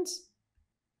a difference.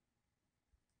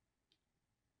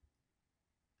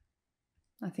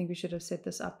 I think we should have set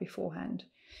this up beforehand.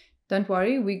 Don't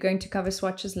worry, we're going to cover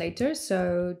swatches later,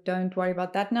 so don't worry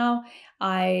about that now.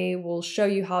 I will show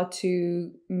you how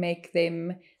to make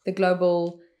them the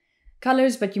global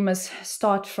colors, but you must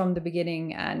start from the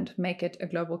beginning and make it a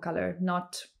global color,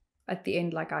 not at the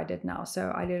end like I did now.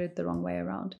 So I did it the wrong way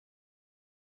around.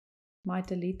 Might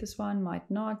delete this one, might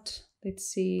not. Let's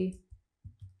see.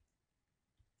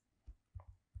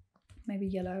 Maybe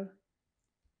yellow.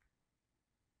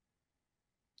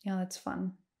 Yeah, that's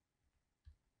fun.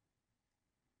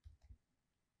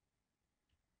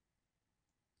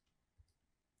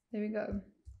 There we go.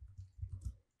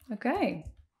 Okay,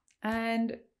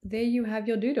 and there you have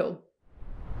your doodle.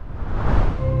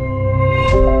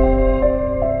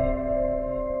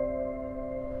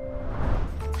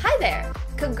 Hi there!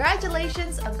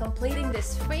 Congratulations on completing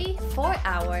this free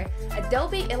 4-hour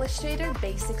Adobe Illustrator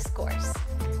Basics course.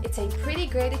 It's a pretty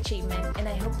great achievement and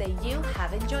I hope that you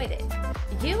have enjoyed it.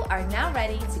 You are now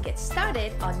ready to get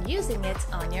started on using it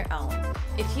on your own.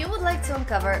 If you would like to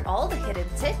uncover all the hidden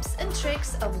tips and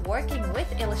tricks of working with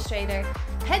Illustrator,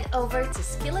 head over to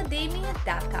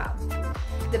skillademia.com.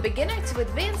 The Beginner to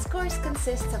Advanced course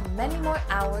consists of many more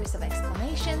hours of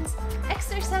explanations,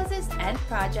 exercises, and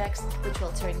projects which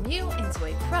will turn you into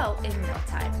a pro in no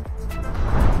time.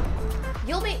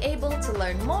 You'll be able to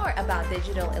learn more about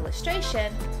digital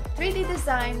illustration, 3D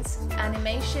designs,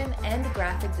 animation, and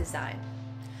graphic design.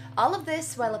 All of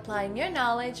this while applying your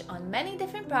knowledge on many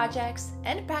different projects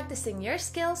and practicing your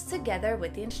skills together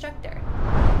with the instructor.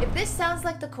 If this sounds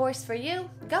like the course for you,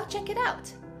 go check it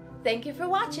out. Thank you for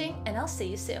watching, and I'll see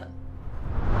you soon.